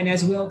 And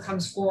as Will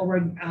comes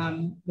forward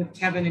with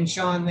Kevin and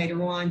Sean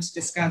later on to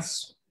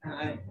discuss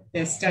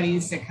the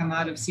studies that come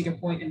out of Cedar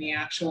Point and the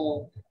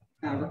actual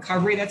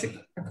recovery that's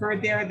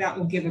occurred there, that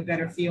will give a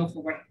better feel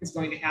for what is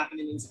going to happen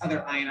in these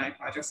other I&I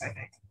projects, I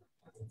think.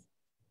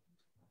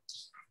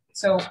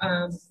 So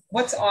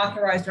what's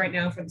authorized right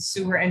now for the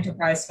Sewer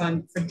Enterprise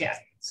Fund for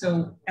debt?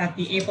 So at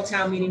the April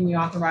town meeting, we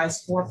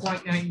authorized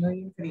 4.9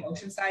 million for the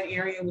Oceanside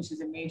area, which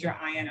is a major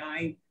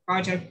I&I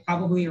project,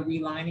 probably a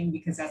relining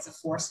because that's a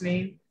force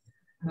main.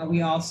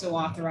 We also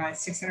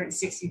authorized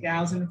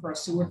 660,000 for a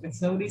sewer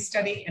facility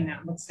study, and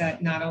that looks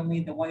at not only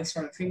the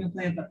wastewater treatment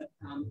plant, but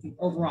the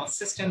overall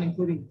system,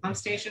 including pump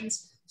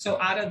stations. So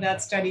out of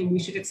that study, we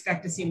should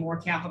expect to see more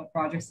capital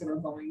projects that are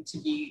going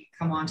to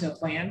come onto the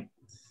plan.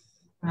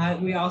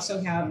 We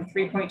also have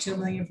 3.2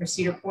 million for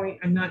Cedar Point.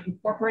 I'm not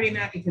incorporating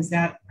that because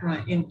that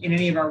in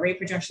any of our rate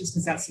projections,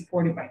 because that's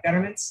supported by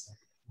betterments.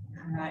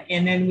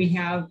 And then we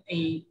have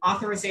a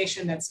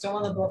authorization that's still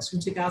on the books from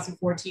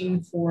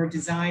 2014 for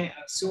design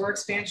of sewer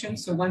expansion.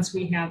 So once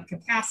we have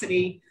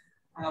capacity,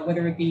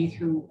 whether it be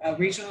through a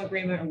regional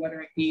agreement or whether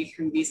it be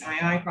through these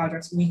I&I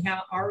projects, we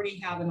already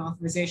have an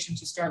authorization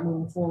to start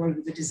moving forward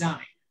with the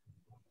design.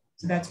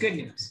 So that's good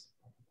news.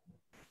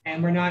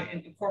 And we're not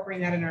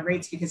incorporating that in our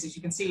rates because, as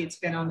you can see, it's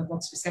been on the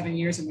books for 7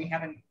 years and we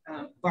haven't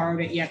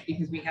borrowed it yet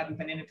because we haven't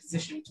been in a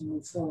position to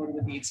move forward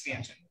with the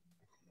expansion.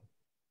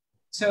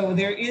 So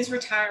there is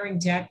retiring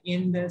debt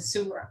in the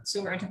sewer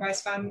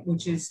enterprise fund,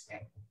 which is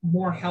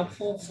more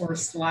helpful for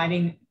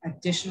sliding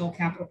additional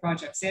capital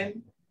projects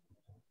in.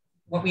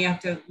 What we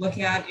have to look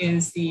at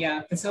is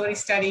the facility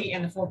study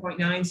and the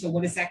 4.9. So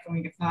what is that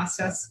going to cost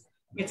us?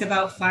 It's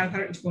about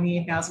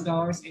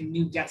 $528,000 in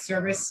new debt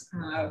service.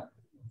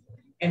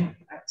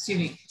 Excuse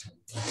me,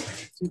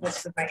 do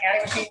this with my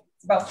adding machine.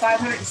 It's about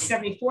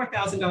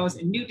 $574,000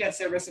 in new debt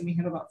service, and we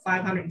have about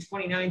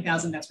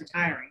 $529,000 that's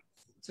retiring.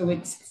 So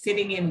it's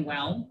fitting in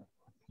well.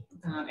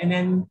 And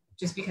then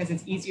just because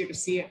it's easier to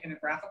see it in a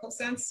graphical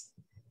sense,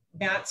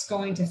 that's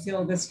going to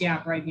fill this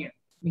gap right here.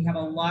 We have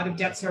a lot of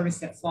debt service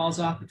that falls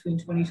off between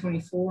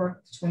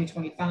 2024 to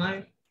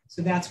 2025.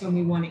 So that's when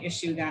we want to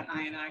issue that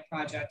I&I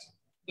project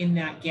in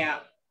that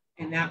gap.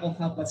 And that will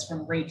help us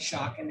from rate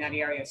shock in that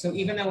area. So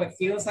even though it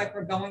feels like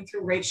we're going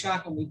through rate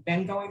shock and we've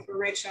been going through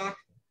rate shock,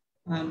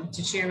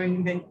 to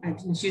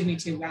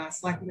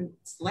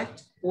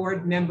select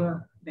board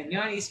member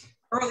Vignani's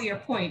earlier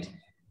point,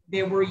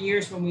 there were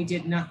years when we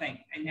did nothing,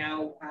 and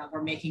now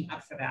we're making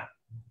up for that.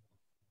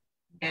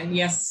 And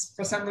yes,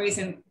 for some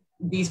reason,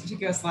 these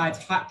particular slides,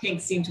 hot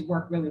pink, seem to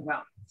work really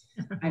well.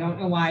 I don't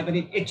know why, but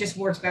it just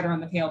works better on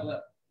the pale blue.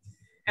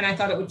 And I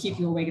thought it would keep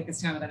you awake at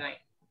this time of the night.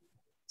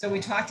 So we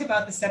talked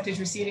about the septic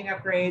receiving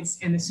upgrades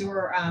and the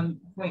sewer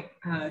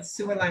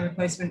line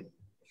replacement,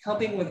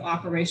 helping with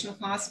operational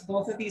costs.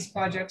 Both of these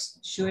projects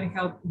should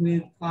help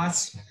with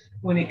costs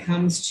when it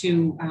comes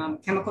to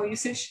chemical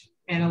usage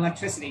and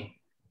electricity.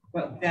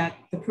 But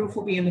the proof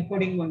will be in the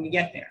pudding when we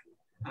get there.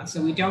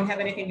 So we don't have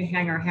anything to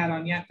hang our hat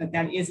on yet, but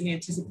that is an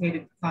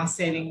anticipated cost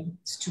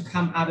savings to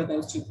come out of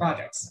those two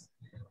projects.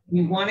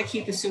 We want to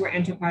keep the sewer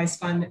enterprise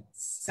fund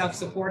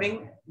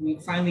self-supporting. We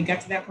finally got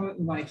to that point.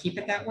 We want to keep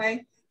it that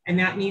way. And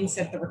that means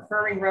that the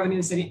recurring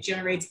revenues that it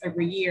generates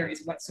every year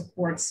is what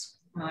supports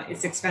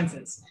its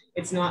expenses.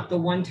 It's not the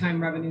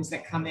one-time revenues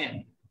that come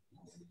in.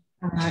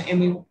 And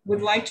we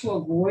would like to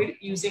avoid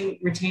using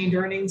retained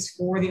earnings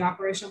for the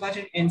operational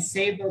budget and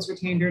save those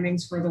retained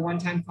earnings for the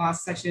one-time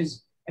costs, such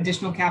as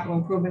additional capital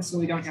improvements so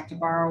we don't have to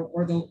borrow,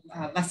 or the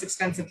less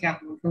expensive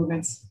capital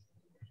improvements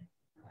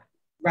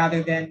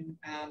rather than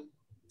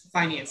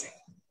financing.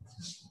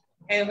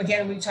 And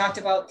again, we talked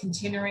about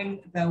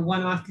continuing the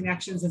one-off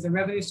connections as a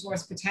revenue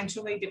source,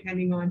 potentially,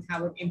 depending on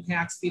how it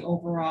impacts the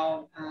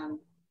overall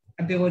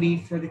ability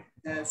for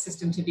the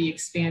system to be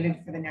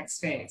expanded for the next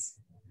phase.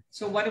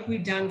 So what have we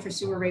done for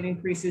sewer rate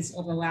increases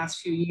over the last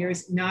few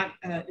years?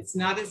 It's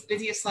not as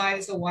busy a slide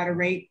as the water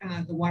rate,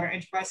 the water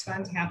enterprise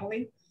fund,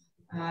 happily.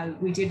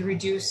 We did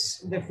reduce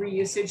the free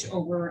usage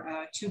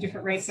over 2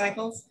 different rate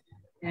cycles.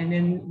 And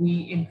then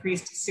we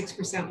increased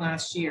 6%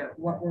 last year.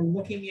 What we're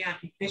looking at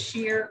this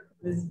year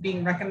is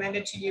being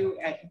recommended to you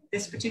at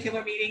this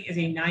particular meeting is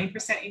a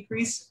 9%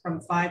 increase from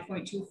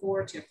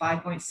 5.24 to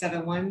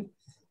 5.71.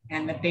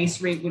 And the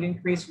base rate would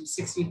increase from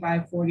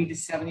 65.40 to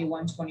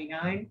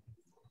 71.29.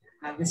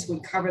 This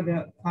would cover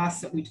the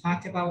costs that we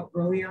talked about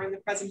earlier in the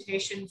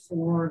presentation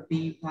for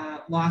the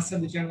loss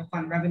of the general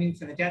fund revenue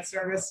for the debt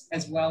service,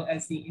 as well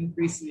as the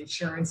increase in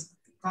insurance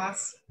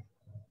costs.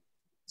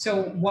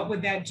 So what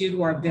would that do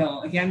to our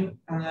bill? Again,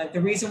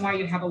 the reason why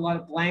you have a lot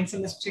of blanks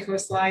on this particular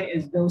slide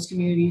is those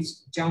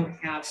communities don't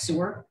have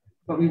sewer,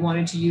 but we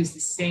wanted to use the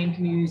same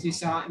communities you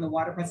saw in the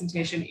water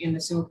presentation in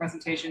the sewer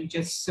presentation,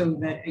 just so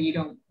that you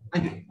don't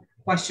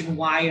question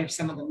why are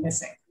some of them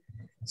missing.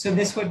 So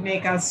this would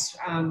make us,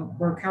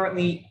 we're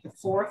currently the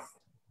fourth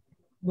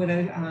with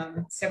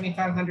a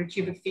 7,500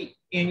 cubic feet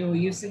annual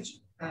usage.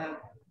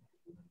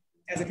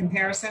 As a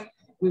comparison,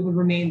 we would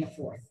remain the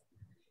fourth.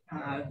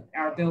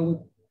 Our bill would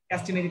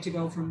estimated to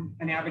go from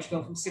an average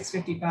bill from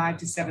 655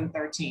 to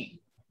 713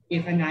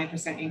 if a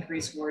 9%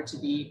 increase were to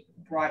be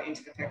brought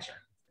into the picture.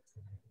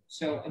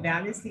 So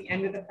that is the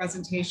end of the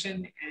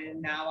presentation, and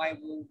now I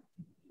will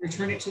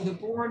return it to the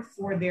board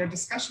for their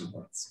discussion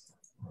boards.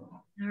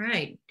 All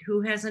right, who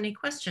has any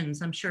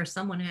questions? I'm sure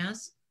someone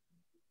has.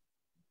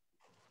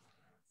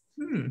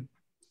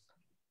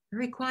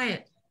 Very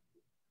quiet.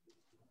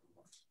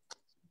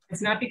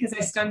 It's not because I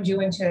stunned you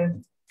into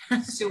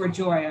sewer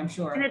joy, I'm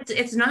sure. And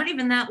it's not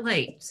even that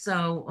late,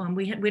 so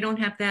we don't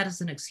have that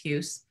as an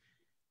excuse.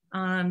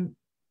 Yeah,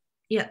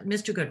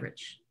 Mr.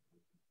 Goodrich.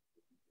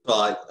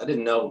 Well, I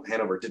didn't know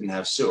Hanover didn't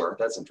have sewer.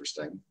 That's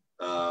interesting.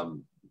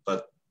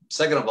 But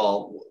second of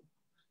all,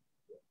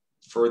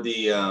 for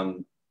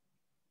the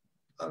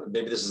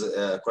maybe this is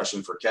a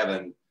question for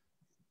Kevin.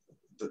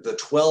 The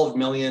 12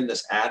 million,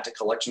 this add to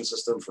collection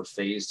system for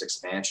phased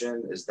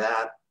expansion, is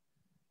that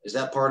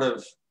part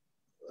of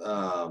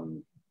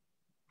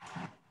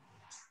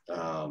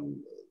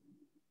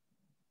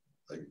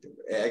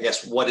I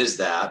guess, what is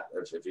that,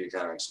 if you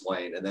kind of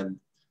explain, and then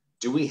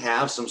do we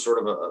have some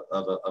sort of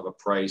a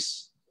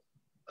price?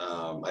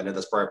 I know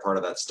that's probably part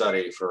of that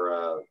study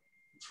for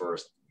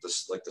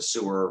this, like the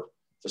sewer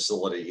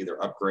facility, either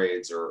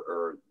upgrades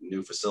or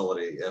new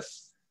facility, if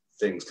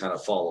things kind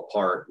of fall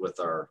apart with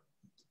our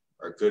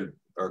good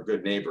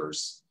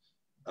neighbors.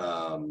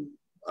 I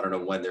don't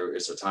know when there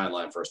is a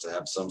timeline for us to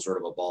have some sort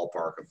of a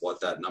ballpark of what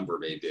that number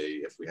may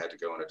be if we had to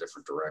go in a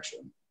different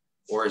direction.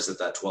 Or is it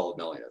that 12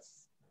 million?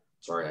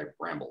 Sorry, I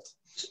rambled.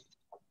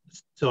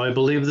 So I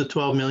believe the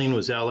 12 million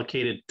was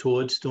allocated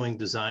towards doing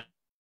design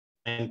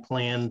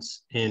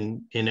plans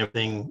in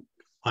everything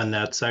on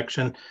that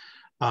section.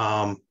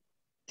 We're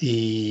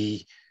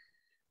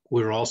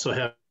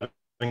also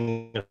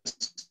having a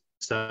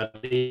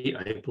study,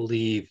 I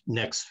believe,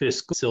 next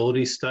fiscal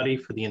facility study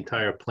for the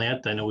entire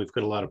plant. I know we've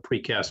got a lot of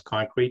precast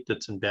concrete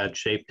that's in bad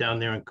shape down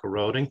there and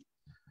corroding.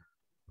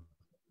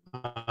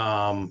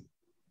 And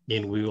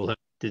we will have,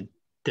 did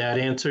that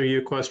answer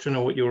your question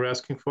or what you were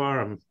asking for?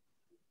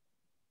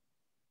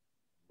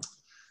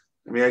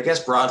 I mean, I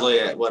guess broadly,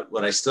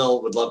 what I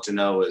still would love to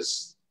know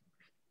is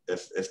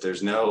if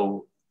there's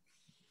no,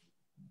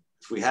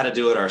 if we had to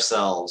do it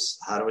ourselves,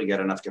 how do we get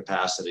enough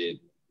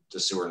capacity to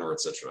sewer North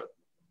Scituate?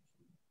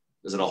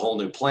 Is it a whole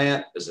new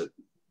plant? Is it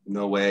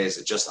no way? Is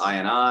it just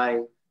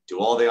I&I? Do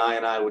all the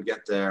I&I would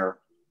get there?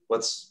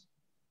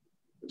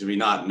 Do we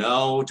not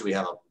know? Do we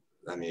have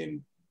I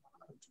mean,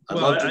 I'd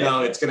love to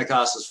know it's going to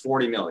cost us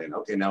 40 million.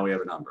 Okay, now we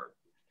have a number.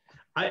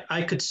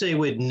 I could say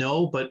we'd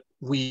know, but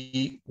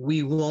we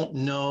won't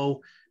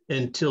know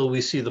until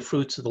we see the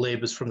fruits of the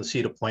labors from the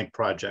Cedar Point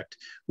project.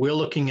 We're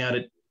looking at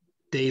it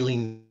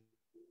daily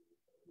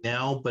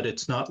now, but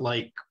it's not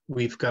like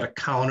we've got a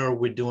counter.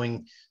 We're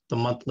doing the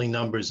monthly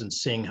numbers and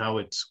seeing how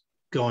it's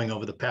going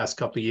over the past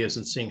couple of years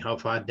and seeing how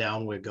far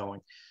down we're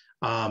going.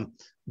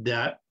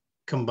 That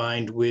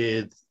combined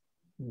with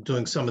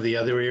doing some of the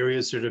other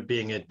areas that are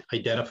being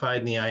identified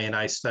in the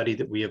I&I study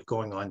that we have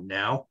going on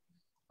now.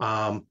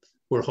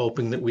 We're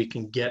hoping that we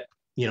can get,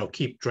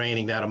 keep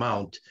draining that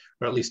amount,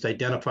 or at least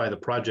identify the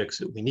projects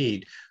that we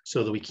need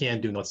so that we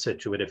can do North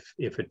Scituate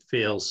if it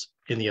fails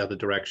in the other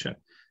direction.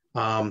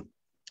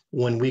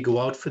 When we go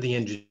out for the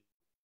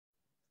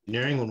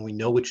engineering, when we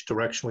know which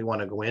direction we want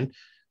to go in,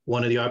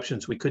 one of the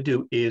options we could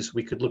do is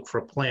we could look for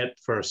a plant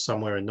first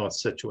somewhere in North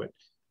Scituate,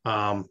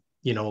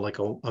 like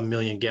a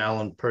million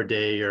gallon per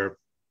day or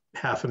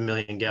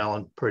 500,000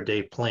 gallon per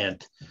day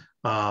plant.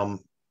 But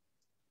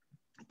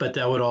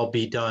that would all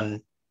be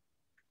done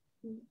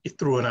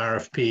through an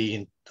RFP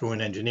and through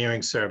an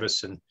engineering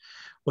service. And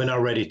we're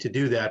not ready to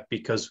do that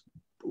because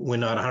we're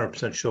not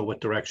 100% sure what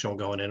direction we're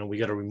going in, and we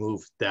got to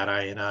remove that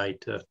I&I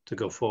to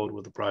go forward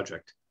with the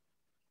project.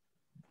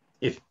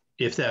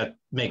 If that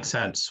makes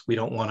sense, we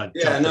don't want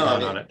to jump the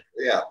gun on it.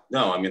 Yeah,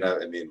 no, I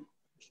mean,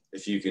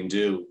 if you can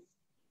do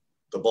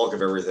the bulk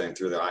of everything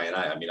through the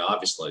I&I, I mean,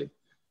 obviously,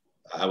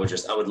 I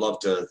would love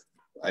to.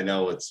 I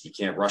know you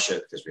can't rush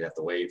it because we have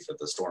to wait for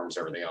the storms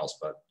and everything else,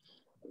 but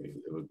I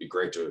mean, it would be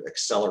great to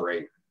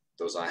accelerate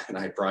those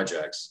I&I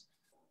projects.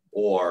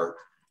 Or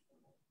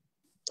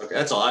okay,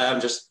 that's all.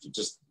 I'm just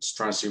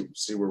trying to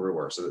see where we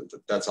were. So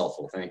that's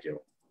helpful. Thank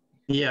you.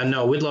 Yeah,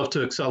 no, we'd love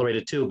to accelerate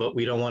it too, but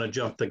we don't want to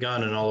jump the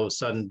gun and all of a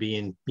sudden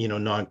being,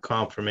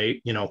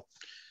 non-conformate,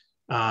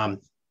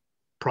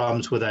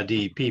 problems with our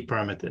DEP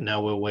permit that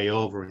now we're way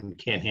over and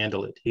can't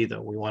handle it either.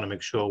 We want to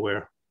make sure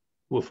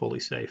we're fully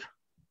safe.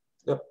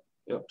 Yep.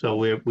 Yep. So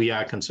we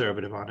are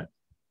conservative on it.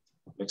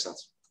 Makes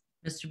sense.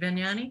 Mr.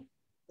 Vignani?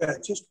 Yeah,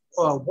 just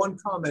one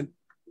comment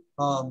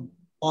on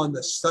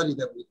the study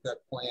that we've got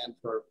planned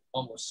for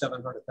almost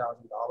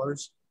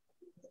 $700,000.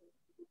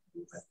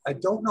 I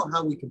don't know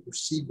how we can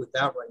proceed with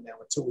that right now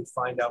until we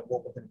find out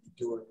what we're going to be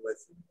doing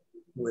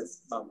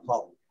with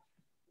Hull.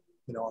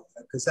 You know,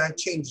 because that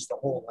changes the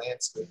whole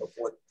landscape of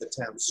what the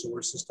town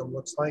sewer system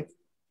looks like.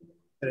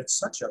 And it's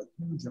such a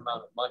huge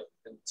amount of money.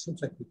 And it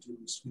seems like we do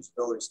these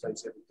feasibility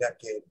studies every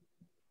decade.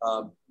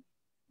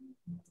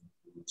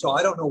 So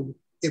I don't know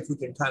if we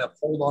can kind of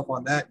hold off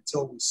on that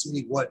until we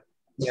see what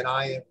the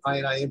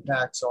I&I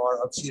impacts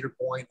are of Cedar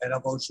Point and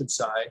of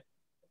Oceanside.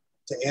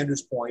 To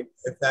Andrew's point,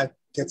 if that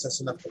gets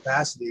us enough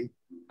capacity,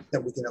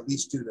 then we can at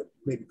least do the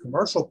maybe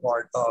commercial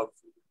part of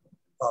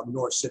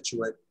North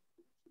Scituate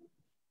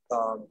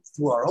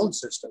through our own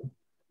system.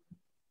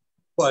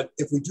 But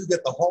if we do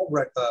get the Hull,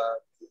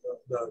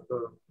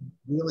 the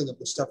wheeling of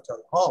the stuff to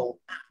Hull,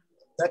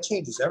 that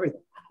changes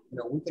everything. You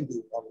know, we can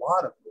do a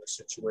lot of North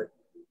Scituate.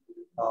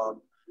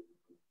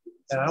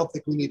 And I don't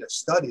think we need a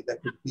study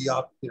that could be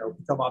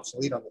become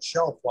obsolete on the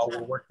shelf while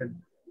we're working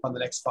on the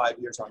next 5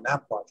 years on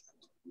that project.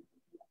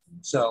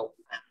 So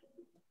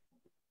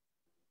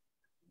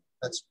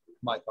that's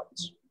my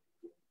thoughts.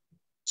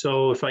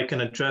 So if I can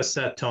address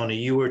that, Tony,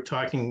 you were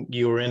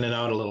in and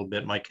out a little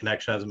bit. My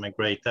connection hasn't been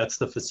great. That's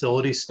the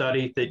facility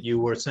study that you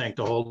were saying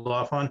to hold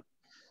off on?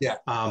 Yeah.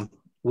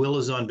 Will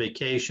is on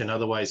vacation.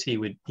 Otherwise he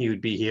would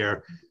be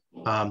here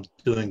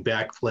doing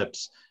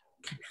backflips.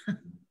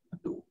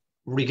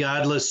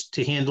 Regardless,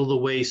 to handle the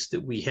waste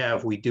that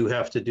we do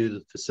have to do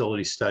the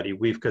facility study.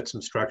 We've got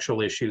some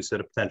structural issues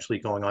that are potentially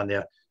going on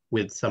there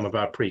with some of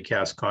our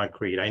precast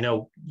concrete. I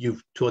know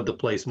you've toured the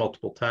place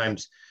multiple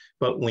times,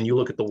 but when you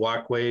look at the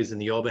walkways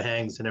and the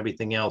overhangs and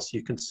everything else,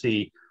 you can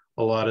see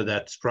a lot of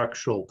that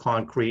structural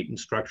concrete and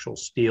structural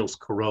steels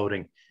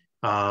corroding.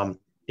 And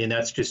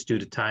that's just due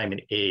to time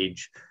and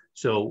age.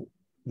 So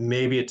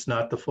maybe it's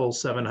not the full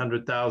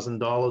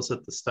 $700,000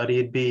 that the study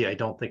would be. I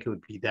don't think it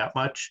would be that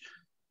much,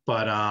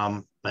 but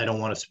I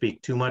don't want to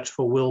speak too much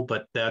for Will,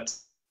 but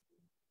that's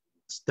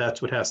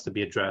what has to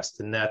be addressed.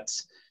 And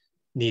that's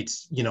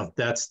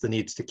the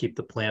needs to keep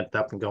the plant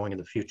up and going in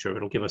the future.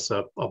 It'll give us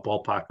a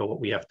ballpark of what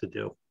we have to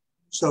do.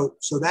 So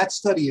that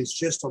study is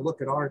just to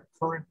look at our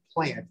current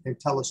plant and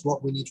tell us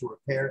what we need to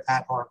repair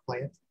at our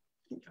plant?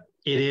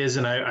 It is,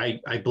 and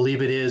I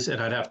believe it is,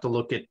 and I'd have to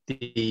look at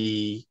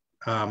the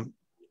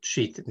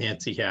sheet that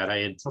Nancy had.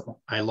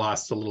 I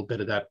lost a little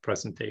bit of that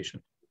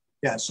presentation.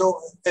 Yeah,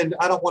 so, and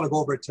I don't want to go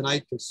over it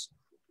tonight because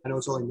I know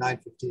it's only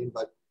 9:15,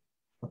 but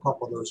a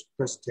couple of those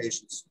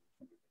presentations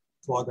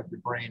clog up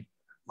your brain.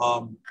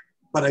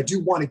 But I do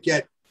want to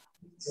get,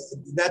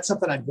 that's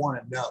something I'd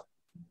want to know.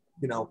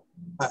 You know,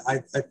 I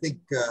think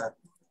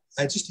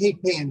I just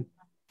hate paying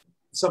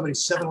somebody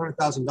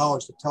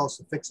 $700,000 to tell us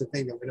to fix a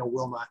thing that we know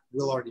Will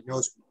already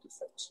knows we need to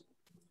fix.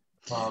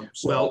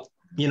 Well,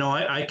 you know,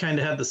 I kind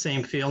of had the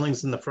same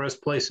feelings in the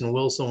first place, and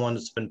Will's the one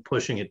that's been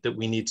pushing it, that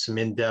we need some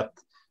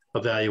in-depth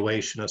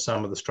evaluation of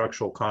some of the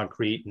structural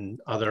concrete and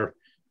other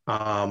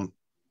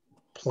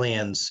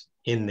plans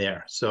in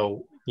there.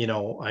 So, you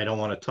know, I don't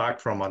want to talk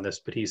for him on this,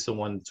 but he's the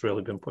one that's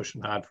really been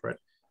pushing hard for it,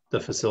 the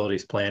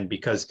facilities plan,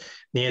 because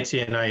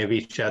Nancy and I have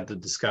each had the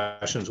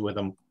discussions with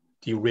him.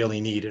 Do you really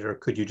need it, or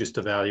could you just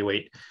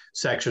evaluate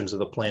sections of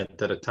the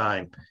plant at a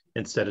time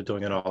instead of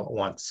doing it all at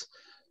once?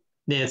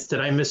 Nancy, did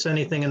I miss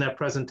anything in that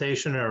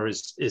presentation, or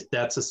is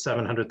that's the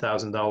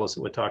 $700,000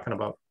 that we're talking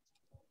about?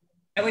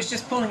 I was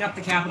just pulling up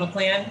the capital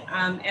plan,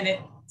 and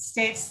it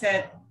states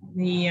that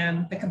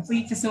the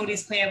complete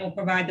facilities plan will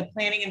provide the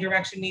planning and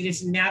direction needed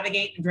to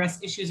navigate and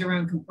address issues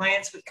around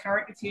compliance with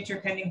current and future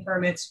pending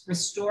permits,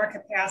 restore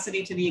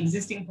capacity to the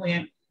existing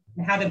plant,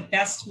 and how to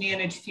best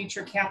manage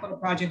future capital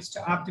projects to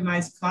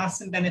optimize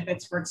costs and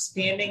benefits for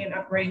expanding and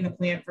upgrading the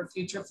plant for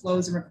future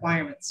flows and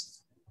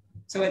requirements.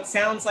 So it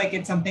sounds like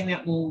it's something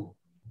that will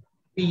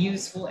be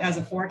useful as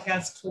a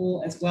forecast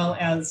tool, as well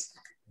as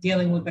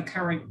dealing with the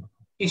current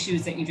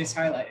issues that you just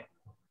highlighted.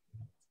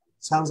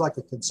 Sounds like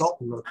a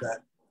consultant wrote that.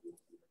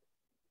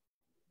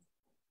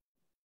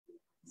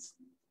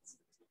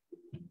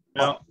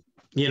 Well,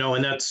 you know,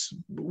 and that's,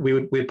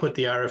 we put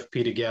the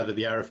RFP together.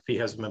 The RFP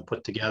hasn't been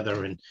put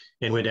together, and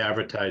we'd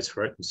advertise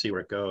for it and see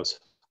where it goes.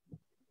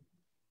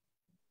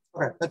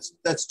 Okay,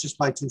 that's just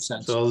my 2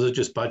 cents. So those are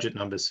just budget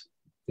numbers.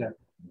 Yeah.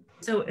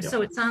 So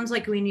it sounds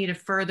like we need a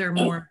further,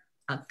 more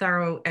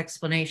thorough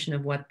explanation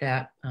of what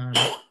that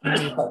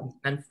money was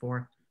spent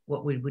for,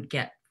 what we would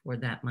get for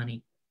that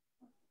money.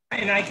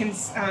 And I can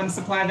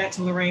supply that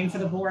to Lorraine for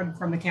the board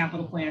from the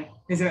capital plan.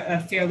 There's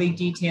a fairly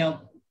detailed,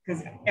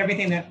 because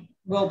everything that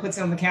Will puts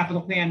on the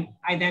capital plan,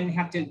 I then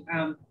have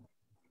to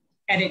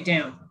edit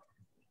down.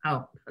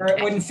 Oh, okay. Or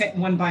it wouldn't fit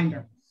in one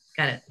binder.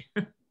 Got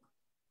it.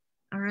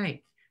 All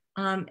right.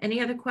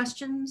 Any other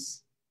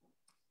questions?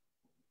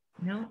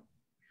 No?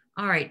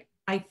 All right.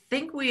 I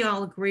think we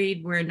all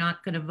agreed we're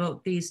not going to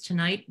vote these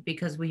tonight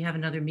because we have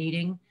another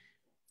meeting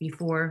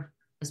before,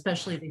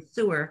 especially the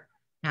sewer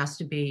has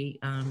to be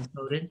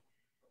voted.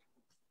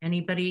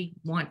 Anybody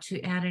want to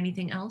add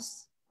anything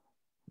else?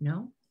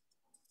 No?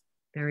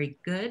 Very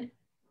good.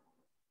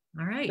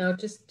 All right. No,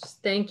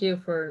 just thank you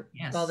for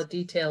Yes. all the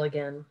detail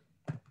again.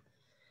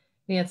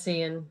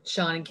 Nancy and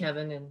Sean and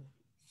Kevin and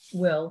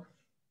Will.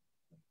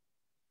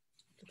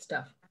 Good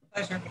stuff.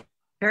 Pleasure.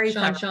 Very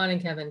Sean, Sean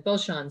and Kevin,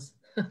 both Seans.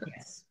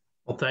 Yes.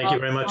 Well, thank you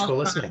very much for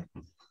listening.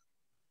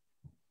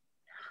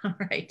 All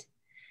right.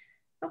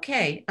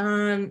 Okay.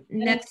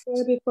 Next.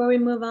 Before we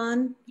move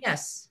on.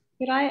 Yes.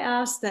 Could I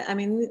ask that? I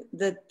mean,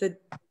 the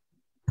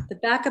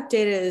backup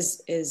data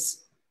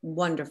is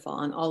wonderful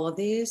on all of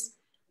these.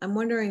 I'm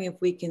wondering if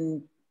we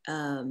can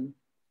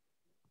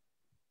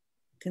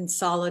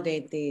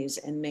consolidate these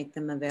and make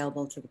them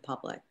available to the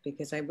public,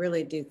 because I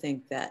really do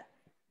think that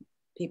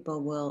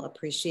people will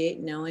appreciate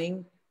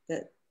knowing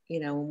that,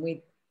 you know, when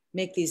we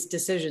make these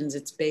decisions,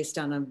 it's based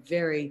on a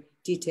very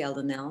detailed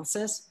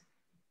analysis.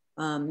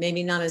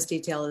 Maybe not as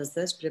detailed as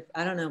this, but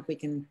I don't know if we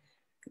can,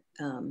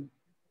 I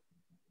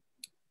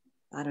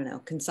don't know,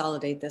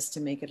 consolidate this to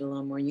make it a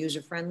little more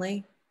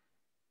user-friendly.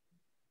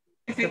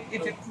 If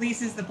it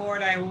pleases the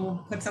board, I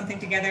will put something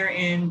together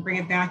and bring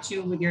it back to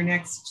you with your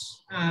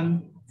next,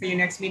 for your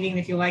next meeting.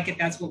 If you like it,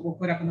 that's what we'll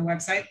put up on the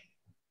website.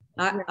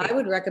 I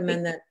would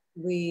recommend that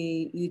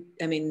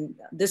I mean,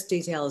 this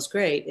detail is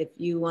great. If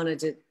you wanted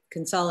to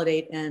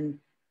consolidate, and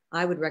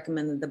I would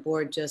recommend that the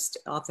board just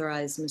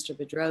authorize Mr.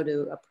 Bedreau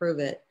to approve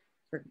it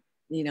for,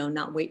 you know,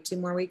 not wait 2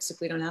 more weeks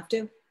if we don't have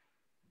to.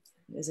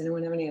 Does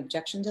anyone have any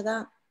objection to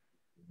that?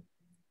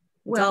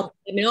 Well,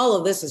 I mean, all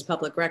of this is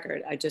public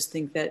record. I just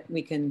think that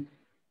we can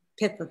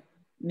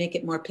make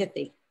it more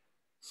pithy.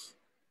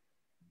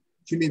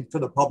 Do you mean for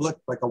the public,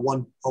 like a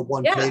one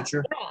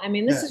pager? Yeah, I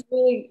mean, this is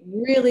really,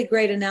 really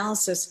great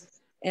analysis,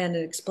 and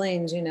it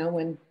explains, you know,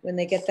 when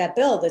they get that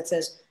bill that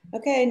says,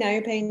 okay, now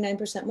you're paying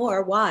 9%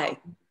 more. Why?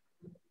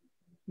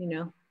 You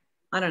know,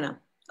 I don't know.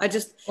 I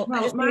just think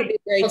it'd be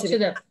great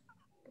to.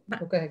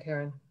 Go ahead,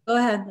 Karen. Go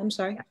ahead. I'm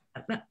sorry.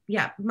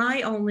 Yeah,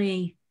 my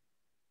only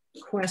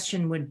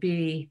question would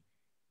be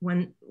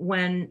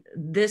when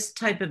this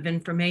type of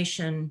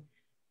information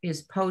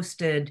is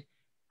posted,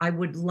 I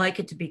would like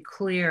it to be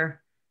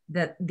clear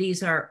that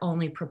these are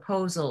only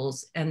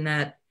proposals and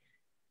that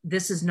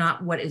this is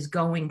not what is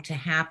going to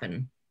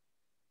happen.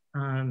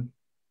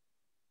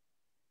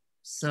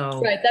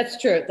 So right,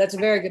 that's true. That's a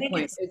very good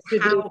point. It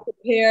should be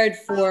prepared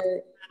for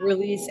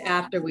release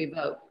after we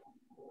vote.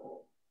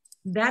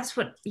 That's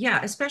what, yeah,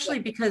 especially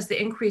because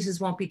the increases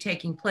won't be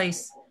taking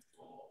place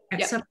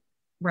except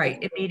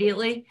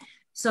immediately.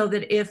 So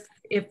that if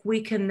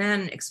we can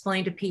then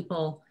explain to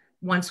people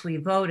once we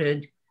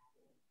voted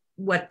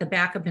what the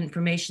backup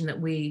information that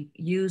we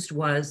used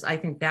was, I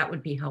think that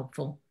would be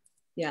helpful.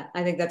 Yeah,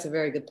 I think that's a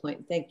very good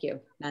point. Thank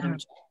you, Madam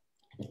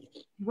Chair.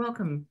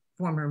 Welcome,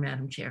 former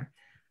Madam Chair.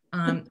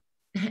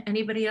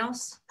 Anybody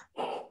else?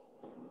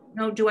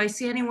 No, do I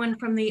see anyone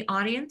from the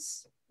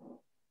audience?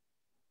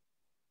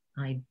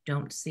 I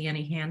don't see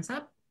any hands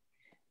up.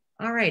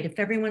 All right, if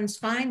everyone's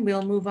fine,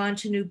 we'll move on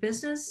to new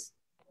business.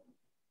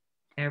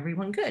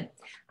 Everyone good.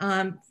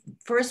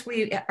 First,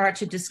 we are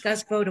to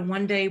discuss vote a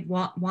one-day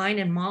wine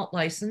and malt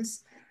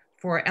license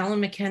for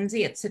Ellen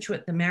McKenzie at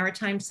Scituate, the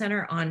Maritime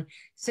Center on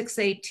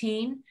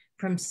 6/18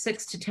 from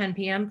 6 to 10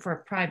 p.m. for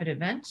a private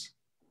event.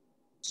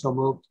 So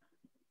moved.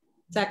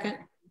 Second.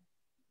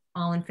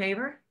 All in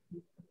favor?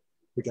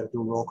 We got to do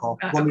a roll call.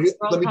 I'll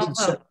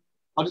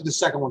do the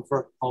second one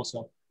first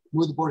also.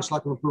 Move the Board of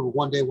Selectmen approve a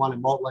one-day wine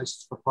and malt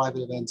license for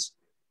private events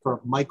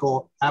for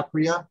Michael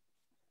Apria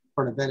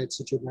for an event at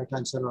Scituate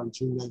Maritime Center on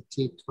June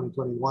 19th,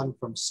 2021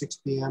 from 6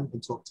 p.m.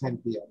 until 10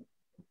 p.m.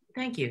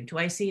 Thank you. Do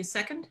I see a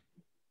second?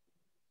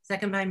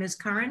 Second by Ms.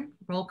 Curran.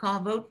 Roll call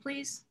vote,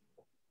 please.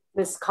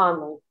 Ms.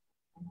 Conley.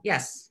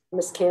 Yes.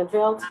 Ms.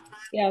 Canfield.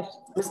 Yes.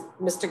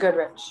 Mr.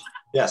 Goodrich.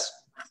 Yes.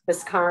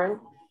 Ms. Curran.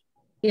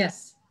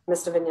 Yes.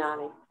 Mr.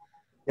 Vignani.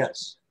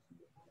 Yes.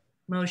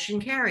 Motion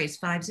carries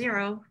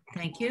 5-0.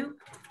 Thank you.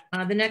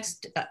 The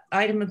next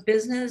item of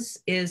business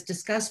is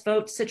discuss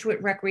vote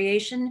Scituate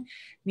Recreation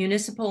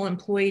Municipal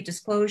Employee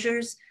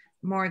Disclosures.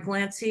 Maura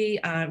Glancy,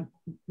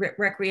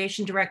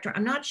 Recreation Director.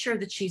 I'm not sure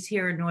that she's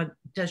here, nor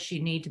does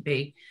she need to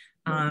be.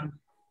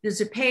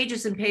 There's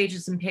pages and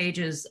pages and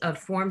pages of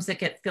forms that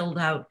get filled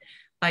out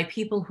by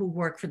people who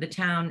work for the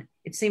town.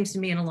 It seems to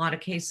me in a lot of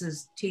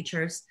cases,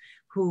 teachers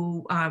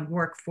who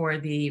work for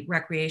the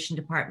Recreation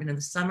Department in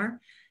the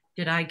summer.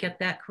 Did I get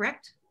that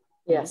correct?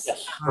 Yes.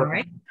 All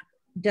right.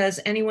 Does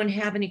anyone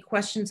have any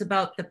questions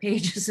about the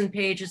pages and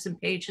pages and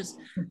pages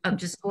of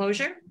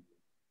disclosure?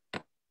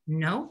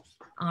 No?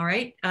 All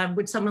right.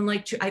 Would someone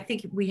like to, I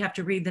think we have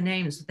to read the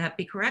names. Would that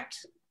be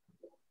correct?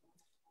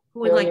 Who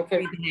would like to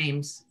read the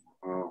names?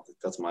 Oh,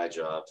 that's my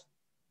job.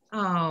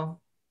 Oh,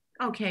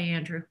 okay,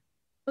 Andrew.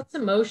 What's a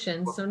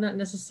motion? So not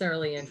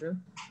necessarily Andrew.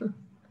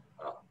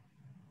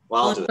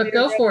 Well, I'll do it. But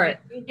go for it.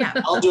 Yeah.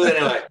 I'll do it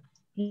anyway.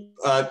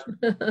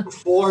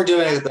 Before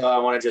doing it though, I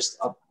want to just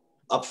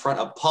up front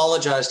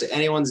apologize to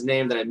anyone's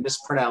name that I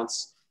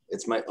mispronounce.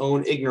 It's my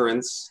own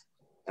ignorance,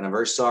 and I'm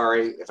very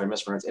sorry if I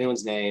mispronounce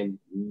anyone's name.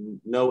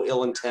 No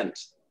ill intent.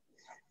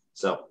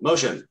 So,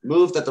 motion,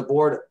 move that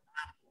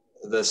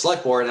the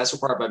select board, as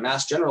required by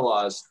Mass General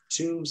Laws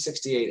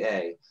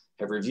 268A,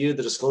 have reviewed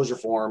the disclosure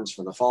forms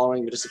from the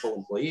following municipal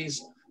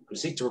employees who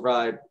seek to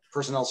provide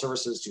personnel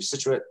services to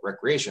Scituate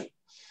Recreation.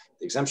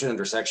 The exemption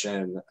under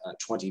section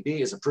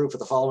 20B is approved for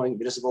the following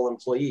municipal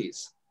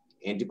employees: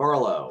 Andy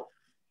Barlow,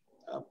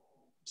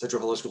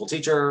 Scituate Public School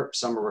teacher,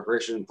 summer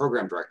recreation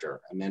program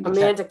director.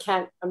 Amanda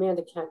Kent.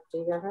 Amanda Kent, do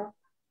you get her?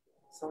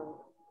 Sorry.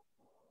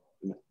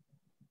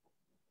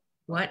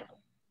 What?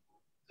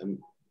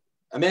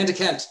 Amanda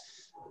Kent,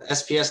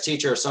 SPS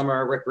teacher,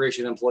 summer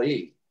recreation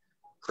employee.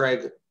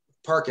 Craig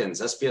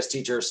Parkins, SPS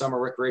teacher, summer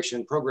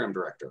recreation program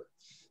director.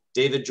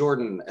 David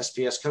Jordan,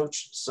 SPS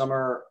coach,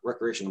 summer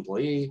recreation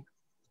employee.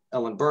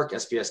 Ellen Burke,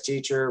 SPS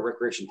teacher,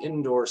 recreation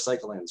indoor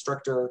cycling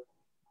instructor.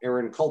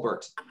 Aaron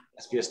Colbert,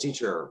 SPS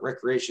teacher,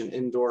 recreation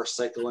indoor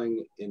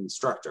cycling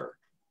instructor.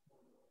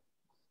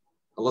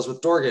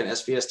 Elizabeth Dorgan,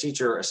 SPS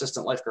teacher,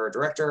 assistant lifeguard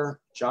director.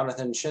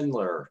 Jonathan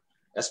Schindler,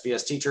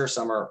 SPS teacher,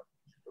 summer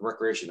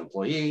recreation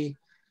employee.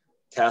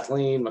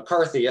 Kathleen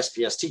McCarthy,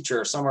 SPS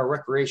teacher, summer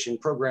recreation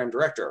program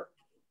director.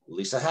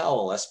 Lisa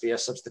Howell, SPS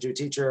substitute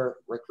teacher,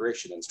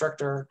 recreation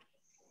instructor.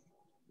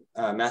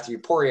 Matthew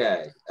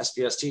Poirier,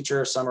 SPS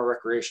teacher, summer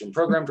recreation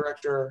program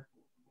director.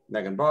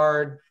 Megan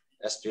Bard,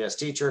 SPS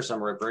teacher,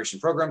 summer recreation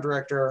program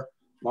director.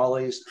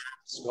 Molly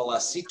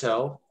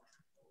Scolasito,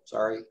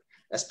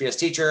 SPS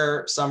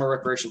teacher, summer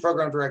recreation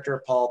program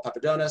director. Paul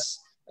Papadonis,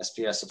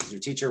 SPS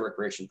substitute teacher,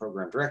 recreation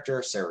program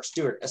director. Sarah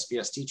Stewart,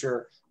 SPS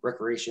teacher,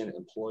 recreation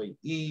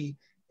employee.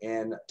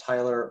 And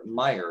Tyler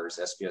Myers,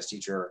 SPS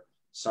teacher,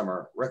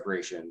 summer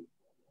recreation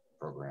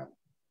program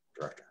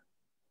director.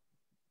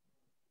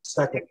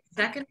 Second.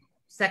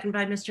 Second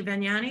by Mr.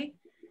 Vignani.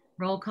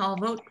 Roll call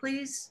vote,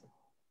 please.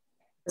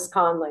 Ms.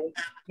 Conley.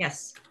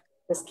 Yes.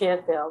 Ms.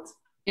 Canfield.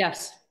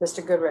 Yes.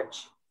 Mr.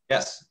 Goodrich.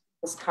 Yes.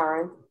 Ms.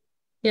 Curran.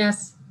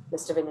 Yes.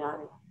 Mr.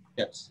 Vignani.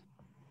 Yes.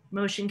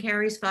 Motion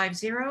carries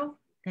 5-0.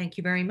 Thank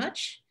you very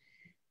much.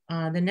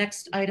 The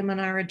next item on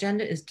our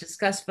agenda is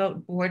discuss,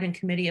 vote, board and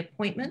committee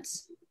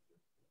appointments.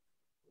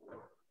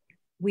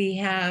 We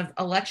have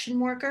election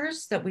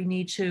workers that we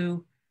need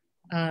to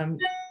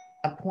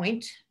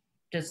appoint.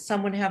 Does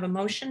someone have a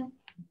motion?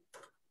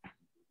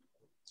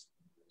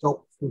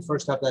 So we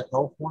first have that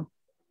health one.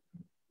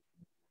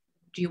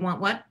 Do you want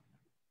what?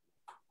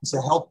 Is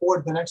the health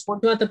board the next one?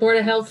 You want the Board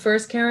of Health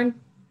first, Karen?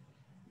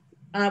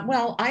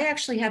 Well, I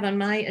actually have on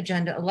my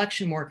agenda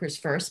election workers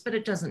first, but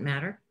it doesn't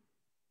matter.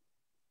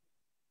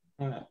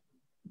 It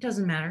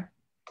doesn't matter.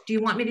 Do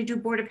you want me to do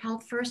Board of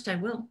Health first? I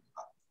will.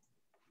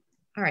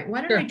 All right,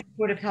 why don't I do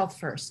Board of Health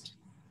first?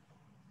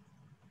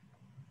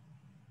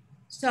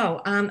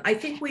 So I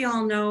think we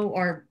all know,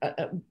 or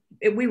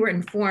we were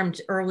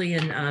informed early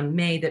in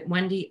May that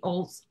Wendy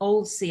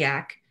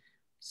Olsiak,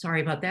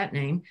 sorry about that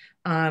name,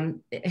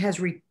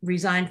 has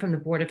resigned from the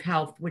Board of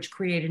Health, which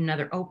created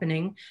another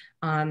opening.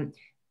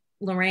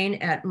 Lorraine,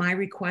 at my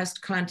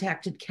request,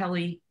 contacted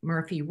Kelly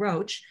Murphy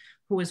Roach,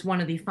 who was one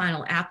of the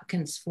final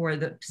applicants for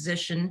the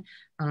position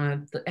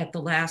at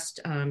the last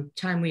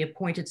time we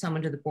appointed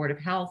someone to the Board of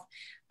Health.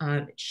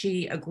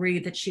 She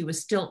agreed that she was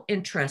still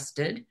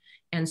interested.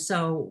 And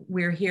so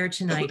we're here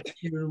tonight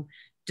to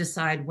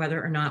decide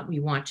whether or not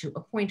we want to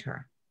appoint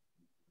her.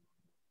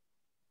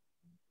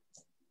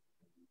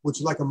 Would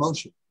you like a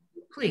motion?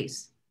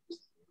 Please.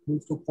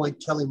 Move to appoint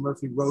Kelly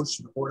Murphy Roach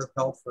to the Board of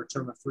Health for a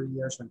term of 3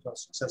 years until a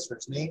successor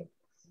is named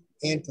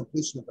and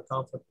completion of the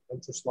conflict of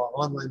interest law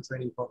online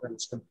training program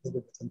is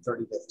completed within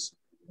 30 days.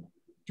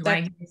 Do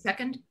I hear a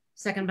second?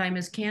 Second by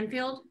Ms.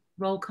 Canfield.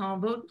 Roll call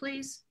vote,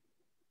 please.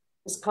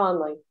 Ms.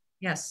 Conley.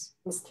 Yes.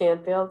 Ms.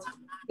 Canfield.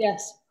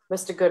 Yes.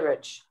 Mr.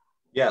 Goodrich.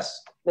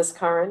 Yes. Ms.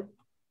 Curran.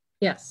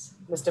 Yes.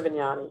 Mr.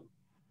 Vignani.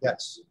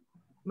 Yes.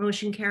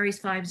 Motion carries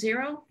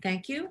 5-0.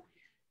 Thank you.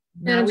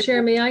 Madam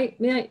Chair, may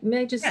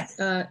I just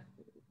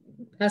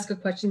ask a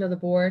question of the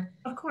board?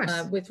 Of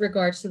course. With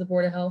regards to the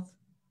Board of Health.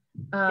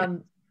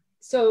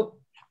 So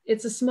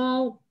it's a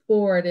small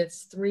board,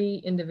 it's 3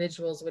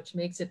 individuals, which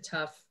makes it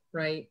tough,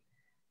 right?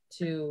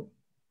 To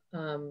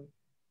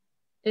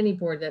any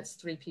board that's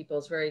 3 people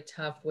is very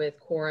tough with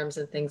quorums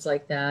and things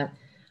like that.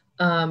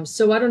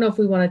 So I don't know if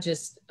we want to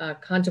just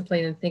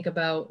contemplate and think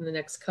about in the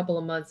next couple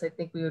of months. I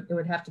think it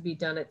would have to be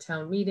done at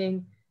town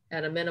meeting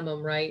at a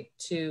minimum, right?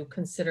 To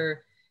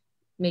consider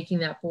making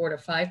that board a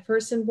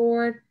 5-person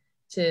board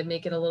to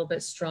make it a little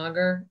bit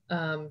stronger.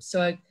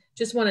 So I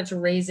just wanted to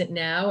raise it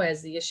now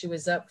as the issue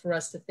is up for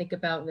us to think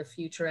about in the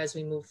future as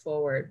we move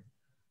forward.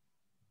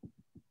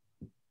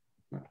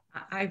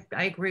 I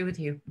agree with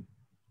you.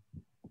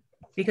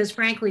 Because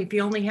frankly, if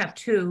you only have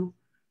 2,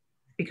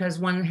 because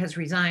one has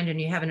resigned and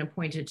you haven't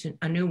appointed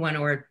a new one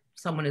or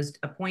someone is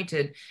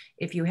appointed,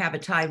 if you have a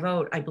tie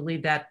vote, I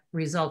believe that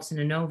results in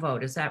a no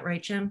vote. Is that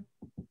right, Jim?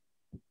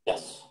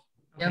 Yes.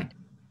 Okay. Yep.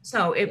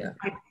 So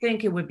I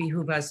think it would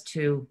behoove us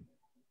to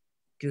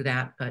do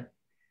that, but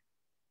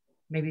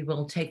maybe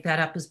we'll take that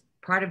up as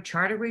part of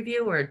charter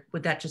review, or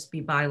would that just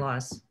be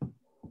bylaws?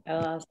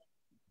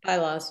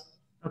 Bylaws.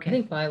 Okay. I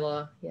think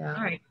bylaw, yeah.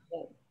 All right.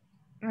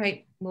 All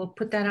right, we'll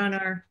put that on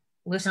our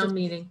list Town of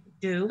meeting.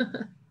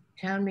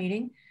 Town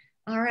meeting.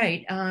 All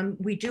right,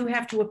 we do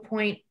have to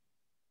appoint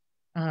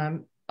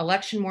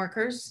election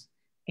workers,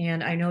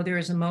 and I know there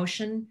is a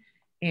motion,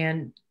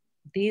 and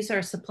these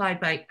are supplied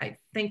by, I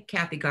think,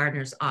 Kathy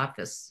Gardner's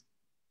office.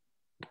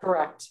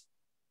 Correct.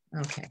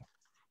 Okay.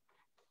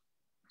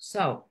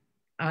 So,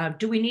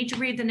 do we need to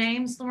read the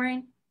names,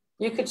 Lorraine?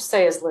 You could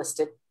say as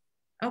listed.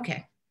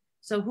 Okay.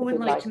 So who would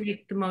like to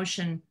make the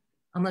motion,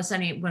 unless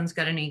anyone's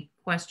got any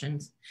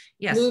questions?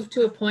 Yes. Move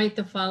to appoint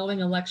the following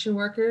election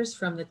workers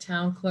from the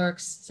town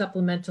clerk's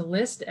supplemental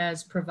list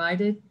as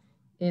provided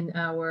in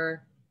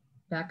our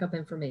backup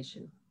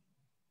information.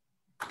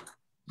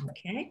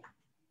 Okay,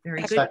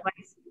 very good.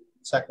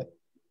 Second.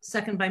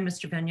 Second by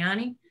Mr.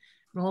 Vignani.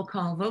 Roll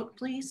call vote,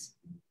 please.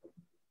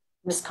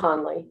 Ms.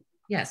 Conley.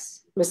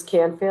 Yes. Ms.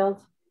 Canfield.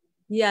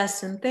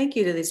 Yes, and thank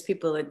you to these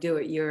people that do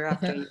it year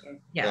after year.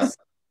 Yes.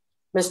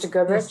 Mr.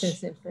 Goodrich.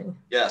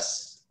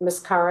 Yes. Ms.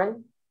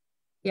 Curran.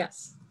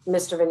 Yes.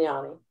 Mr.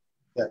 Vignani.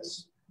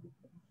 Yes.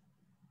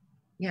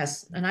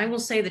 Yes, and I will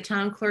say the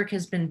town clerk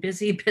has been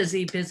busy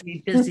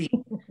the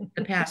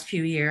past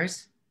few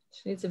years.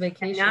 She needs a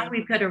vacation. And now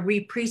we've got a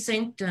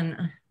re-precinct,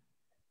 and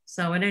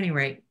so at any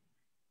rate,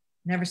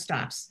 never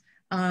stops.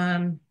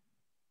 Now,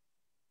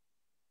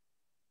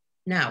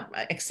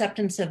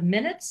 acceptance of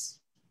minutes,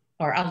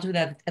 or I'll do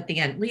that at the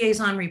end.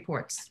 Liaison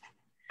reports.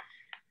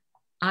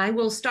 I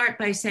will start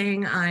by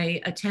saying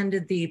I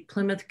attended the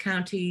Plymouth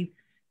County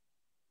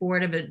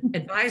Board of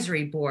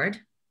Advisory Board.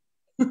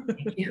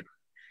 Thank you.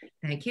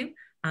 Thank you.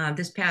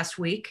 This past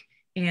week.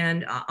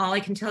 And all I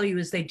can tell you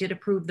is they did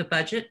approve the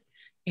budget.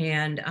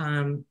 And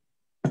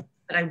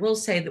but I will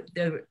say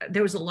that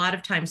there was a lot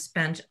of time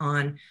spent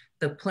on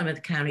the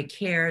Plymouth County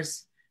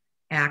CARES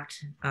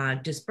Act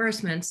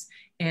disbursements,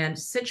 and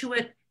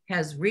Scituate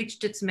has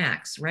reached its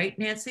max, right,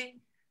 Nancy?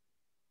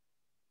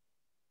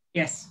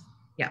 Yes.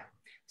 Yeah.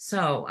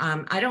 So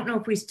I don't know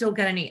if we still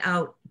got any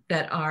out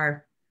that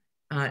are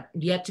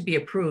yet to be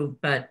approved,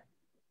 but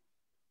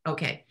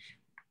okay.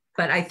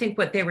 But I think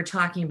what they were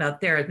talking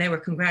about there, they were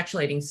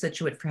congratulating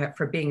Scituate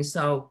for being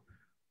so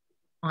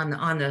on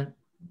the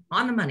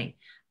money.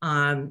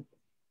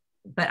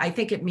 But I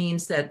think it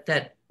means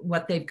that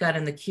what they've got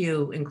in the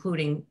queue,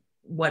 including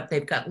what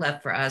they've got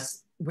left for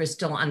us, we're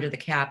still under the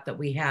cap that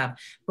we have.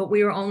 But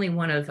we were only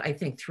one of, I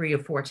think, 3 or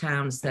 4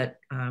 towns that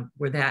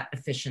were that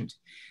efficient.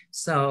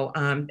 So,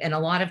 and a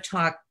lot of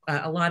talk,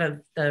 a lot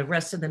of the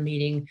rest of the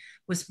meeting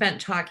was spent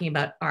talking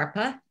about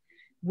ARPA,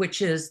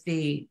 which is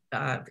the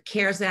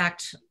CARES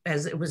Act,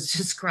 as it was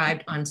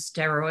described, on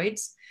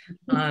steroids.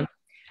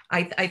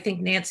 I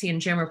think Nancy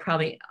and Jim are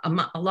probably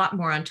a lot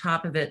more on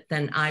top of it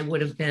than I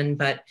would have been,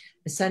 but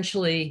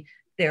essentially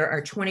there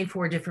are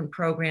 24 different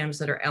programs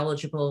that are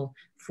eligible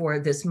for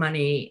this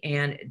money.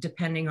 And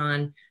depending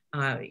on,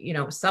 you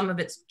know, some of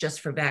it's just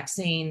for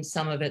vaccines,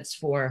 some of it's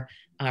for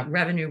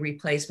revenue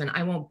replacement.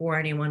 I won't bore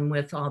anyone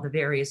with all the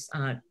various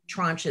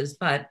tranches,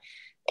 but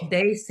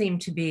they seem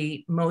to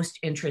be most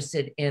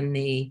interested in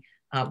the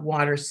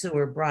water,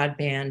 sewer,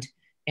 broadband,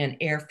 and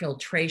air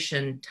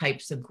filtration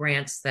types of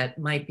grants that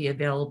might be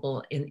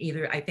available in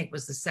either, I think it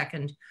was the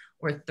 2nd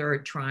or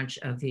 3rd tranche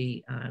of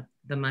the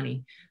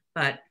money.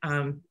 But,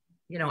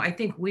 you know, I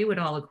think we would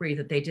all agree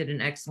that they did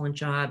an excellent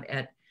job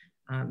at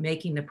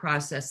making the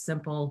process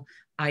simple.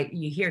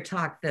 You hear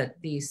talk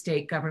that the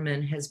state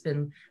government has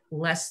been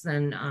less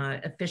than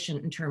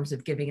efficient in terms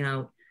of giving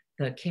out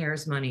the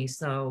CARES money.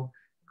 So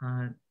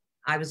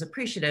I was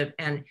appreciative,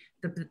 and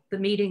the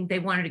meeting, they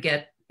wanted to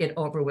get it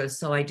over with,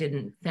 so I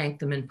didn't thank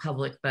them in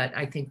public, but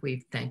I think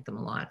we've thanked them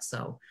a lot.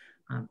 So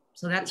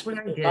so that's what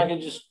I did. If I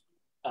can just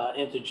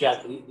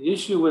interject, the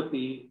issue with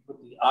the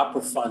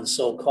opera fund,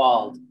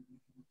 so-called,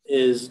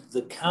 is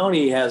the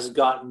county has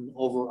gotten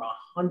over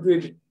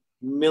 $100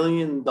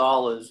 million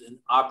in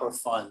opera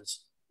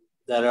funds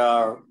that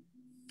are,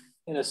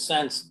 in a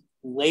sense,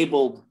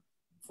 labeled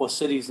for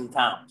cities and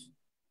towns.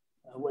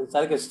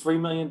 I think it's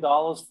 $3 million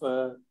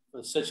for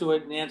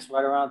Scituate, Nance,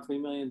 right around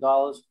 $3 million.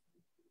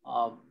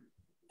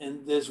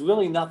 And there's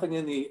really nothing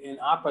in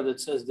opera that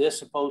says they're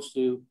supposed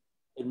to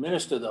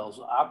administer those.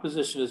 Our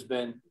position has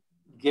been,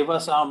 give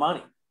us our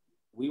money.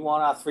 We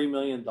want our $3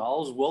 million.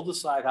 We'll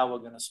decide how we're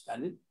going to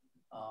spend it.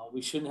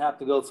 We shouldn't have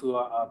to go through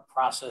a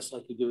process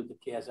like you do with the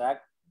CARES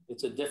Act.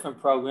 It's a different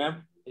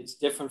program. It's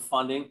different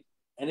funding,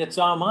 and it's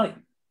our money.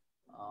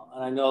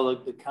 And I know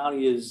that the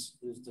county is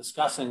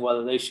discussing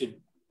whether they should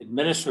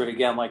administer it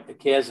again like the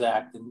CARES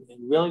Act, and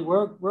really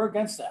we're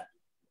against that.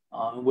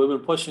 And we've been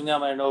pushing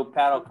them. I know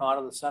Pat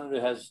O'Connor, the senator,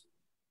 has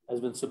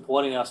been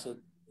supporting us. That,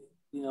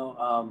 you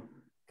know,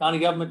 county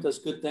government does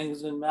good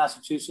things in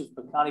Massachusetts,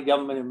 but county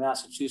government in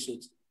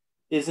Massachusetts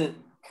isn't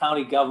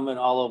county government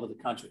all over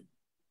the country.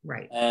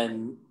 Right.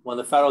 And when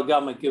the federal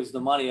government gives the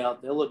money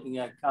out, they're looking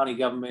at county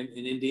government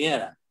in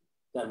Indiana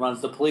that runs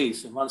the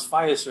police and runs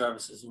fire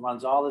services and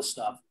runs all this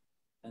stuff.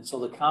 And so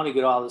the county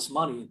get all this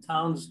money, and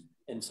towns,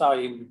 and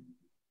sorry,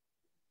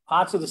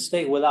 parts of the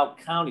state without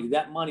county,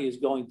 that money is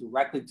going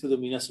directly to the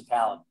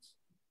municipalities.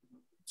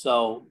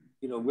 So,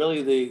 you know,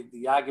 really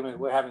the argument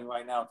we're having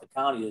right now at the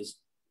county is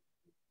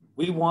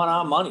we want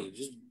our money.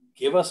 Just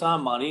give us our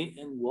money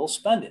and we'll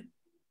spend it.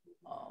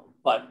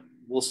 But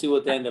we'll see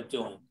what they end up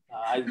doing.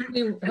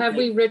 Have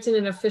we written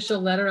an official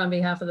letter on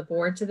behalf of the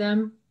board to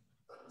them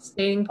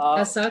stating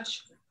as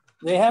such?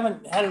 They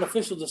haven't had an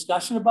official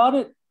discussion about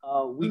it.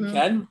 We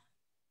can.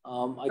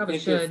 I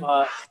think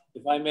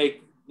if I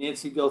make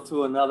Nancy go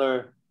through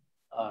another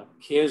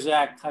CARES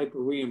Act type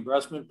of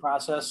reimbursement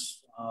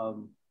process, I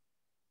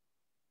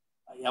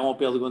won't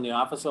be able to go in the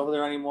office over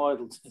there anymore.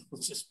 It'll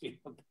just be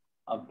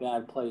a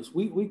bad place.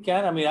 We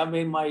can. I mean, I've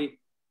made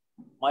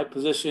my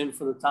position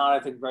for the town, I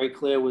think, very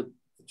clear with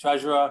the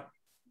treasurer,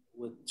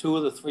 with 2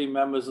 of the 3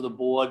 members of the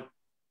board.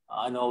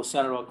 I know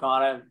Senator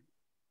O'Connor,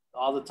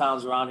 all the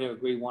towns around here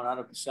agree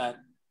 100%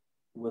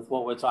 with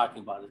what we're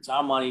talking about. It's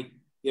our money.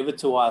 Give it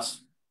to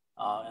us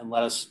and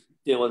let us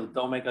deal with it.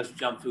 Don't make us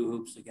jump through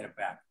hoops to get it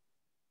back.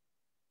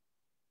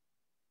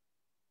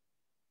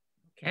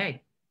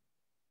 Okay.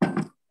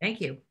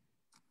 Thank you.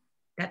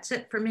 That's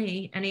it for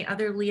me. Any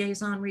other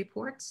liaison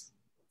reports?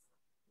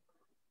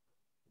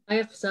 I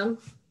have some.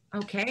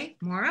 Okay,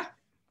 Maura.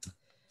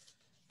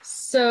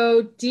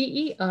 So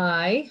DEI,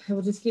 I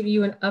will just give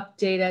you an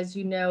update. As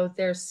you know,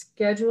 they're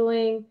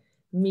scheduling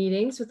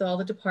meetings with all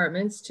the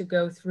departments to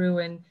go through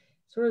and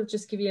sort of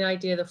just give you an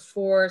idea of the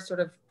 4 sort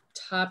of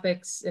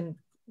topics and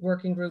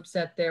working groups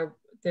that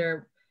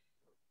their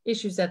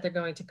issues that they're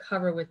going to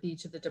cover with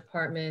each of the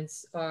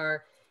departments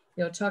are,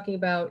 you know, talking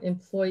about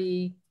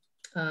employee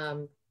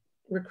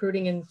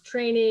recruiting and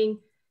training,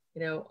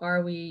 you know,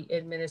 are we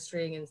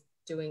administering and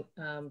doing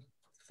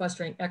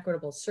fostering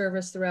equitable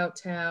service throughout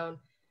town?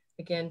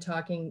 Again,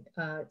 talking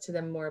to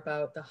them more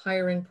about the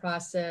hiring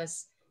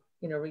process,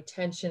 you know,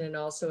 retention and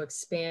also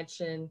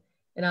expansion,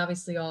 and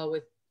obviously all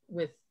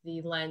with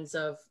the lens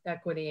of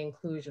equity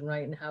inclusion,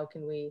 right? And how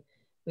can we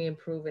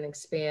improve and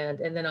expand,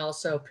 and then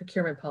also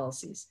procurement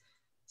policies.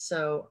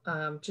 So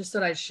just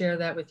thought I'd share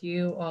that with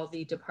you. All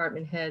the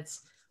department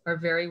heads are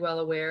very well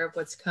aware of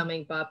what's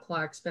coming. Bob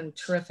Clark's been a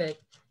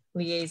terrific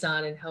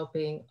liaison in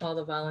helping all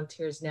the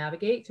volunteers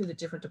navigate through the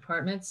different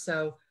departments.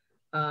 So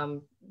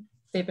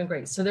they've been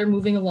great. So they're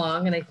moving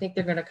along, and I think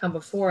they're going to come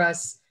before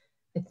us,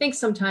 I think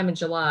sometime in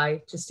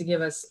July, just to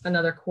give us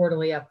another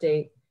quarterly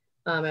update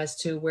as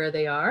to where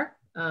they are.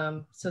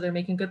 So they're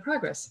making good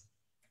progress.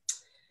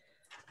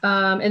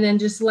 And then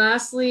just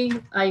lastly,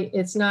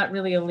 it's not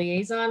really a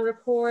liaison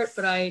report,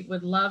 but I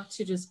would love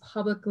to just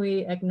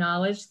publicly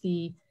acknowledge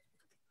the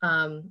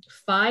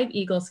 5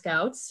 Eagle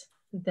Scouts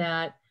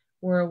that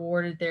were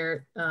awarded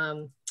their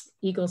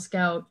Eagle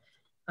Scout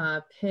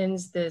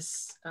pins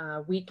this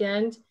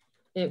weekend.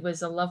 It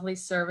was a lovely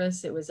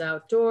service. It was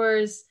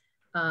outdoors.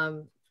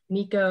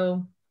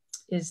 Nico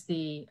is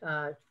the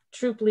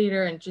troop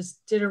leader and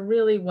just did a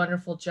really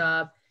wonderful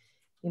job.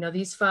 You know,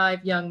 these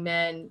 5 young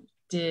men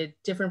did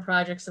different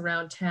projects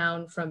around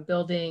town, from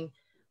building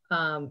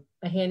a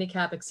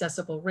handicap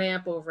accessible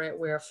ramp over at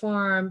Ware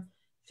Farm,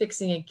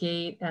 fixing a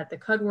gate at the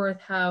Cudworth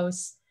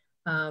House,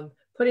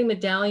 putting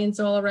medallions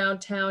all around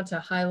town to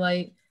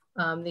highlight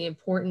the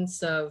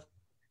importance of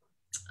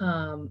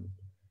our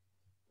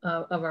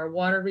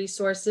water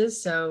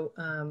resources. So,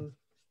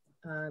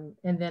 and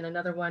then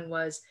another one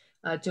was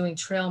doing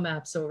trail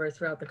maps over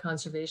throughout the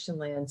conservation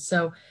land.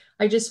 So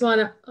I just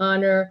want to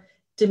honor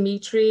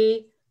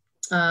Dmitry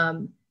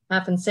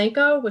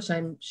Afansenko, which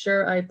I'm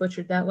sure I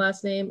butchered that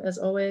last name as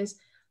always,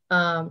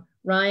 Ryan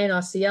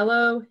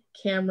Osiello,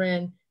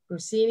 Cameron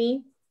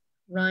Brusini,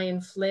 Ryan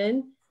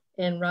Flynn,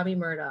 and Robbie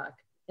Murdoch.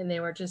 And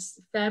they were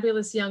just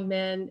fabulous young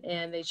men,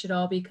 and they should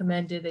all be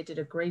commended. They did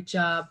a great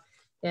job,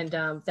 and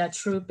that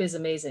troop is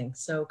amazing.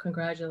 So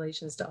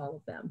congratulations to all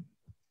of them.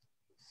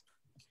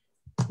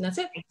 And that's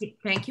it.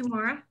 Thank you,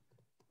 Maura.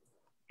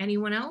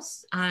 Anyone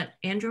else?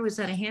 Andrew, is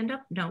that a hand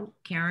up? No.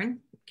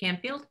 Karen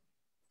Canfield?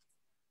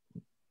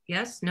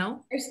 Yes,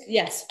 no?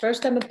 Yes,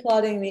 first I'm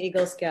applauding the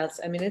Eagle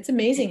Scouts. I mean, it's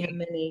amazing how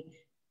many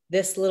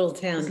this little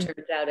town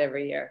turns out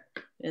every year.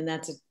 And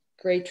that's a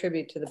great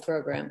tribute to the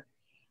program.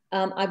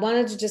 I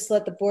wanted to just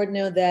let the board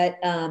know that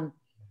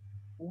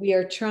we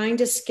are trying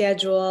to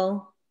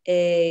schedule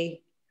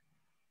a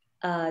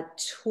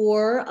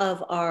tour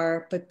of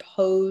our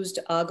proposed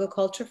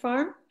aquaculture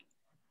farm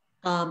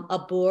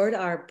aboard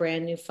our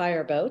brand new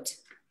fireboat.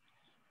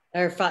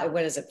 Or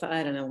what is it?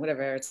 I don't know,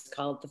 whatever it's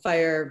called.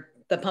 The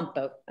pump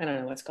boat. I don't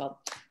know what it's called.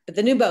 But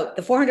the new boat,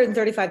 the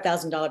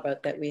 $435,000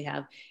 boat that we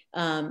have.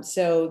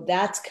 So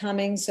that's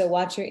coming. So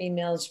watch your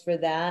emails for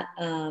that.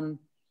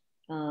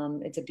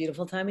 It's a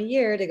beautiful time of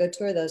year to go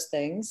tour those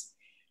things.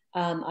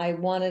 I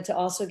wanted to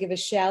also give a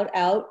shout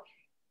out.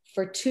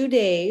 For 2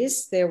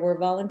 days, there were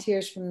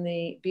volunteers from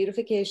the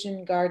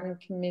Beautification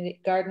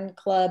Garden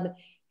Club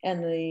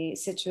and the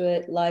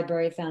Scituate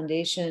Library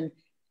Foundation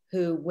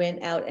who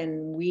went out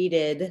and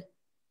weeded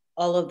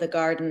all of the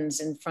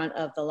gardens in front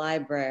of the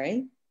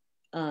library.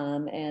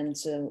 And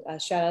so a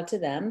shout out to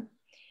them.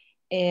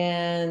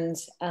 And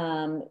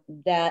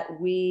that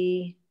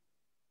we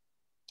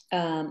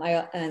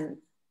I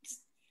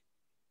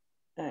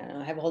don't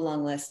know, I have a whole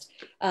long list.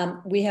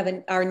 We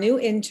have our new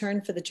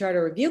intern for the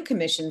Charter Review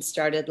Commission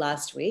started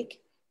last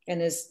week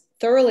and is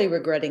thoroughly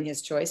regretting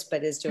his choice,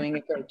 but is doing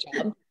a great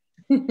job.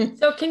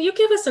 So can you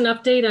give us an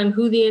update on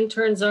who the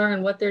interns are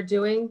and what they're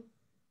doing?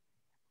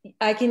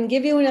 I can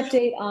give you an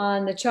update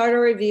on the Charter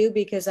Review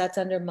because that's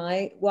under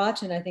my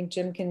watch, and I think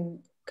Jim can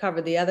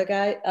cover the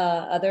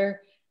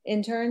other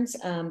interns.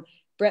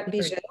 Brett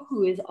Bijou,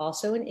 who is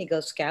also an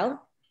Eagle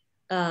Scout,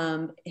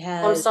 I'm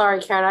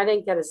sorry, Karen, I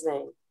didn't get his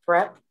name.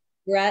 Brett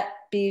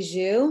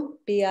Bijou,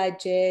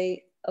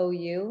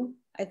 B-I-J-O-U,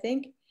 I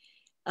think.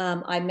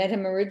 I met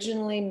him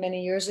originally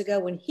many years ago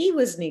when he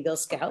was an Eagle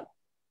Scout,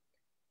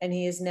 and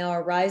he is now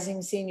a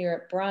rising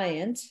senior at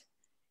Bryant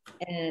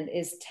and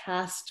is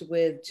tasked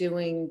with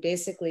doing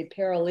basically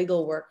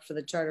paralegal work for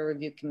the Charter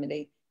Review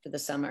Committee for the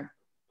summer.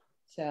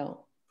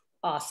 So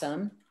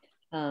awesome.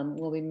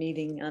 We'll be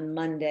meeting on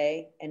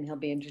Monday and he'll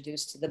be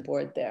introduced to the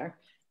board there.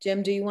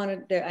 Jim, do you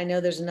want to, I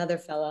know there's another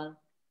fella.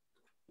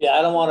 Yeah,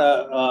 I don't want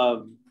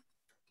to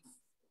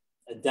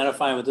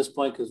identify him at this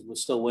point because we're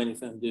still waiting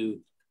for him to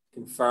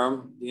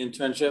confirm the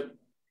internship.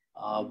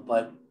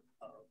 But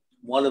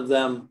one of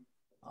them,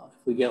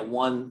 if we get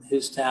one,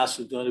 his task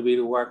is going to be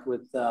to work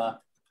with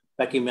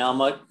Becky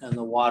Malmut and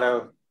the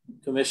Water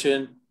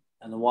Commission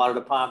and the Water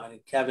Department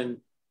and Kevin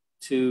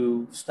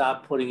to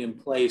stop putting in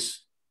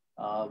place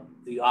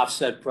the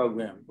offset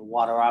program, the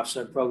water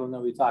offset program that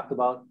we talked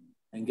about,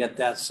 and get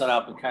that set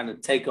up and kind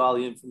of take all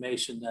the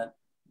information that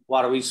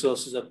Water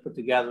Resources have put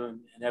together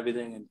and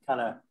everything and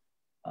kind of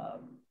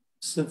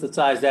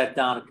synthesize that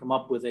down and come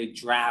up with a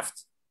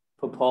draft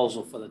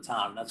proposal for the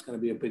town. That's going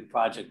to be a big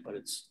project, but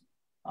it's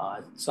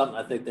something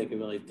I think they can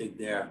really dig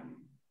their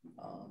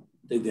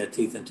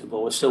teeth into.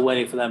 But we're still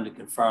waiting for them to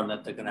confirm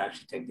that they're going to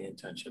actually take the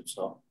internship.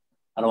 So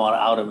I don't want to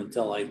out them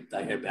until I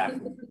hear back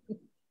from them.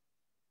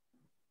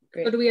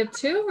 Great. So do we have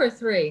 2 or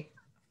 3?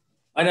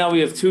 I know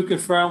we have 2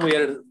 confirmed. We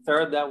had a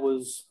third that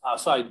was,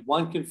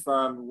 one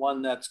confirmed,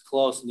 one that's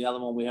close, and the other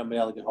one we haven't been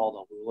able to get hold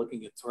of. We were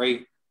looking at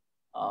 3.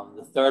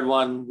 The third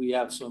one, we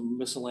have some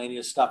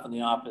miscellaneous stuff in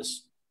the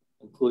office,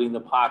 including the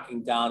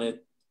parking down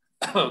at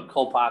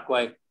Cole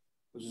Parkway,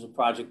 which is a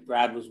project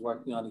Brad was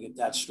working on to get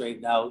that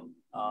straightened out,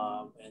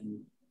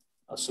 and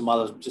some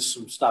other, just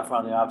some stuff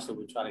around the office that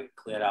we're trying to get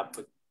cleared up.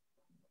 But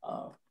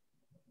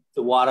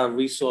the water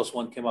resource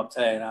one came up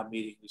today in our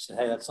meeting. We said,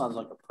 hey, that sounds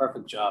like a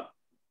perfect job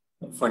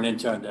for an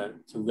intern to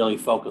really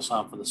focus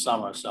on for the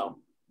summer. So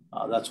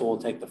that's what we'll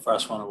take the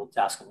first one and we'll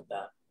task him with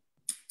that.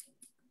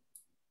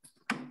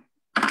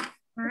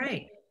 All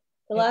right.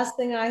 The last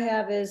thing I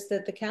have is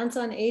that the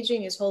Council on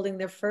Aging is holding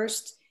their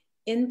first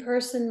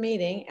in-person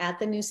meeting at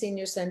the new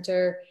senior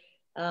center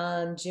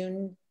on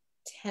June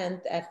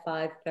 10th at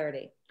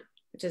 5:30,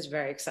 which is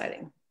very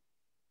exciting.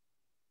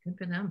 Good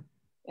for them.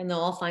 And they'll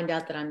all find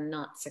out that I'm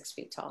not 6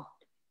 feet tall.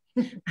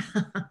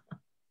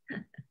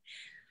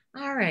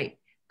 All right.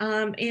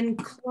 In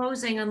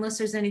closing, unless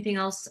there's anything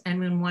else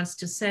anyone wants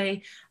to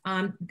say,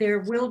 there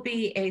will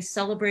be a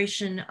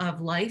celebration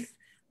of life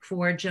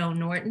for Joe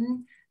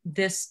Norton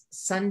this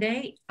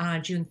Sunday,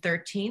 June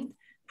 13th,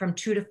 from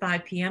 2 to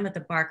 5 p.m. at the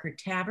Barker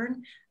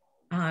Tavern.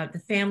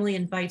 The family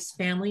invites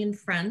family and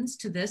friends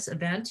to this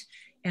event,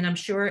 and I'm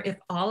sure if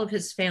all of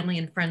his family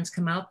and friends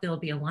come out, there'll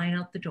be a line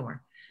out the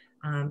door.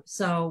 I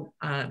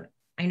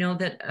know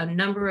that a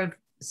number of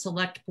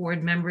select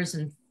board members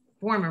and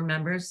former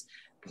members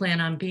plan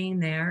on being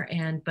there,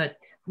 but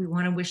we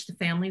want to wish the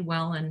family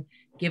well and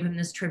give him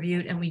this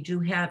tribute. And we do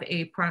have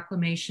a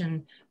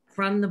proclamation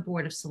from the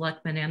Board of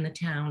Selectmen and the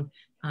town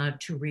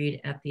to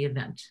read at the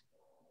event.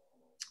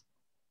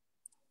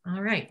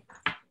 All right.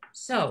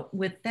 So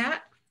with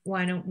that,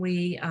 why don't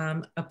we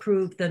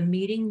approve the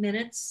meeting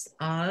minutes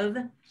of,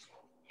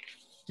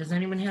 does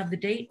anyone have the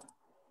date?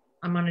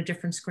 I'm on a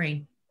different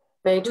screen.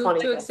 May 20th.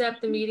 To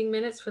accept the meeting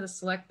minutes for the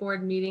select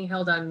board meeting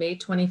held on May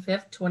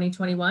 25th,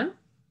 2021.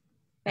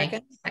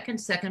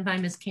 Second by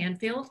Ms.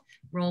 Canfield.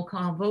 Roll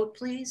call vote,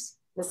 please.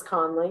 Ms.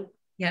 Conley?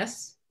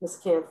 Yes.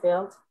 Ms.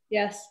 Canfield?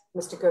 Yes.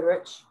 Mr.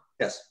 Goodrich?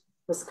 Yes.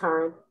 Ms.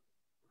 Curran?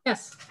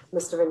 Yes.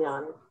 Mr.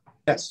 Vignani?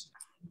 Yes.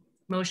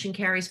 Motion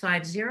carries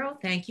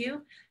 5-0. Thank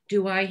you.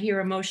 Do I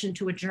hear a motion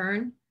to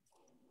adjourn?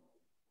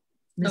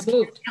 Ms.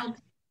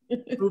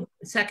 Canfield?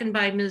 Second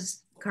by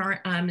Ms.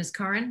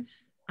 Curran.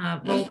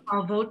 Roll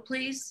call vote,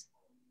 please.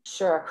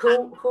 Sure.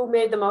 Who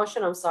made the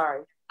motion? I'm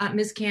sorry.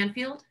 Ms.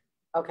 Canfield.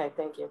 Okay,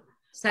 thank you.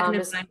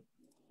 Seconded by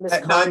Ms.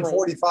 At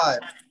 9:45.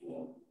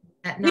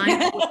 At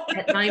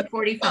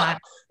 9:45.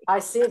 I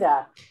see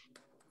that.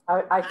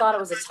 I thought it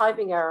was a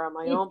typing error on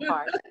my own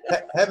part.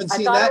 Haven't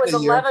seen that in a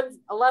year.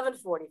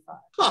 11:45.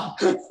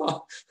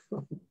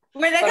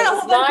 Wait, I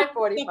got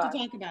 9:45 to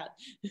talk about.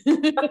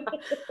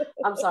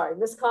 I'm sorry,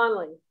 Ms.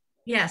 Conley.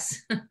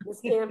 Yes.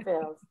 Ms.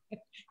 Canfield.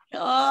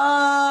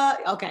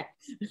 Okay.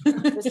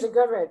 Mr.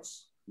 Goodrich.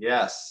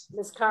 Yes.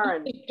 Ms.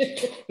 Curran.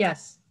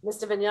 Yes.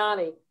 Mr.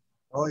 Vignani.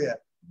 Oh yeah.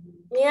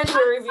 And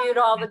we reviewed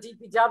all the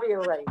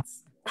DPW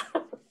rates.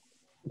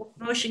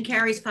 Motion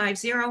carries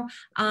 5-0.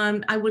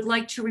 I would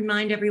like to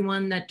remind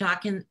everyone that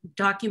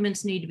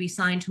documents need to be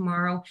signed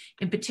tomorrow,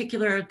 in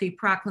particular the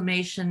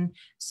proclamation.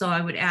 So I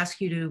would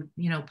ask you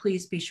to,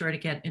 please be sure to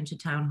get into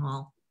Town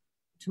Hall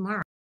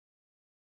tomorrow.